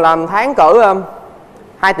bình thường làm tháng cỡ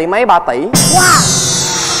 2 tỷ mấy 3 tỷ. Wow.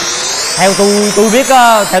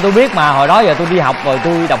 Theo tôi biết mà hồi đó giờ tôi đi học rồi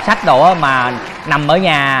tôi đọc sách đồ á, mà nằm ở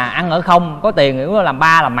nhà ăn ở không có tiền thì làm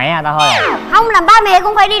ba làm mẹ người ta thôi. Không, làm ba mẹ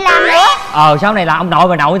cũng phải đi làm nữa. Sau này là ông nội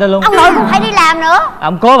bà nội người ta luôn. Ông nội cũng phải đi làm nữa.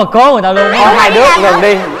 Ông cố bà cố người ta luôn. Thôi hai đứa ngừng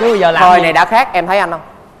đi. Chứ giờ làm thời gì? này đã khác, em thấy anh không?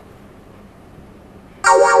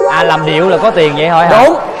 Làm điệu là có tiền vậy thôi hả?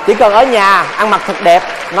 Đúng, chỉ cần ở nhà ăn mặc thật đẹp,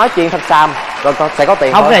 nói chuyện thật xàm rồi sẽ có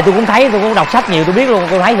tiền. Không, thôi. cái này tôi cũng thấy, tôi cũng đọc sách nhiều, tôi biết luôn,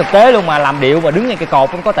 tôi thấy thực tế luôn, mà làm điệu mà đứng ngay cây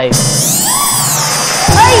cột cũng có tiền.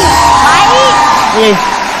 Ê, bậy. Cái gì?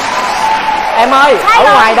 Em ơi, ở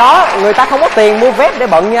ngoài đó người ta không có tiền mua vest để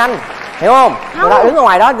bận như anh, hiểu không? Người ta đứng ở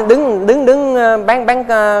ngoài đó đứng bán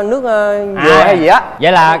nước dừa hay gì á.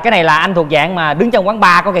 Vậy là cái này là anh thuộc dạng mà đứng trong quán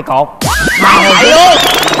bar có cây cột. Bậy luôn.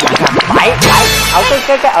 Bậy. Ở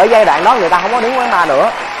cái ở giai đoạn đó người ta không có đứng quán bar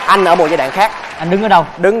nữa. Anh ở một giai đoạn khác. Anh đứng ở đâu?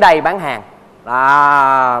 Đứng đây bán hàng.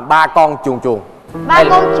 Là ba con chuồn chuồn. Ba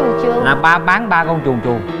con chuồn chuồn. Là bán ba con chuồn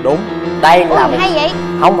chuồn. Đúng. Đây là một... hay vậy?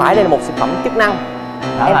 Không phải, đây là một sản phẩm chức năng.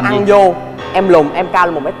 Em ăn vô, em lùn, em cao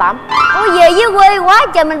lên 1m8. Ôi về dưới quê quá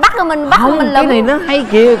trời, mình bắt rồi mình bắt rồi mình lụm. Cái này nó hay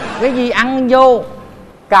kìa, cái gì ăn vô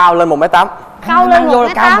cao lên 1m8. Cao lên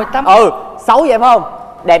 1m8. Xấu vậy phải không?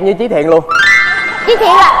 Đẹp như Chí Thiện luôn. Chí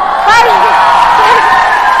Thiện là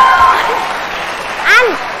anh,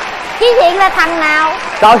 Chí Thiện là thằng nào?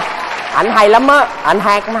 Trời, ảnh hay lắm á, ảnh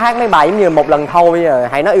hát mấy bài giống như một lần thôi, bây giờ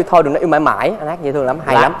hãy nói yêu thôi đừng nói yêu mãi mãi, anh hát dễ thương lắm,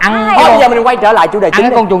 hay lắm. Thôi bây giờ mình quay trở lại chủ đề chính.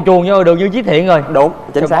 Ăn con chuồn chuồn vô được như Chí Thiện rồi. Đúng,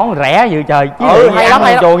 chính xác. Món rẻ dữ trời. Hay lắm,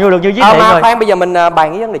 hay lắm. Chuồn vô được như Chí Thiện rồi. Khoan, bây giờ mình bàn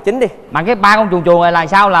cái vấn đề chính đi. Mà cái ba con chuồn chuồn này là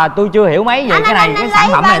sao, là tôi chưa hiểu mấy vậy. Cái này cái sản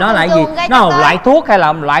phẩm này nó là gì? Nó là loại thuốc hay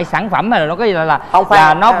là loại sản phẩm, hay là nó có gì là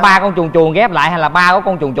nó ba con chuồn chuồn ghép lại, hay là ba có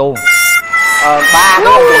con chuồn chuồn? Ba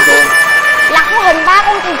con chuồn chuồn. Lặt cái hình ba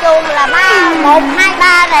con chuồn chuồn là 3, 1, 2,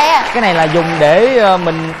 3 nè. Cái này là dùng để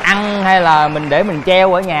mình ăn hay là mình để mình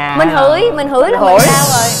treo ở nhà? Mình hửi là mình sao rồi?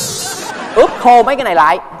 Ướp khô mấy cái này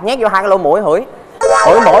lại, nhét vô 2 cái lỗ mũi hửi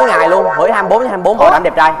mỗi ngày luôn, hửi 24/24 bảo đảm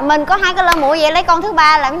đẹp trai. Mình có 2 cái lỗ mũi vậy, lấy con thứ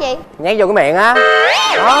 3 làm gì? Nhét vô cái miệng á.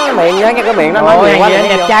 Đó, miệng nhét cái miệng đó nói nhiều quá. Anh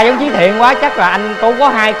đẹp trai giống Chí Thiện quá, chắc là anh cũng có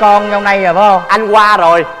 2 con trong đây rồi phải không? Anh qua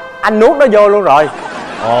rồi, anh nuốt nó vô luôn rồi.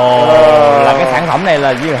 Là cái sản phẩm này là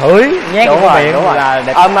gì, hửi nhét vô cái miệng là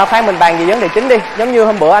đẹp. Mà khoan, mình bàn về vấn đề chính đi. Giống như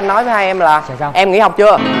hôm bữa anh nói với hai em là em nghỉ học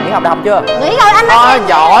chưa? Nghỉ học đại học chưa? Nghỉ rồi, anh nói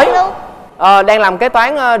giỏi. Đang làm kế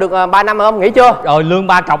toán được 3 năm rồi không? Nghỉ chưa? Rồi lương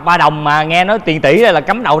 3 cọc 3 đồng mà nghe nói tiền tỷ đây là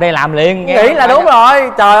cắm đầu đây làm liền. Nghỉ là đúng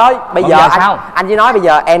rồi. Trời ơi, bây giờ anh chỉ nói bây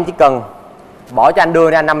giờ em chỉ cần bỏ cho anh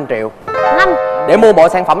đưa ra 5 triệu để mua bộ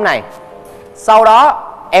sản phẩm này. Sau đó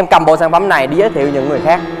em cầm bộ sản phẩm này đi giới thiệu những người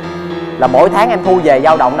khác, là mỗi tháng em thu về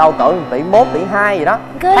dao động đâu cỡ 1,1 tỷ 2 gì đó.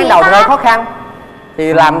 Tháng đầu thì hơi khó khăn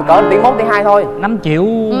thì làm cỡ 1,1 tỷ 2 thôi. 5 triệu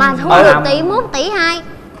mà thu được 1,1 tỷ 2.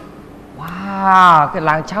 À, cái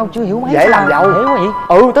là sao chưa hiểu mấy dễ làm giàu. Hiểu quá vậy?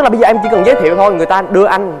 Ừ, tức là bây giờ em chỉ cần giới thiệu thôi, người ta đưa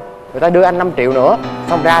anh 5 triệu nữa,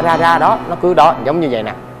 xong ra đó, nó cứ đó giống như vậy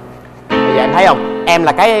nè. Bây giờ em thấy không, em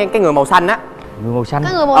là cái người màu xanh á. Người màu xanh.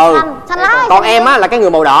 Cái người màu xanh lá. Còn em á là cái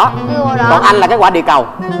người màu đỏ. Còn anh là cái quả địa cầu.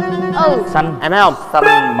 Xanh. Em thấy không?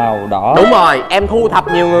 Xanh màu đỏ. Đúng rồi, em thu thập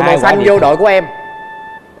nhiều người màu xanh vô đội của em.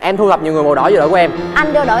 Em thu thập nhiều người màu đỏ vô đội của em.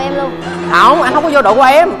 Anh vô đội em luôn. Không, anh không có vô đội của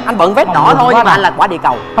em. Anh bận vest đỏ thôi, nhưng mà anh là quả địa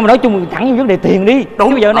cầu. Không, nói chung thẳng như vấn đề tiền đi.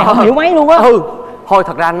 Đúng. Bây giờ này không hiểu mấy luôn á. Thôi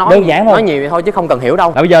thật ra nói đơn giản thôi. Nói nhiều vậy thôi chứ không cần hiểu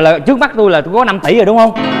đâu. Bây giờ là trước mắt tôi là tôi có 5 tỷ rồi đúng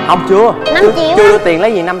không? Không, chưa. 5 triệu. Chưa đưa tiền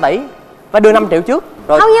lấy gì 5 tỷ. Phải đưa 5 triệu trước.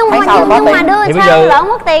 Rồi không, nhưng mà đưa thì sao lỡ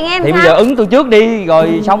mất tiền em? Thì bây giờ ứng tôi trước đi,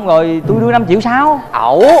 rồi xong rồi tôi đưa 5 triệu sau.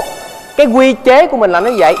 Cái quy chế của mình là nó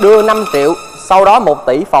vậy, đưa 5 triệu, sau đó 1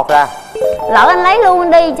 tỷ phọt ra. Lỡ anh lấy luôn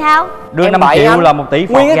anh đi sao? Đưa 5 triệu là 1 tỷ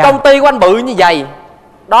phọt ra. Nguyên cái công ty của anh bự như vậy.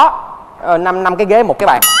 Đó, 5 cái ghế 1 cái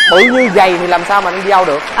bàn. Bự như vậy thì làm sao mà anh đi đâu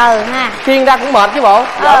được? Ha. Khiêng ra cũng mệt chứ bộ.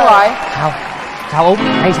 Giỡn rồi. Sao Út,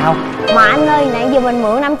 thấy sao? Mà anh ơi, nãy giờ mình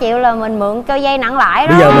mượn 5 triệu là mình mượn cho dây nặng lãi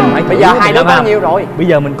đó. Bây giờ mình phải bây giờ hai đứa bao nhiêu rồi? Bây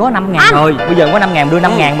giờ mình có 5.000 rồi. Bây giờ có 5.000, đưa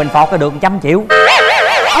 5.000 mình phọt ra được 100 triệu.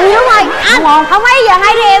 Đúng rồi, anh không mấy giờ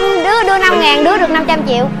hai đứa em đưa 5.000, đứa được 500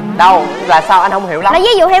 triệu. Đâu, là sao anh không hiểu lắm. Là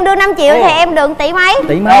ví dụ em đưa 5 triệu thì em được tỷ mấy.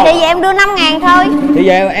 Tỷ mấy? Thì giờ em đưa 5.000 thôi. Thì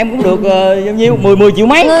giờ em cũng được bao nhiêu? 10 triệu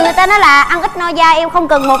mấy. Người ta nói là ăn ít no da, em không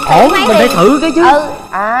cần 1 tỷ mấy. Mình phải thử cái chứ.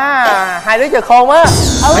 Hai đứa chơi khôn á.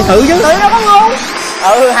 Phải thử chứ. Thử đâu có ngu.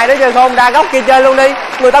 Hai đứa chơi khôn, ra góc kia chơi luôn đi.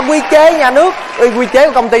 Người ta quy chế nhà nước, quy chế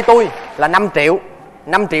của công ty tôi là 5 triệu.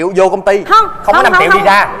 5 triệu vô công ty. Không có 5 triệu đi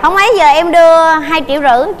ra. Không, mấy giờ em đưa 2,5 triệu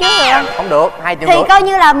trước rồi. Không được, 2,5 triệu. Thì coi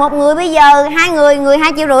như là một người bây giờ 2 người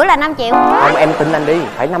 2,5 triệu là 5 triệu. Không, em tin anh đi,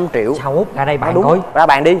 phải 5 triệu. Sao Út, ra đây bàn đúng. coi. Ra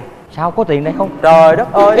bàn đi. Sao, có tiền đây không? Trời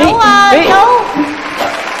đất ơi. Đúng rồi, chú.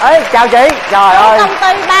 Ê, chào chị. Trời ơi. Công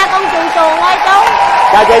ty 3 con chuồn ơi chú.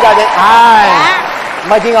 Chào chị.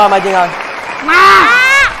 Mời chị ngồi. Má.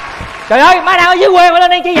 Trời ơi, má đang ở dưới quê mà lên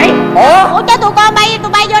đây chi vậy? Ủa chứ tụi con bay vô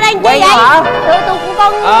đây chi vậy? Hả? Tụi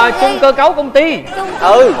con chung cơ cấu công ty.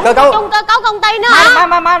 Cơ cấu. Chung cơ cấu công ty nữa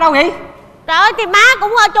hả? Má đâu vậy? Trời ơi, thì má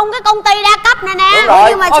cũng ở chung cái công ty đa cấp này nè. Đúng rồi.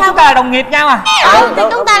 Nhưng mà sao chúng ta là đồng nghiệp nhau à? Thì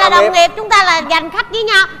chúng ta là đồng nghiệp, chúng ta là giành khách với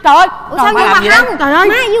nhau. Trời ơi, sao nhưng mà không? Trời ơi,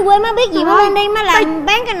 má dưới quê má biết gì má lên đi, má làm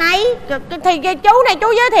bán cái này. Thì chú này chú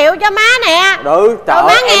giới thiệu cho má nè. Trời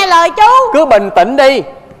má nghe lời chú. Cứ bình tĩnh đi.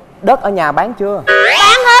 Đất ở nhà bán chưa?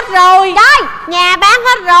 Bán hết rồi. Trời, nhà bán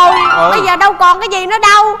hết rồi. Bây giờ đâu còn cái gì nữa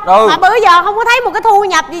đâu. Mà bữa giờ không có thấy một cái thu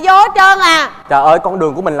nhập gì vô hết trơn à. Trời ơi, con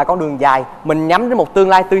đường của mình là con đường dài. Mình nhắm đến một tương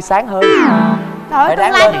lai tươi sáng hơn. Trời ơi,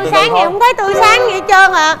 tương lai tươi sáng gì không thấy tươi sáng gì hết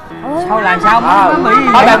trơn à. Sao làm sao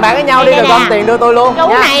thôi bàn bạc với nhau đi, rồi gom tiền đưa tôi luôn. Chú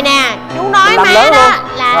này nè, chú nói má đó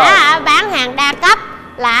là bán hàng đa cấp,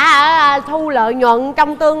 là thu lợi nhuận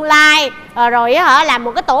trong tương lai, rồi làm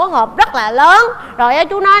một cái tổ hợp rất là lớn. Rồi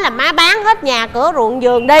chú nói là má bán hết nhà cửa ruộng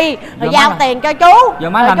vườn đi, rồi giao tiền cho chú. Giờ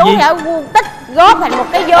má làm chú gì? sẽ tích góp thành một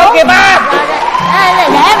cái vốn kìa má.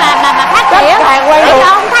 để mà phát triển. Bây giờ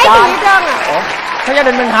không thấy gì hết trơn à. Sao gia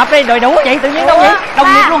đình mình hợp đi, đội đủ vậy, tự nhiên đâu vậy? Đồng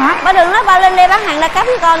nghiệp luôn hả? Ba đừng nói ba lên đây bán hàng đa cấp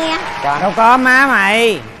với con nha. Đâu có má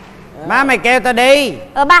mày. Má mày kêu tao đi.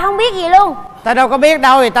 Ba không biết gì luôn. Tao đâu có biết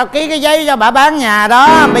đâu, thì tao ký cái giấy cho bà bán nhà đó.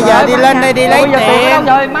 Bây giờ đi lên đây đi lấy tiền.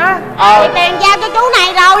 Rồi má. Thì tiền giao cho chú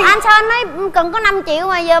này rồi. Anh sao anh nói cần có 5 triệu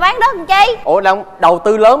mà giờ bán đất làm chi? Ủa đầu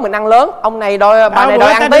tư lớn mình ăn lớn. Ông này đòi, bà này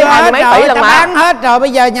đòi ăn tới 20 mấy tỷ lần mà. Bán hết rồi, bây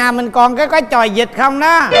giờ nhà mình còn cái chòi vịt không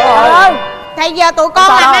đó. Trời ơi, thì giờ tụi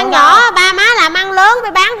con làm ăn nhỏ, ba má làm ăn lớn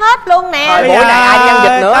phải bán hết luôn nè. Rồi buổi này ai đi ăn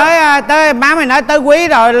vịt nữa. Tới má mày nói tới quý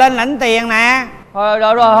rồi, lên lãnh tiền nè.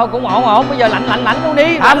 Rồi cũng ổn, bây giờ lãnh luôn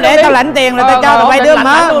đi. Không, để tao lãnh tiền rồi tao cho tụi bay đứa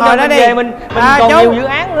mớ ngồi đó đi. Mình còn nhiều dự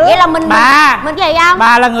án nữa. Vậy là mình gì không?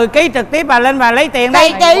 Bà là người ký trực tiếp, bà lên bà lấy tiền đi.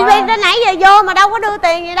 Chị đến nãy giờ vô mà đâu có đưa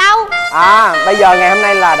tiền gì đâu. Bây giờ ngày hôm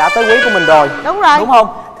nay là đã tới quý của mình rồi. Đúng rồi. Đúng không?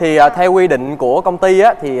 Thì theo quy định của công ty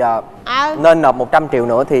á thì nên nộp 100 triệu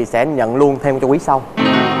nữa thì sẽ nhận luôn thêm cho quý sau.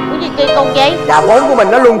 Kỳ cục vậy? Dạ, vốn của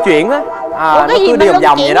mình nó luân chuyển á. Nó cứ đi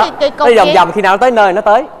vòng vậy đó. Nó đi vòng khi nào nó tới nơi nó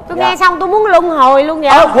tới. Tôi nghe xong tôi muốn luân hồi luôn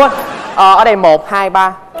vậy. Quên. Ở đây 1, 2,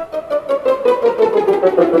 3.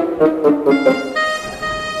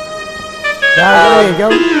 Rồi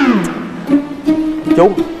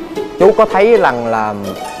chú có thấy rằng là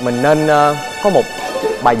mình nên có một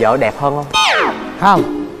bà vợ đẹp hơn không?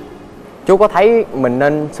 Không. Chú có thấy mình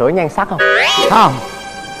nên sửa nhan sắc không? Không.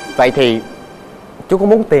 Vậy thì chú có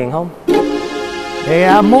muốn tiền không? Thì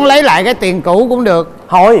muốn lấy lại cái tiền cũ cũng được.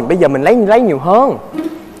 Thôi bây giờ mình lấy nhiều hơn.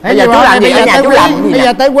 Bây giờ chú làm gì? Ở nhà chú làm gì? Bây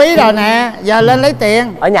giờ tới quý rồi nè, giờ lên lấy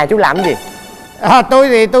tiền. Ở nhà chú làm cái gì? Tôi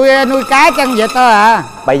thì tôi nuôi cá chăn vịt thôi à.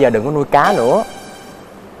 Bây giờ đừng có nuôi cá nữa.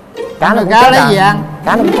 Cá nó cá lấy gì ăn?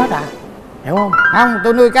 Cá nó cũng chết à, hiểu không? Không,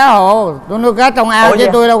 tôi nuôi cá hồ, tôi nuôi cá trong ao chứ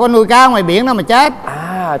tôi đâu có nuôi cá ngoài biển đâu mà chết.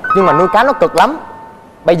 À, nhưng mà nuôi cá nó cực lắm.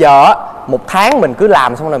 Bây giờ á, 1 tháng mình cứ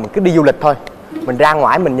làm xong rồi mình cứ đi du lịch thôi. Mình ra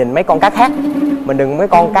ngoài mình nhìn mấy con cá khác. Mình đừng mấy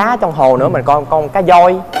con cá trong hồ nữa, mình con cá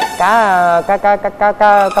voi, cá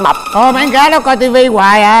mập. Thôi mấy cá đó coi tivi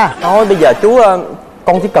hoài à. Thôi bây giờ chú,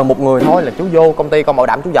 con chỉ cần một người thôi là chú vô công ty con bảo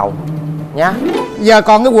đảm chú giàu nha. Giờ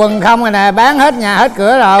còn cái quần không rồi nè, bán hết nhà hết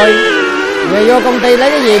cửa rồi. Giờ vô công ty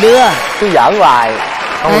lấy cái gì đưa? Chú giỡn hoài.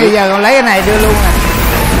 Bây giờ còn lấy cái này đưa luôn nè.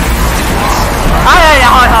 Thôi.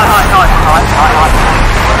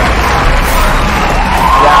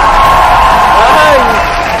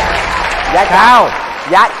 Dạ chào.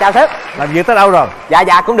 Dạ chào sếp. Làm việc tới đâu rồi?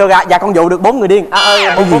 Dạ cũng được ạ. Dạ con dụ được 4 người điên.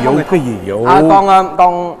 Cái gì dụ? Cái gì dụ?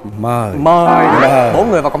 Con mời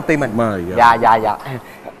 4 người vào công ty mình. Mời. Dạ.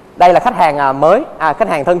 Đây là khách hàng mới, khách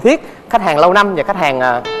hàng thân thiết, khách hàng lâu năm và khách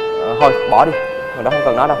hàng thôi bỏ đi, người đó không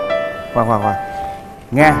cần nó đâu. Khoan.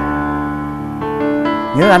 Nghe,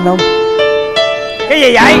 nhớ anh không? Cái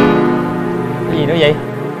gì vậy? Cái gì nữa vậy?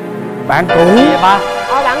 Bạn cũ. Ba.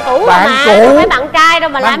 Bạn cũ Bạn mà, cũ. đâu phải bạn trai đâu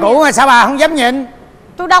mà bạn làm cũ gì? mà sao bà không dám nhìn?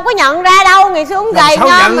 Tôi đâu có nhận ra đâu, ngày xưa ông gầy Sao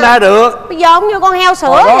nhận ra được? Bây giờ ông như con heo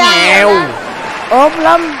sữa Có ra. nghèo, ốm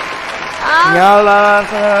lắm. Nhờ là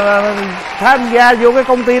tham gia vô cái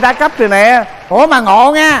công ty đa cấp rồi nè. Ủa mà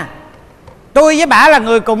ngộ nha, tôi với bả là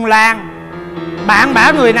người cùng làng. Bạn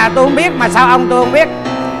bả người nào tôi không biết mà sao ông tôi không biết?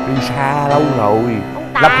 Đi xa lâu rồi.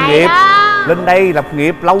 Lập nghiệp đó. Lên đây lập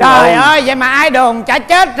nghiệp lâu rồi. Trời ơi, vậy mà ai đồn chả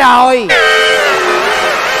chết rồi.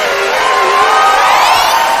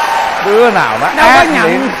 Đứa nào đó đâu có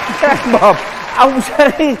nhận. Ông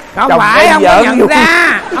đi. Không phải ông có nhận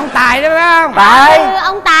ra. Ông Tài đó phải không? Tài.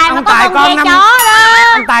 Ông Tài mà có con năm chó đó.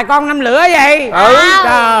 Ông Tài con năm lửa vậy.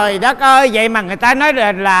 Trời đất ơi, vậy mà người ta nói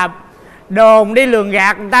là đồn đi lường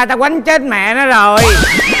gạt người ta quánh chết mẹ nó rồi.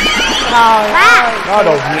 Trời ơi. Nó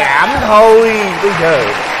đồn nhảm thôi. Bây giờ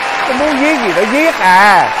nó muốn viết gì nó viết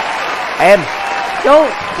à. Em. Chú.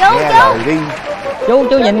 Đi.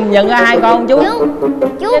 Chú nhìn ra 2 con chú.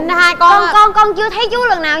 Nhìn 2 con chưa thấy chú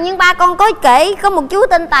lần nào, nhưng ba con có kể có một chú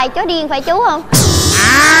tên Tài chó điên, phải chú không?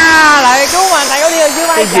 Lại chú mà Tài chó điên chứ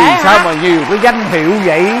ai cái kể gì sao hả? mà nhiều cái danh hiệu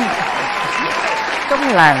vậy?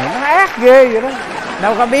 Trong làng nó ác ghê vậy đó.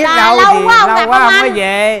 Đâu có biết đâu. Lâu quá ông mới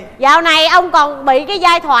về. Dạo này ông còn bị cái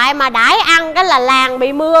giai thoại mà đãi ăn cái là làng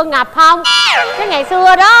bị mưa ngập không? Cái ngày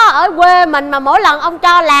xưa đó ở quê mình mà mỗi lần ông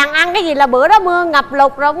cho làng ăn cái gì là bữa đó mưa ngập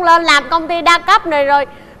lụt, rồi ông lên làm công ty đa cấp này rồi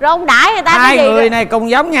ông đãi người ta cái gì? 2 người này cùng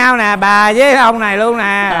giống nhau nè, bà với ông này luôn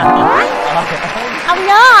nè. Ông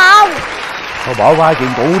nhớ không? Thôi bỏ qua chuyện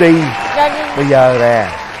cũ đi. Bây giờ nè,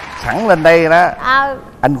 sẵn lên đây đó,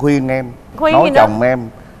 anh khuyên em, nói chồng em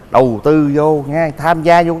đầu tư vô nha, tham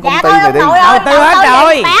gia vô công ty này đi. Đầu tư hết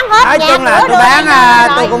rồi. Nói chung là tôi bán,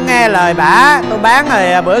 tôi cũng nghe lời bả, tôi bán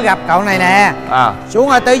rồi bữa gặp cậu này nè, xuống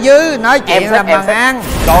ở tới dưới nói chuyện làm bằng ăn.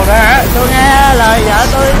 Còn đó hả? Tôi nghe lời vợ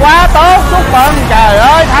tôi quá tốt, chúc mừng. Trời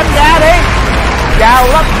ơi, tham gia đi, giàu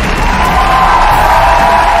lắm.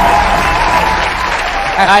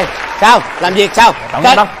 Ơi, sao? Làm việc sao?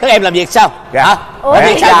 Các em làm việc sao? Dạ. Làm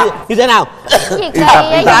việc sao? Như thế nào?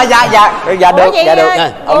 Dạ được.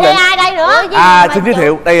 Ủa ai đây nữa? Xin giới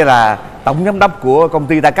thiệu, đây là tổng giám đốc của công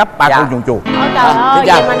ty đa cấp Ba Con Chuồn Chuồn. Trời ơi,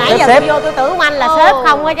 vậy mà nãy giờ tôi vô tôi tưởng ông anh là sếp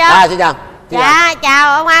không á chứ. Xin chào. Dạ,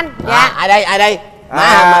 chào ông anh. Dạ. Ai đây?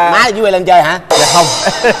 Má dưới quê lên chơi hả? Dạ không.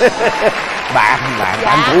 Bạn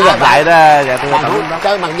cũ gặp lại đó. Dạ tôi bạn cũ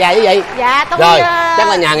chơi bằng dài như vậy. Dạ tôi rồi chắc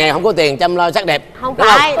là nhà nghèo không có tiền chăm lo sắc đẹp. Không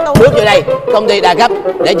phải tôi bước vô đây công ty đa cấp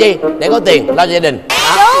để chi? Để có tiền lo cho gia đình.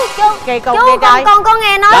 Chú con có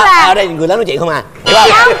nghe nói là ở đây người lớn nói chuyện không à, hiểu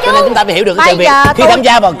không? Cho nên chúng ta phải hiểu được cái sự việc khi tham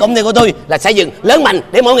gia vào công ty của tôi là xây dựng lớn mạnh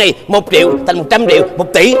để mỗi ngày 1 triệu thành 100 triệu, 1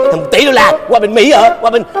 tỷ thành 1 tỷ đô la, qua bên Mỹ qua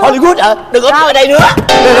bên Hollywood đừng có ở đây nữa.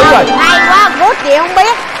 Đúng rồi. Hay quá, good gì không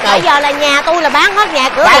biết. Bây giờ là nhà tôi là bán hết nhà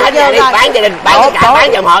cửa bán hết nhà đi, bán gia đình, bán tất cả,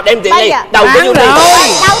 bán dòng họ, đem tiền đi đầu tư vô đây.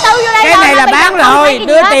 Cái này là bán rồi,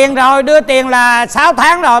 đưa tiền là 6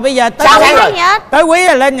 tháng rồi, bây giờ tới 6 tháng rồi, tới quý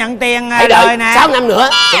là lên nhận tiền rồi nè. 6 năm nữa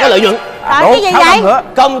thì có lợi nhuận. Cái gì vậy?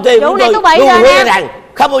 Công ty của tôi luôn hứa rằng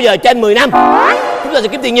không bao giờ trên 10 năm chúng ta sẽ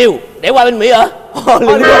kiếm tiền nhiều để qua bên Mỹ ở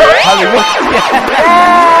Hollywood.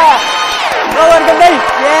 Go lên công ty.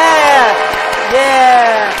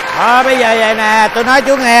 Bây giờ vậy nè, tôi nói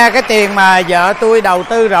chú nghe, cái tiền mà vợ tôi đầu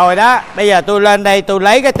tư rồi đó, bây giờ tôi lên đây tôi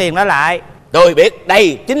lấy cái tiền đó lại. Tôi biết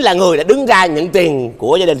đây chính là người đã đứng ra nhận tiền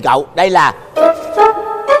của gia đình cậu. Đây là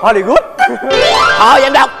Hollywood.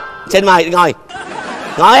 Giám đốc, xin mời ngồi.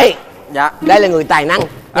 Dạ. Đây là người tài năng.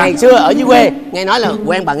 Ngày xưa ở dưới quê nghe nói là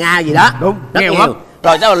quen bà Nga gì đó. Đúng. Rất nghèo.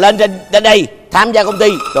 Rồi sau lên trên đây tham gia công ty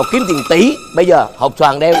rồi kiếm tiền tỷ. Bây giờ hộp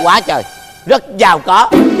xoàn đeo quá trời, rất giàu có,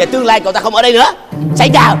 và tương lai cậu ta không ở đây nữa. Xảy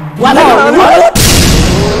chào qua đây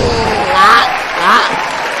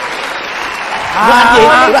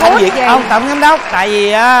anh Việt. Ông tổng giám đốc, tại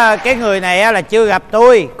vì cái người này là chưa gặp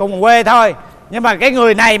tôi, cùng quê thôi, nhưng mà cái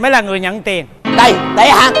người này mới là người nhận tiền. Đây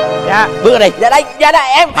hả? Dạ. Bước ra đây. Dạ đây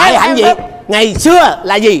em. Hạnh gì? Ngày xưa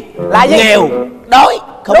là gì? Nghèo, đói,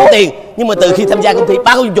 không có tiền. Nhưng mà từ khi tham gia công ty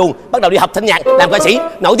Ba Con Chuồn, bắt đầu đi học thanh nhạc, làm ca sĩ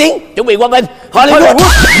nổi tiếng, chuẩn bị qua bên Hoài Linh QUÁ.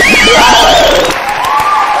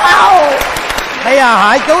 Bây giờ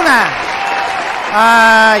hỏi chú nè,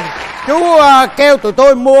 chú kêu tụi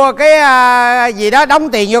tôi mua cái gì đó đóng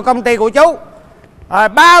tiền vô công ty của chú,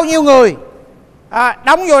 bao nhiêu người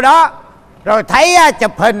đóng vô đó, rồi thấy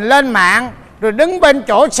chụp hình lên mạng, rồi đứng bên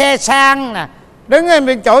chỗ xe sang nè, đứng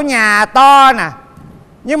bên chỗ nhà to nè,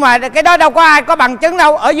 nhưng mà cái đó đâu có ai có bằng chứng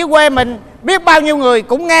đâu. Ở dưới quê mình biết bao nhiêu người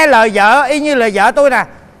cũng nghe lời vợ, y như lời vợ tôi nè,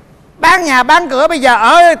 bán nhà bán cửa bây giờ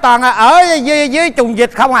toàn ở dưới trùng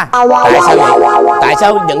dịch không à. Tại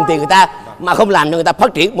sao nhận tiền người ta mà không làm cho người ta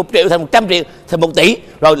phát triển 1 triệu thành 100 triệu thành 1 tỷ,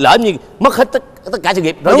 rồi lỡ như mất hết tất cả sự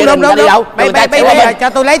nghiệp rồi gia đình người ta đi đâu? Bây giờ cho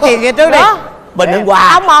tôi lấy tiền kia trước đi. Bình Hưng Hòa.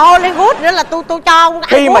 Ông mà Hollywood nữa là tôi cho ông.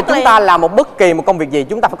 Khi mà chúng ta làm một bất kỳ một công việc gì,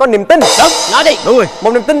 chúng ta phải có niềm tin. Đúng, nói đi. Đúng rồi.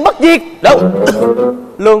 Một niềm tin bất diệt. Đúng.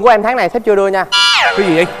 Lương của em tháng này sếp chưa đưa nha. Cái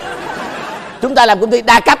gì vậy? Chúng ta làm công ty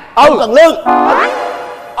đa cấp, không cần lương.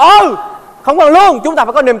 Không cần lương, chúng ta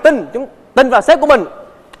phải có niềm tin. Chúng tin vào sếp của mình.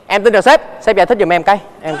 Em tin vào sếp giải thích giùm em cái.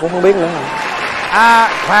 Em cũng không biết nữa.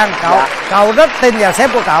 Khoan, cậu rất tin vào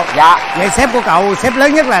sếp của cậu. Dạ. Vậy sếp của cậu, sếp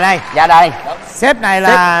lớn nhất là đây. Dạ đây. Sếp này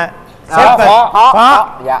là sếp phó.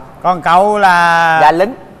 Dạ. Còn cậu là dạ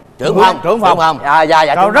lính. Trưởng phòng.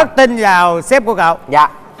 Dạ. Cậu rất tin vào sếp của cậu. Dạ.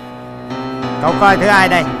 Cậu coi thứ ai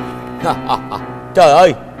đây? Trời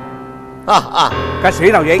ơi. Ca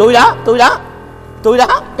sĩ nào vậy? Tôi đó.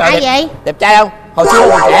 Ai vậy? Đẹp trai không? Hồi xưa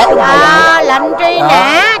còn trẻ. Lệnh truy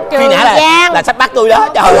nã Trường Giang là sắp bắt tôi đó.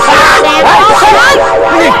 Trời ơi.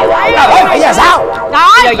 Bây giờ sao?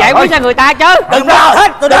 Bây giờ giải quyết cho người ta chứ. Đừng lo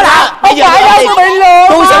hết, tôi đỡ là bây giờ tôi bị lừa.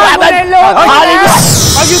 Tôi sẽ làm bên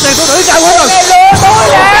bao nhiêu tiền tôi thử trao hết rồi.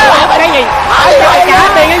 Cái gì? Trả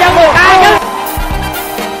tiền cho dân người ta chứ.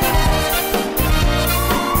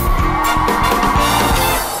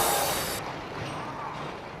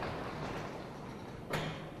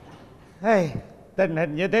 Tình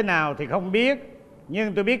hình như thế nào thì không biết,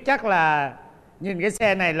 nhưng tôi biết chắc là nhìn cái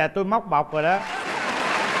xe này là tôi móc bọc rồi đó.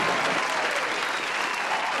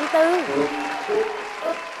 Anh Tư.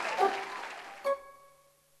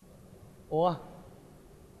 Ủa?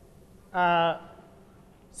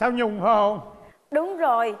 Sao Nhung phải không? Đúng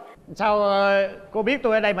rồi. Sao cô biết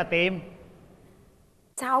tôi ở đây mà tìm?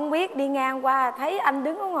 Sao không biết, đi ngang qua thấy anh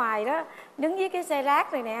đứng ở ngoài đó, đứng với cái xe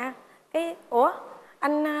rác này nè. Ủa?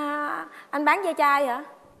 Anh bán ve chai hả?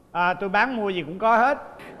 Tôi bán mua gì cũng có hết.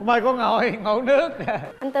 Mời cô ngồi nước.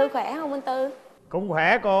 Anh Tư khỏe không anh Tư? Cũng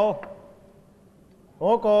khỏe cô.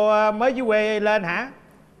 Ủa cô mới dưới quê lên hả?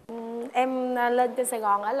 Em lên trên Sài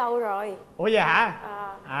Gòn ở lâu rồi. Ủa vậy hả?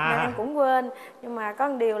 Nên em cũng quên. Nhưng mà có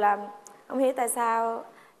một điều là không hiểu tại sao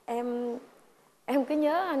em cứ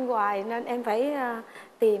nhớ anh hoài nên em phải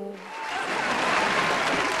tìm.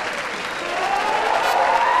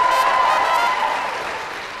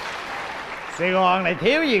 Sài Gòn này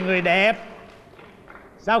thiếu gì người đẹp.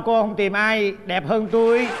 Sao cô không tìm ai đẹp hơn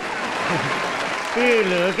tôi? Cứ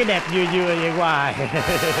lựa cái đẹp vừa vậy hoài.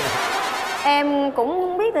 Em cũng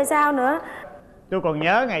không biết tại sao nữa. Tôi còn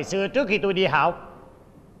nhớ ngày xưa trước khi tôi đi học,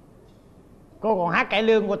 cô còn hát cải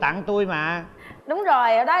lương cô tặng tôi mà. Đúng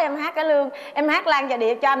rồi, ở đó em hát cải lương. Em hát Lan và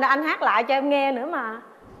Điệp cho anh hát lại cho em nghe nữa mà.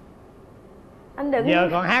 Anh đừng. Giờ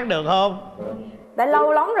còn hát được không? Tại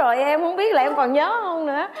lâu lắm rồi em không biết là em còn nhớ không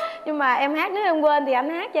nữa. Nhưng mà em hát, nếu em quên thì anh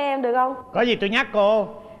hát cho em được không? Có gì tôi nhắc cô.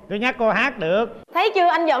 Tôi nhắc cô hát được. Thấy chưa,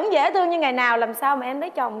 anh vẫn dễ thương như ngày nào, làm sao mà em lấy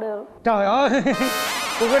chồng được. Trời ơi.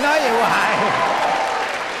 Cô cứ nói vậy hoài.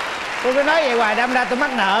 Cô cứ nói vậy hoài, đâm ra tôi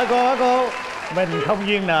mắc nợ cô á cô. Mình không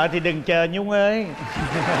duyên nợ thì đừng chờ Nhung ơi.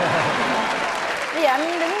 Bây giờ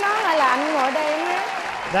anh đứng đó hay là anh ngồi đây em hát?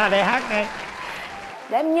 Ra đây hát nghe.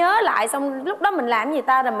 Để em nhớ lại, xong lúc đó mình làm gì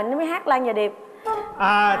ta rồi mình mới hát Lan và Điệp.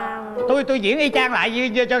 Tôi diễn y chang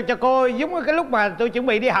lại cho cô giống cái lúc mà tôi chuẩn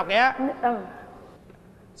bị đi học vậy á.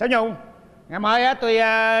 Sao Nhung, ngày mai á tôi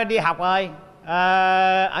đi học rồi,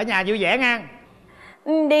 ở nhà vui vẻ nha.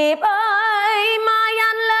 Điệp ơi, mai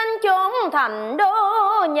anh lên chốn thành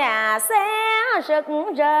đô, nhà xe rực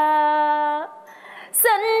rỡ.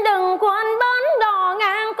 Xin đừng quên bến đò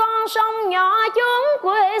ngang con sông nhỏ chốn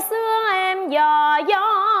quê xưa em dò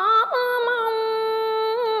mong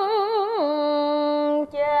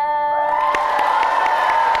chờ.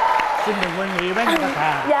 Xin đừng quên người yêu bé Ngọc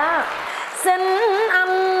Thà. Dạ. Xin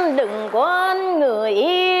anh đừng quên người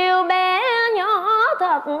yêu bé nhỏ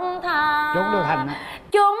thật thà. Chốn đô thành.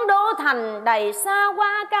 Chốn đô thành đầy xa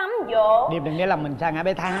hoa cám dỗ. Điệp đừng để lòng mình xa ngã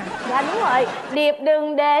bê tha. Dạ đúng rồi. Điệp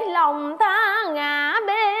đừng để lòng ta ngã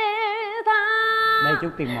bê tha. Đây chút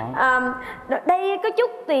tiền mọn. Đây có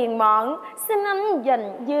chút tiền mọn, xin anh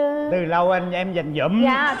dành dư. Từ lâu em dành dụm.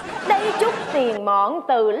 Dạ. Đây chút tiền mọn,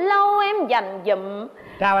 từ lâu em dành dụm.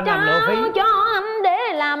 Trao anh làm lộ phí. Trao cho anh để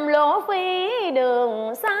làm lộ phí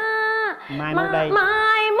đường xa.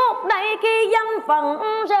 Mai mốt đây khi danh phận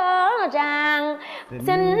rỡ ràng,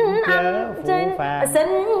 xin anh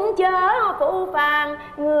xin chớ phụ phàng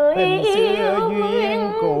người yêu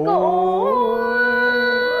duyên cũ.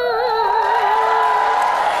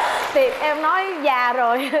 Thì em nói già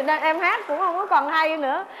rồi nên em hát cũng không có còn hay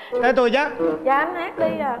nữa. Để tôi chứ. Dạ anh hát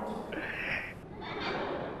đi à.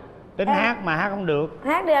 Tính hát mà hát không được.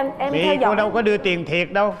 Hát đi em theo dõi. Cô đâu có đưa tiền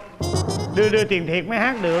thiệt đâu. Đưa tiền thiệt mới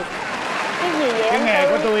hát được. Cái gì vậy? Cái nghề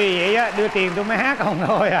của tôi vậy á, đưa tiền tôi mới hát không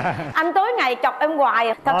thôi à. Anh tối ngày chọc em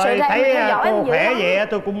hoài. Thật thôi, sự là thấy em theo dõi cô em dữ khỏe lắm. vậy á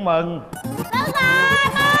tôi cũng mừng. Đức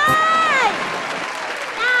ơi!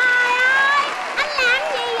 Trời ơi! Anh làm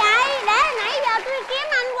gì vậy? Để nãy giờ tôi kiếm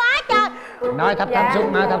anh quá trời. Nói thấp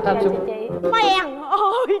xuống, nói thấp xuống. Mèn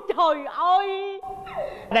ơi trời ơi!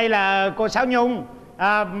 Đây là cô Sáu Nhung,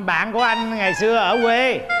 bạn của anh ngày xưa ở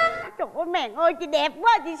quê. Trời ơi Mèn ơi, chị đẹp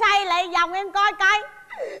quá, chị xoay lại vòng em coi coi.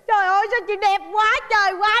 Trời ơi sao chị đẹp quá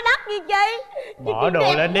trời quá đất vậy chị. Bỏ đồ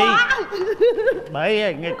lên đi.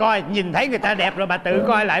 Bởi người coi nhìn thấy người ta đẹp rồi bà tự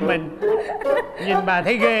coi lại mình. Nhìn bà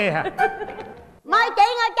thấy ghê hả? Mời chị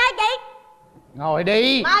ngồi chơi chị. Ngồi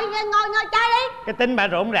đi. Mời ngồi chơi đi. Cái tính bà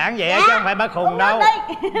rộn ràng vậy chứ không phải bà khùng đâu.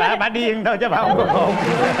 Bà điên thôi chứ bà không có khùng.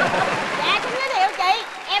 Dạ xin giới thiệu chị,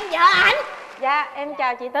 em vợ ảnh. Dạ em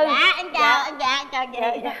chào chị Tư. Dạ em chào chào chị.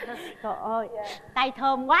 Trời ơi tay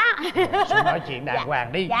thơm quá. Nói chuyện đàng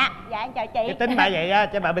hoàng đi. Dạ em chào chị. Cái tính bà vậy á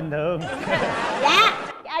chứ bà bình thường.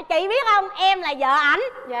 Dạ chị biết không, em là vợ ảnh.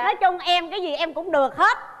 Nói chung em cái gì em cũng được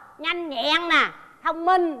hết. Nhanh nhẹn nè, thông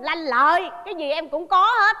minh, lanh lợi, cái gì em cũng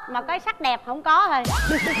có hết. Mà cái sắc đẹp không có thôi.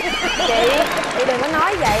 Chị đừng có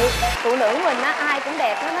nói vậy. Phụ nữ mình á, ai cũng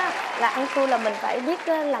đẹp hết á. Là ăn thua là mình phải biết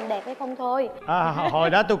làm đẹp hay không thôi. Hồi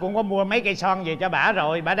đó tôi cũng có mua mấy cây son về cho bả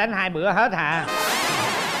rồi. Bả đánh 2 bữa hết hả?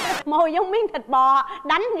 Môi giống miếng thịt bò,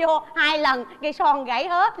 đánh vô 2 lần cây son gãy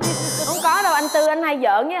hết. Không có đâu, anh Tư anh hay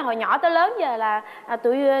giỡn với. Hồi nhỏ tới lớn giờ là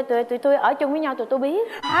tụi tôi ở chung với nhau, tụi tôi biết.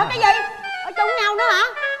 Hả cái gì? Ở chung với nhau nữa hả?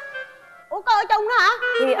 Ủa cô ở chung nữa hả?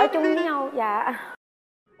 Thì ở chung với nhau, dạ.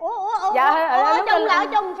 Dạ ở chung là ở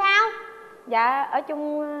chung sao? Dạ ở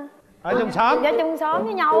chung. Ở chung xóm. Dạ chung xóm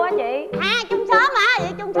với nhau á chị. Chung xóm hả?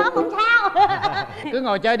 Vậy chung xóm không sao. Cứ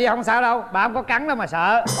ngồi chơi đi không sao đâu. Bà không có cắn đâu mà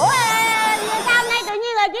sợ. Ủa sao hôm nay tự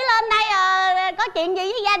nhiên là chỉ lên đây có chuyện gì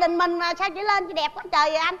với gia đình mình mà sao chỉ lên chị đẹp quá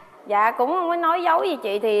trời vậy anh? Dạ cũng không có nói dấu gì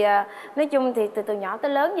chị. Thì nói chung thì từ nhỏ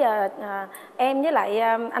tới lớn giờ em với lại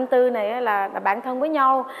anh Tư này là bạn thân với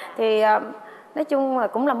nhau. Thì nói chung là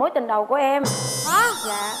cũng là mối tình đầu của em. Hả?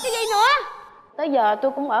 Dạ. Cái gì nữa? Tới giờ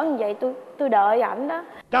tôi cũng ở như vậy, tôi đợi ảnh đó.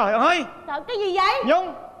 Trời ơi. Trời cái gì vậy?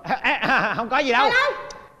 Nhung. Không có gì đâu.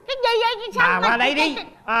 Cái gì vậy? Sao bà qua đây đi.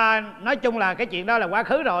 Nói chung là cái chuyện đó là quá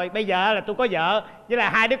khứ rồi. Bây giờ là tôi có vợ với là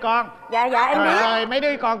 2 đứa con. Dạ em biết. Rồi mấy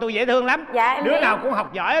đứa con tôi dễ thương lắm. Dạ em đứa biết. Nào cũng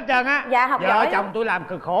học giỏi hết trơn á. Dạ học giỏi. Vợ chồng tôi làm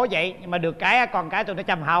cực khổ vậy nhưng mà được cái con cái tôi nó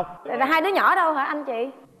chăm học. Là 2 đứa nhỏ đâu hả anh chị?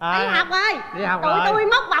 Đi học ơi. Đi học tụi rồi. tôi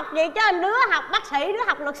móc bọc vậy chứ đứa học bác sĩ, đứa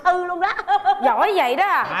học luật sư luôn đó. Giỏi vậy đó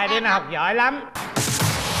à? 2 đứa nó học giỏi lắm.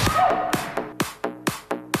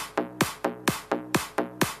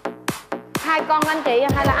 Hai con anh chị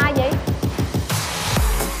hay là ai vậy?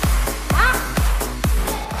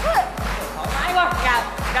 Thoải mái quá.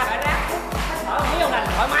 Ra bạn ra. Thấy không nè,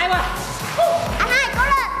 thoải mái quá. Anh hai cố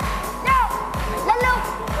lên. Lên luôn.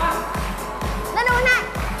 Lên luôn anh hai.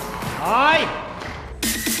 Thôi.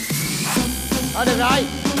 Thôi được rồi.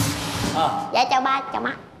 Dạ chào ba, chào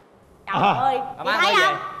má. Trời ơi, chị thấy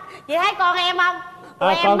không? Chị thấy con em không?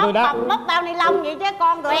 Tụi em móc bao ni lông vậy chứ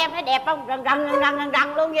con tụi em thấy đẹp không?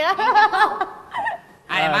 Rần luôn vậy đó.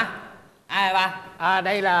 Ai em á? Ai ba?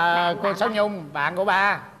 Đây là cô Sáu Nhung, bạn của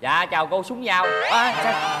ba. Dạ chào cô Súng Dao.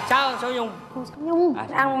 Sao Sáu Nhung? Cô Sáu Nhung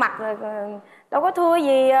ăn mặc đâu có thua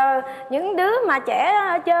gì những đứa mà trẻ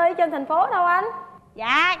chơi trên thành phố đâu anh.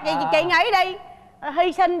 Dạ chị nghĩ đi,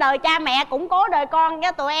 hy sinh đời cha mẹ củng cố đời con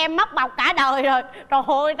chứ tụi em móc bọc cả đời rồi. Trời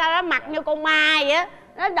ơi ta đã mặc như con ma vậy á.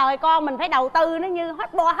 Nó đời con mình phải đầu tư nó như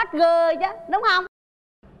hết bo hết gơ chứ, đúng không?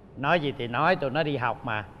 Nói gì thì nói, tụi nó đi học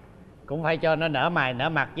mà cũng phải cho nó nở mày nở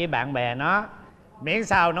mặt với bạn bè nó. Miễn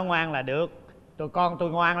sao nó ngoan là được. Tụi con tôi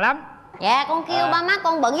ngoan lắm. Dạ con kêu ba má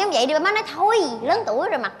con bận giống vậy đi, ba má nói thôi lớn tuổi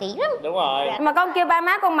rồi mặc kỹ lắm. Đúng rồi. Mà con kêu ba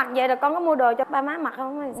má con mặc vậy rồi con có mua đồ cho ba má mặc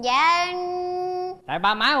không? Dạ tại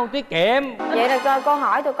ba má không tiết kiệm. Vậy là con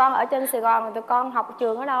hỏi tụi con ở trên Sài Gòn tụi con học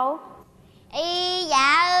trường ở đâu?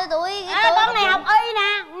 Dạ tụi con này học y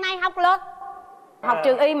nè, con này học luật. Học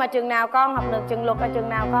trường y mà trường nào con? Học được trường luật là trường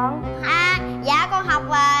nào con? Dạ con học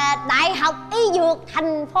Đại học Y Dược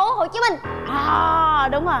thành phố Hồ Chí Minh.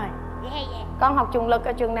 Đúng rồi. Con học trường luật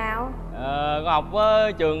ở trường nào? Con học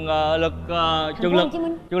trường luật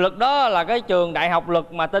trường luật đó là cái trường đại học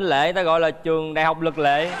luật mà tên lệ ta gọi là trường đại học luật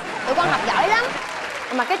lệ. Tụi con học giỏi lắm.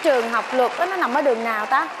 Mà cái trường học luật đó nó nằm ở đường nào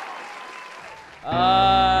ta?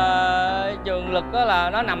 Trường luật đó là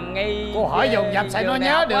nó nằm ngay. Cô hỏi dồn dập sao nó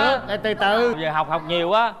nhớ được. Từ từ. Giờ học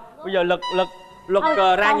nhiều á. Bây giờ luật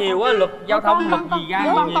ra nhiều á, luật giao thông luật gì ra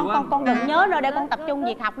nhiều á. Con đừng nhớ nữa, để con tập trung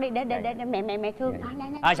việc học đi, để mẹ thương.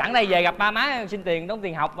 Sẵn đây về gặp ba má xin tiền đóng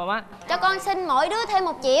tiền học ba má. Cho con xin mỗi đứa thêm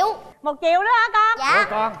 1 triệu. 1 triệu nữa hả con? Dạ.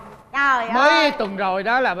 Con trời ơi, mới tuần rồi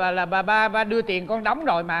đó là ba đưa tiền con đóng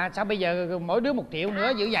rồi mà sao bây giờ mỗi đứa 1 triệu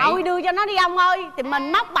nữa dữ vậy? Thôi đưa cho nó đi ông ơi, thì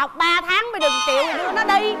mình móc bọc 3 tháng mới được 1 triệu thì đưa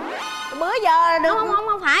nó đi. Bữa giờ được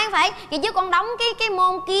không phải vậy chứ con đóng cái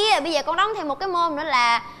môn kia, bây giờ con đóng thêm một cái môn nữa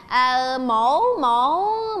là mổ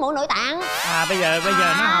nội tạng. Bây giờ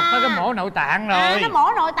nó học có cái mổ nội tạng rồi. Nó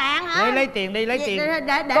mổ nội tạng hả? Lấy tiền đi, lấy tiền.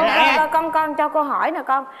 Con cho cô hỏi nè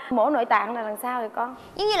con, mổ nội tạng là làm sao vậy con?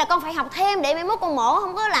 Giống như là con phải học thêm để mai mốt con mổ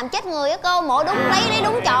không có làm chết người á cô, mổ đúng lấy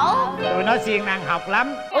đúng chỗ. Tụi nó siêng năng học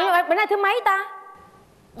lắm. Ủa nhưng mà bữa nay thứ mấy ta?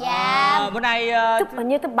 Dạ bữa nay hình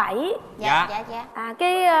như thứ 7. Dạ.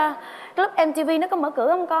 Cái club MTV nó có mở cửa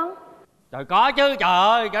không con? Trời có chứ, trời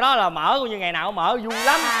ơi, cái đó là mở coi như ngày nào cũng mở, vui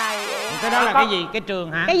lắm. Cái đó là cái gì? Cái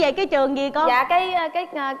trường hả? Cái gì? Cái trường gì con? Dạ cái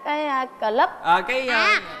club.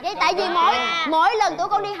 Vậy tại vì mỗi lần tụi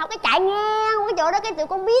con đi học cái chạy ngang cái chỗ đó, cái tụi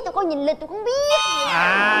con biết, tụi con nhìn lịch tụi con biết.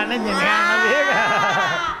 Nó nhìn ngang nó biết.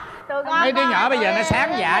 Mấy đứa nhỏ bây giờ nó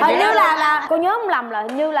sáng dạ hình như là cô nhớ không lầm là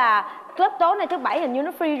hình như là club tối này thứ 7 hình như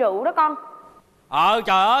nó free rượu đó con.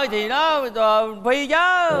 Trời ơi thì nó phi chứ.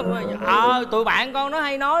 Tụi bạn con nó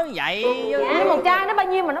hay nói vậy. Dạ, một chai nó bao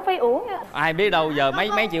nhiêu mà nó phi uống vậy? Ai biết đâu, giờ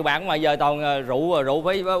mấy triệu bạn mà giờ toàn rượu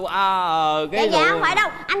phải cái dạ không phải đâu.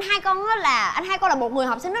 Anh hai con là một người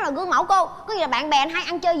học sinh rất là gương mẫu cô. Có nghĩa là bạn bè anh hai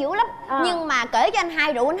ăn chơi dữ lắm. Nhưng mà kể cho anh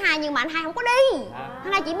hai rượu anh hai nhưng mà anh hai không có đi.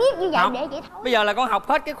 Anh hai chỉ biết như vậy để vậy thôi. Bây giờ là con học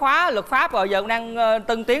hết cái khóa luật pháp rồi, giờ con đang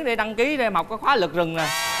tân tiến để đăng ký để học cái khóa luật rừng nè.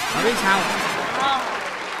 Không biết sao.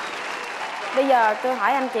 Bây giờ tôi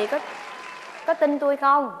hỏi anh chị có tin tôi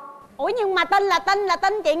không? Ủa nhưng mà tin là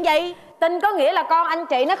tin chuyện gì? Tin có nghĩa là con anh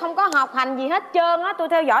chị nó không có học hành gì hết trơn á. Tôi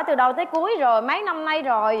theo dõi từ đầu tới cuối rồi, mấy năm nay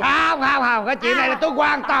rồi. Không, cái chuyện này là tôi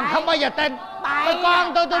hoàn toàn không bao giờ tin.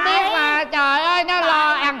 Con tôi biết mà, trời ơi nó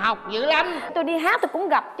lo ăn học dữ lắm. Tôi đi hát tôi cũng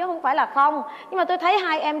gặp chứ không phải là không. Nhưng mà tôi thấy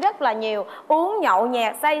hai em rất là nhiều uống nhậu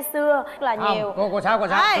nhẹt say sưa là nhiều. Cô sao? Tôi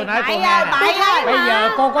nói cô nghe nè. Bây giờ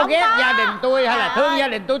cô có ghét gia đình tôi hay là thương gia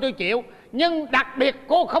đình tôi chịu. Nhưng đặc biệt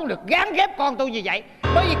cô không được gán ghép con tôi như vậy.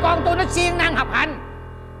 Bởi vì con tôi nó siêng năng học hành.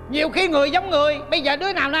 Nhiều khi người giống người. Bây giờ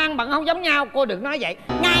đứa nào nó ăn bận không giống nhau. Cô đừng nói vậy.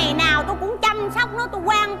 Ngày nào tôi cũng chăm sóc nó, tôi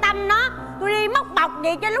quan tâm nó. Tôi đi móc bọc gì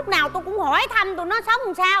chứ lúc nào tôi cũng hỏi thăm tụi nó sống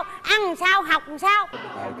làm sao, ăn làm sao, học làm sao.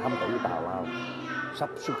 Thăm tử tào lao sắp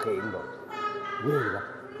xuất hiện rồi. Ghê lắm.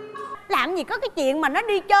 Làm gì có cái chuyện mà nó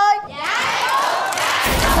đi chơi.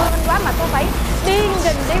 Thương anh quá mà tôi phải điên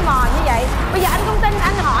rình đi mò như vậy. Bây giờ anh không tin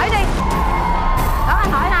anh hỏi đi. Đó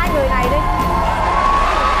anh hỏi hai người này đi.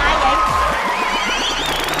 Ai vậy?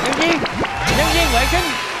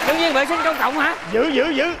 Nhân viên vệ sinh công cộng hả? Giữ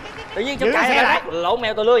tự nhiên trong chạy lại lộn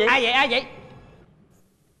mèo tôi lưa vậy. Ai vậy?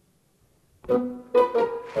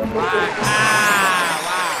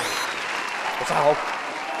 Sao không?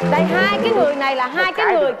 Đây hai cái người này là hai cái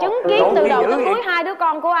người chứng kiến từ đầu tới cuối hai đứa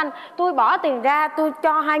con của anh. Tôi bỏ tiền ra tôi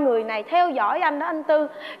cho hai người này theo dõi anh đó anh Tư.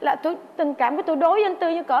 Là tôi tình cảm của tôi đối với anh Tư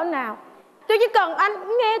như cỡ nào. Tôi chỉ cần anh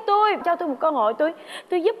nghe tôi, cho tôi một cơ hội,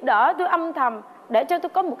 tôi giúp đỡ, tôi âm thầm để cho tôi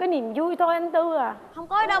có một cái niềm vui thôi anh Tư à. Không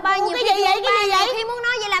có đâu bao nhiêu. Cái gì vậy? Khi muốn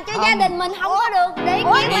nói vậy làm cho gia đình mình không có được để ý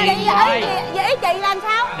chị làm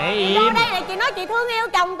sao? Vô đây là chị nói chị thương yêu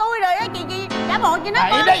chồng tôi rồi đó, chị đã bộ chị nói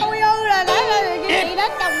con tôi ư rồi để chị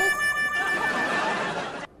đến chồng.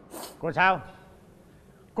 Cô sao?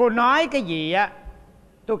 Cô nói cái gì á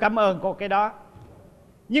tôi cảm ơn cô cái đó.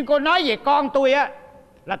 Nhưng cô nói về con tôi á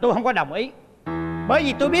là tôi không có đồng ý. Bởi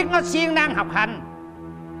vì tôi biết nó siêng năng học hành.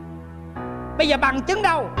 Bây giờ bằng chứng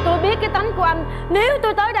đâu? Tôi biết cái tánh của anh. Nếu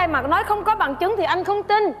tôi tới đây mà nói không có bằng chứng thì anh không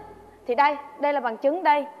tin. Thì đây là bằng chứng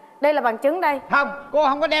đây. Đây là bằng chứng đây. Không, cô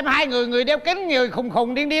không có đem hai người đeo kính, người khùng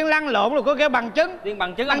khùng điên điên lăn lộn rồi cô kêu bằng chứng.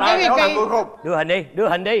 Bằng chứng bằng chứng gì kỳ. Đưa hình đi, đưa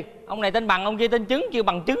hình đi. Ông này tên bằng, ông kia tên chứng, kêu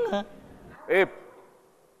bằng chứng hả? Im.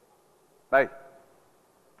 Đây.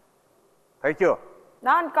 Thấy chưa?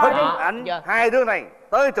 Đó anh coi đi. Ảnh hai đứa này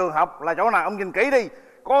tới trường học là chỗ nào ông nhìn kỹ đi.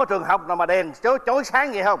 Có trường học nào mà đèn chói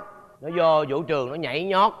sáng vậy không? Nó vô vũ trường nó nhảy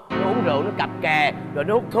nhót, nó uống rượu, nó cặp kè, rồi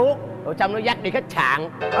nó hút thuốc, rồi xong nó dắt đi khách sạn.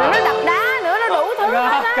 Rồi nó đập đá nữa, nó đủ thứ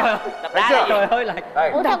hết á. Đập đá là trời ơi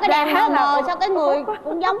lại. Ủa sao cái đèn mờ mờ, sao cái người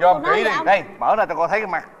cũng giống Dòm kỹ đi, đây, mở ra cho cô thấy cái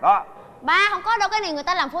mặt. Đó. Ba không có đâu, cái này người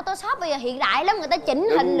ta làm photoshop bây giờ hiện đại lắm, người ta chỉnh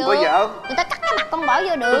hình được. Bây giờ người ta cắt cái mặt con bỏ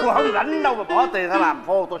vô được. tôi không rảnh đâu mà bỏ tiền ra làm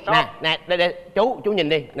photoshop. Nè, đây, chú nhìn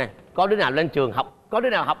đi. Nè, có đứa nào lên trường học, có đứa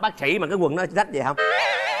nào học bác sĩ mà cái quần nó rách vậy không?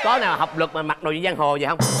 Có nào học luật mà mặc đồ như giang hồ vậy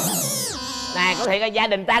không? Nè, có thể cái gia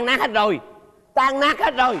đình tan nát hết rồi. Tan nát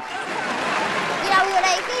hết rồi. Đi đâu vô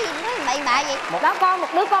đây cái gì nó bậy bạ vậy? Đó con, một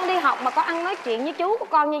đứa con đi học mà con ăn nói chuyện với chú của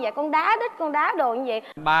con như vậy, con đá đít, con đá đồ như vậy.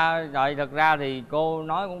 Ba, rồi thật ra thì cô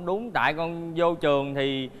nói cũng đúng. Tại con vô trường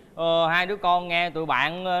thì hai đứa con nghe tụi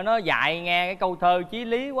bạn nó dạy nghe cái câu thơ chí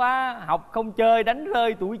lý quá. Học không chơi đánh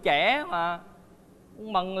rơi tuổi trẻ mà.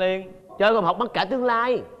 Cũng mừng liền. Chơi không học mất cả tương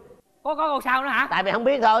lai. Có câu sau nữa hả? Tại mày không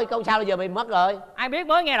biết thôi, câu sau bây giờ mày mất rồi. Ai biết,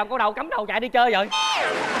 mới nghe đọc câu đầu cắm đầu chạy đi chơi rồi.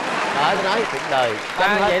 Trời tôi nói cuộc đời.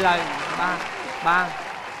 Vậy là ba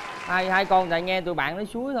hai con tại nghe tụi bạn nói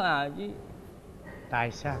suối thôi à chứ.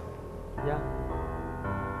 Tại sao? Dạ.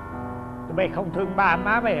 Tụi bay không thương ba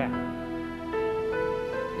má mày à?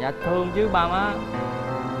 Dạ thương chứ ba má.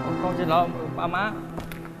 Con xin lỗi ba má.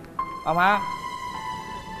 Ba má.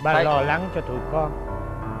 Ba lo lắng cho tụi con.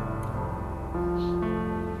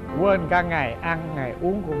 Quên cả ngày ăn, ngày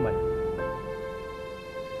uống của mình.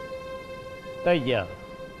 Tới giờ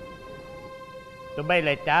tụi bay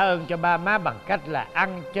lại trả ơn cho ba má bằng cách là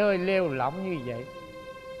ăn chơi lêu lỏng như vậy.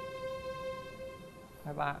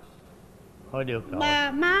 Hai ba. Thôi được rồi.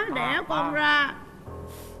 Ba má đẻ con ra,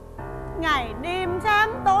 ngày đêm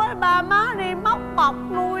sáng tối ba má đi móc bọc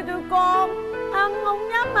nuôi tụi con. Ăn không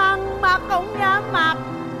dám ăn, mặc không dám mặc.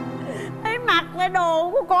 Thấy mặc cái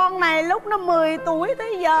đồ của con này lúc nó 10 tuổi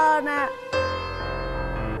tới giờ nè.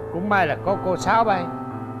 Cũng may là có cô Sáu bay.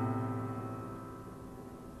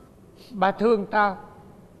 Ba thương tao,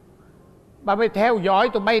 ba mới theo dõi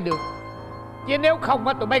tụi bay được. Chứ nếu không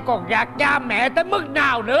á tụi bay còn gạt cha mẹ tới mức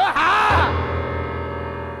nào nữa hả?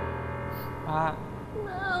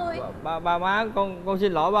 Ba má, con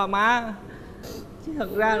xin lỗi ba má. Chứ thật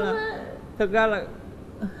ra là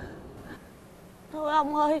thôi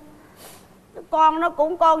ông ơi, con nó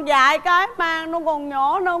cũng con dại cái mang, nó còn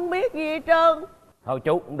nhỏ nó không biết gì hết trơn. Thôi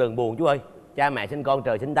chú cũng đừng buồn chú ơi. Cha mẹ sinh con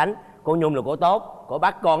trời sinh tánh. Cô Nhung là cô tốt, cô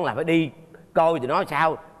bắt con là phải đi coi tụi nó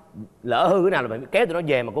sao. Lỡ hư cái nào là mày kéo tụi nó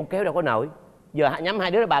về mà con kéo đâu có nổi. Giờ nhắm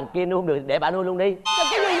hai đứa bà kia nuôi không được, để bà nuôi luôn đi. Rồi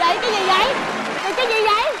cái gì vậy? Cái gì vậy? Rồi cái gì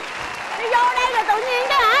vậy? Đi vô đây là tự nhiên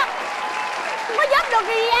chứ hả? Không có giúp được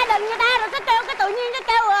gì gia đình người ta rồi cái kêu cái tự nhiên cái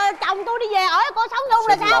kêu chồng tôi đi về ở cô Sống Nhung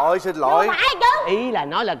là sao? Xin lỗi. Không phải chứ. Ý là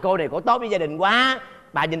nói là cô này cô tốt với gia đình quá.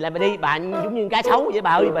 Bà nhìn lại bà đi, bà giống như cá sấu vậy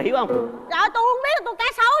bà ơi, bà hiểu không? Trời, tôi không biết là tôi cá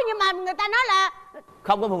sấu nhưng mà người ta nói là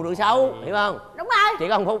không có phụ nữ xấu, hiểu không? Đúng rồi. Chỉ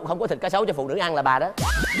không có thịt cá sấu cho phụ nữ ăn là bà đó.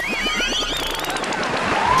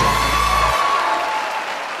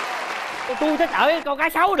 Tôi thích ở con cá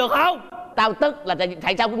sấu được không? Tao tức là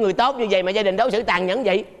tại sao có người tốt như vậy mà gia đình đối xử tàn nhẫn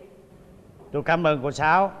vậy? Tôi cảm ơn cô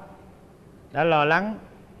Sáu đã lo lắng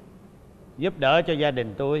giúp đỡ cho gia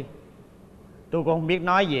đình tôi. Tôi cũng không biết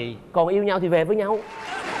nói gì. Còn yêu nhau thì về với nhau.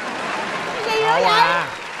 Cái gì nữa vậy?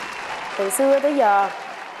 Từ xưa tới giờ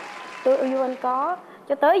tôi yêu anh có,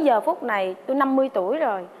 cho tới giờ phút này tôi 50 tuổi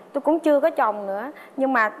rồi, tôi cũng chưa có chồng nữa.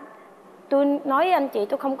 Nhưng mà tôi nói với anh chị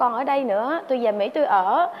tôi không còn ở đây nữa, tôi về Mỹ tôi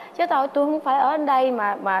ở. Chứ tôi không phải ở anh đây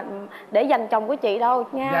mà để dành chồng của chị đâu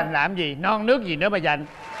nha. Dành làm gì, non nước gì nữa mà dành.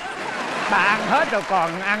 Bà ăn hết rồi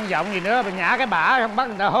còn ăn giọng gì nữa, bà nhả cái bả không bắt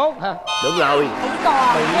người ta hốt hả? Đúng rồi.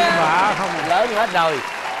 Bị bả không lớn hết rồi.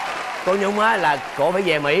 Cô Nhung á là cổ phải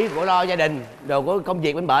về Mỹ, cổ lo gia đình, rồi có công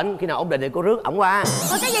việc bên bển, khi nào ổn định thì cô rước ổng qua.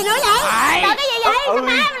 Còn cái gì nữa vậy? Rồi cái gì vậy? Sao má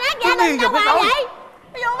mà nát gia đình đâu mà vậy?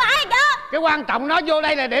 Vô phải chứ. Cái quan trọng nó vô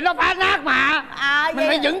đây là để nó phá nát mà. Mình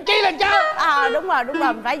phải vững chí lên chứ. Đúng rồi,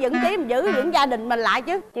 mình phải vững chí, mình giữ vững gia đình mình lại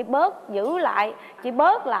chứ. Chị bớt giữ lại, chị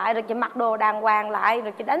bớt lại rồi chị mặc đồ đàng hoàng lại,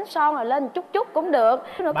 rồi chị đánh son rồi lên chút chút cũng được.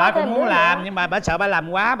 Bà cũng muốn làm nhưng mà bà sợ bà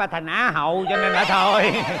làm quá, bà thành á hậu cho nên là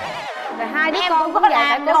thôi. Rồi hai đứa con cũng vậy,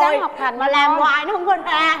 phải cố gắng học hành mà làm hoài nó không có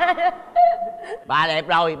ra. Bà đẹp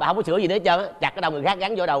rồi, bà không có sửa gì nữa hết trơn á. Chặt cái đầu người khác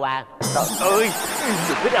gắn vô đầu bà. Trời ơi,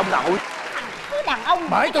 đừng biết ông nội. Đàn ông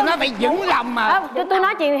bởi tôi nói phải vững lòng mà. Tôi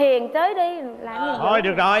nói chuyện hiền tới đi làm gì. Thôi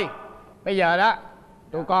được rồi. Bây giờ đó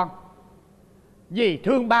Tụi con vì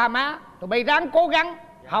thương ba má, tụi bay ráng cố gắng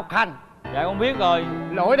học hành. Dạ con biết rồi.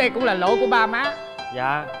 Lỗi đây cũng là lỗi của ba má.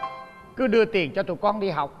 Dạ. Cứ đưa tiền cho tụi con đi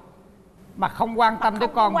học mà không quan tâm tới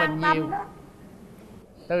con mình nhiều.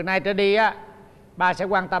 Từ nay trở đi á, ba sẽ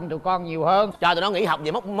quan tâm tụi con nhiều hơn. Cho tụi nó nghỉ học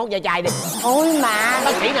về móc da chai đi. Thôi mà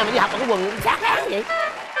bác sĩ nào mà đi học mà cái quần sát áng vậy.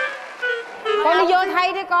 Con đi vô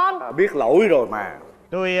thay đi con. Biết lỗi rồi mà.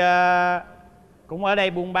 Tôi cũng ở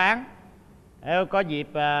đây buôn bán. Nếu có dịp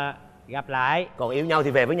gặp lại. Còn yêu nhau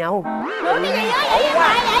thì về với nhau. Ủa cái gì vậy?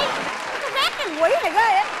 Hoài vậy? Tôi ghét cái quỷ này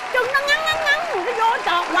ghê vậy. Chân nó ngắn nó vô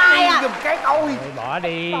trọt hoài à. Dùng cái tôi. Bỏ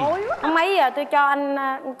đi. Không mấy giờ tôi cho anh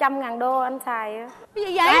 100.000 đô anh xài. Cái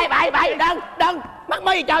gì vậy? Bà đừng mắc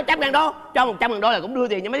mới gì cho 100.000 đô. Cho 100.000 đô là cũng đưa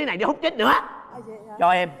tiền cho mấy đứa này đi hút chích nữa.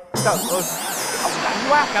 Cho em. Trời ơi, ông rảnh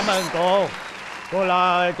quá. Cảm ơn cô. Cô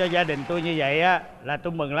lo cho gia đình tôi như vậy á là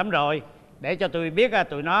tôi mừng lắm rồi. Để cho tôi biết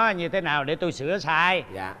tụi nó như thế nào để tôi sửa sai.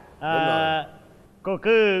 Dạ, đúng rồi. Cô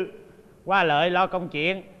cứ qua lợi lo công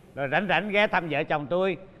chuyện, rồi rảnh rảnh ghé thăm vợ chồng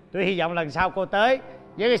tôi. Tôi hy vọng lần sau cô tới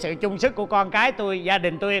với cái sự chung sức của con cái tôi, gia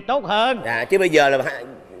đình tôi tốt hơn. Dạ, chứ bây giờ là...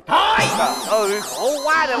 Thôi! Trời ơi, khổ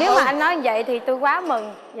quá rồi. Nếu mà anh nói vậy thì tôi quá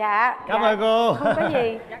mừng. Dạ. Cảm ơn cô. Không có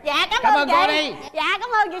gì. Dạ cảm ơn chị. Cô đi. Dạ cảm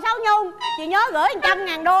ơn chị Sáu Nhung. Chị nhớ gửi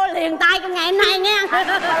 100.000 đô liền tay trong ngày hôm nay nha.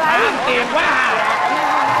 Tham tiền quá à.